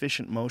and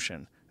efficient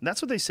motion. And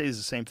that's what they say is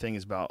the same thing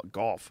as about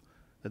golf,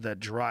 that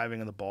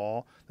driving of the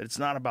ball, that it's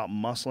not about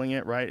muscling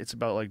it, right? It's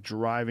about like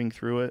driving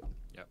through it.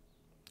 Yep.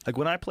 Like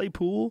when I play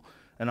pool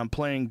and I'm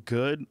playing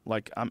good,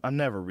 like I'm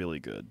never really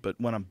good, but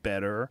when I'm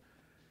better,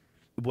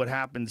 what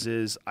happens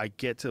is I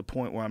get to the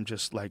point where I'm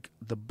just like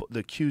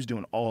the cue's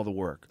doing all the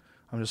work.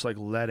 I'm just like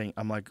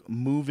I'm like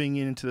moving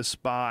into the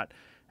spot,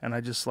 and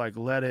I just like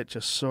let it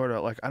just sort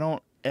of like, I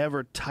don't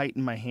ever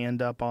tighten my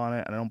hand up on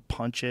it, and I don't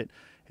punch it.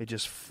 It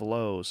just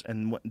flows.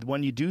 And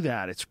when you do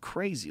that, it's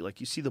crazy.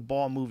 Like you see the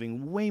ball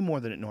moving way more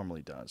than it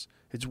normally does.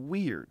 It's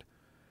weird.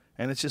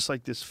 And it's just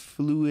like this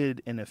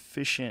fluid and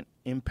efficient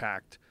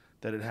impact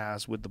that it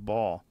has with the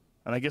ball.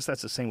 And I guess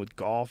that's the same with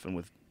golf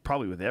and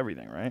probably with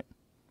everything, right?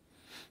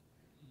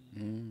 I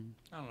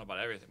don't know about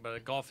everything,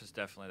 but golf is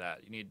definitely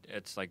that.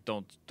 It's like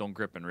don't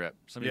grip and rip.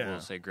 Some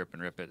people say grip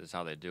and rip it is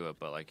how they do it,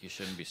 but like you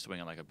shouldn't be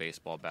swinging like a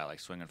baseball bat, like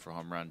swinging for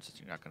home runs.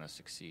 You're not going to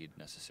succeed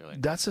necessarily.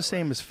 That's the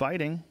same as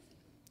fighting,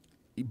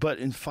 but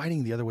in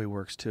fighting the other way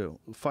works too.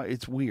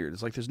 It's weird.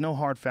 It's like there's no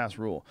hard fast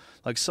rule.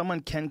 Like someone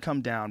can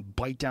come down,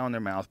 bite down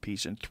their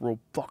mouthpiece, and throw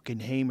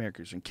fucking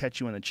haymakers and catch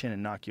you in the chin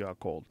and knock you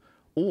out cold,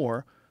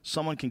 or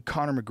someone can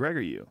Conor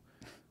McGregor you,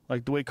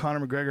 like the way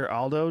Conor McGregor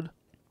Aldo'd.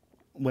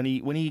 When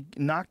he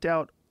knocked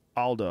out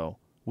Aldo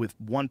with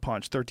one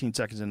punch 13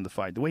 seconds into the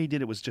fight, the way he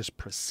did it was just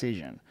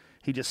precision.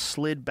 He just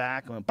slid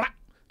back and went, bah!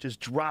 Just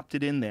dropped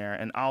it in there,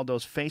 and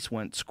Aldo's face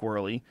went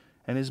squirrely,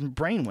 and his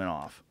brain went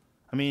off.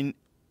 I mean,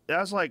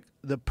 that was like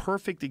the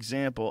perfect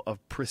example of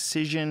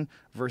precision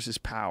versus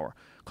power.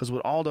 Because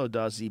what Aldo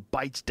does is he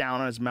bites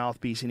down on his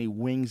mouthpiece, and he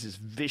wings his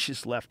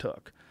vicious left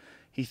hook.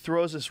 He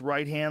throws his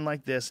right hand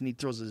like this, and he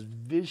throws his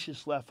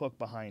vicious left hook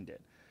behind it.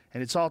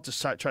 And it's all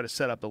to try to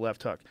set up the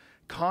left hook.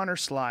 Conor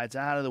slides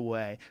out of the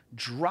way,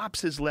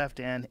 drops his left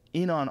hand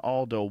in on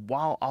Aldo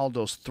while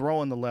Aldo's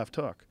throwing the left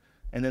hook.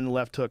 And then the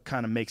left hook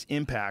kind of makes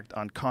impact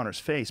on Conor's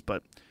face,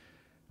 but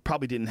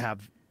probably didn't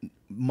have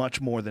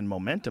much more than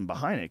momentum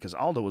behind it because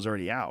Aldo was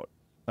already out.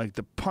 Like,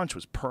 the punch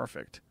was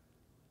perfect.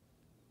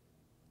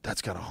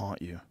 That's got to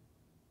haunt you.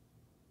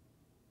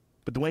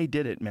 But the way he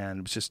did it, man,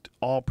 it was just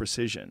all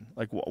precision.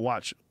 Like,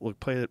 watch.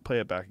 Look, play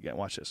it back again.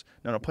 Watch this.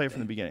 No, play it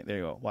from the beginning. There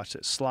you go. Watch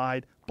this.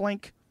 Slide.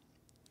 Blink.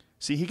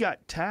 See, he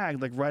got tagged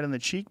like right on the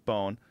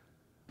cheekbone.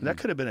 That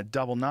could have been a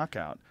double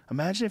knockout.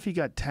 Imagine if he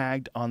got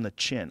tagged on the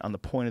chin, on the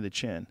point of the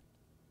chin.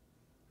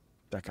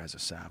 That guy's a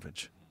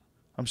savage.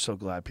 I'm so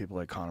glad people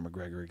like Conor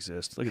McGregor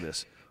exist. Look at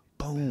this.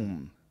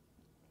 Boom.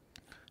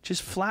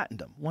 Just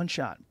flattened him. One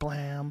shot.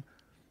 Blam.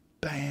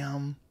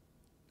 Bam.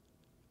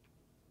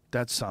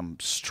 That's some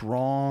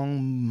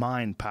strong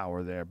mind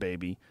power there,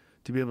 baby.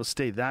 To be able to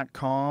stay that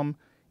calm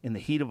in the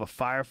heat of a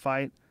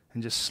firefight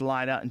and just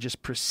slide out and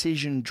just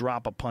precision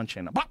drop a punch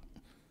in.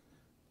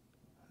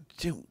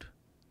 Dude.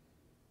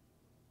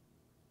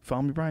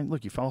 Follow me, Brian?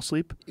 Look, you fell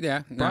asleep?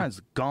 Yeah. Brian's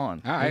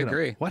gone. I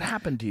agree. What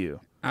happened to you?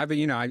 I'm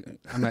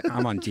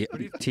on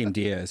Team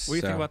Diaz. What do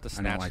you think so about the I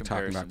snatch don't like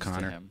talking about comparisons to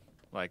Connor. him?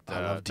 Like I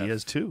love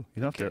Diaz too.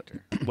 You don't have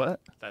to. What?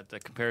 That the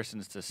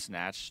comparisons to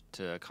Snatch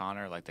to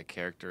Connor, like the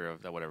character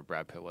of that whatever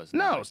Brad Pitt was.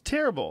 No, it's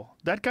terrible.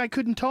 That guy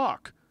couldn't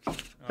talk.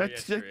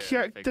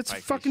 That's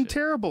fucking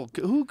terrible.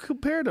 Who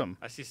compared him?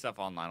 I see stuff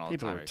online all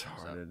People the are time.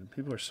 retarded.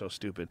 People are so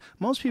stupid.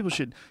 Most people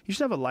should. You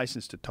should have a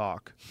license to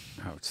talk.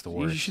 Oh, it's the You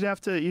worst. should have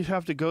to. You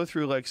have to go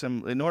through like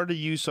some. In order to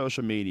use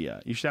social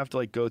media, you should have to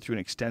like go through an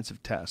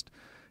extensive test.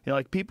 You know,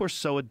 like people are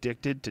so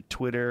addicted to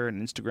Twitter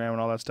and Instagram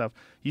and all that stuff.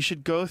 You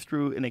should go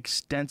through an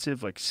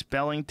extensive like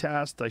spelling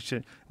test.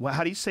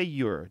 How do you say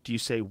 "your"? Do you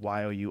say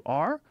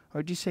 "y-o-u-r"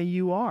 or do you say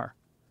 "you are"?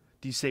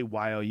 Do you say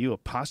 "y-o-u"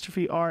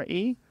 apostrophe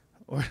 "r-e"?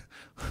 or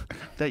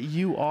that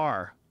you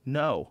are.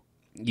 No.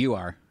 You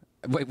are.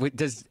 Wait,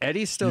 does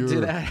Eddie still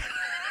do that?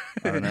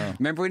 I don't know.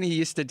 Remember when he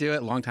used to do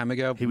it a long time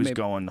ago? He was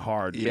going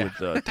hard Yeah.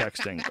 with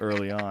texting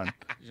early on.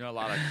 You know, a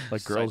lot of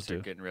Like girls sites are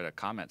do. getting rid of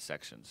comment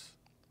sections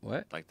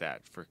What? like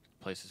that for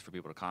places for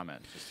people to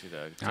comment, just to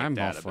take I'm all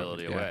that for it,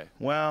 ability yeah. away.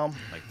 Well,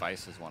 Like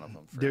Vice is one of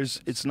them. For there's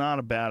instance. it's not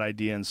a bad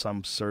idea in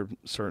some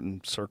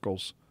certain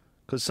circles,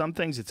 because some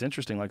things it's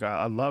interesting. Like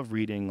I love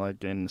reading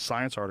like in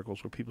science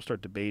articles where people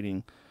start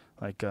debating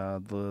like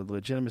the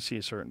legitimacy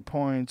of certain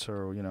points,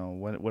 or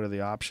what are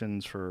the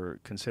options for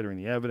considering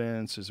the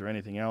evidence? Is there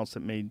anything else that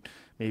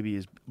maybe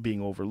is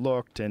being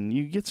overlooked? And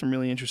you get some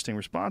really interesting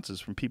responses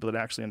from people that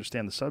actually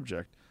understand the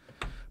subject.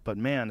 But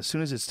man, as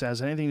soon as it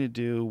has anything to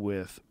do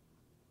with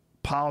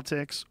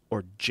politics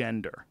or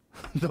gender,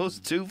 those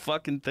two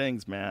fucking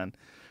things, man,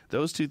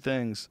 those two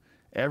things,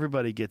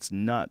 everybody gets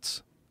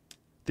nuts.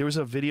 There was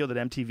a video that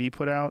MTV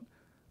put out.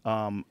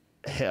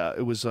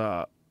 It was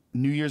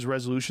New Year's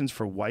resolutions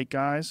for white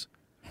guys.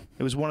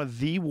 It was one of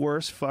the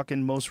worst,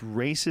 fucking, most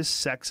racist,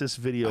 sexist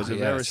videos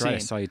I've ever that's seen. right. I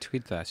saw you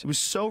tweet that. It was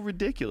so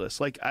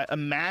ridiculous. Like,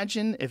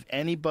 imagine if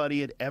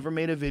anybody had ever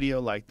made a video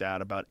like that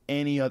about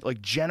any other,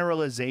 like,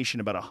 generalization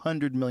about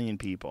 100 million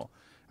people.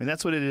 I mean,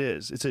 that's what it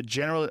is. It's a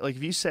general, like,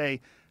 if you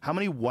say, how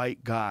many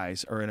white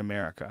guys are in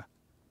America?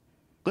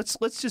 Let's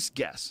just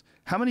guess.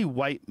 How many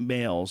white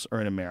males are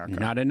in America?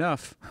 Not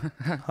enough.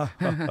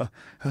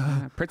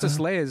 Princess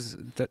Leia's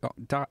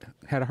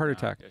had a heart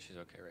attack. Yeah, she's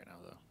okay right now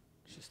though.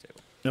 She's stable.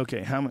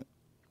 Okay, how many?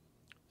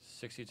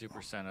 62%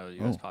 of the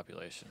U.S.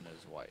 population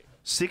is white.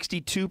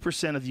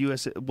 62% of the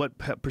U.S. What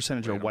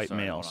percentage Wait, are I'm white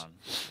sorry, males?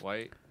 hold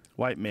on.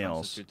 White males.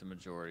 Constitute the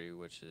majority,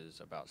 which is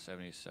about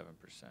 77%.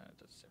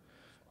 That's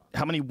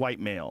How many white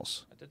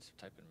males? I did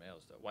type in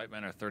males though. White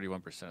men are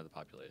 31% of the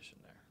population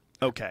there.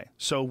 Okay,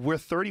 so we're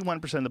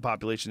 31% of the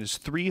population. Is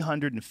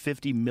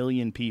 350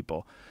 million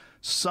people.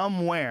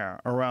 Somewhere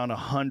around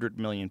 100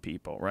 million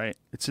people, right?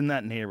 It's in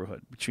that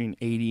neighborhood, between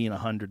 80 and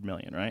 100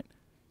 million, right?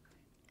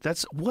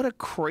 That's what a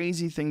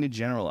crazy thing to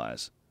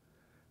generalize.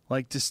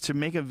 Like, just to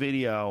make a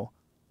video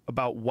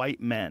about white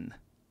men.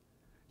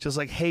 Just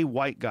like, hey,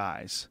 white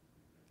guys,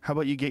 how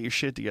about you get your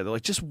shit together?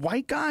 Like, just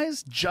white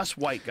guys? Just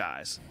white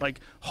guys.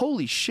 Like,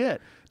 holy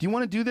shit. Do you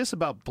want to do this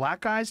about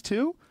black guys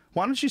too?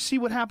 Why don't you see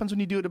what happens when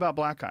you do it about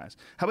black guys?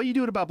 How about you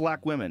do it about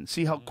black women?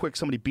 See how quick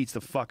somebody beats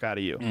the fuck out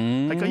of you.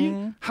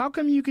 Like, how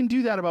come you can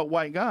do that about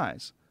white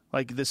guys?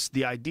 Like,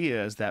 the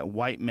idea is that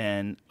white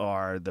men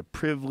are the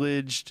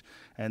privileged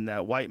and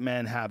that white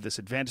men have this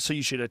advantage. So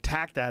you should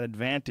attack that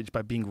advantage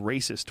by being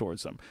racist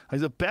towards them.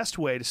 Like, the best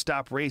way to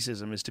stop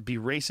racism is to be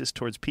racist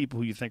towards people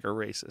who you think are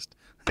racist.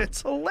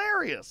 It's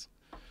hilarious.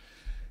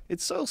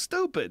 It's so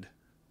stupid.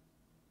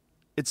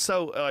 It's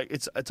so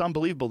it's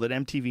unbelievable that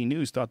MTV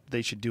News thought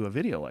they should do a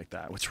video like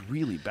that. It's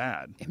really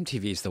bad.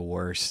 MTV's the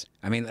worst.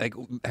 I mean, like,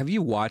 have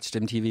you watched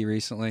MTV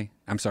recently?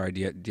 I'm sorry. Do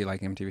you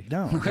like MTV?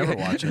 No, I never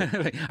watch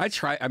it. I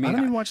try. I mean, I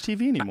don't even watch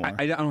TV anymore.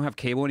 I don't have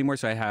cable anymore,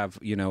 so I have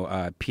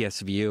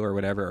PS View or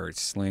whatever, or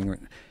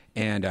Sling,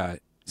 and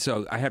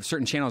so I have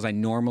certain channels I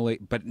normally,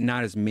 but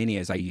not as many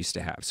as I used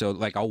to have. So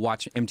like I'll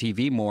watch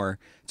MTV more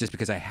just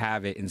because I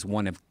have it, and it's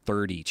one of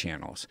 30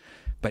 channels.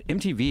 But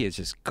MTV is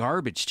just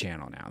garbage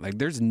channel now. Like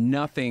there's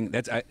nothing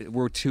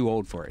we're too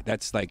old for it.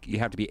 That's like you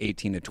have to be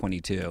 18 to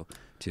 22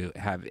 to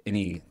have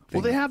any.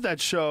 Well, they have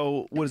that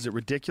show. What is it?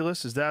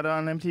 Ridiculous? Is that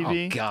on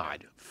MTV? Oh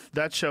God,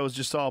 that show is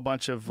just all a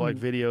bunch of like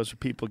videos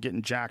of people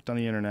getting jacked on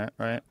the internet,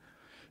 right?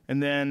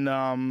 And then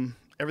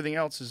everything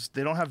else is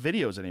they don't have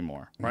videos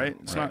anymore, right?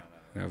 It's not.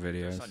 No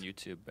videos. It's on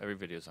YouTube. Every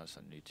video is on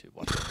YouTube.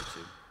 Watch it on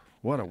YouTube.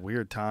 What a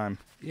weird time.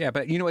 Yeah,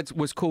 but you know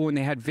what's cool when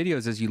they had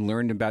videos is you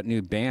learned about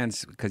new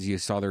bands because you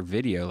saw their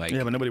video. Like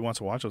Yeah, but nobody wants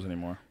to watch those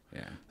anymore.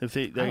 yeah, If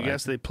I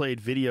guess they played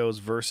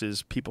videos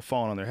versus people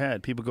falling on their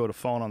head. People go to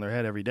falling on their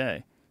head every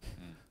day,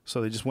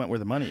 so they just went where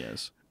the money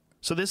is.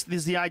 So this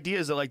the idea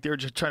is that like they're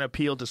just trying to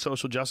appeal to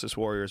social justice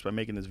warriors by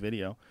making this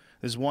video.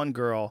 There's one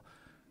girl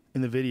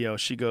in the video.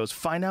 She goes,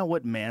 "Find out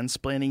what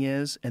mansplaining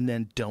is, and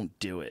then don't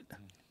do it."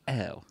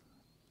 oh,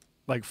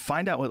 Like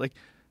find out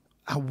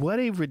what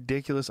a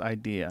ridiculous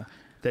idea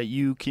that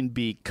you can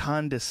be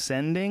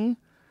condescending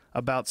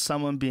about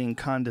someone being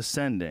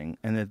condescending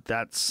and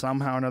that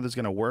somehow or another is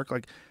going to work.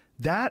 Like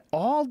that,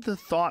 all the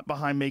thought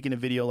behind making a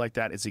video like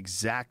that is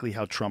exactly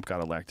how Trump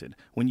got elected.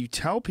 When you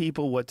tell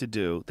people what to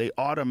do, they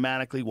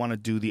automatically want to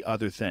do the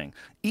other thing,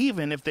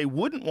 even if they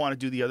wouldn't want to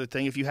do the other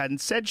thing if you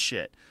hadn't said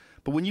shit.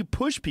 But when you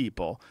push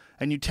people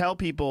and you tell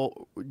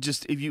people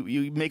just if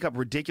you make up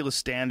ridiculous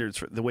standards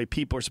for the way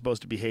people are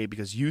supposed to behave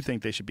because you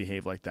think they should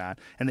behave like that,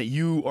 and that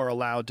you are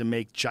allowed to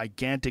make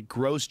gigantic,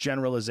 gross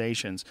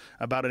generalizations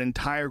about an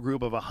entire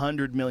group of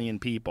 100 million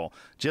people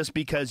just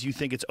because you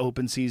think it's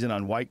open season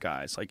on white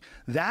guys, like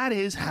that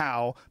is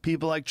how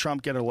people like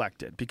Trump get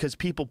elected, because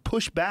people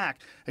push back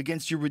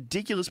against your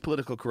ridiculous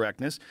political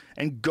correctness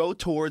and go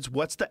towards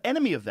what's the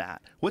enemy of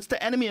that? What's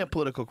the enemy of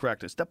political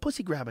correctness? That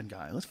pussy grabbing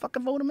guy. Let's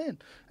fucking vote him in.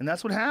 And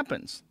that's what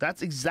happens.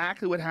 That's exactly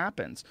what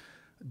happens.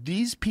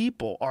 These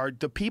people are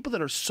the people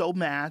that are so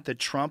mad that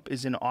Trump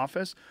is in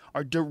office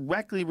are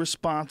directly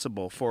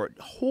responsible for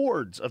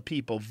hordes of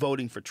people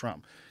voting for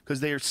Trump because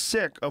they are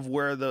sick of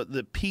where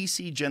the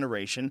PC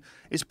generation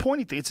is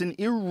pointing to. It's an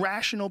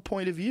irrational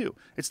point of view.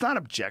 It's not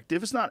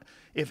objective. It's not,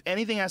 if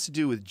anything has to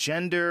do with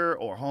gender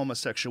or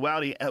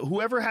homosexuality,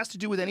 whoever has to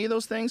do with any of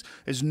those things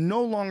is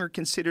no longer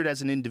considered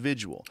as an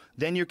individual.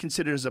 Then you're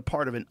considered as a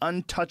part of an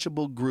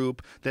untouchable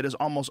group that is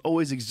almost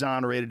always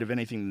exonerated of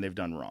anything that they've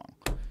done wrong.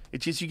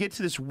 It's just you get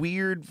to this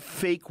weird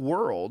fake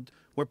world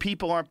where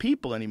people aren't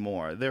people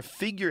anymore. They're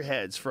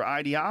figureheads for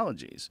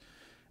ideologies.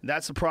 And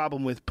that's the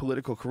problem with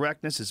political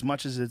correctness as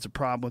much as it's a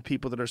problem with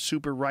people that are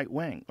super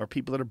right-wing or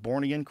people that are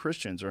born-again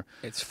Christians. Or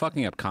It's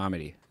fucking up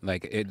comedy.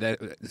 Like,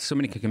 so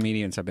many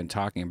comedians have been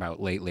talking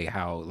about lately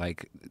how,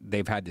 like,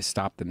 they've had to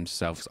stop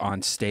themselves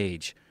on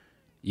stage,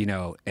 you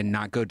know, and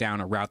not go down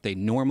a route they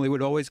normally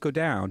would always go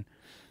down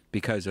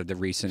because of the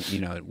recent, you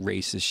know,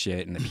 racist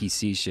shit and the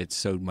PC shit's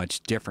so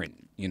much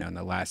different, you know, in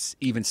the last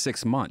even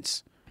 6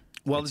 months.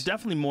 Well, there's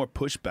definitely more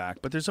pushback,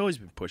 but there's always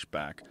been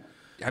pushback.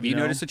 Have you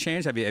noticed a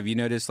change? Have you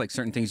noticed like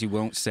certain things you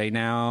won't say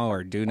now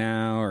or do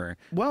now or?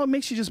 Well, it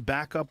makes you just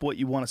back up what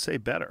you want to say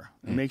better.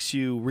 It makes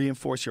you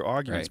reinforce your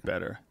arguments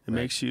better. It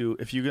makes you,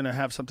 if you're going to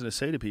have something to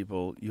say to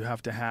people, you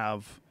have to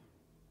have,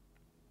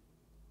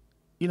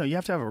 you know, you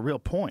have to have a real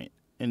point.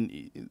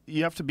 And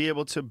you have to be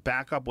able to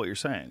back up what you're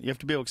saying. You have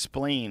to be able to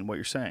explain what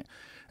you're saying.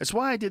 That's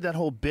why I did that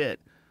whole bit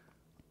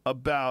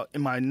about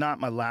not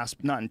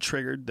in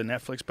Triggered, the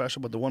Netflix special,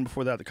 but the one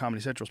before that, the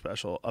Comedy Central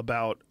special,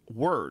 about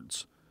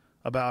words,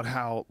 about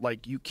how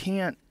like you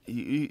can't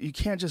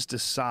just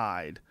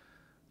decide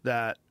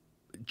that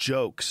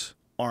jokes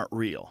aren't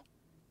real,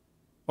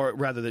 or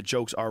rather that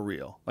jokes are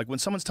real. Like when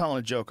someone's telling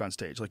a joke on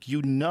stage, like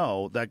you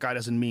know that guy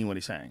doesn't mean what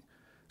he's saying.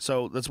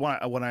 So that's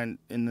why when I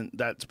in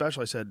that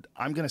special I said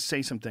I'm going to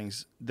say some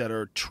things that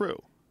are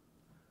true,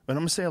 but I'm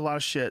going to say a lot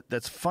of shit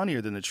that's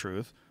funnier than the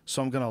truth.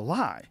 So I'm going to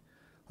lie.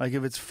 Like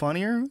if it's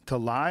funnier to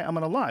lie, I'm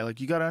going to lie. Like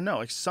you got to know.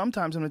 Like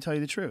sometimes I'm going to tell you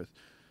the truth,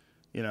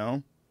 you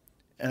know.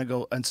 And I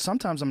go, and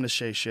sometimes I'm going to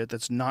say shit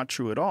that's not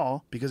true at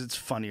all because it's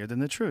funnier than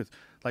the truth.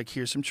 Like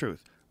here's some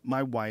truth.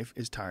 My wife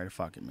is tired of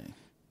fucking me.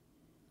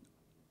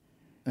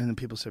 And then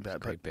people say that,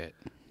 Great bit.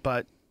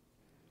 But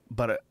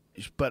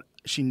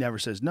she never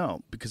says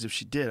no, because if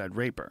she did, I'd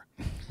rape her.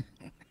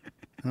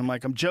 And I'm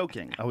like, I'm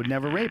joking. I would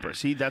never rape her.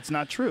 See, that's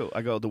not true.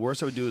 I go, the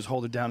worst I would do is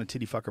hold her down and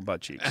titty fuck her butt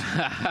cheeks.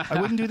 I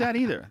wouldn't do that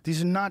either.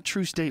 These are not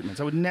true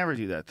statements. I would never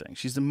do that thing.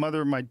 She's the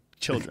mother of my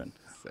children.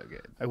 So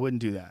good. I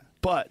wouldn't do that.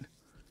 But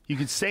you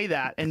could say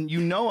that, and you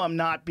know I'm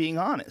not being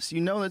honest. You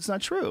know that's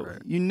not true.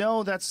 Right. You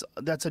know that's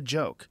a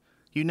joke.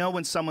 You know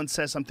when someone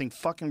says something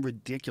fucking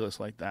ridiculous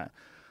like that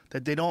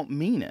they don't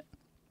mean it.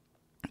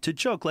 To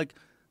joke, like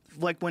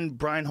when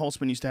Brian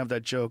Holtzman used to have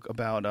that joke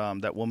about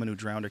that woman who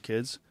drowned her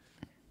kids.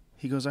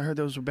 He goes, I heard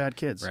those were bad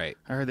kids. Right.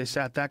 I heard they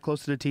sat that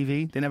close to the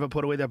TV. They never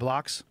put away their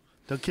blocks.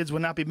 The kids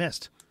would not be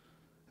missed.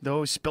 They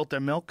always spilt their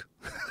milk.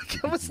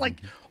 It was like,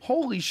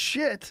 holy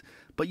shit.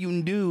 But you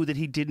knew that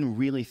he didn't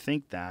really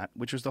think that,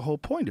 which was the whole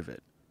point of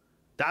it.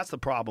 That's the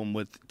problem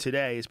with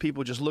today is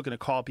people just looking to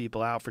call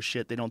people out for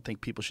shit they don't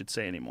think people should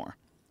say anymore.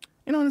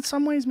 You know, and in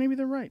some ways, maybe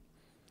they're right.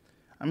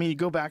 I mean, you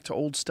go back to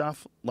old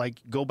stuff,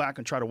 like go back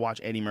and try to watch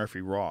Eddie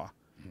Murphy Raw.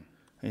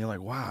 And you're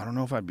like, wow, I don't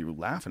know if I'd be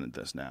laughing at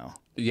this now.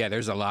 Yeah,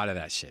 there's a lot of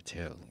that shit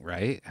too,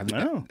 right?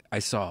 I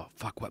saw,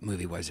 what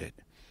movie was it?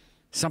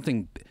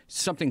 Something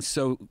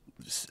so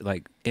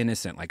like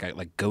innocent, like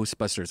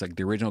Ghostbusters, like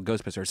the original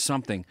Ghostbusters, or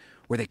something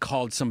where they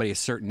called somebody a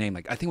certain name.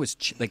 Like I think it was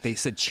like they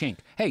said Chink.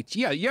 Hey,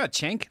 yeah,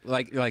 Chink.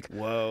 Like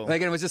whoa.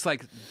 Like and it was just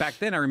like back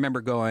then. I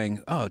remember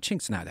going, oh,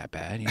 Chink's not that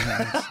bad. You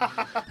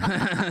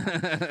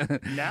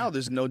know? Now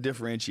there's no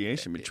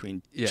differentiation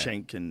between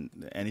Chink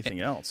and anything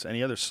else,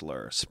 any other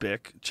slur.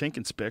 Spick, Chink,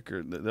 and Spick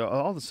they're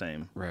all the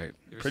same. Right.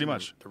 Pretty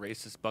much. The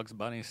racist Bugs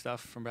Bunny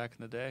stuff from back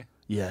in the day.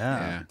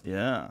 Yeah.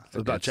 It's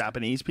about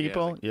Japanese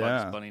people. Yeah,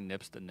 like Bugs Bunny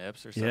nips the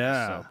nips or something.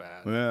 Yeah. So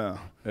bad.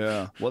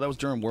 Yeah. Well, that was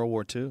during World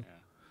War II.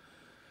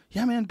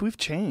 Yeah, man, we've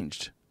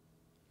changed.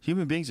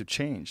 Human beings have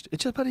changed.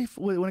 It's just, but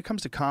when it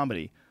comes to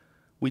comedy,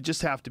 we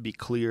just have to be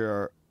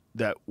clear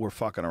that we're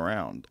fucking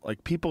around.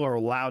 Like, people are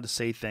allowed to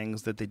say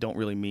things that they don't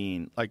really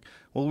mean. Like,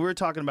 well, we were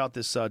talking about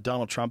this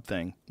Donald Trump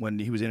thing when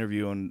he was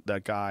interviewing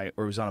that guy,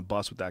 or he was on a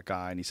bus with that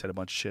guy, and he said a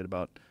bunch of shit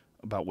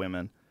about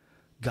women.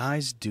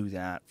 Guys do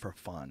that for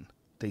fun.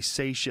 They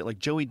say shit. Like,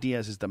 Joey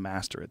Diaz is the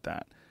master at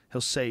that. He'll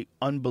say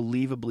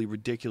unbelievably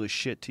ridiculous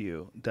shit to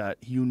you that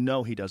you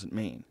know he doesn't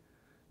mean,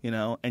 you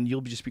know, and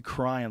you'll just be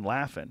crying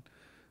laughing.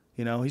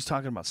 You know, he's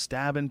talking about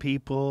stabbing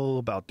people,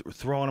 about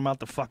throwing them out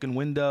the fucking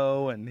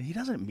window, and he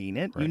doesn't mean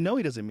it. Right. You know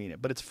he doesn't mean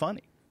it, but it's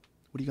funny.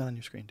 What do you got on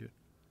your screen, dude?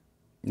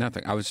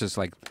 Nothing. I was just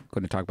like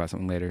going to talk about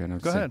something later. And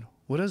Go ahead.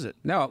 What is it?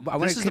 No,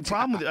 this is the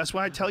problem with it. That's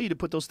why I tell you to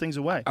put those things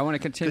away. I want to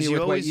continue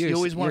with what you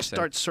always want to saying.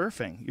 start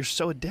surfing. You're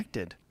so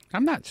addicted.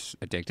 I'm not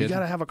addicted. You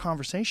got to have a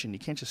conversation. You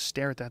can't just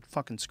stare at that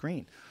fucking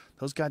screen.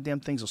 Those goddamn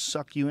things will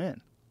suck you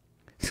in.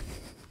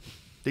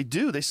 They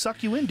do. They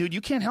suck you in, dude. You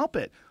can't help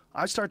it.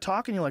 I start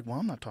talking, you're like, well,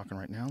 I'm not talking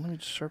right now. Let me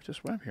just surf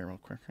this web here real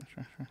quick.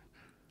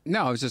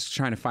 No, I was just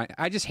trying to find.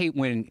 I just hate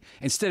when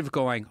instead of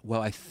going,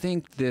 well, I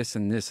think this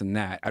and this and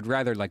that, I'd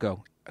rather like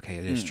go, okay,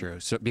 it is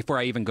true. So before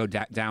I even go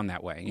down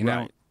that way, you know,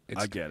 Right.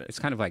 I get it. It's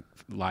kind of like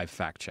live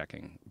fact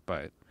checking,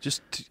 but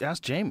Just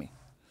ask Jamie.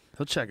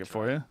 He'll check it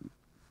for you.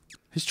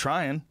 He's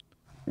trying.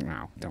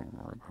 no, don't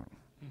worry about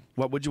it.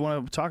 What would you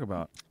want to talk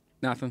about?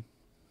 Nothing.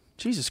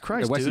 Jesus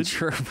Christ, It wasn't dude.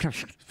 true.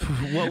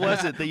 What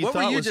was it that you What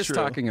thought were you was just true?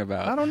 talking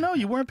about? I don't know.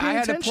 You weren't paying I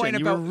had attention. a point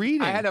you about were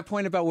reading. I had a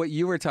point about what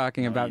you were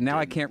talking about. you Now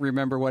I didn't. can't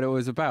remember what it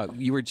was about.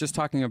 You were just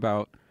talking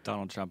about.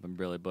 Donald Trump and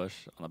Billy Bush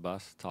on the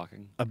bus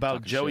talking about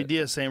talking Joey shit.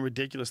 Diaz saying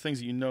ridiculous things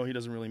that you know he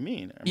doesn't really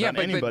mean. About Yeah,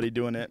 but- anybody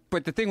doing it.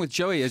 But the thing with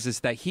Joey is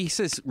that he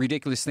says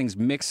ridiculous things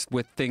mixed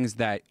with things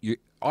that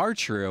are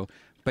true,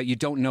 but you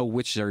don't know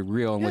which are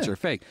real and which Yeah. are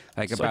fake.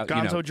 Like It's about like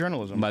gonzo you know,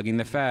 journalism. mugging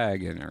the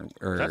fag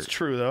or That's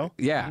true, though.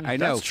 Yeah, I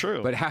know. That's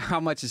true. But how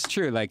much is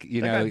true? Like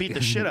you That know, guy beat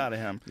the shit out of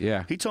him.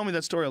 Yeah. He told me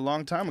that story a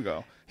long time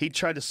ago. He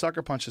tried to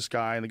sucker punch this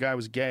guy, and the guy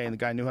was gay, and the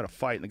guy knew how to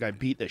fight, and the guy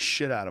beat the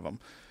shit out of him.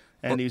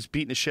 And he was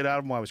beating the shit out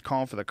of him while I was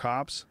calling for the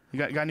cops. The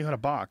guy knew how to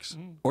box.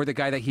 Or the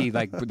guy that he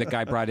like the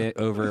guy brought it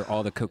over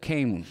all the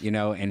cocaine, you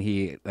know, and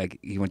he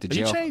went to Are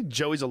you jail. saying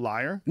Joey's a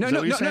liar? No, Is that no,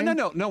 what you're no, no, saying?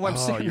 no, no, no. I'm Oh,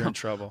 saying you're no. in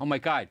trouble. Oh my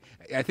God,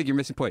 I think you're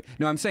missing the point.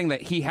 No, I'm saying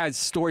that he has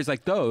stories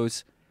like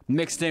those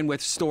mixed in with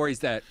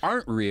stories that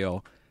aren't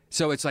real.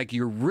 So it's like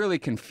you're really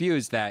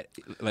confused that,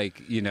 like,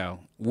 you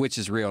know, which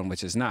is real and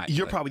which is not.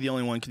 You're But- probably the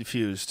only one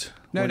confused.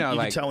 No, When- no, You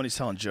like- can tell when he's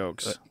telling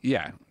jokes.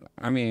 yeah.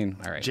 I mean,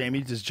 all right.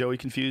 Jamie, does Joey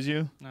confuse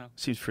you? No.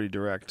 Seems pretty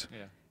direct.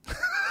 Yeah.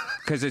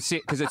 Because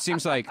it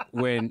seems like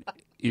when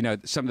you know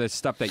some of the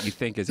stuff that you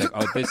think is like,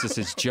 oh, this is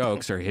his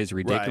jokes or his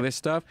ridiculous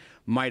stuff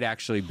might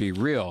actually be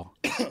real.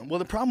 Well,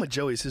 the problem with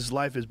Joey is his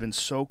life has been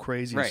so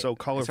crazy and Right. so That's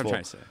what I'm colorful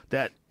trying to say.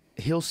 that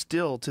he'll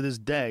still, to this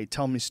day,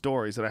 tell me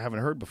stories that I haven't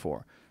heard before.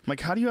 I'm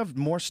like, how do you have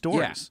more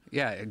stories?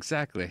 Yeah,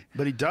 exactly.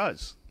 But he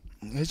does.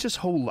 It's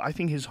just I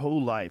think his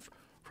whole life,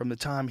 from the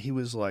time he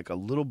was like a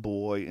little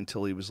boy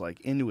until he was like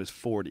into his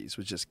 40s,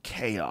 was just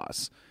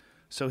chaos.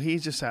 So he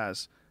just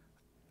has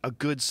a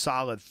good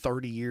solid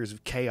 30 years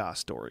of chaos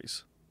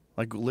stories,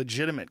 like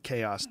legitimate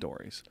chaos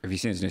stories. Have you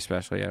seen his new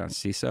special yet on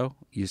CISO?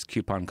 Use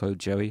coupon code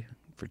Joey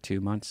for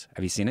 2 months.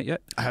 Have you seen it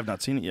yet? I have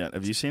not seen it yet.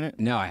 Have you seen it?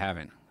 No, I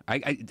haven't.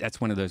 I that's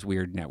one of those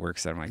weird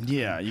networks that I'm like,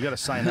 Yeah, you got to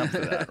sign up for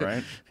that,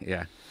 right?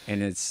 yeah,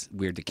 and it's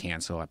weird to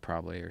cancel it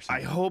probably or I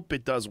something. hope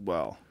it does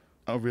well.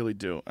 I really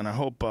do. And I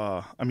hope,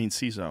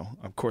 CISO,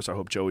 of course, I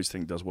hope Joey's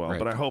thing does well. Right.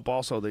 But I hope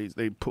also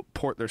they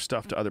port their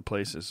stuff to other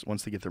places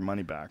once they get their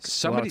money back. A lot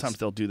Somebody's- of times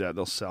they'll do that.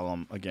 They'll sell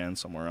them again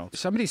somewhere else.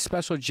 Somebody's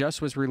special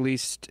just was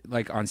released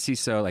like on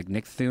CISO, like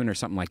Nick Thune or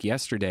something like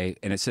yesterday,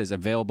 and it says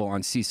available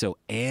on CISO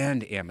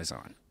and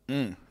Amazon.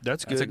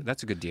 That's good.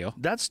 That's a good deal.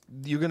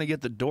 You're going to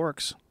get the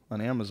dorks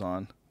on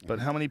Amazon. But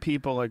how many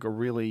people like are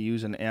really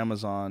using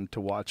Amazon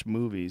to watch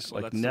movies?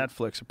 Well, Like that's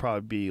Netflix would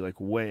probably be like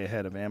way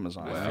ahead of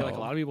Amazon. I feel like a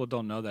lot of people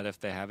don't know that if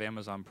they have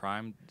Amazon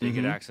Prime, they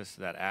get access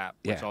to that app.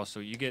 Which Yeah.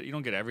 also you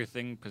don't get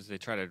everything because they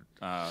try to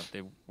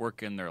they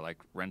work in their like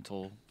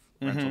rental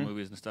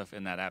movies and stuff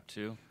in that app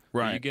too. But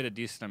Right. you get a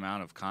decent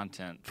amount of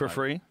content For like,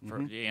 free?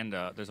 and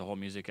there's a whole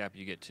music app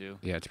you get too.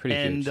 Yeah, it's pretty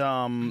And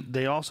huge.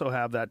 they also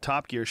have that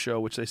Top Gear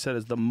show, which they said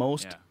is the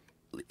most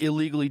Yeah.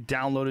 illegally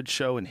downloaded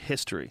show in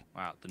history.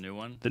 Wow, the new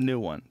one. The new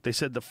one. They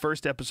said the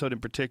first episode in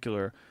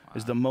particular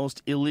is the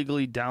most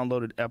illegally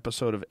downloaded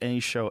episode of any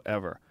show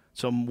ever.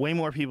 So way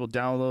more people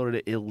downloaded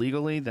it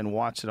illegally than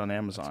watched it on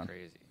Amazon. That's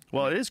crazy.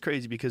 Well, it is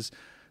crazy because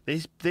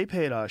they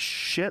paid a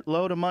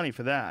shitload of money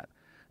for that.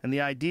 And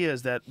the idea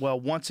is that, well,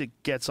 once it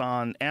gets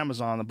on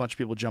Amazon, a bunch of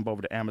people jump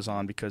over to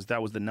Amazon because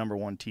that was the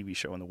 #1 TV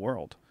show in the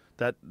world.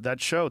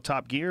 That show,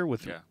 Top Gear,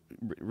 with Yeah.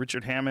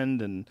 Richard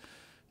Hammond and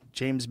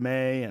James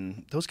May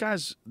and those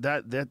guys,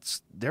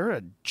 they're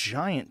a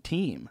giant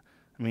team.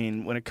 I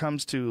mean, when it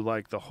comes to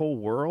like the whole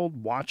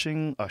world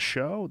watching a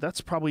show,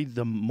 that's probably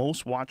the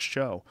most watched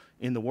show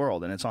in the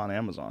world, and it's on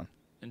Amazon.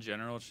 In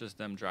general, it's just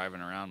them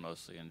driving around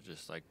mostly and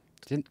just like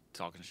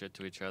talking shit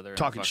to each other. and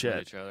Talking fucking with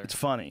shit. Each other. It's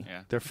funny.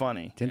 Yeah. They're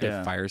funny. Didn't yeah.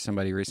 they fire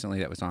somebody recently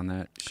that was on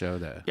that show?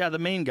 Yeah, the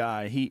main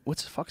guy.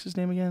 What's the fuck's his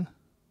name again?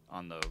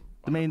 on the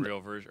main-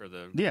 real version or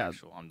the Yeah.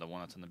 actual on the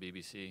one that's on the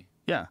BBC.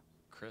 Yeah.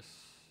 Chris.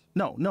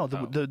 No, the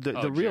Oh. the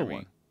Oh, real Jeremy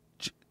one.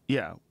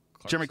 Yeah,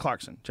 Jeremy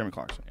Clarkson.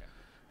 Clarkson.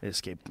 It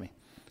escaped me.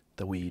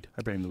 The weed.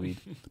 I blame the weed.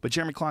 But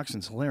Jeremy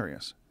Clarkson's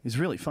hilarious. He's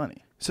really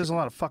funny. He says a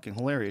lot of fucking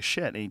hilarious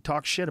shit, and he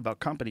talks shit about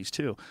companies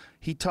too.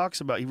 He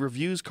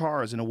reviews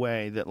cars in a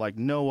way that like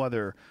no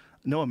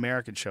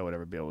American show would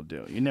ever be able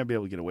to do. You'd never be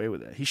able to get away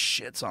with it. He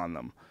shits on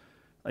them.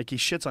 Like he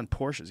shits on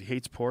Porsches. He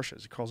hates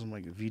Porsches. He calls them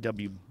like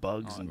VW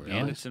bugs and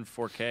And it's in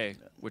 4K,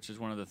 which is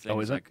one of the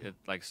things. is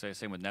it?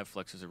 Same with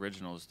Netflix's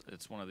originals.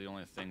 It's one of the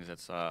only things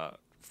that's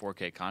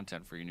 4K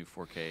content for your new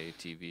 4K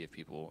TV if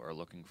people are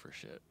looking for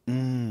shit.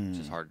 It's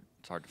just hard.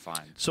 It's hard to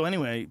find. So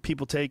anyway,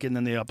 people take it and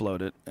then they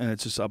upload it, and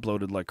it's just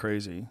uploaded like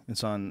crazy.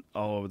 It's on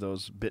all over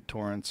those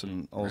BitTorrents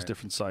and all those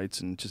different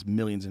sites, and just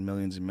millions and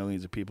millions and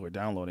millions of people are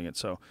downloading it.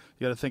 So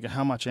you got to think of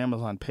how much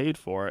Amazon paid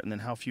for it, and then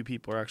how few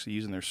people are actually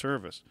using their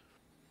service.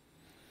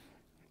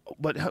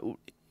 But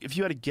if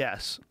you had a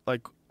guess,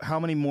 like how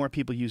many more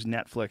people use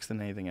Netflix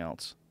than anything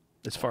else,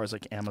 as far as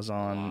like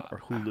Amazon or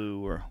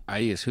Hulu or? I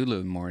use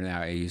Hulu more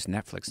now. I use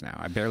Netflix now.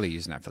 I barely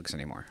use Netflix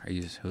anymore. I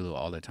use Hulu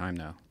all the time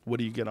now. What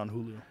do you get on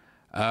Hulu?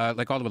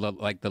 Like all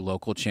the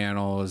local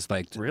channels,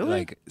 like really?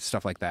 like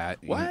stuff like that.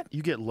 What?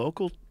 You get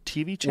local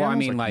TV channels? Well, I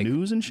mean, like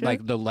news and shit?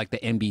 like the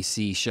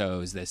NBC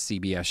shows, the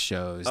CBS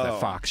shows, the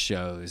Fox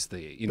shows,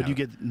 But you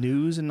get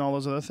news and all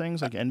those other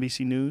things, like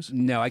NBC News?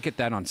 No, I get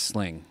that on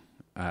Sling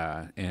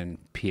and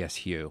PS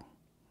Hue.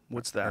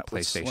 What's that?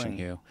 PlayStation Sling?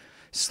 Hue.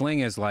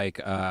 Sling is like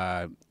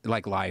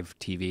live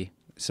TV.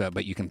 So,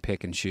 but you can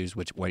pick and choose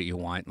what you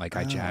want. Like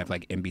I have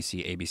like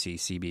NBC, ABC,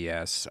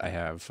 CBS. I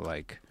have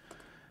like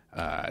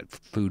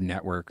Food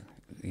Network,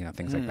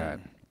 things like that.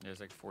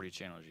 There's like 40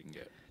 channels you can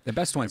get. The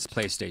best one's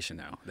PlayStation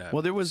now.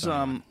 Well, there was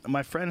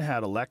my friend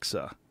had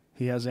Alexa.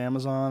 He has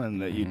Amazon,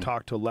 and you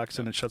talk to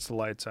Alexa, and it shuts the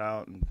lights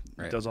out and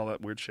it does all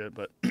that weird shit.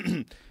 But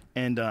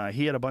and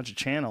he had a bunch of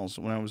channels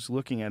when I was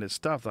looking at his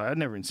stuff that I'd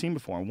never even seen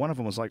before. And one of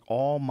them was like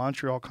all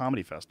Montreal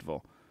Comedy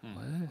Festival.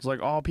 It was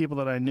like all people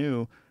that I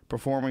knew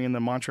performing in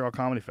the Montreal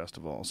Comedy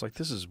Festival. It's like,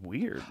 this is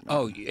weird, man.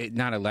 Oh,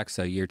 not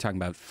Alexa. You're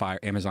talking about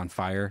Amazon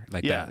Fire,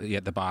 like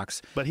the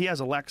box. But he has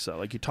Alexa.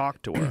 Like you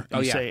talk to her.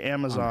 You say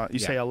Amazon. You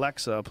say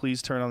Alexa,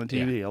 please turn on the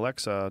TV. Yeah.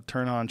 Alexa,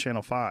 turn on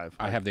channel 5.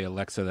 I have the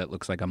Alexa that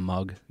looks like a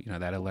mug. You know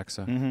that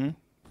Alexa. Mm-hmm.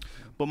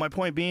 But my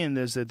point being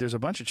is that there's a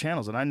bunch of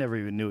channels that I never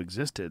even knew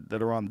existed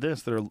that are on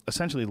this that are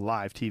essentially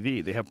live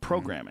TV. They have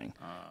programming.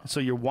 So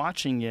you're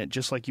watching it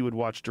just like you would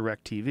watch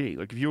DirecTV.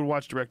 Like if you would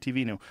watch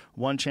DirecTV,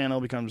 one channel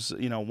becomes,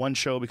 one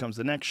show becomes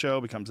the next show,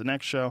 becomes the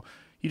next show.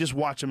 You just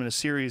watch them in a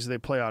series they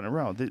play out in a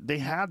row. They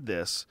had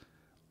this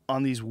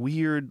on these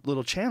weird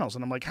little channels.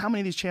 And I'm like, how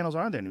many of these channels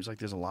are there? And he was like,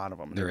 there's a lot of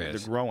them. They're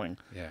growing.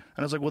 Yeah. And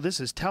I was like, well, this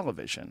is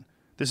television.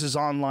 This is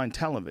online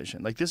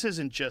television. Like, this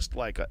isn't just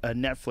like a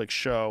Netflix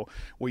show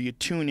where you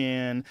tune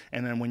in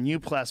and then when you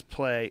press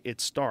play,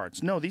 it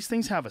starts. No, these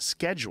things have a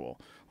schedule.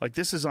 Like,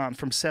 this is on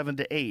from 7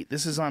 to 8.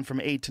 This is on from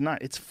 8 to 9.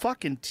 It's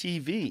fucking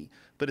TV,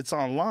 but it's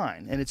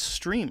online and it's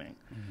streaming.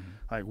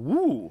 Like,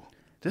 woo,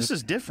 this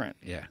is different.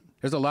 Yeah.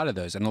 There's a lot of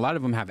those, and a lot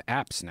of them have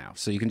apps now,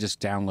 so you can just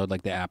download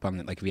like the app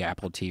on like the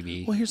Apple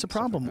TV. Well, here's the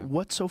problem.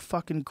 What's so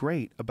fucking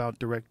great about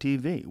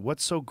DirecTV?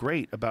 What's so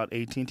great about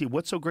AT&T?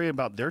 What's so great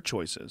about their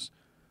choices?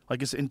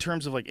 Like, it's in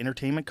terms of like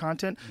entertainment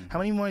content, how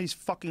many more of these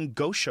fucking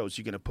ghost shows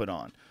you gonna put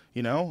on?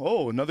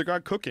 Oh, another guy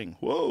cooking.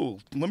 Whoa,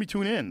 let me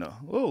tune in.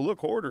 Oh, look,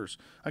 hoarders.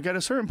 Like at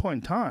a certain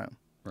point in time.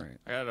 Right.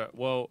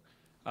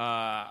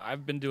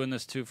 I've been doing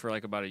this too for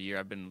like about a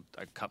year.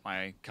 I cut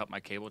my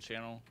cable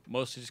channel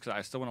mostly just because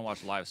I still want to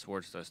watch live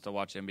sports. I still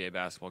watch NBA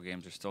basketball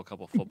games. There's still a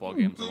couple football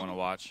games I want to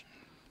watch.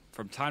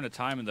 From time to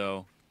time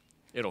though,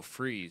 it'll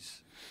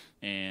freeze,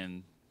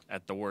 and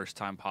at the worst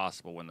time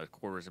possible when the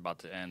quarter is about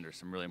to end or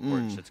some really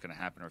important shit's going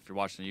to happen. Or if you're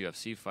watching a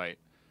UFC fight,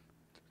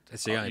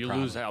 That's the only you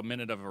problem. lose a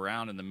minute of a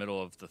round in the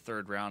middle of the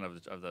third round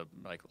of the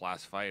like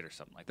last fight or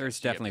something like There's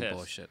that. So you definitely get pissed.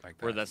 bullshit like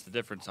that. Where that's the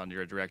difference on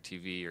your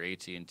DirecTV or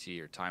AT&T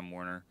or Time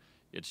Warner.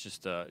 It's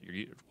just what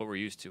we're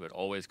used to. It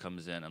always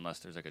comes in unless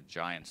there's like a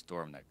giant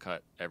storm that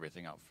cut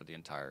everything out for the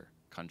entire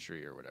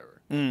country or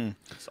whatever.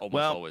 It's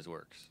almost always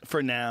works.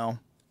 For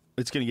now,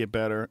 it's going to get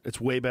better. It's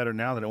way better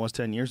now than it was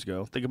 10 years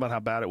ago. Think about how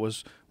bad it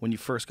was when you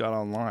first got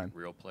online.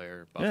 Real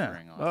player,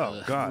 buffering. Yeah.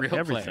 Oh, God. Real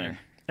everything. player.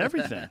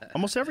 Everything.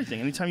 Almost everything.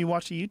 Anytime you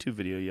watch a YouTube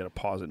video, you got to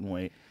pause it and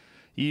wait.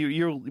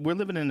 We're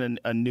living in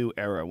a new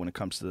era when it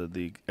comes to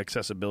the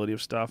accessibility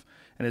of stuff.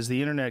 And as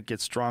the internet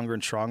gets stronger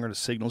and stronger, the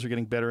signals are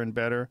getting better and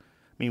better.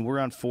 I mean, we're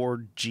on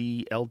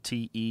 4G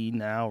LTE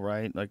now,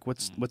 right? Like,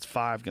 what's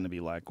 5 going to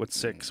be like? What's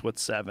 6?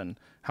 What's 7?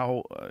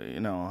 How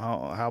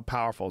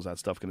powerful is that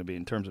stuff going to be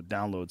in terms of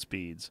download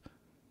speeds?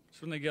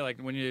 So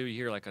when you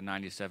hear like a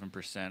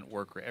 97%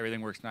 work rate,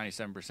 everything works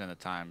 97% of the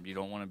time. You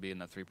don't want to be in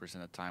the 3%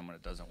 of the time when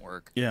it doesn't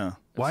work. Yeah.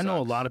 Well, I know a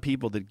sucks. lot of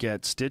people that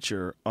get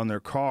Stitcher on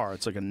their car.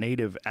 It's like a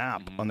native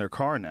app on their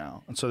car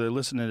now. And so they're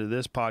listening to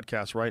this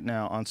podcast right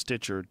now on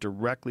Stitcher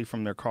directly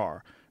from their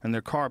car. And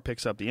their car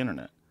picks up the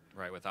internet.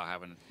 Right, without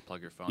having to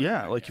plug your phone.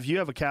 Yeah, like if you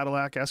have a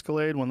Cadillac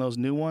Escalade, one of those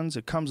new ones,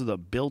 it comes with a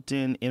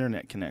built-in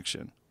internet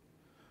connection.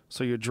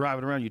 So you're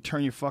driving around, you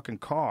turn your fucking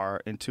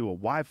car into a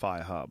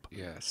Wi-Fi hub.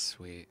 Yeah,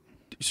 sweet.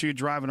 So you're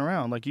driving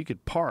around, like you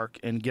could park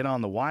and get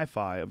on the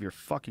Wi-Fi of your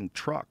fucking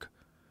truck.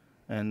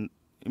 And,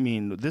 I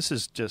mean, this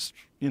is just,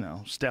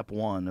 step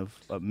one of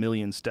a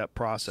million-step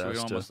process. So we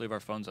almost leave our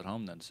phones at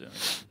home then soon.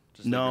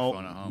 Just No, leave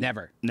your phone at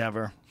home.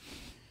 Never.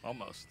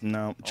 Almost.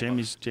 No,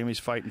 Almost. Jamie's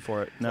fighting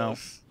for it. No.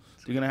 Close.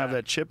 You're going to have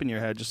that chip in your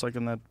head just like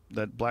in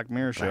that Black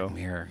Mirror show. Black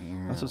Mirror.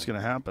 That's what's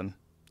going to happen.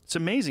 It's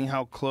amazing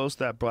how close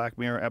that Black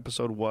Mirror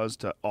episode was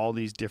to all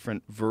these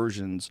different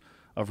versions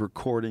of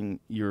recording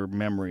your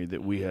memory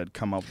that we had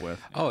come up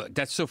with. Oh,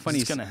 that's so funny.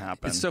 It's going to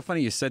happen. It's so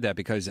funny you said that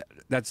because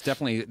that's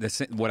definitely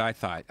what I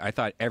thought. I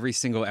thought every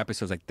single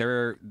episode was like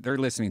they're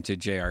listening to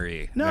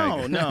JRE.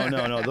 No,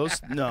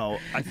 Like- no.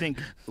 I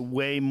think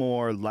way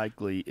more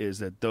likely is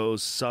that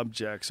those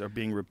subjects are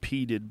being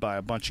repeated by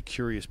a bunch of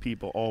curious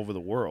people all over the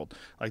world.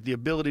 Like the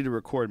ability to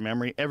record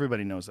memory,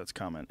 everybody knows that's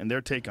coming, and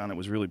their take on it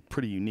was really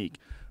pretty unique.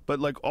 But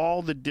like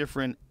all the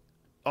different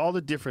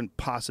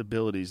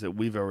possibilities that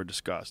we've ever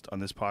discussed on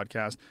this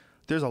podcast,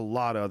 there's a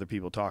lot of other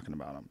people talking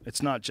about them.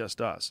 It's not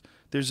just us.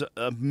 There's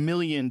a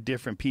million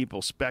different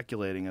people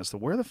speculating as to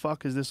where the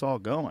fuck is this all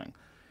going.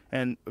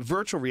 And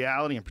virtual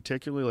reality in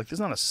particular, like there's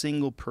not a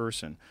single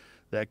person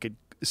that could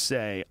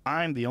say,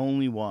 I'm the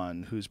only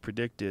one who's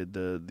predicted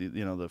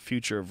the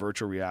future of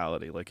virtual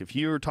reality. Like if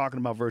you were talking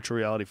about virtual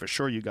reality, for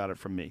sure you got it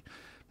from me.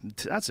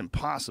 That's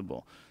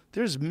impossible.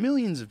 There's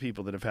millions of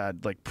people that have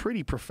had like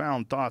pretty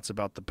profound thoughts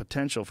about the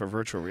potential for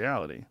virtual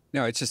reality.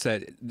 No, it's just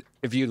that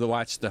if you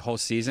watch the whole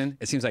season,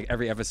 it seems like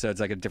every episode's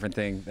like a different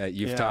thing that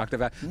you've talked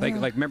about. Like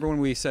remember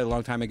when we said a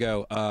long time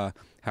ago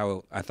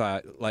how I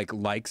thought like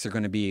likes are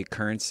going to be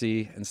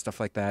currency and stuff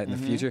like that in the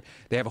future?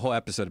 They have a whole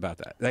episode about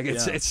that. Like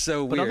it's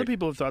so weird. But other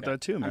people have thought that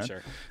too, man. I'm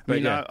sure. I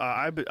mean,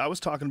 yeah. I was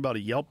talking about a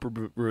Yelp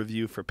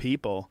review for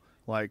people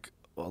like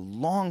a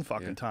long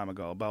fucking time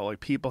ago about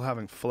like people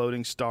having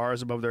floating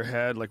stars above their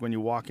head. Like when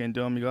you walk into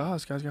them, you go, "Oh,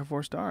 this guy's got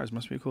 4 stars.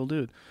 Must be a cool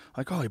dude."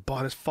 Like, "Oh, he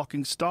bought his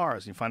fucking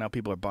stars." And you find out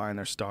people are buying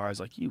their stars.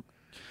 Like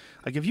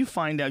if you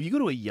find out, if you go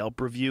to a Yelp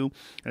review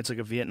and it's like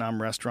a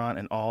Vietnam restaurant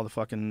and all the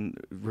fucking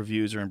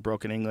reviews are in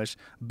broken English,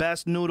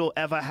 best noodle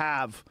ever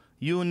have.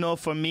 You know,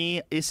 for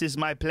me, this is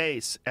my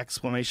place!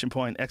 Exclamation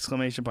point!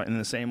 Exclamation point! And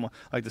the same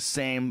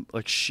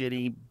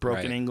shitty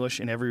broken English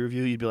in every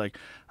review. You'd be like,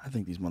 I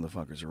think these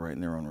motherfuckers are writing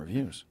their own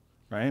reviews.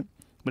 Right?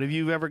 But have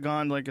you ever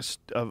gone like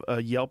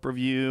a Yelp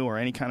review or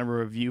any kind of a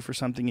review for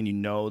something and you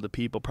know the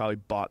people probably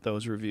bought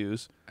those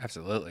reviews?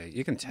 Absolutely.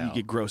 You can tell. You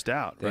get grossed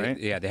out, right?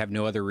 They have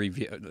no other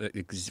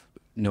reviews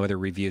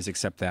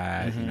except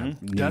that. You know,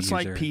 new That's user.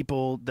 like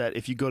people that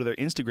if you go to their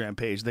Instagram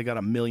page, they got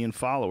 1 million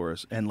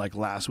followers, and like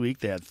last week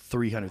they had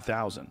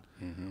 300,000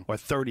 or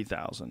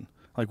 30,000.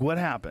 Like, what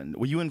happened?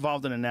 Were you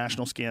involved in a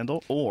national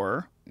scandal,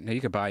 or? No, you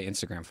could buy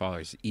Instagram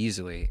followers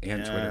easily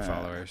and Twitter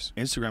followers.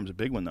 Instagram's a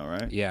big one, though,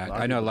 right? Yeah,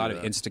 I know a lot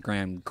of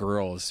Instagram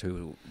girls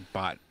who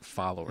bought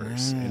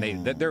followers, and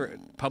they're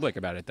public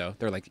about it though.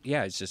 They're like,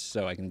 yeah, it's just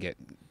so I can get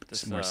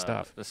some more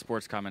stuff. The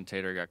sports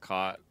commentator got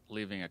caught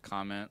leaving a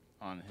comment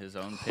on his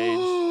own page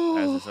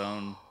as his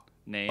own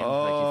name. Like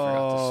he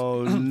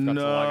forgot to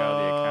log out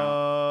of the account.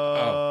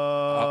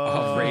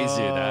 I'll raise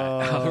you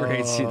that. I'll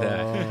raise you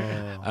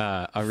that.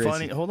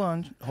 Funny. Hold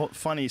on.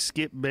 Funny.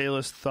 Skip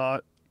Bayless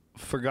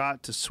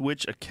forgot to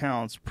switch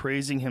accounts,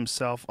 praising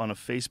himself on a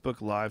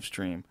Facebook live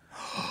stream.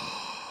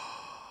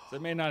 So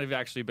it may not have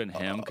actually been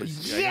him.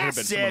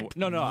 Yes, I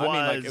mean,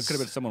 like it was. could have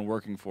been someone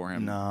working for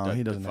him. No,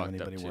 he doesn't have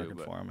fucked up anybody too, working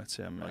but for him. It's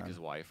him, man. like his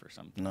wife or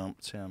something. No,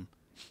 it's him.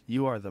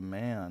 You are the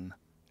man!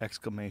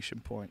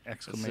 Exclamation point!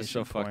 Exclamation It's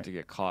so point! fucked to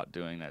get caught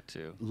doing that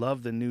too.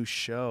 Love the new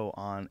show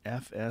on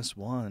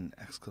FS1!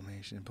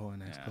 Exclamation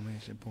point!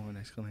 Exclamation point!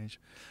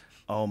 Exclamation!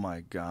 Oh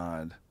my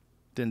God!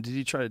 Then did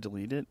he try to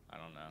delete it? I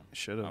don't know.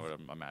 Should have. I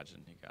would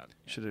imagine he got.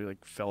 Should have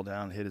like fell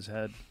down, hit his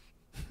head.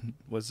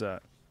 What's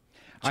that?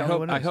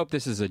 I hope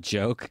this is a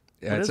joke.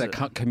 It's is a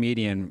it?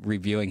 comedian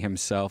reviewing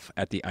himself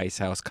at the Ice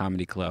House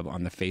Comedy Club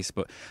on the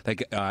Facebook.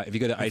 Like if you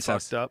go to Ice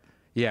House, Fucked up.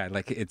 yeah,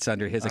 like it's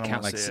under his I don't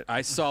account. wanna Like see it.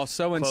 I saw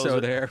so and Close so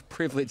it. there,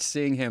 privileged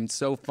seeing him,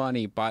 so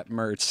funny, bought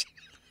merch.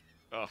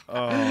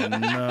 Oh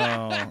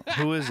no!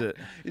 Who is it?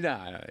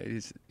 Nah,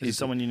 he's Is it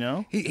someone you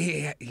know?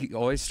 he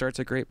always starts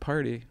a great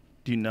party.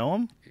 Do you know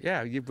him?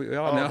 Yeah, we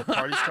all know. The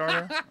party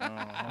starter. Oh,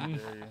 how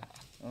dare you!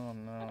 Oh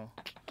no!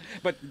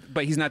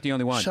 But he's not the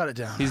only one. Shut it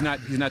down. He's not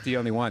the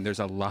only one. There's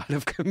a lot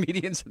of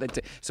comedians that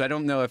so I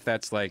don't know if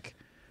that's like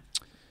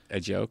a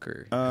joke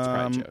or it's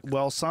probably a joke.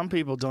 Well, some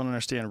people don't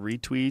understand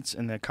retweets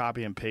and they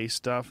copy and paste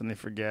stuff and they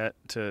forget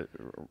to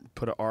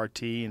put a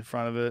RT in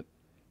front of it.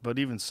 But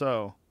even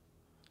so,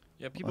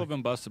 Yeah, people have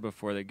been busted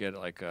before. They get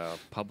like a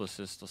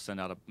publicist. They'll send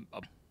out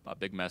a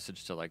big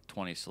message to like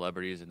 20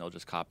 celebrities, and they'll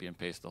just copy and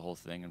paste the whole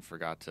thing and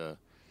forgot to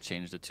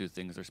change the 2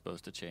 things they're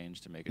supposed to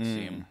change to make it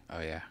seem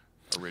Oh yeah.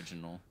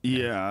 original.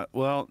 yeah,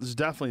 well, there's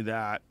definitely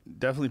that.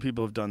 Definitely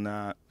people have done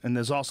that. And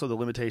there's also the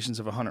limitations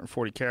of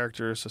 140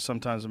 characters. So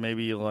sometimes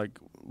maybe you like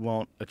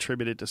won't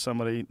attribute it to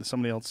somebody.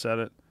 Somebody else said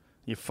it.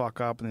 You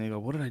fuck up and then you go,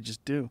 what did I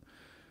just do?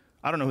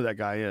 I don't know who that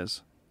guy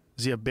is.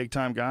 Is he a big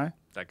time guy?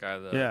 That guy,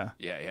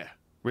 Yeah.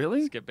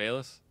 Really? Skip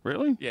Bayless.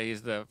 Really? Yeah,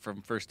 he's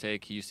from First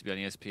Take. He used to be on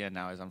ESPN.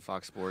 Now he's on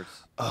Fox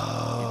Sports.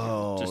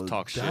 Oh, Just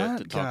talk shit that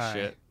to talk guy.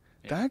 shit.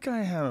 Yeah. That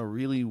guy had a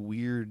really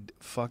weird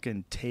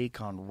fucking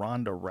take on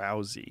Ronda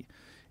Rousey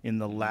in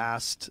the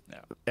last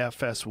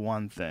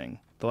FS1 thing,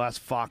 the last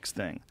Fox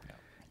thing. Yeah.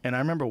 And I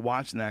remember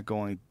watching that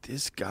going,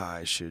 this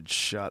guy should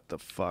shut the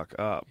fuck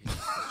up. He's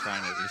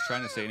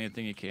trying to say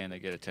anything he can to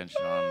get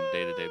attention on a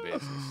day-to-day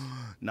basis.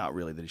 Not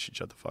really that he should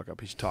shut the fuck up.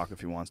 He should talk if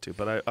he wants to.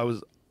 But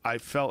I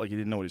felt like he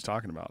didn't know what he was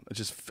talking about.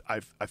 I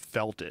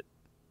felt it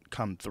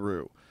come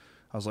through.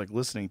 I was like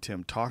listening to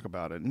him talk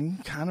about it, and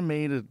he kind of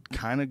made a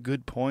kind of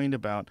good point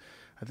about.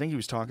 I think he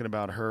was talking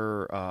about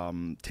her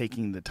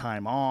taking the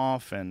time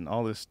off and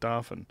all this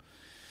stuff, and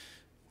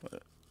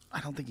I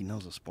don't think he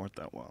knows the sport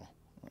that well.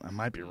 I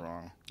might be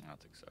wrong. I don't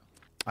think so.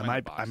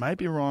 I might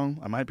be wrong.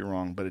 I might be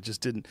wrong, but it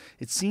just didn't.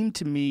 It seemed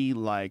to me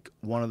like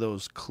one of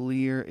those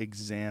clear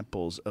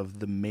examples of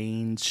the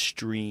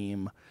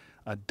mainstream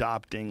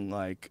adopting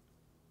like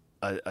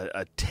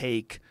a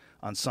take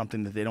on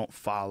something that they don't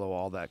follow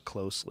all that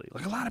closely.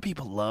 Like a lot of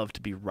people love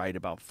to be right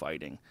about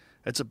fighting.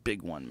 That's a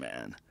big one,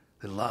 man.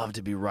 They love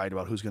to be right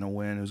about who's going to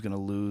win, who's going to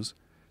lose.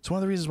 It's one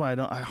of the reasons why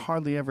I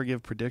hardly ever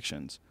give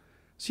predictions.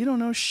 So you don't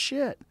know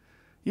shit.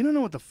 You don't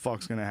know what the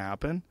fuck's going to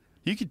happen.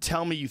 You could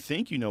tell me you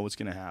think you know what's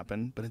going to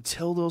happen, but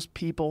until those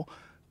people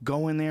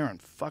go in there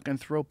and fucking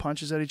throw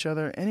punches at each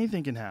other,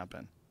 anything can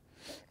happen.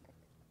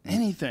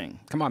 Anything.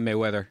 Come on,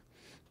 Mayweather.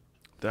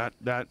 That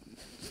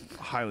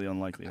highly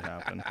unlikely to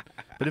happen.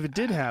 But if it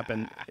did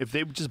happen, if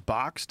they just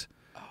boxed,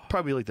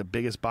 probably like the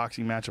biggest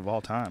boxing match of all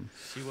time.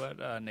 See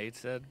what Nate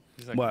said?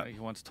 He's like, What? He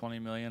wants 20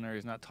 million, or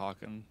he's not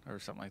talking, or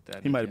something like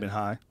that. He might have been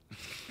high.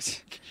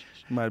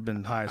 He might have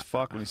been high as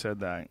fuck when he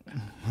said that.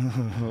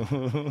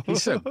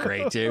 He's so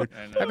great, dude.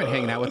 I know. I've been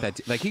hanging out with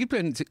that. Like he's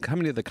been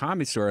coming to the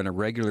Comedy Store on a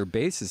regular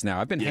basis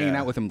now. I've been hanging Yeah.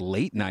 out with him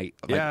late night.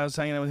 Like, Yeah, I was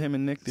hanging out with him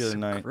and Nick the other so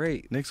night.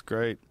 great. Nick's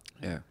great.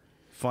 Yeah.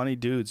 Funny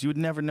dudes. You would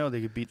never know they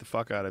could beat the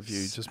fuck out of you.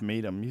 You just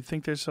meet them. You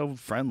think they're so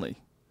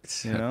friendly.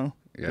 You know?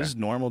 Yeah. They're just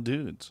normal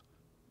dudes.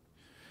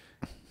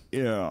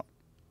 Yeah.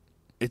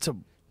 It's a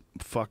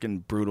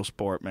fucking brutal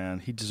sport, man.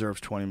 He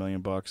deserves $20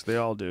 million. They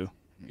all do.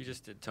 You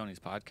just did Tony's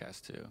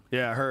podcast too.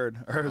 Yeah, I heard.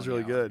 I heard it was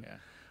really good. Yeah.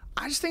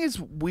 I just think it's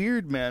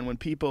weird, man, when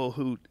people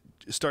who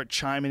start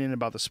chiming in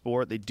about the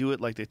sport, they do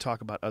it like they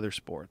talk about other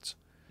sports.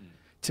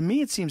 To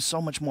me, it seems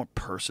so much more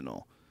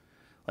personal.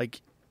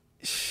 Like,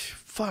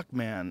 fuck,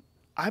 man.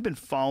 I've been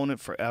following it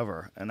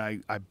forever, and I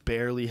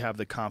barely have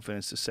the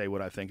confidence to say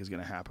what I think is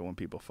going to happen when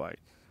people fight.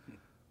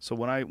 So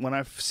when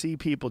I see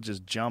people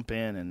just jump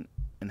in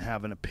and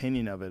have an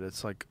opinion of it,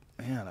 it's like,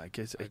 man,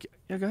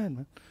 yeah, go ahead,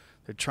 man.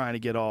 They're trying to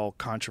get all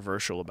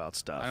controversial about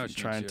stuff. I know and what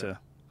you trying mean, too.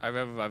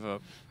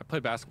 I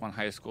played basketball in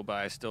high school, but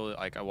I still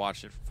I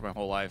watched it for my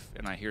whole life,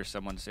 and I hear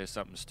someone say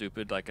something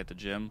stupid like at the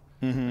gym,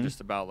 just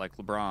about like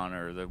LeBron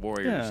or the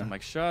Warriors. Yeah. I'm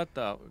like,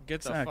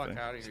 get the fuck out of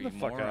here, Get you the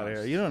fuck out of morons.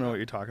 here. You don't know what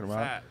you're talking about.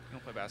 Fat. You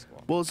don't play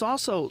basketball. Well, it's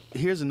also,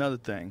 here's another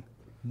thing.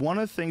 One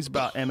of the things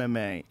about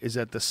MMA is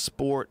that the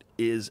sport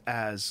is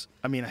as,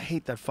 I mean, I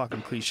hate that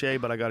fucking cliche,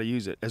 but I got to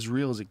use it, as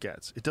real as it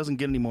gets. It doesn't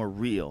get any more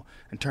real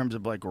in terms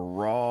of like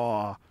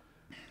raw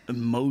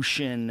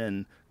emotion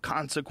and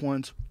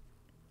consequence.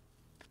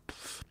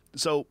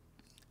 So,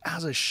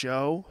 as a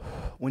show,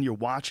 when you're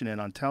watching it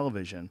on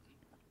television,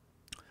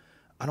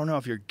 I don't know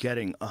if you're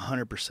getting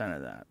 100%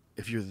 of that.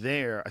 If you're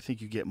there, I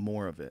think you get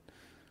more of it.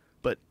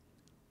 But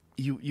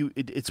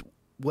it's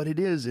what it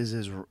is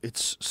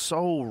it's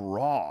so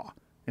raw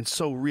and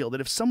so real that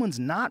if someone's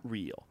not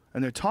real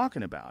and they're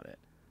talking about it,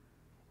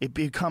 it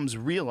becomes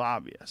real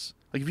obvious.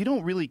 Like if you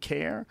don't really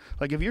care,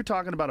 like if you're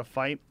talking about a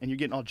fight and you're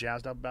getting all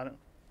jazzed up about it,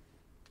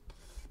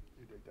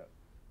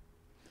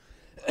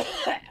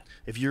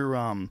 if you're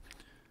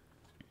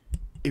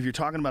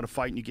talking about a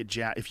fight and you get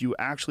if you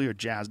actually are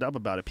jazzed up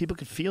about it, people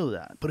can feel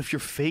that. But if you're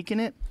faking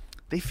it,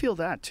 they feel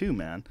that too,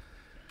 man.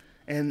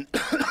 And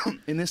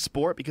in this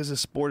sport, because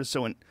this sport is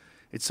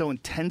it's so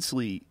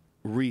intensely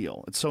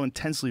real, it's so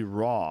intensely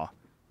raw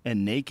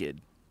and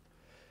naked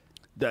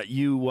that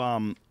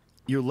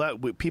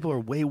people are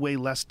way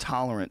less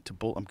tolerant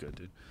to I'm good,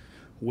 dude.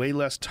 Way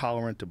less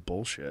tolerant to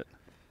bullshit.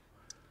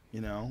 You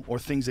know, or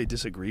things they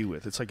disagree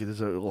with. It's like there's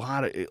a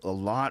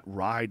lot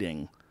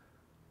riding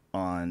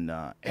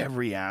on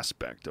every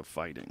aspect of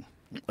fighting.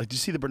 Like, did you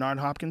see the Bernard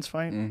Hopkins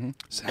fight? Mm-hmm.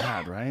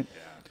 Sad, right?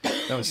 Yeah.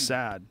 That was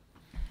sad.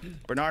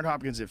 Bernard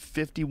Hopkins, at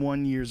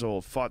 51 years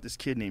old, fought this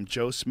kid named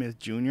Joe Smith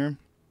Jr.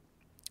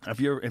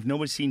 If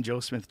nobody's seen Joe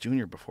Smith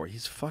Jr. before,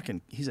 he's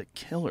a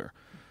killer.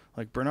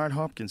 Like, Bernard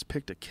Hopkins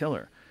picked a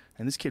killer.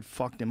 And this kid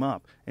fucked him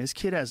up. And this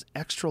kid has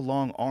extra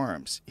long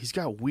arms. He's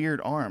got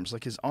weird arms.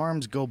 Like, his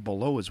arms go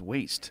below his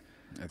waist.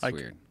 That's like,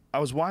 weird. I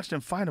was watching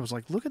him fight. I was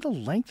like, look at the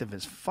length of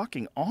his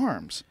fucking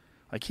arms.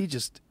 Like,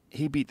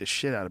 he beat the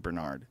shit out of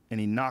Bernard.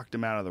 And he knocked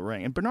him out of the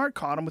ring. And Bernard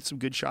caught him with some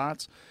good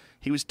shots.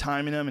 He was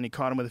timing him, and he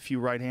caught him with a few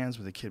right hands,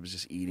 but the kid was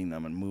just eating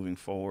them and moving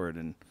forward.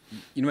 And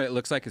You know what it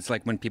looks like? It's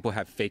like when people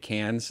have fake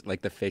hands,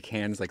 like the fake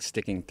hands like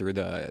sticking through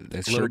the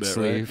little shirt bit,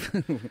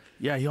 sleeve.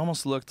 yeah, he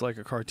almost looked like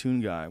a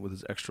cartoon guy with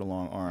his extra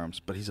long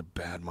arms, but he's a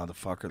bad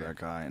motherfucker, that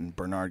guy. And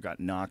Bernard got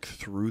knocked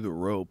through the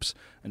ropes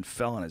and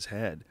fell on his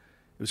head.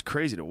 It was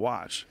crazy to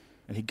watch.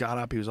 And he got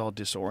up, he was all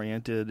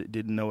disoriented,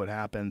 didn't know what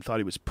happened, thought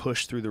he was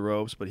pushed through the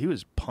ropes, but he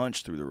was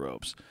punched through the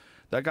ropes.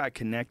 That guy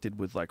connected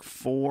with like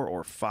 4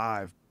 or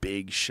 5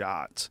 big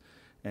shots.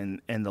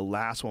 And the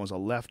last one was a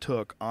left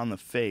hook on the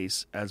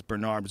face as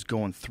Bernard was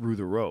going through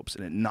the ropes,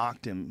 and it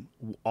knocked him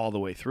all the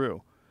way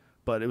through.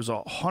 But it was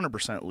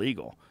 100%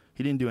 legal.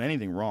 He didn't do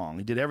anything wrong.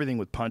 He did everything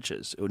with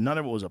punches. None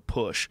of it was a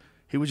push.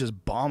 He was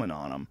just bombing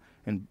on him,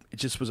 and it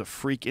just was a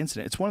freak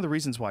incident. It's one of the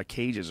reasons why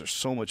cages are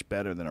so much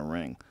better than a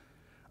ring.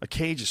 A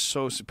cage is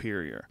so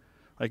superior.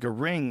 Like a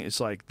ring is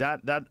like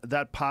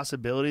that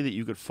possibility that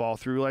you could fall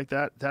through like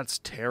that. That's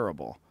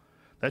terrible.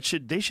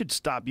 They should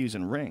stop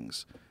using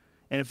rings.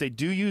 And if they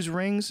do use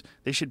rings,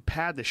 they should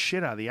pad the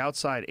shit out of the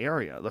outside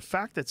area. The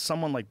fact that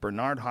someone like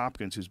Bernard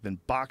Hopkins, who's been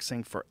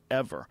boxing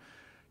forever,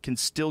 can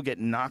still get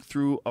knocked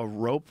through a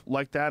rope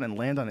like that and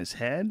land on his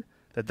head,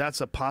 that's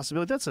a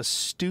possibility. That's a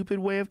stupid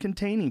way of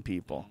containing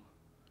people.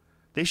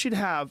 They should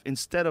have,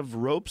 instead of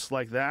ropes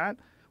like that,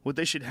 what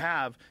they should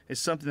have is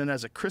something that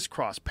has a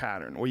crisscross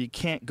pattern where you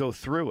can't go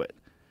through it.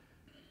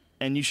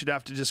 And you should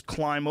have to just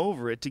climb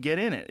over it to get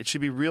in it. It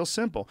should be real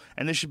simple.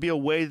 And there should be a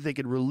way that they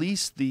could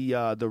release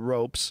the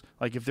ropes.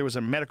 Like if there was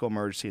a medical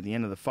emergency at the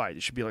end of the fight,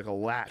 it should be like a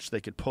latch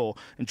they could pull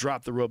and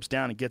drop the ropes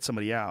down and get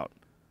somebody out.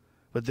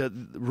 But the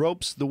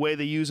ropes, the way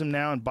they use them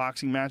now in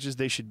boxing matches,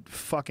 they should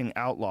fucking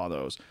outlaw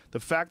those. The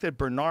fact that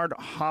Bernard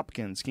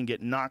Hopkins can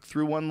get knocked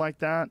through one like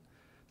that,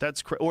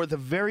 or at the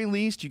very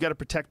least, you got to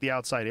protect the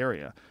outside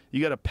area.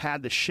 You got to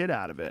pad the shit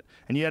out of it,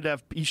 and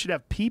you should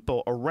have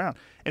people around.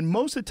 And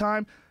most of the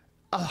time,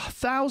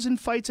 1,000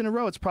 fights in a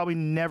row, it's probably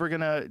never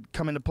gonna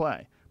come into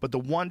play. But the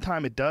one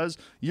time it does,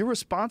 you're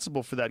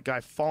responsible for that guy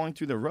falling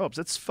through the ropes.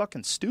 That's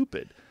fucking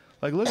stupid.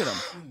 Like, look at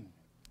him.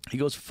 He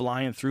goes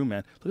flying through,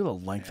 man. Look at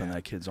the length on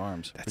that kid's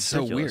arms. That's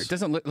so weird. It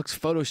doesn't looks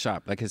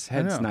Photoshopped. Like his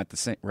head's not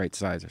the right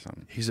size or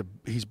something.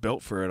 He's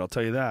built for it. I'll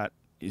tell you that.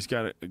 He's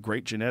got a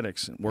great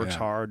genetics. Works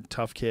hard.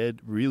 Tough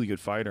kid. Really good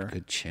fighter.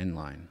 Good chin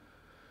line.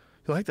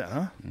 You like that,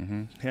 huh?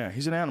 Mm-hmm. Yeah,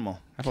 he's an animal.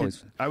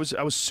 I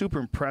was super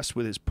impressed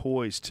with his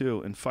poise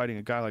too in fighting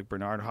a guy like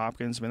Bernard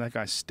Hopkins. I mean, that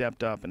guy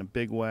stepped up in a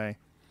big way,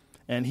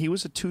 and he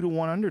was a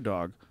 2-1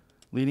 underdog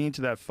leading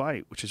into that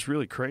fight, which is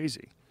really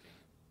crazy.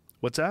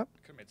 What's that?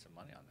 Could have made some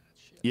money on that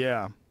shit.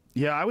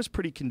 Yeah. I was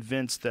pretty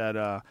convinced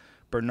that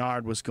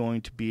Bernard was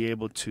going to be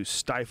able to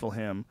stifle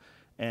him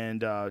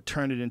and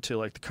turn it into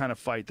like the kind of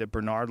fight that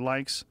Bernard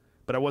likes.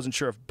 But I wasn't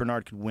sure if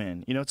Bernard could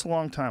win. You know, it's a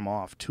long time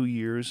off. 2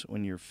 years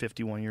when you're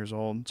 51 years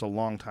old. It's a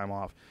long time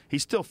off. He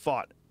still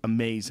fought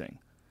amazing.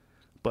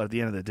 But at the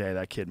end of the day,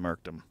 that kid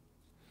murked him.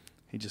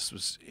 He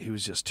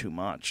was just too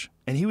much.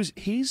 And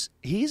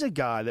he's a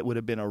guy that would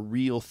have been a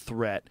real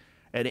threat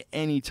at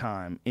any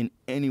time in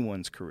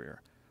anyone's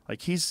career.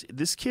 Like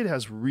this kid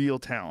has real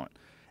talent.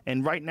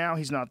 And right now,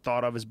 he's not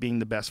thought of as being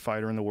the best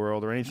fighter in the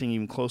world or anything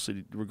even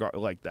closely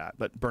like that.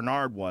 But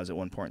Bernard was at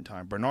one point in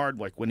time. Bernard,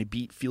 like when he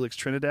beat Felix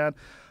Trinidad,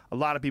 a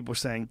lot of people were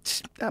saying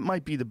that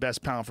might be the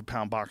best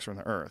pound-for-pound boxer on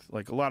the earth.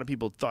 Like a lot of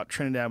people thought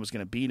Trinidad was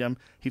going to beat him.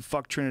 He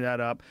fucked Trinidad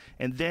up.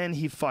 And then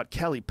he fought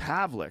Kelly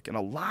Pavlik. And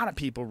a lot of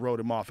people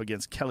wrote him off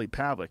against Kelly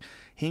Pavlik.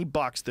 He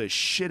boxed the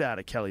shit out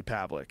of Kelly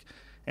Pavlik.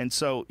 And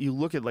so you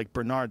look at like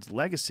Bernard's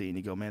legacy and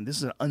you go, man, this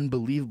is an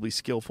unbelievably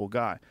skillful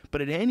guy.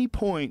 But at any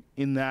point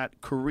in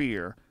that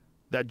career,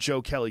 that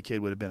Joe Kelly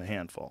kid would have been a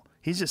handful.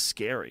 He's just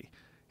scary.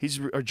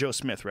 Or Joe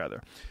Smith,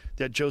 rather.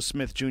 That Joe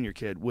Smith Jr.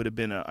 kid would have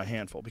been a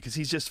handful because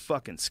he's just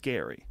fucking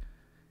scary.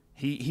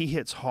 He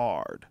hits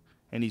hard,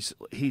 and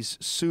he's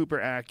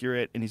super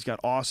accurate, and he's got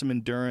awesome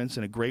endurance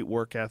and a great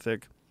work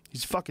ethic.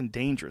 He's fucking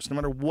dangerous, no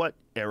matter what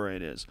era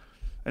it is.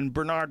 And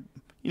Bernard,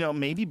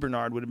 maybe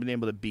Bernard would have been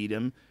able to beat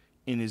him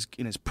in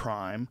his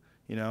prime.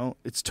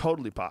 It's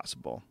totally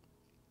possible.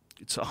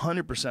 It's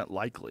 100%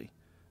 likely.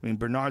 I mean,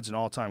 Bernard's an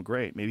all-time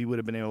great. Maybe he would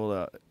have been able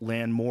to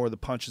land more of the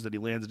punches that he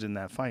landed in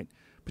that fight.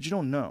 But you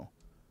don't know.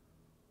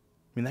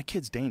 I mean, that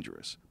kid's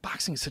dangerous.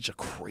 Boxing is such a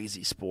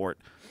crazy sport.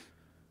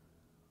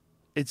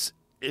 It's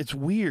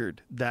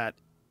weird that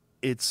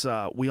it's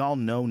we all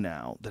know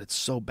now that it's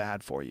so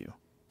bad for you.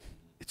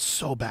 It's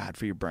so bad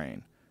for your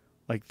brain.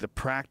 Like the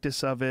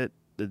practice of it,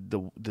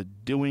 the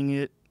doing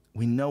it,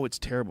 we know it's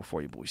terrible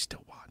for you, but we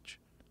still watch.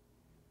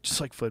 Just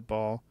like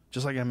football,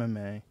 just like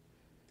MMA.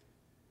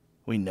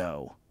 We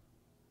know.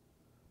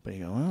 But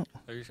you go, well.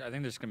 I think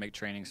they're just going to make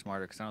training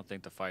smarter because I don't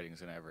think the fighting's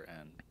going to ever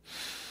end.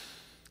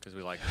 Because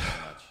we like it so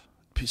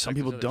much. Some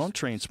people don't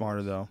train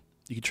smarter, though.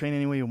 You can train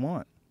any way you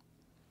want.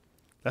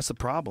 That's the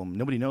problem.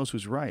 Nobody knows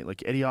who's right.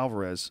 Like Eddie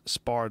Alvarez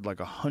sparred like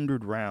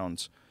 100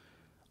 rounds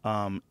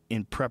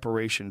in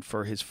preparation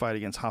for his fight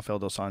against Rafael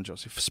dos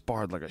Anjos. He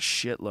sparred like a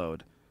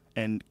shitload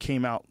and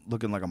came out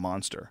looking like a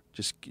monster.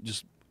 Just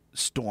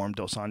stormed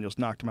dos Anjos,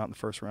 knocked him out in the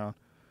first round.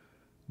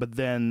 But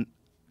then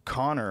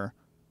Conor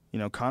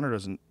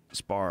doesn't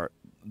spar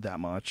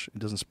that much. It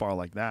doesn't spar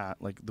like that,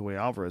 like the way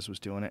Alvarez was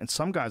doing it. And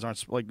some guys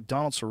aren't, like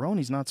Donald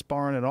Cerrone's not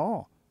sparring at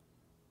all.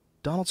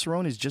 Donald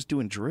Cerrone's just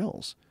doing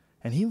drills,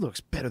 and he looks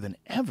better than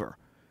ever.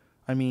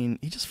 I mean,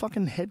 he just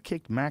fucking head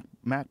kicked Matt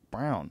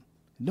Brown.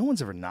 No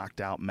one's ever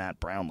knocked out Matt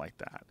Brown like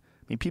that.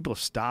 I mean, people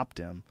have stopped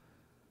him.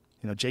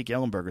 Jake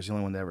Ellenberger's the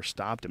only one that ever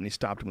stopped him, and he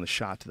stopped him with a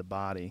shot to the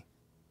body.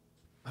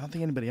 I don't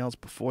think anybody else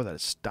before that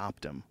has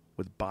stopped him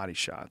with body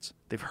shots.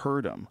 They've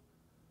hurt him.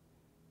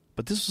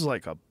 But this was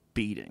like a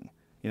beating,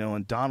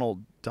 and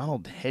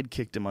Donald head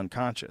kicked him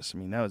unconscious. I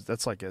mean,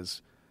 that's like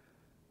as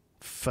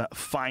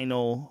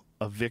final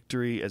a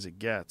victory as it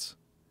gets.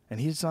 and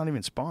he's not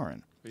even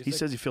sparring. He's He like-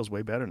 says he feels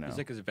way better now. He's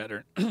like as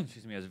veteran,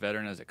 excuse me, as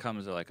veteran as it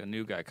comes to like a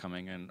new guy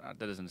coming in. That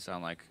doesn't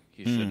sound like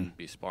he shouldn't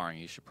be sparring.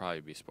 He should probably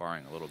be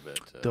sparring a little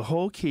bit. The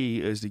whole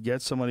key is to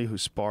get somebody who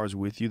spars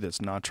with you that's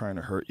not trying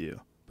to hurt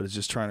you, but is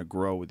just trying to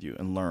grow with you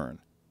and learn.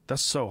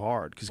 That's so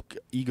hard because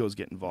egos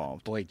get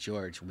involved. Boy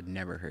George would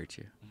never hurt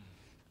you.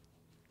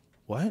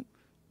 What?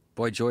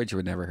 Boy George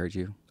would never hurt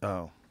you.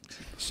 Oh,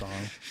 song.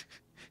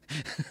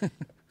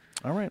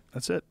 All right,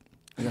 that's it.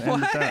 I'm gonna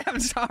end with that. I'm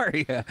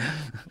sorry.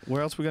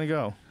 Where else are we gonna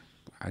go?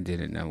 I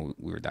didn't know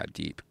we were that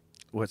deep.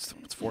 It's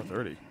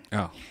 4:30.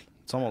 Oh,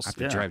 It's almost I have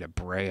to drive to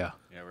Brea. yeah,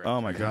 we're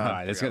Oh my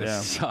god, That's gonna Yeah.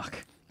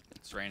 suck.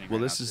 It's raining. Well,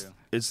 right this now, is too.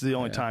 it's the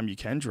only time you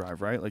can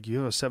drive, right? Like you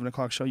have a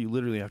 7:00 show, you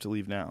literally have to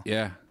leave now.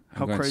 Yeah.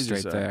 How I'm going crazy straight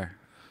is that? there.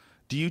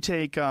 Do you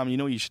take? You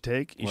know what you should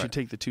take? You What? should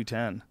take the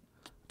 210.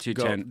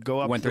 210, Go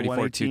up to the 134,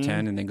 118,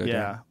 210, and then go yeah.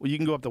 down. Well, you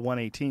can go up to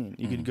 118.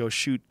 You could go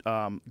shoot,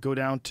 go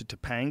down to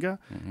Topanga,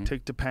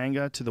 take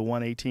Topanga to the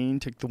 118,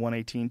 take the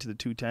 118 to the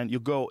 210.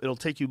 It'll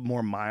take you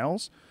more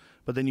miles,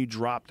 but then you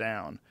drop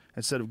down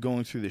instead of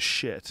going through the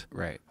shit.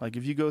 Right. Like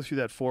if you go through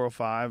that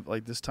 405,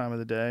 like this time of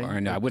the day, Or,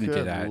 no, I wouldn't do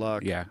good that.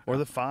 luck. Yeah. Or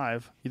the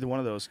 5. Either one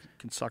of those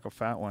can suck a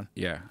fat one.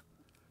 Yeah.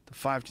 The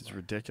 5 is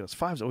ridiculous.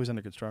 5's always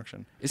under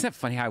construction. Isn't that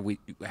funny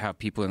how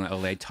people in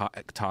LA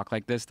talk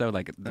like this though,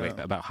 like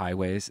about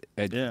highways?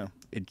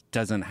 It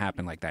doesn't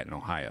happen like that in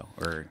Ohio.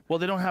 Or Well,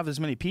 they don't have as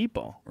many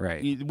people.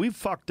 Right. We've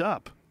fucked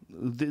up.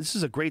 This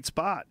is a great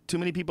spot. Too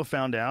many people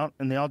found out,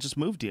 and they all just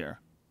moved here.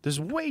 There's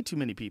way too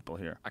many people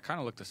here. I kind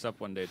of looked this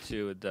up one day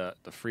too. The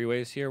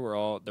freeways here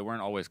they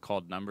weren't always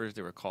called numbers.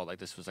 They were called like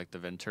this was like the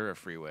Ventura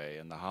Freeway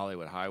and the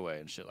Hollywood Highway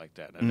and shit like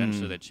that. And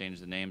eventually they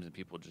changed the names and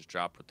people just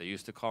dropped what they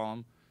used to call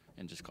them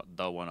and just called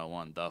the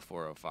 101, the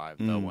 405,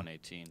 the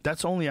 118.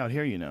 That's only out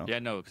here, you know. Yeah,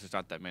 no, because there's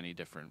not that many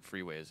different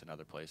freeways in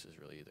other places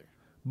really either.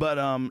 But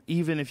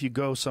even if you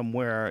go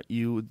somewhere,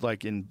 you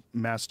like in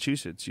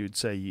Massachusetts, you'd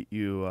say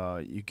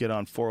you get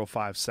on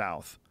 405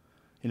 South.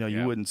 You know, you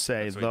Yeah, wouldn't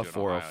say that's what you the do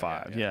in Ohio,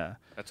 405. yeah. Yeah.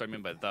 That's what I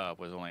mean by the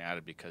was only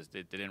added because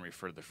they didn't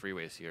refer to the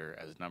freeways here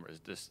as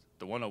numbers.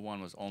 The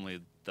 101 was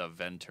only the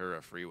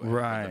Ventura Freeway, or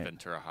Right. the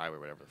Ventura Highway,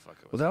 whatever the fuck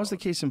it was. Well, that was the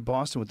called. case in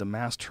Boston with the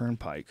Mass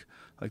Turnpike.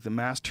 Like the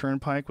Mass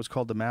Turnpike was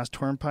called the Mass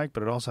Turnpike,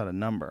 but it also had a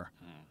number.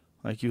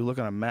 Like you look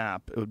on a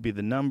map, it would be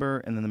the number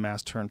and then the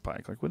Mass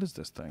Turnpike. Like, what is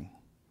this thing?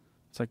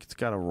 It's like it's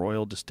got a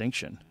royal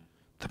distinction.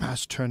 The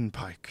Mass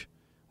Turnpike.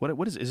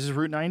 What is it? Is this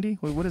Route 90?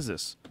 What is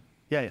this?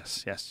 Yeah,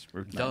 yes,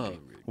 Route 90.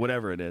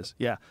 Whatever it is.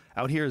 Yeah.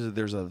 Out here,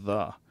 there's a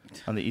the.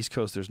 On the East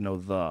Coast, there's no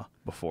the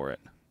before it.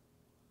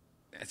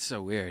 it's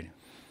so weird.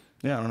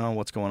 Yeah, I don't know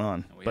what's going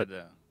on. And we But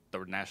had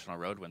the national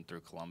road went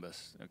through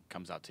Columbus. It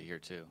comes out to here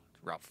too,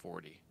 Route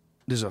 40.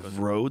 there's a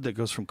road that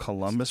goes from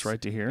Columbus right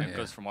to And here. it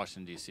goes from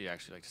Washington D.C.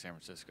 actually, like San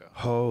Francisco.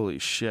 Holy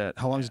shit.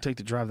 How long does it take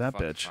to drive that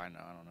Fuck bitch? if I know.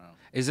 I don't know.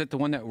 Is it the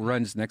one that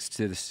runs next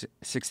to the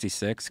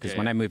 66? Because Yeah,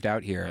 when yeah. I moved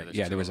out here, Yeah, there's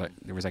there two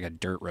was of like a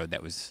dirt road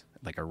that was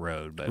like a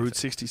road, but Route It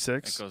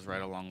 66? goes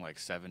right along like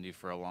 70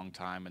 for a long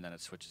time, and then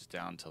it switches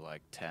down to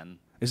like 10.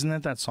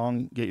 Isn't that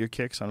song, Get Your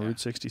Kicks on Yeah. Route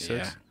 66?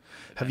 Yeah.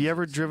 Have you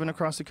ever driven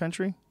across the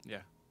country? Yeah.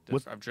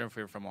 What- I've driven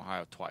here from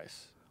Ohio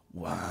twice.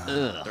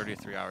 Wow.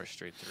 33 hours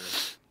straight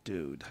through.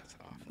 Dude.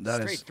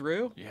 That straight is.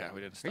 through. Yeah,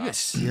 we didn't Are stop. you a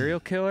serial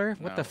killer?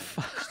 What No. the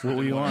fuck? What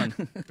were you on?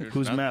 There's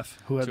Who's nothing.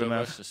 meth? Who had Two the of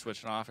us meth? just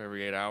switching off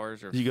every 8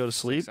 hours or Did you go to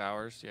 6 sleep?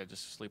 hours. Yeah,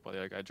 just sleep while the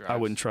other guy drives. I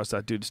wouldn't trust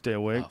that dude to stay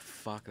awake. Oh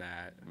fuck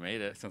that! We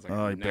made it. Sounds like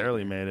Oh, a he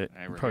barely nightmare. made it.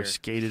 Hey, He we're probably here.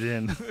 skated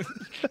in.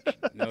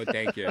 No,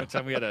 thank you. One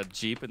time we had a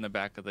Jeep in the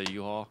back of the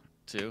U-Haul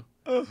too,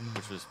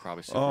 which was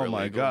probably super Oh illegal.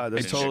 my god,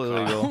 that's in totally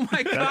Chicago. illegal. Oh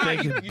my That god!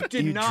 thing, You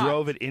did you not.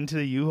 drove it into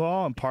the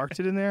U-Haul and parked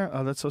it in there?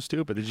 Oh, that's so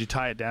stupid. Did you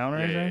tie it down or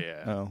Yeah, anything?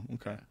 yeah. Oh,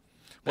 okay.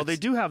 Well, they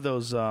do have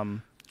those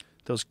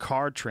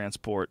car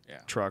transport Yeah.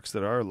 trucks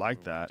that are like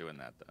We weren't that. doing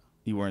that though.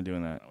 You weren't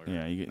doing that. No, we were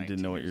Yeah, you 19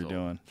 didn't know what years you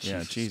were old. doing.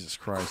 Yeah, Jesus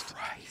Christ.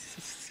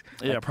 Christ.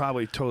 Yeah,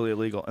 probably totally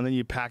illegal. And then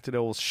you packed it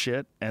all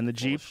shit and the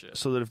Jeep, Bullshit.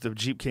 so that if the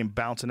Jeep came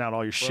bouncing out,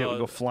 all your shit would Well,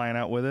 go flying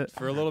out with it.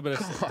 For a little bit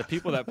of the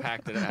people that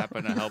packed it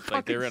happened to help.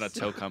 Like they were in a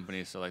tow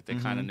company, so like they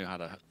kind of knew how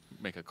to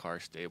make a car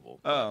stable.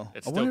 but Oh. it I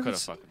still wonder if could have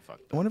it's- fucking fucked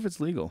I up. wonder if it's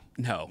legal.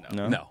 No,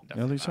 No? no. You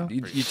don't think so? Definitely not.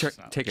 You Pretty sure it's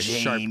take a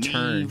sharp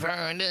turn.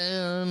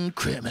 Vernon,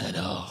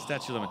 criminal.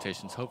 Statute of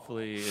limitations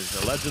hopefully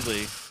is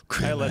allegedly.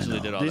 I allegedly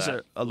did all These that.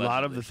 are a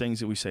lot of Allegedly. the things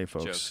that we say,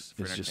 folks. Jokes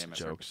for It's just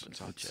entertainment jokes.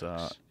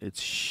 purposes.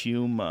 It's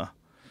humor.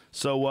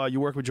 So you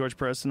work with George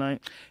Perez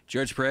tonight?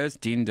 George Perez,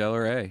 Dean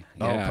Delray.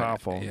 Oh, Yeah,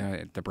 powerful. Yeah,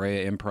 at the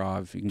Brea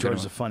Improv. You can go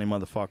George's to- a funny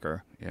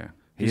motherfucker. yeah.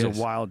 He's He a is.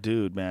 wild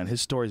dude, man.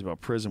 His stories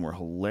about prison were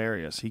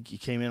hilarious. He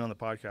came in on the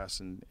podcast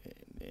and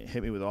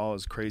hit me with all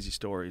his crazy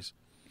stories.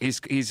 He's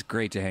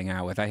great to hang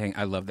out with.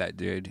 I love that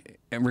dude.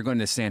 And we're going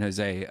to San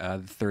Jose the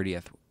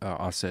 30th.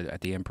 Also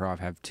at the Improv,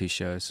 have 2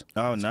 shows.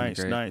 Oh, It's gonna be nice,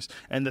 great. nice.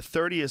 And the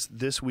 30th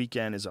this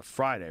weekend is a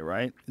Friday,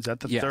 right? Is that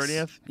the Yes.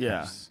 30th?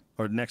 Yeah. Yes.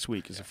 Or next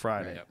week is a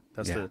Friday. right. Yep.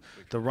 That's Yeah.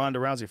 the Ronda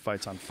Rousey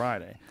fight's on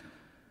Friday.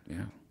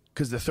 Yeah.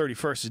 Because the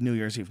 31st is New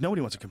Year's Eve.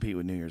 Nobody wants to compete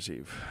with New Year's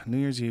Eve. New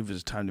Year's Eve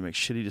is a time to make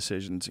shitty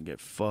decisions and get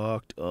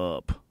fucked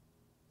up.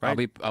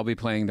 Right? I'll be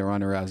playing the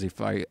Ronda Rousey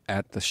fight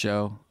at the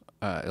show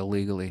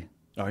illegally.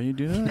 Are you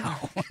doing that?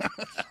 No.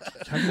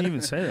 How can you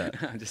even say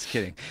that? I'm just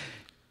kidding.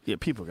 Yeah,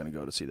 people are going to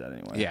go to see that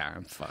anyway. Yeah,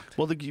 I'm fucked.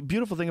 Well, the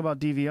beautiful thing about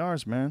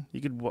DVRs, man,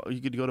 you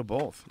could go to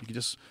both. You could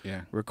just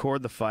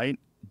record the fight.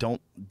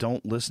 Don't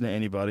listen to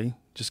anybody.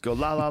 Just go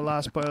la la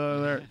la, spoiler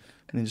alert,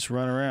 and then just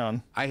run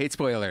around. I hate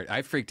spoiler alert.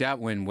 I freaked out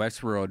when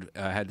Westworld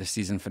had the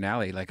season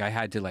finale. Like I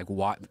had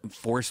to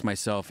force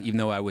myself, even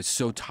though I was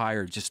so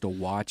tired, just to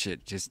watch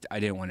it. Just I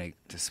didn't want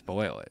to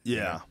spoil it. Yeah.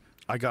 You know?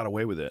 I got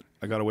away with it.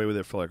 I got away with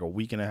it for like a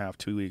week and a half,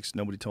 2 weeks.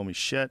 Nobody told me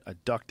shit. I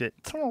ducked it.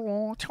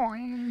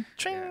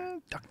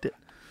 Ducked it.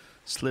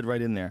 Slid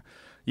right in there.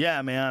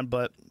 Yeah, man,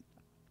 but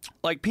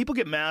like people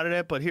get mad at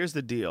it, but here's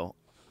the deal.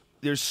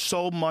 There's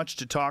so much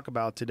to talk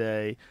about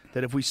today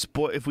that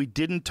if we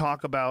didn't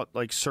talk about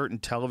like certain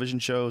television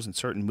shows and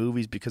certain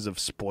movies because of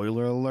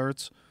spoiler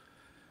alerts,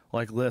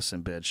 like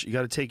listen, bitch, you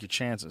got to take your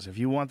chances. If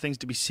you want things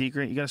to be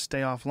secret, you got to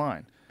stay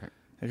offline.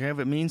 Okay, if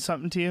it means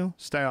something to you,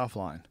 stay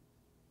offline.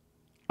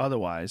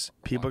 Otherwise,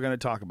 people are going to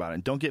talk about it.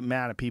 And don't get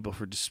mad at people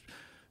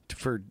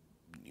for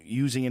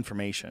using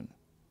information.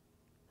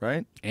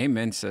 Right?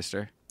 Amen,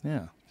 sister.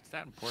 Yeah. It's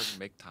that important.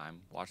 Make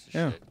time. Watch the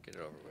shit. Get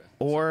it over with.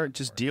 Or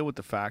just deal with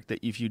the fact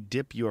that if you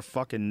dip your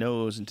fucking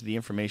nose into the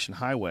information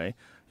highway,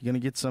 you're going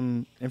to get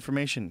some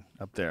information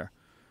up there.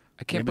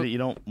 Maybe that you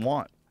don't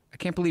want. I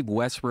can't believe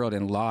Westworld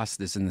and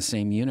Lost is in the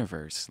same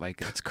universe. Like,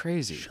 that's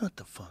crazy. Shut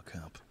the fuck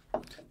up.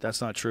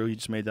 That's not true. You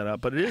just made that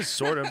up. But it is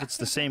sort of. It's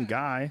the same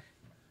guy.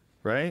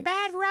 Right?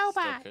 Bad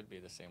robot. Still could be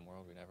the same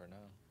world. We never know.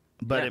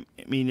 But I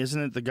mean, isn't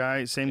it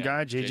the same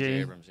guy, J.J.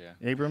 Abrams? Yeah,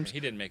 Abrams. I mean, he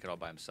didn't make it all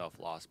by himself.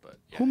 Lost, but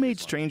who made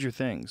Stranger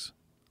Things?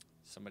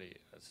 Somebody.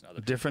 That's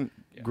another different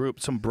group.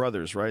 Some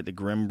brothers, right? The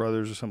Grimm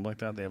brothers or something like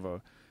that. They have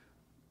a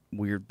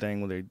weird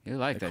thing where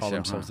they call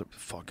themselves a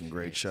fucking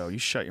great show. You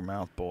shut your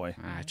mouth, boy.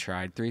 I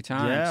tried 3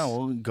 times. Yeah,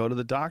 well, go to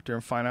the doctor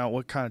and find out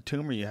what kind of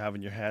tumor you have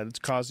in your head. It's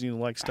causing you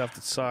to like stuff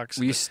that sucks.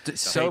 Were you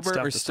sober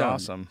or stoned?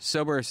 Awesome.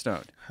 Sober or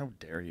stoned? How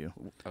dare you?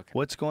 Okay.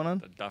 What's going on?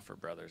 The Duffer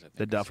Brothers. I think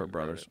the Duffer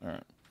Brothers. All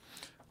right.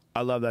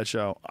 I love that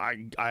show.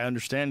 I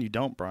understand you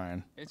don't,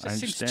 Brian. It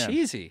just seems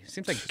cheesy.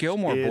 Seems like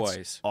Gilmore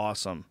Boys.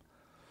 Awesome.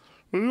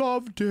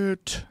 Loved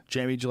it.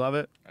 Jamie, did you love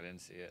it? I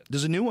didn't see it.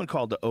 There's a new one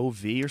called the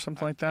OV or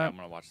something like that. I'm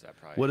gonna watch that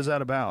probably. What is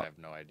that about? I have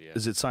no idea.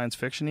 Is it science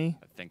fiction-y?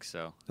 I think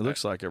so. It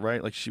looks like it,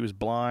 right? Like she was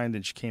blind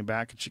and she came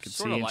back and she could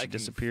see and she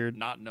disappeared.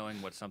 Not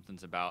knowing what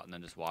something's about and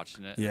then just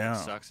watching it.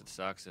 Yeah. If it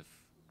sucks. If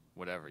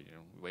whatever, you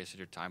wasted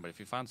your time. But if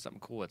you find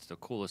something cool, it's the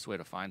coolest way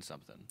to find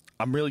something.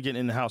 I'm really getting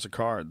into House of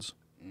Cards.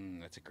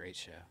 That's a great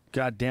show.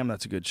 God damn,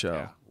 that's a good show.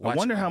 Yeah. I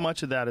wonder how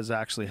much of that is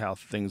actually how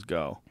things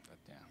go. But,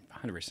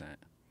 yeah. 100%.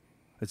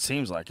 It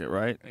seems like it,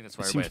 right? I think that's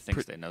why everybody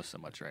thinks they know so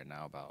much right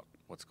now about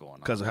what's going on.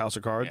 Because of House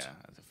of Cards? Yeah,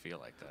 I feel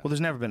like that. Well,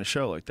 there's never been a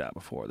show like that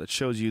before that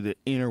shows you the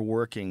inner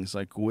workings,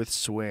 like with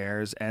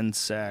swears and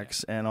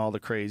sex and all the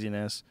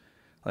craziness.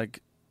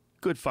 Like,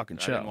 good fucking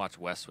show. I didn't watch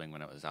West Wing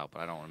when it was out,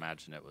 but I don't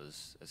imagine it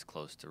was as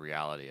close to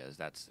reality as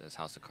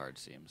House of Cards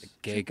seems. A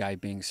gay guy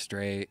being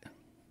straight.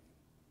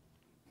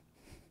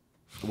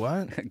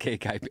 What? A gay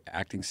guy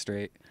acting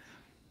straight.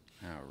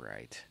 All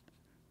right.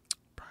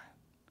 Brian,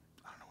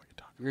 I don't know what you're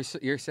talking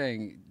about. You're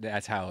saying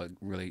that's how it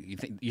really.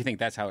 You think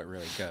that's how it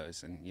really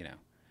goes, and you know.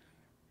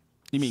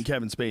 You mean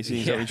Kevin Spacey?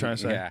 Is that what you're trying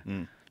to say? Yeah.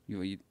 Mm.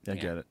 I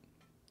get it.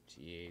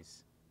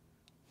 Jeez.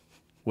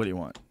 What do you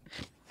want?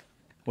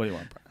 What do you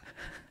want, Brian?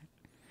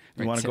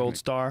 You want a gold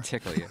star?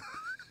 Tickle you.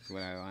 That's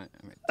what I want.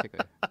 I'm gonna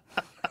tickle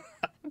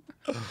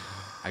you.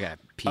 I gotta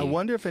pee. I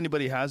wonder if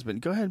anybody has been.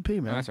 Go ahead and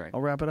pee, man. No, that's all right.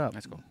 I'll wrap it up.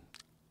 That's cool.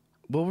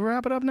 We'll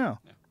wrap it up now.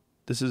 Yeah.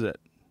 This is it.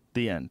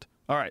 The end.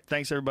 All right.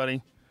 Thanks,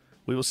 everybody.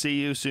 We will see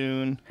you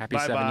soon. Happy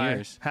Bye 7 bye.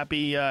 years.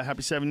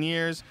 Happy 7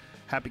 years.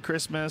 Happy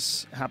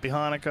Christmas. Happy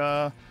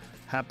Hanukkah.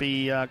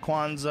 Happy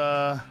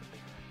Kwanzaa.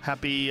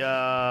 Happy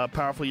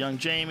Powerful Young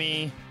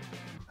Jamie.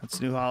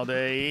 That's new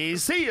holiday.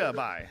 See ya.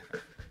 Bye.